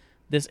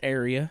this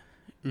area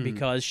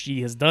because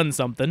she has done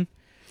something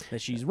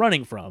that she's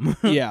running from.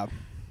 Yeah.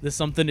 This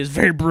something is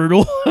very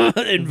brutal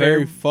and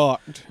Very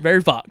fucked.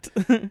 very fucked.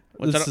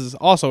 This is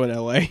also in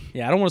LA.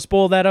 Yeah, I don't want to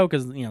spoil that, though,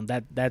 because, you know,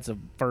 that's the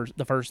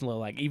first little,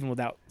 like, even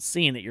without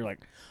seeing it, you're like,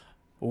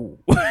 oh.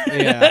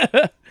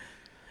 Yeah.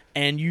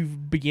 And you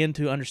begin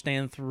to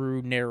understand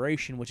through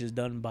narration, which is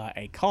done by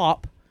a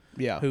cop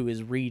Yeah. who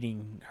is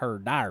reading her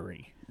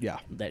diary Yeah.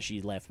 that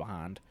she left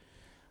behind.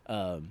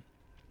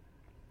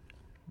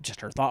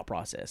 Just her thought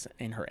process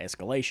and her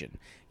escalation.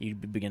 You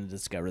begin to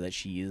discover that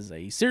she is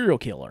a serial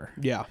killer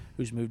Yeah.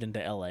 who's moved into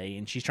LA,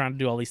 and she's trying to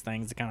do all these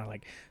things to kind of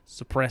like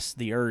suppress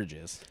the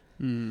urges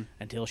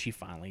until she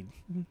finally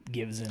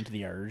gives in to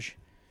the urge.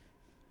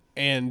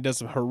 And does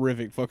some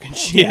horrific fucking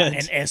shit. Yeah,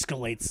 and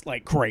escalates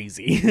like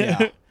crazy.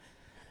 Yeah.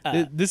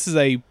 This is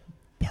a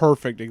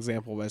perfect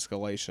example of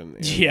escalation.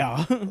 in,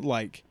 Yeah.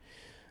 like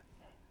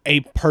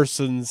a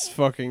person's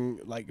fucking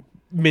like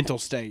mental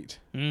state.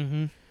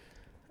 Mm-hmm.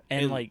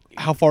 And like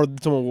how far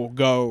someone will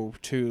go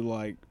to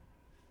like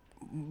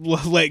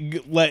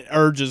let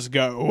urges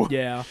go.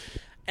 Yeah.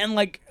 And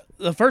like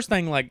the first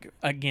thing, like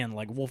again,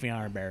 like Wolfie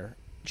Iron Bear,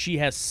 she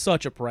has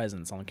such a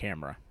presence on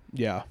camera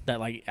Yeah. that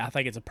like I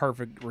think it's a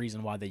perfect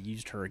reason why they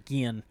used her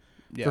again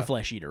Yeah. for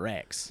Flesh Eater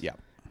X. Yeah.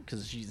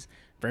 Because she's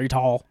very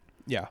tall,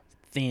 Yeah.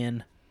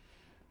 thin,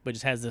 but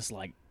just has this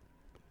like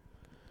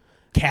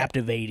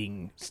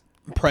captivating.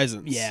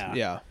 Presence. Yeah.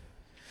 Yeah.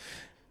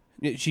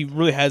 Yeah, she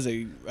really has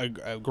a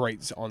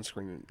great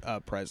on-screen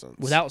presence.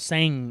 Without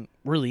saying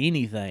really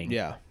anything,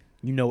 Yeah.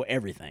 you know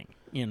everything.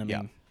 You know what I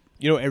Yeah. mean?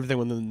 You know everything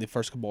within the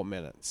first couple of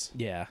minutes.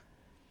 Yeah.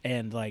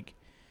 And like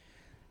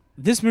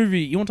this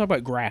movie, you want to talk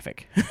about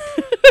graphic?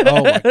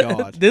 Oh my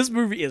god. This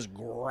movie is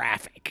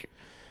graphic.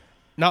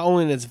 Not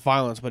only in its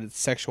violence, but its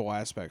sexual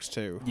aspects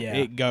too. Yeah.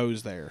 It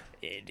goes there.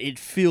 It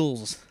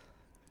feels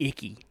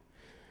icky.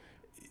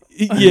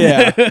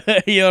 Yeah.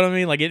 You know what I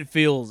mean? Like, it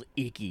feels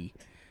icky.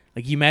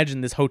 Like, you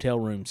imagine this hotel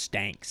room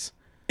stinks.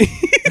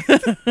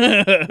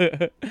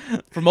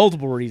 For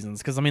multiple reasons.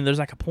 Because, I mean, there's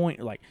like a point,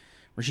 like,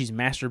 where she's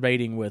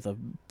masturbating with a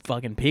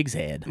fucking pig's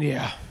head.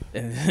 Yeah.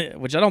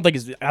 Which I don't think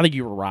is... I think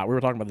you were right. We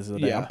were talking about this the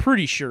other day. Yeah. I'm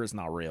pretty sure it's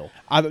not real.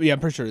 I'm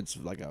pretty sure it's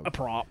like A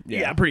prop.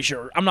 Yeah. Yeah, I'm pretty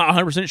sure. I'm not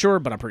 100% sure,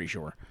 but I'm pretty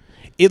sure.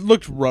 It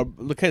looked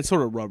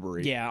sort of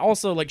rubbery. Yeah.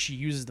 Also, like, she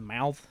uses the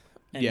mouth.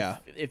 And Yeah.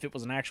 If it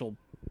was an actual...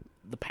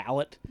 The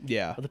palate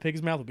Yeah. of the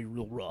pig's mouth would be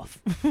real rough.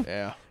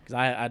 Yeah. Because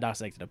I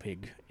dissected a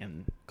pig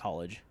in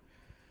college,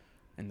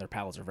 and their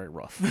palates are very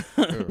rough.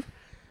 But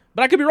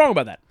I could be wrong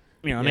about that.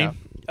 You know what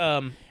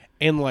I mean?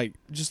 And like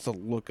just the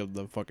look of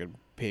the fucking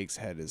pig's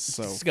head is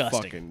so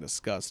Disgusting. fucking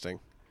disgusting.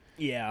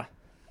 Yeah.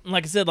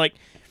 Like I said, like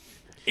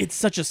it's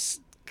such a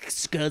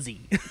scuzzy.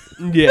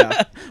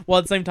 Yeah. While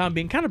at the same time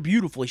being kind of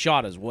beautifully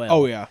shot as well.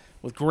 Oh yeah.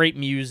 With great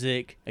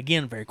music.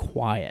 Again, very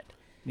quiet.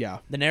 Yeah.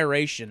 The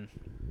narration,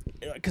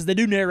 because they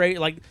do narrate,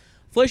 like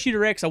Flesh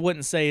Eater X, I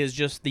wouldn't say is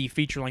just the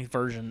feature-length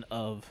version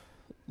of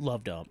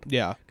Love Dump.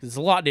 Yeah. Because it's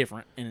a lot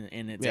different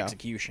in its Yeah.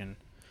 execution.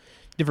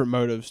 Different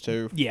motives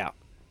too. Yeah.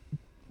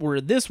 Where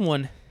this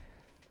one,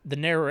 the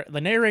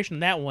narration in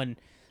that one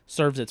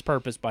serves its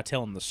purpose by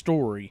telling the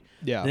story.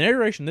 Yeah. The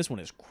narration in this one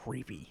is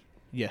creepy.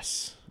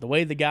 Yes. The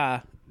way the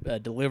guy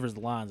delivers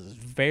the lines is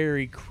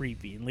very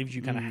creepy and leaves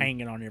you kind of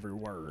hanging on every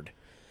word.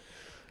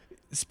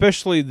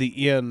 Especially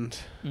the end.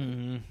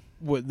 Mm-hmm.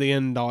 With the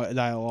end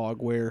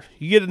dialogue where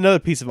you get another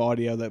piece of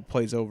audio that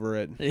plays over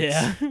it.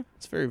 Yeah.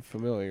 It's very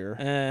familiar.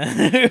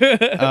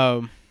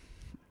 Uh,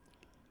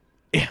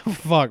 Yeah,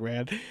 fuck,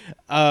 man.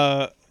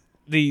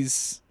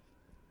 These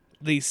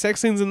sex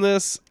scenes in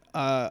this,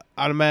 I'd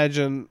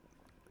imagine,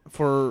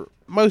 for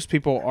most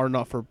people, are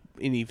not for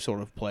any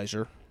sort of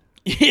pleasure.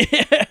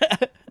 Yeah.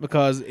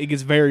 Because it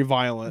gets very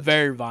violent.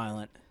 Very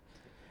violent.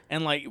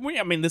 And, like,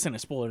 I mean, this ain't a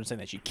spoiler in saying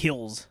that she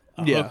kills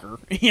a Yeah. hooker.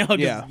 You know, 'cause,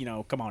 Yeah. you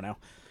know, come on now.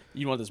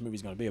 You know what this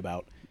movie's going to be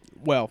about.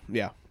 Well,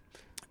 yeah.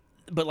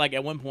 But, like,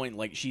 at one point,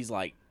 like, she's,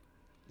 like,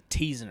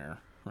 teasing her,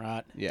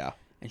 right? Yeah.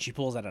 And she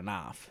pulls out a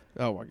knife.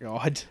 Oh, my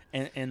God.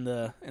 And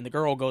the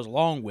girl goes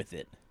along with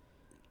it.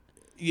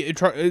 Yeah,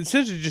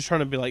 essentially just trying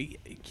to be like,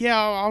 yeah,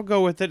 I'll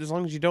go with it as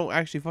long as you don't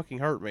actually fucking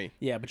hurt me.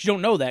 Yeah, but you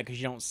don't know that because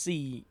you don't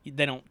see,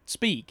 they don't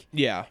speak.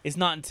 Yeah. It's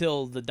not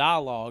until the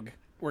dialogue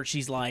where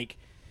she's like,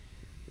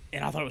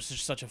 and I thought it was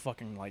just such a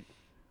fucking, like,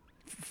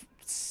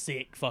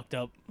 sick, fucked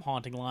up,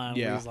 haunting line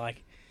Yeah. where he's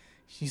like,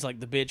 she's like,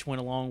 the bitch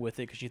went along with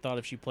it because she thought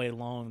if she played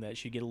along that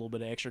she'd get a little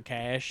bit of extra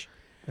cash.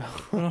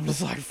 And I'm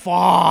just like,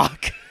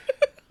 fuck.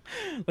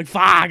 Like,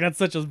 fuck, that's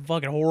such a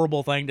fucking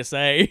horrible thing to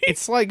say.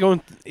 It's like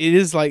going. It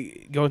is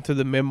like going through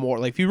the memoir.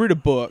 Like if you read a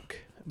book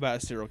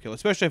about a serial killer,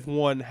 especially if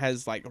one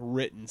has like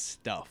written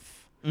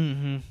stuff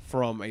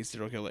from a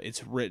serial killer,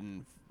 it's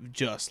written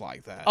just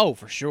like that. Oh,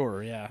 for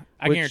sure, yeah.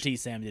 I Which- guarantee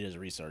Sam did his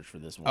research for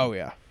this one. Oh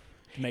yeah.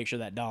 To make sure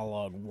that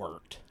dialogue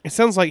worked. It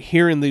sounds like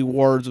hearing the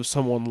words of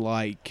someone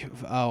like,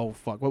 oh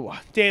fuck,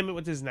 damn it,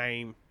 what's his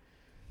name?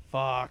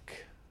 Fuck,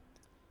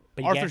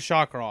 Pete Arthur Gas-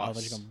 Shawcross. Oh,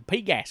 they're just gonna-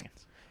 Pete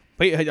Gaskins.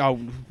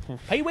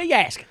 Pete Wee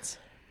Gaskins.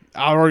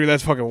 I'll argue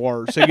that's fucking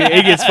worse. It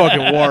gets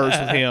fucking worse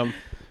with him.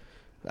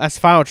 That's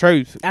the final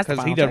truth. That's the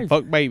Because he final done truth.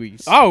 fuck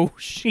babies. Oh,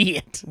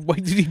 shit.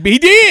 Wait, he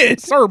did.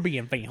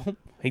 Serbian film.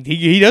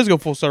 He does go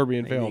full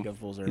Serbian He film. did go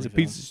full He's a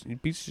Serbian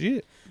piece of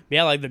shit.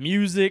 Yeah, like the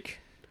music,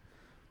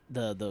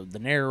 the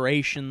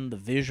narration, the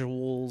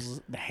visuals,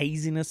 the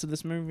haziness of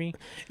this movie.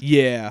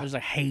 Yeah. There's a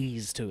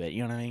haze to it,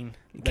 you know what I mean?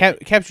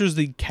 Captures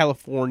the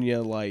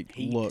California like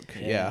Heat, look.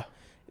 yeah. Yeah.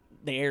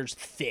 The air's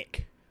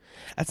thick.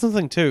 That's the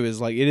thing too, is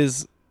like it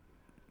is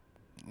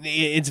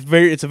it's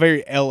a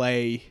very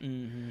LA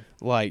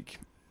like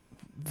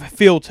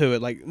feel to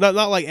it. Like not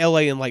like LA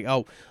and like,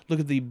 oh, look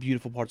at the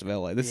beautiful parts of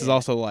LA. This is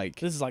also like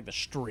This is like the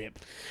strip.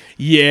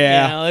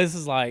 yeah. You know, this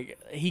is like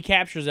he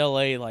captures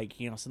LA like,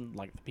 you know, some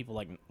like people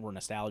like were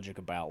nostalgic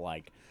about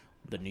like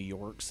the New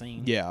York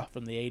scene Yeah.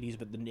 from the 80s,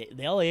 but the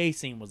LA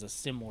scene was a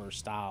similar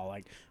style,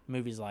 like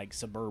movies like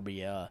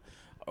Suburbia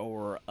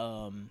or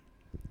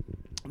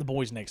The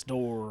Boys Next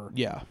Door.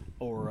 Yeah.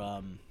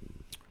 Or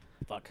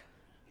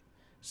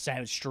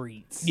Savage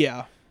Streets.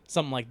 Yeah.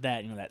 Something like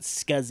that, you know, that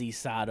scuzzy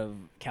side of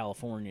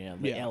California,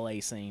 the Yeah. LA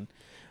scene.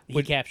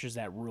 He captures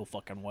that real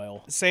fucking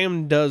well.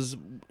 Sam does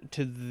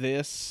to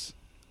this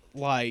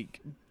like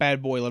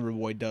Bad Boy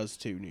Loverboy does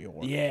to New York.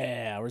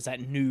 Yeah, or is that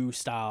new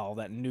style,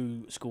 that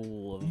new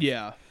school of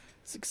Yeah.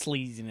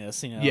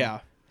 sleaziness, you know? Yeah.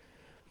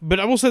 But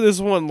I will say this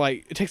one,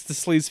 like, it takes the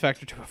sleaze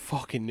factor to a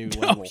fucking new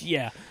level. Oh,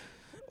 yeah.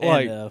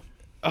 Like, And,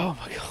 oh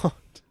my god.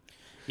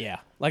 yeah.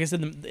 Like I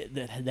said,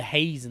 the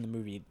haze in the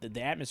movie,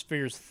 the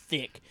atmosphere is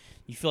thick.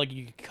 You feel like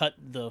you could cut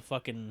the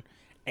fucking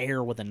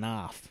air with a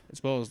knife.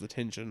 As well as the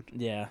tension.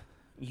 Yeah.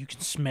 You can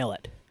smell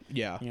it.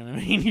 Yeah. You know what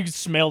I mean? You can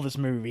smell this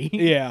movie.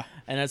 Yeah.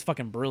 And that's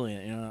fucking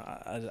brilliant. You know,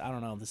 I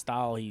don't know. The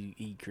style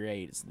he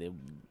creates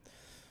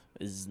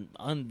is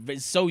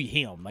so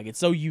him. Like, it's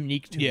so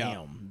unique to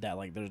him that,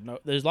 like,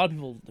 there's a lot of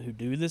people who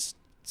do this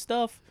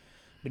stuff,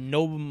 but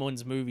no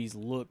one's movies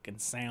look and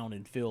sound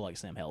and feel like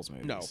Sam Hell's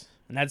movies. No.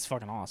 And that's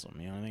fucking awesome.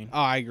 You know what I mean? Oh,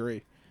 I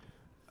agree.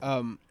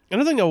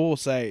 Another thing I will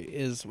say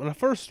is when I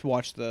first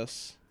watched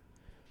this,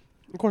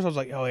 of course I was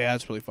like, oh yeah,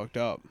 it's really fucked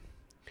up.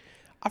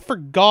 I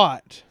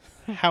forgot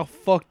how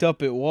fucked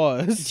up it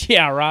was.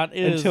 Yeah, right.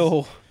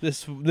 Until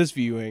this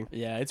viewing.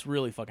 Yeah, it's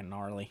really fucking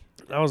gnarly.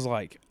 I was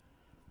like,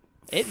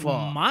 It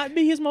fuck. might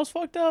be his most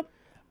fucked up.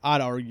 I'd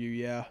argue,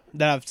 yeah.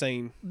 That I've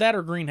seen. That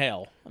or Green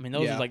Hell. I mean,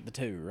 those Yeah. are like the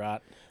two,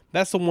 right?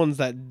 That's the ones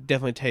that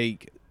definitely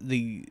take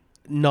the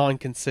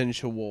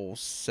non-consensual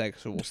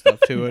sexual stuff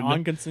to it.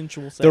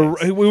 Non-consensual sex.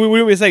 We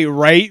wouldn't say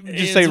rape. Just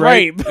It's say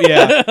rape. rape.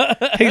 Yeah.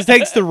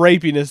 takes the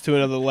rapiness to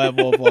another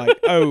level of like,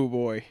 oh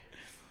boy.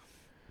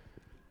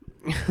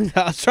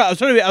 I was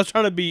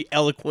trying to be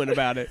eloquent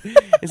about it.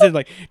 Instead of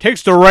like,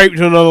 takes the rape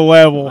to another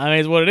level. I mean,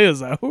 it's what it is,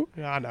 though.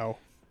 I know.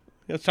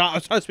 I was trying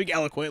to speak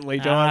eloquently,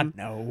 I John.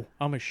 know.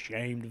 I'm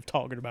ashamed of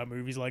talking about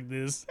movies like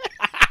this.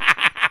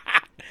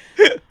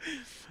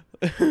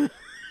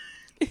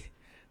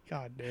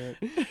 God damn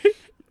it.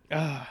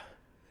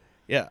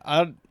 Yeah,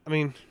 I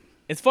mean,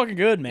 It's fucking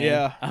good, man.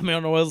 Yeah. I mean, I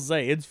don't know what else to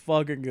say. It's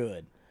fucking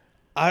good.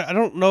 I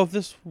don't know if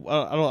this.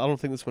 I don't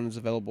think this one is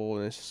available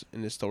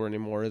in this store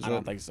anymore. Is it? I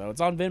don't think so. It's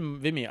on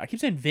Vimeo. I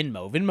keep saying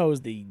Venmo. Venmo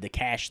is the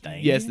cash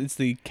thing. Yes, it's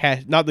the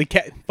cash, not the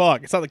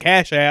fuck. It's not the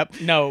Cash App.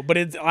 No, but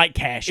it's like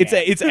Cash It's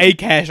App. it's a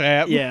Cash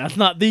App. Yeah, it's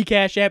not the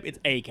Cash App. It's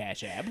a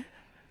Cash App.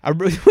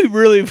 We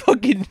really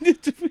fucking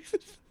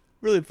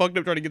really fucked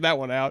up trying to get that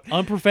one out.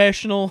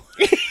 Unprofessional,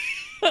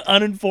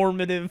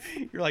 uninformative,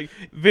 You're like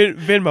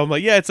Venmo. I'm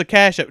like, yeah, it's a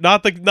Cash App,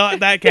 not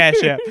that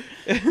Cash App.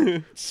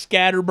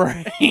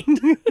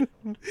 scatterbrained.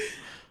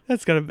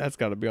 That's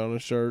gotta be on a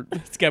shirt.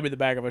 It's gotta be the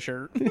back of a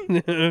shirt.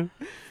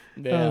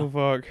 Yeah. Oh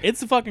fuck.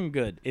 It's fucking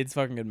good. It's a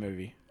fucking good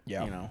movie.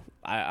 Yeah. You know,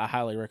 I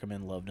highly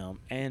recommend Love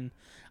Dump. And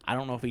I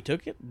don't know if he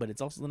took it, but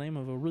it's also the name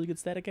of a really good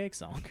Static X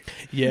song.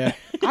 Yeah,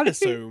 I'd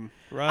assume,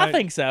 right? I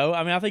think so.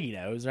 I mean, I think he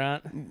knows,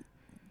 right?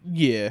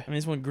 Yeah, I mean,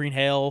 it's one Green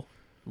Hell,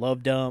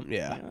 Love Dump.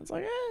 Yeah. You know, it's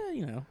like,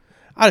 you know.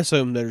 I'd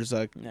assume there's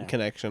a Yeah.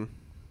 connection.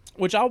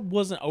 Which I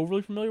wasn't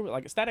overly familiar with.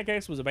 Like, Static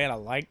X was a band I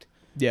liked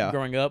Yeah,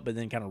 growing up, but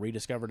then kind of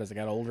rediscovered as I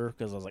got older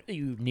because I was like,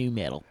 ooh, new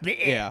metal.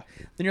 yeah.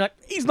 Then you're like,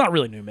 he's not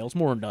really new metal. It's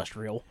more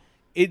industrial.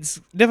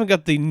 It's definitely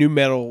got the new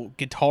metal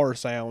guitar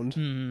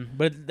sound,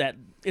 But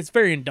it's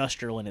very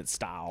industrial in its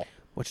style.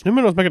 which new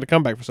metal's making a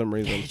comeback for some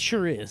reason. It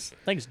sure is.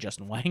 Thanks,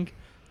 Justin Wang.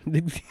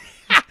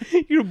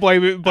 You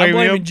blame it. I'm Blame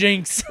blaming him.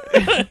 Jinx.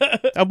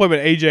 I'm blaming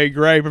AJ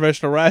Gray,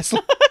 professional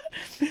wrestler.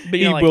 But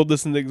He like, willed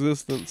this into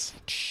existence.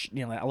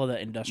 I love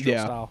that industrial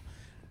Yeah. style.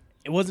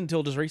 It wasn't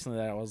until just recently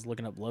that I was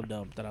looking up Love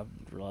Dump that I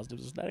realized it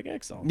was a Static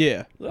X song.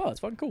 Yeah. Oh, it's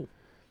fucking cool.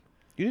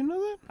 You didn't know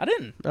that? I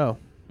didn't. Oh.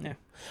 Yeah.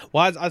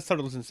 Well, I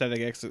started listening to Static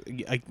X.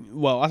 I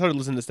started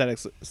listening to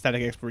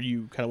Static X where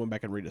you kind of went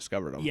back and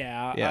rediscovered them.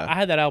 Yeah. Yeah. I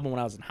had that album when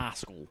I was in high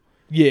school.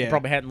 Yeah. I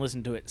probably hadn't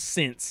listened to it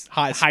since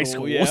High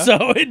school, yeah.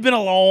 So it'd been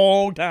a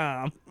long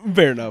time.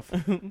 Fair enough.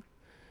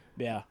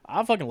 Yeah.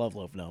 I fucking love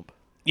Love Dump.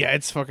 Yeah,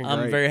 it's fucking great.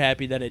 I'm very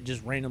happy that it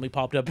just randomly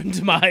popped up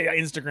into my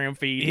Instagram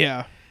feed.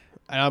 Yeah.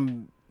 And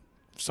I'm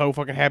so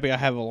fucking happy I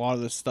have a lot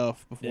of this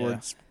stuff before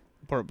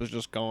it was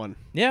just gone.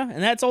 Yeah,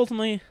 and that's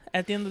ultimately,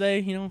 at the end of the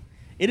day,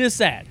 it is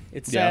sad.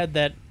 It's sad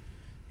that,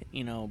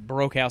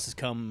 Baroque House has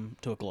come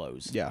to a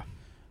close. Yeah.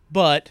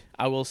 But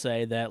I will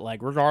say that,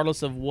 like,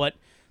 regardless of what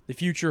the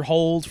future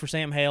holds for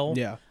Sam Hale,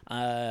 Yeah.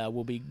 I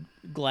will be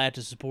glad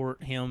to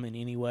support him in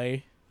any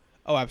way.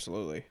 Oh,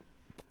 absolutely.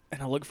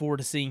 And I look forward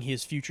to seeing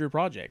his future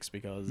projects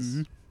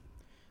because,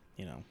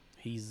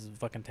 he's a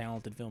fucking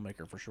talented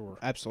filmmaker for sure.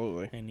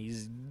 Absolutely. And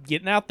he's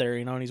getting out there,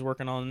 and he's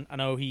working on, I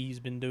know he's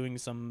been doing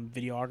some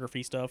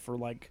videography stuff for,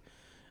 like,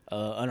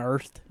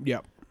 Unearthed.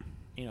 Yep.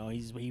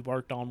 He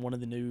worked on one of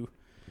the new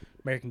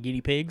American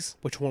Guinea Pigs.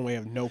 Which one we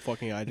have no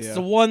fucking idea. It's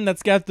the one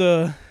that's got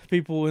the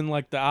people in,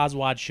 like, the eyes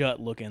wide shut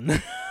looking,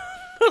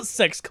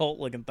 sex cult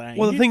looking thing.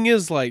 Well, the thing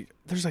is, like,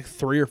 there's like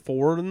 3 or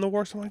 4 in the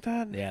works, something like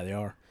that. Yeah, they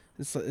are.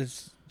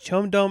 It's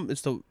Chum Dump.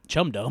 It's the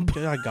Chum Dump.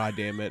 God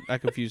damn it! I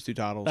confused 2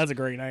 titles. That's a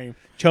great name.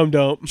 Chum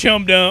Dump.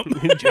 Chum Dump.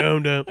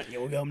 Chum Dump.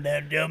 You'll come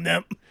down, Chum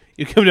Dump.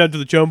 You come down to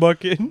the Chum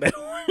Bucket.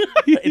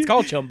 It's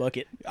called Chum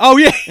Bucket. Oh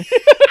yeah.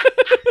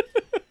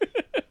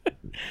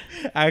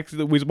 I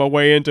actually weased my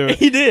way into it.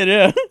 He did,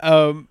 yeah.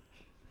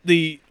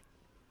 The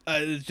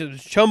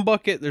Chum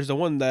Bucket. There's the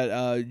one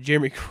that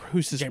Jeremy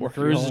Cruz is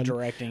working Cruz on, is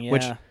directing. Yeah.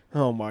 Which,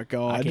 oh my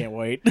god, I can't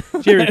wait.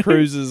 Jeremy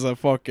Cruz is a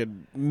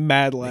fucking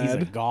mad He's a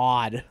lad.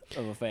 god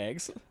of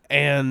effects.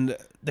 And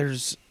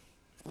there's,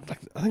 like,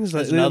 I think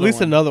There's at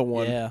least another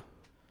one. Yeah.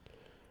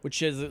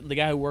 Which is the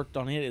guy who worked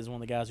on it is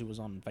one of the guys who was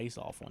on Face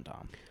Off one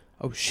time.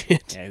 Oh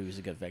shit. Yeah, he was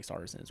a good effects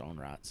artist in his own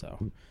right.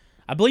 So,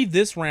 I believe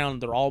this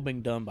round they're all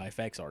being done by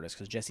effects artists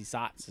because Jesse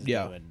Sotz is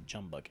doing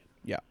Chum Bucket.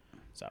 Yeah.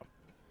 So,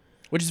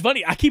 which is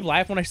funny. I keep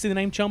laughing when I see the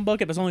name Chum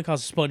Bucket, but it's only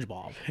because of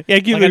SpongeBob. Yeah,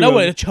 I know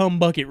what a Chum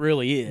Bucket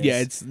really is. Yeah,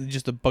 it's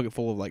just a bucket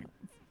full of like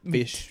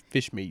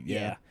fish meat.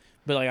 Yeah.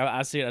 But like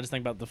I see it, I just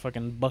think about the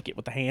fucking bucket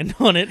with the hand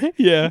on it.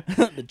 Yeah.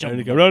 The Chum And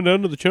to Bucket. go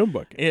down to the Chum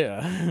Bucket.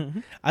 Yeah.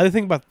 I didn't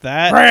think about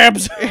that.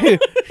 Crabs.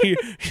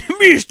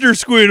 Mr.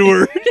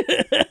 Squidward.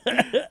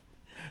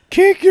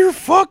 Kick your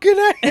fucking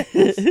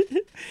ass.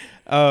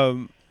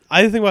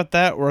 I didn't think about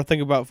that, or I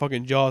think about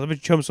fucking Jaws. I've been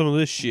chum some of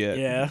this shit.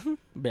 Yeah.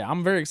 Yeah,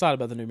 I'm very excited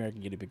about the new American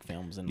Guinea Pig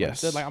films. And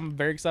Yes. like I said, I'm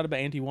very excited about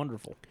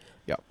Anti-Wonderful.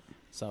 Yep.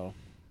 So,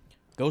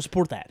 go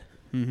support that.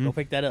 Go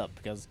pick that up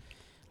because,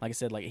 like I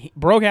said, like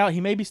Baroque House,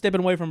 he may be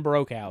stepping away from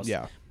Baroque House.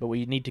 Yeah. But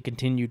we need to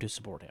continue to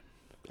support him,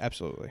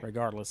 Absolutely.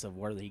 regardless of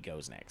where he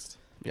goes next.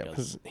 Yeah,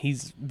 Because because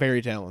he's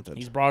very talented.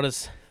 he's brought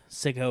us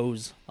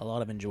sickos a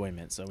lot of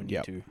enjoyment, so we need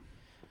Yep. to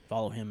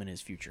follow him in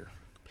his future.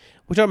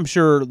 Which I'm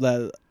sure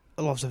that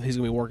a lot of stuff he's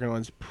going to be working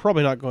on is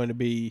probably not going to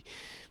be,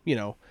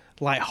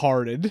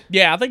 lighthearted.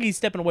 Yeah, I think he's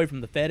stepping away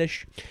from the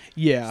fetish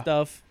Yeah.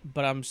 stuff,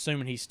 but I'm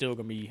assuming he's still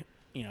going to be,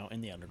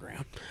 in the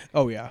underground.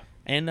 Oh, yeah.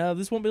 And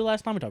this won't be the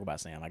last time we talk about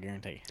Sam, I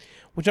guarantee.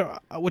 Which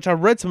I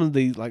read some of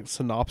the like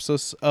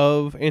synopsis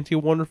of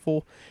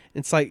Anti-Wonderful.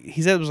 It's like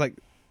he said it was like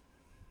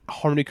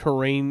Harmony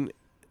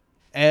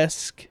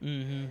Korine-esque.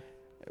 Mm-hmm.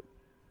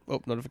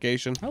 Oh,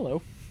 notification.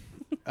 Hello.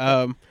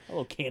 Um,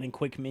 Hello, Canon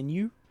Quick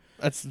Menu.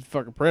 that's the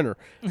fucking printer.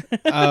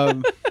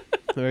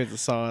 There's the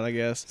sign, I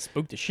guess.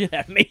 Spooked the shit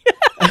out of me.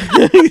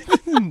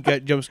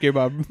 Got jump scared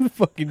by a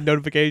fucking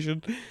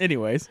notification.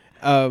 Anyways.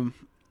 I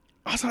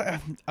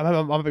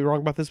might be wrong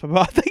about this, but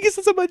I think it's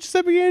something about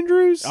Giuseppe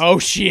Andrews. Oh,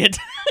 shit.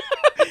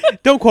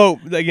 Don't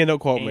quote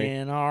me.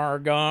 In our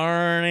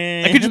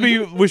garden. I could just be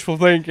wishful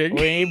thinking.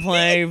 We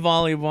play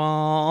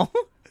volleyball.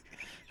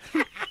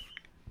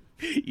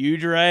 You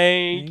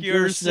drank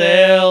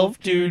yourself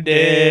to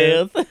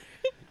death.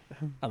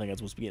 I think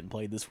that's what's getting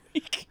played this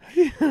week.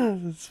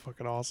 That's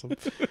fucking awesome.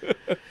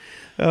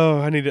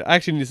 I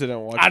actually need to sit down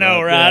and watch I know,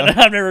 that. right?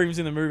 Yeah. I've never even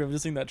seen the movie. I've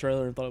just seen that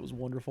trailer and thought it was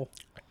wonderful.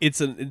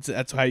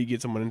 That's how you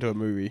get someone into a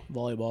movie.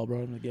 Volleyball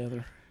brought them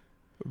together.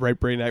 Rape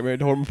reenactment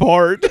tore them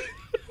apart.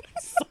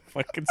 So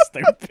fucking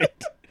stupid.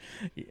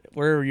 Yeah,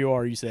 wherever you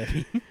are,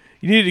 Giuseppe.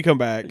 You need to come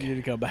back. You need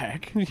to come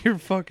back. You're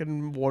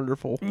fucking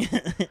wonderful.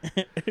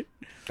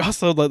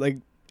 Also, like,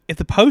 if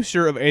the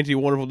poster of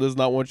Anti-Wonderful does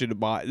not want you to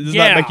buy it, does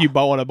not make you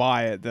want to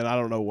buy it, then I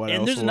don't know what else.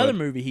 And there's would. another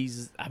movie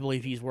I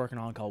believe he's working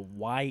on called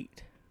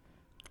White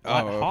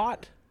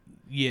Hot?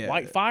 Yeah.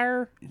 White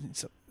Fire?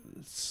 It's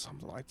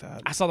something like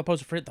that. I saw the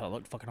poster for it, thought it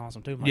looked fucking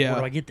awesome too. I'm like, Yeah.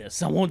 where do I get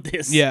this? I want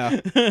this. Yeah.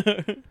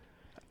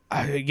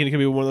 Again, it could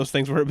be one of those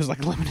things where it was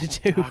like limited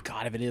to. Oh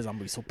god, if it is, I'm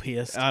gonna be so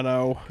pissed. I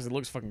know. Because it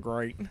looks fucking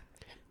great.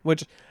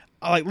 Which,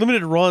 I like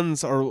limited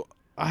runs are.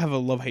 I have a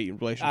love-hate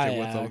relationship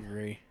with I them.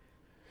 agree.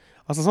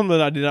 Also, something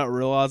that I did not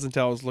realize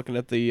until I was looking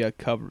at the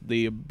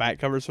the back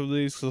covers for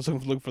these, because I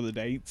was looking for the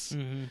dates.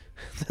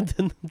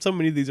 Then so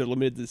many of these are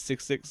limited to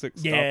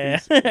 666 Yeah.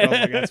 copies. I was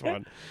like, that's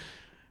fun.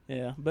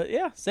 Yeah, but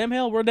yeah, Sam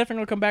Hill, we're definitely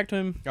gonna come back to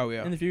him. Oh,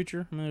 yeah. In the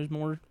future. I mean, there's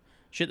more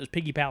shit. There's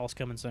Piggy Palace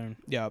coming soon.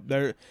 Yeah,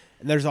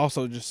 there's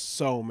also just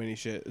so many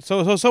shit.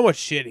 So much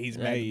shit he's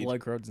made. Blood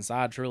Crows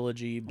Inside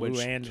trilogy, Blue Which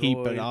Android. keep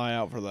an eye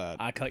out for that.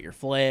 I Cut Your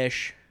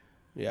Flesh.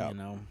 Yeah. You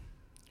know.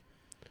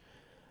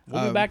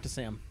 We'll be back to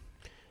Sam.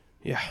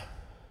 Yeah.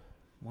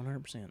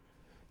 100%.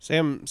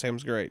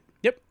 Sam's great.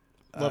 Yep.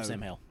 Love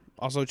Sam Hill.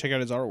 Also, check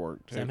out his artwork,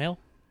 too. Sam Hill?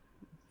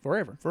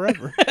 Forever.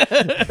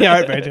 Yeah,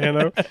 all right,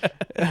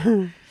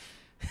 Pantano.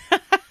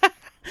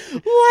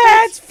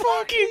 Let's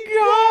fucking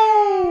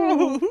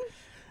go!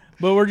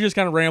 But we're just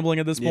kind of rambling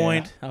at this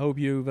point. I hope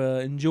you've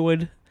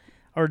enjoyed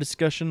our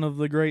discussion of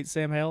the great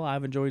Sam Hill.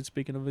 I've enjoyed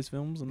speaking of his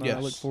films, and I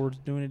look forward to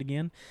doing it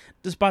again.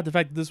 Despite the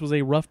fact that this was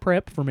a rough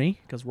prep for me,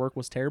 because work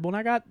was terrible, and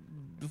I got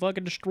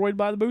fucking destroyed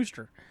by the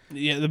booster.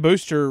 Yeah, the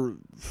booster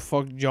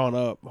fucked John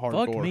up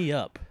hardcore. Fucked me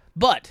up.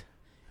 But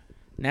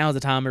now's the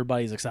time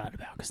everybody's excited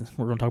about, because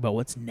we're going to talk about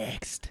what's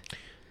next.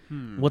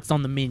 What's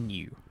on the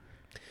menu?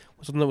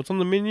 What's on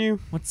the menu?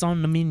 What's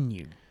on the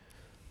menu?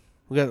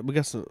 We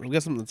got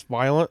something that's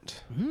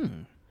violent.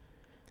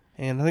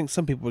 And I think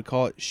some people would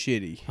call it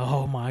shitty.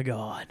 Oh my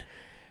God.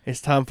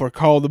 It's time for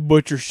Carl the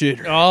Butcher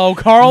Shitter. Oh,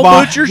 Carl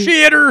Butcher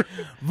Shitter.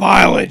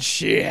 Violent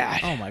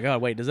shit. Oh my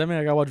God. Wait, does that mean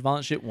I gotta watch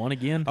Violent Shit 1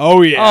 again?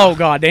 Oh yeah. Oh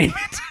God damn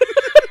it.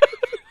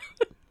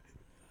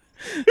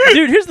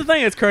 Dude, here's the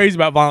thing that's crazy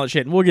about Violent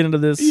Shit, and we'll get into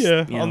this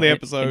on the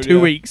episode in 2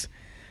 weeks.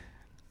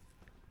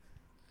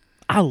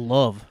 I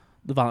love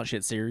the Violent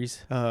Shit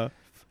series.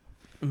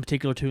 In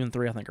particular, 2 and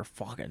 3, I think, are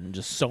fucking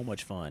just so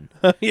much fun.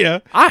 Yeah.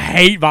 I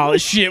hate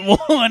Violent Shit 1.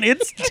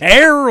 It's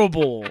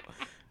terrible.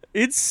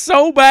 It's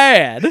so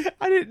bad.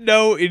 I didn't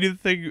know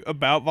anything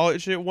about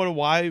Violent Shit 1 and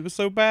why it was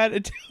so bad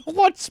until I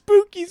watched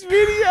Spooky's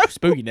video.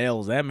 Spooky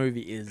Nails, that movie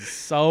is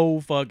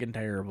so fucking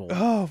terrible.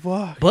 Oh,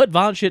 fuck. But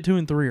Violent Shit 2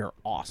 and 3 are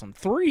awesome.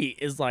 3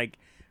 is like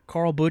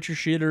Carl Butcher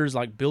Shitters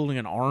like building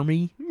an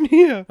army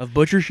of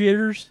Butcher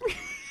Shitters.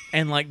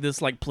 And, like,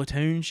 this, like,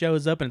 platoon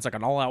shows up, and it's, like,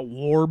 an all-out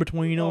war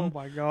between them. Oh,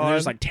 my God. And they're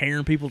just, like,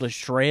 tearing people to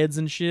shreds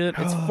and shit.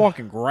 It's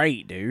fucking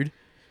great, dude.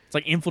 It's,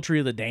 like, Infantry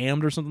of the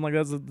Damned or something like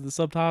that's the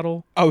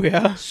subtitle. Oh,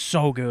 yeah?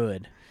 So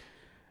good.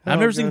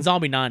 I've never seen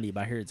Zombie 90,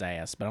 but I hear it's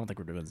ass. But I don't think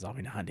we're doing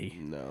Zombie 90.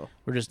 No.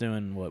 We're just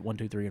doing, what, 1,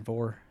 2, 3, and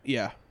 4?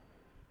 Yeah.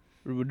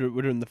 We're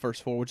doing the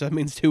first 4, which that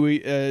means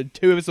 2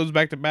 episodes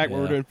back to back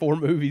where we're doing 4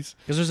 movies.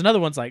 Because there's another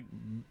one's like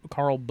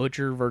Carl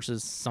Butcher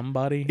versus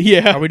somebody.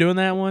 Yeah. Are we doing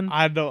that one?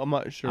 I'm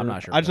not sure. I'm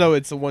not sure. I just know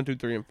it's the 1, 2,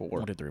 3, and 4.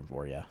 1, 2, 3, and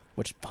 4, yeah.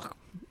 Which, fuck.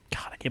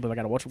 God, I can't believe I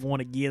gotta watch 1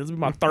 again. This is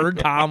my 3rd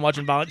time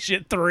watching Violent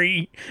Shit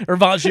 3. Or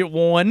Violent Shit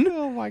 1.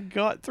 Oh my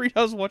God. 3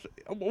 times watch it.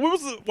 What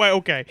was it? Wait,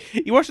 okay.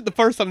 You watched it the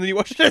first time, then you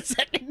watched it a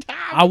second time.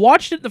 I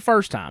watched it the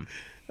first time.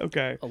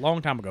 Okay. A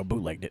long time ago,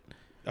 bootlegged it.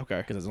 Okay.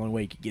 Because it's the only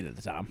way you could get it at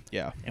the time.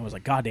 Yeah. And was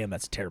like, God damn,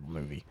 that's a terrible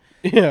movie.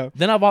 Yeah.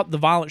 Then I bought the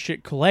Violent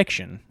Shit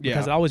collection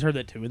because I always heard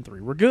that 2 and 3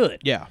 were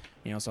good. Yeah.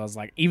 You know, so I was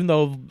like, even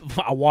though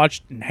I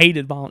watched and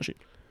hated Violent Shit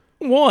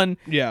 1,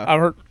 I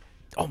heard,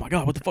 oh my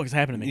God, what the fuck is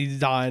happening to me? He's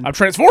dying. I'm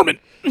transforming.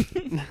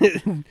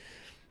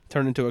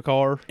 Turn into a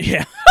car.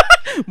 Yeah.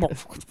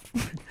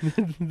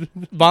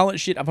 Violent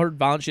Shit, I've heard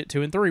Violent Shit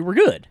 2 and 3 were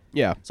good.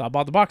 Yeah. So I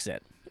bought the box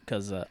set.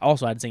 Because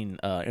also I'd seen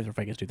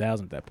Infernus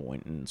 2000 at that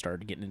point and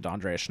started getting into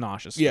Andreas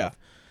Schnosh's stuff. Yeah.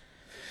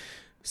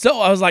 So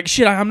I was like,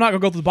 shit, I'm not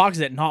going to go through the box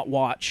set and not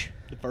watch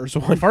the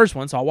first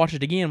one. So I watched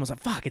it again and was like,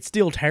 fuck, it's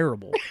still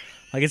terrible.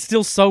 Like, it's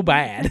still so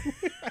bad.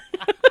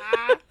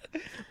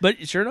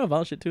 But sure enough,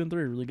 Violent Shit 2 and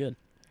 3 are really good.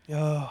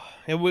 Oh,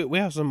 yeah, we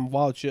have some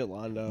wild shit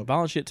lined up.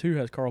 Violent Shit 2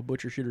 has Carl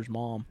Butcher Shitter's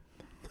mom.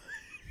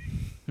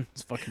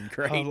 It's fucking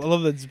great. I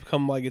love that it's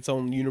become like its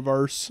own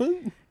universe.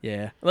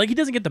 Yeah. Like, he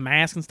doesn't get the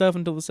mask and stuff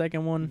until the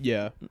second one.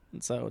 Yeah.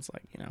 So it's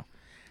like, you know,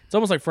 it's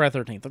almost like Friday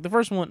the 13th. Like, the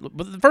first one,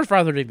 but the first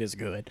Friday the 13th is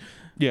good.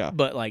 Yeah.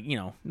 But, like, you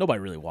know,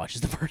 nobody really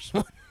watches the first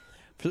one.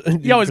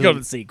 You always go to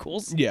the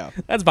sequels. Yeah.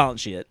 That's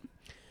Violent Shit.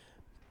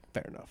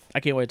 Fair enough.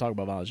 I can't wait to talk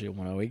about Violent Shit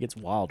 1. It gets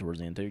wild towards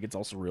the end, too. It gets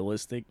also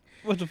realistic.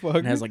 What the fuck?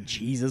 It has, like,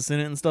 Jesus in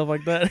it and stuff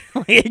like that.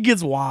 It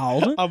gets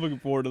wild. I'm looking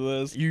forward to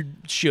this. You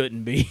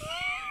shouldn't be.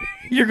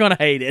 You're going to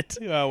hate it.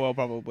 Yeah, well,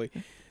 probably.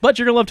 But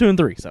you're going to love 2 and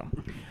 3, so.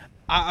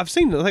 I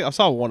think I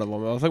saw one of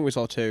them. I think we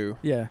saw 2.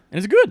 Yeah.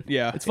 And it's good.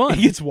 Yeah. It's fun.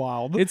 It's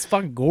wild. It's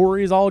fucking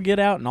gory as all get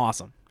out and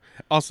awesome.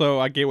 Also,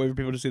 I can't wait for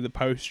people to see the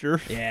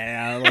poster.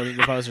 Yeah, I love it.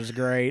 The poster's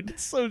great.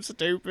 It's so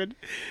stupid.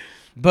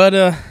 But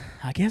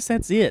I guess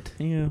that's it.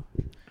 You know,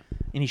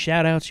 any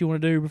shout-outs you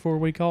want to do before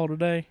we call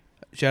today?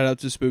 Shout out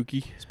to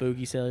Spooky.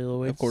 Spooky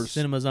Celluloid. Of course.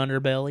 Cinema's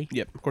Underbelly.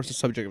 Yep. Of course, the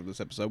subject of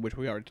this episode, which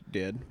we already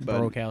did.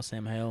 But, Brokehouse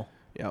Sam Hell.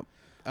 Yep.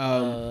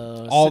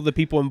 All the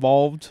people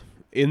involved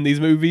in these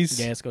movies.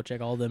 Yeah, let's go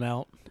check all of them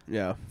out.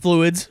 Yeah.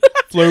 Fluids.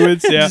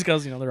 Fluids, yeah. Just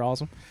because, you know, they're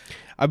awesome.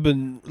 I've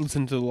been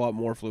listening to a lot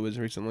more Fluids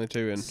recently,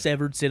 too. And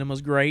Severed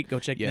Cinema's great. Go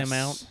check them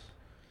out.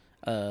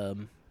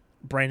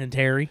 Brandon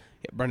Terry.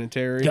 Yeah, Brandon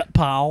Terry. Gut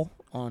Pile.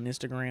 on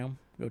Instagram.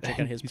 Go check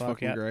out his He's podcast.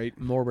 fucking great.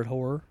 Morbid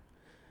Horror.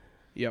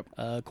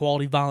 Yep.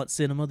 Quality Violent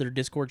Cinema. Their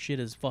Discord shit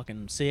is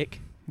fucking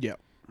sick. Yep.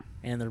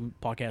 And their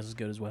podcast is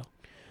good as well.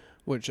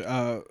 Which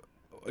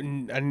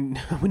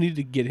we need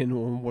to get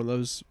in one of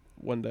those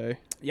one day.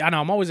 Yeah, I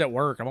know. I'm always at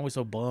work. I'm always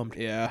so bummed.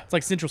 Yeah. It's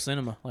like Central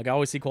Cinema. Like, I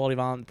always see Quality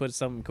Violent put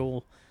something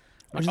cool.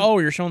 Like, oh,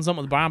 you're showing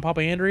something with Brian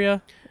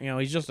Papaandrea? You know,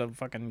 he's just a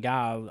fucking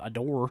guy I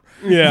adore.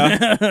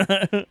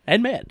 Yeah.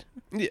 And met.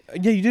 Yeah,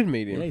 you did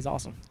meet him. Yeah, he's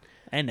awesome.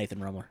 And Nathan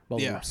Rumler.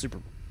 Both Yeah. were super,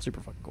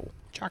 super fucking cool.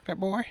 Chocolate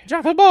boy.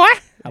 Chocolate boy!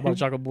 I bought a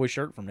Chocolate Boy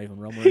shirt from Nathan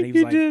Rumler. And he was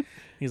You like, did?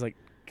 He's like,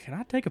 can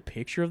I take a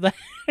picture of that?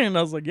 And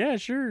I was like, yeah,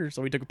 sure.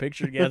 So we took a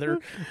picture together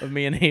of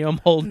me and him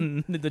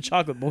holding the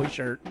Chocolate Boy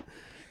shirt.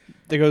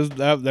 There goes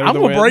they're I'm the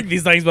going win. to break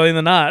these things by the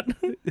end of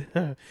the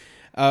night.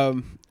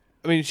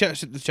 I mean,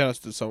 shout outs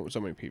to so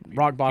many people.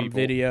 Rock Bottom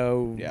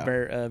Video, Yeah.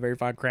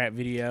 Verified Crap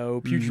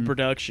Video, Putrid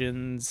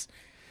Productions.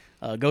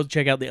 Go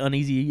check out the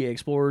Uneasy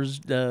Explorers,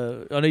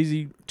 the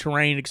Uneasy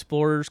Terrain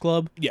Explorers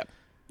Club. Yep.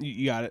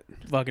 You got it.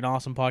 Fucking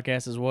awesome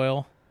podcast as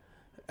well.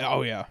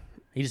 Oh, yeah.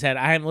 He just had,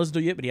 I haven't listened to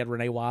it yet, but he had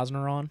Renee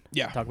Wisner on.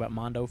 Yeah. Talk about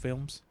Mondo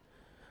films.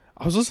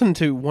 I was listening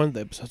to one of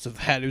the episodes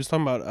of that. He was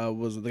talking about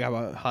was the guy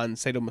behind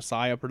Sato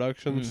Messiah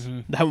Productions.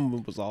 That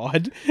one was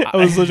odd. That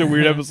was such a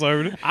weird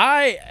episode.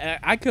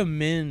 I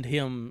commend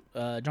him,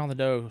 Jonathan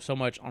Doe, so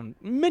much on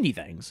many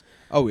things.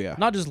 Oh yeah,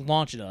 Not just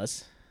launching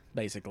us,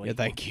 basically. Yeah,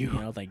 thank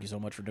you. Thank you so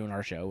much for doing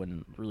our show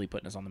and really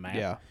putting us on the map.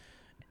 yeah,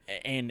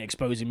 And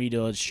exposing me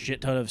to a shit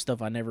ton of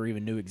stuff I never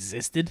even knew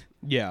existed.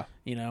 yeah,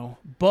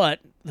 But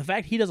the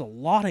fact he does a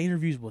lot of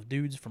interviews with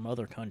dudes from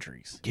other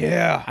countries.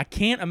 yeah. I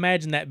can't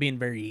imagine that being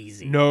very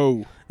easy.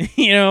 No,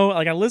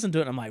 Like I listen to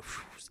it and I'm like,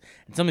 phew.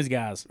 And some of these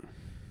guys,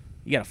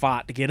 you got to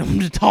fight to get them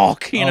to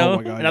talk, you know?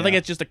 my God, and I think yeah.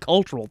 it's just a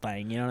cultural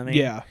thing, you know what I mean?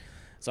 yeah.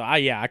 So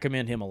I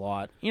commend him a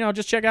lot.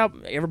 Just check out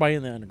everybody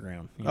in the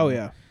underground. Oh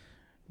yeah.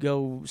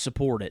 Go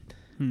support it.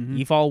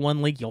 You follow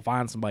one link, you'll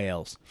find somebody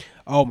else.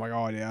 Oh my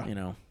God,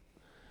 yeah.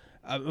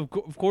 Of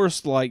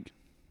course, like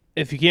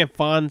if you can't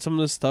find some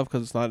of this stuff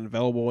because it's not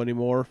available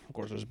anymore, of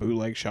course there's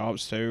bootleg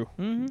shops too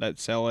that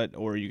sell it,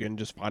 or you can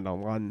just find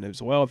online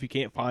as well if you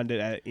can't find it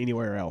at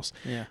anywhere else.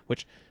 Yeah.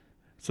 Which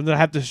something I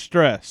have to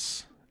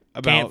stress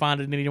about. Can't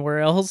find it anywhere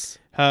else.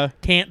 Huh?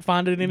 Can't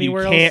find it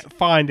anywhere you else. can't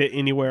find it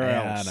anywhere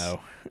Yeah, else. I know.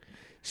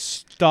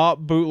 Stop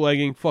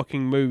bootlegging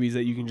fucking movies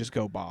that you can just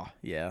go buy,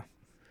 Yeah,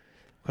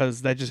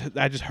 because that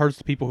just hurts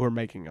the people who are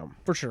making them.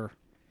 for sure.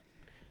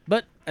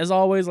 But as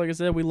always, like I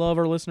said, we love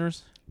our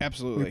listeners.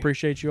 Absolutely. We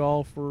appreciate you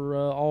all for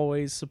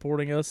always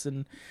supporting us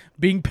and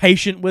being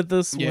patient with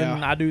us Yeah.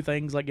 when I do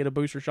things like get a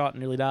booster shot and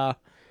nearly die.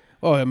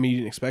 Oh, I mean, you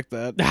didn't expect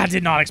that. I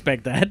did not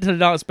expect that. I did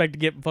not expect to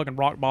get fucking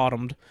rock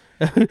bottomed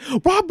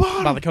Rock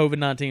bottom. by the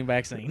COVID-19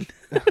 vaccine.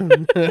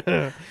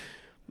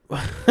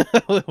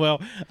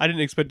 Well, I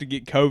didn't expect to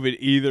get COVID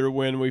either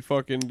when we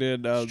fucking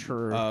did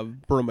True.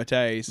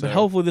 Brumate. So But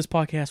hopefully this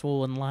podcast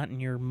will enlighten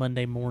your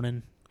Monday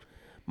morning.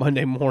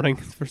 Monday morning.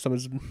 First time,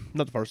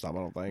 not the first time, I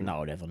don't think.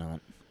 No, definitely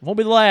not. Won't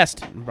be the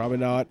last. Probably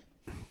not.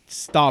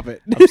 Stop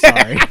it. I'm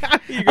sorry.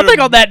 I think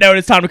on that note,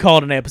 it's time to call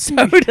it an episode.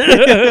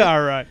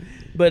 All right.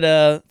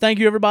 But thank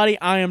you, everybody.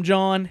 I am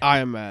John. I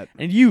am Matt.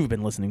 And you've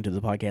been listening to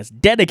the podcast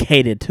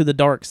dedicated to the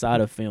dark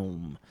side of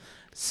film.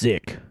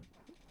 Sick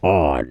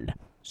on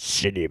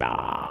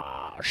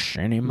Cinema.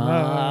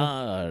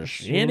 Cinema.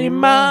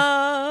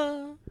 Cinema.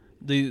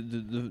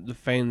 The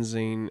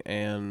fanzine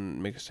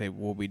and mixtape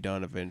will be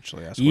done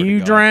eventually. I swear to You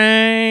God.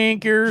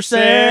 drank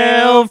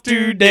yourself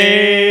to death.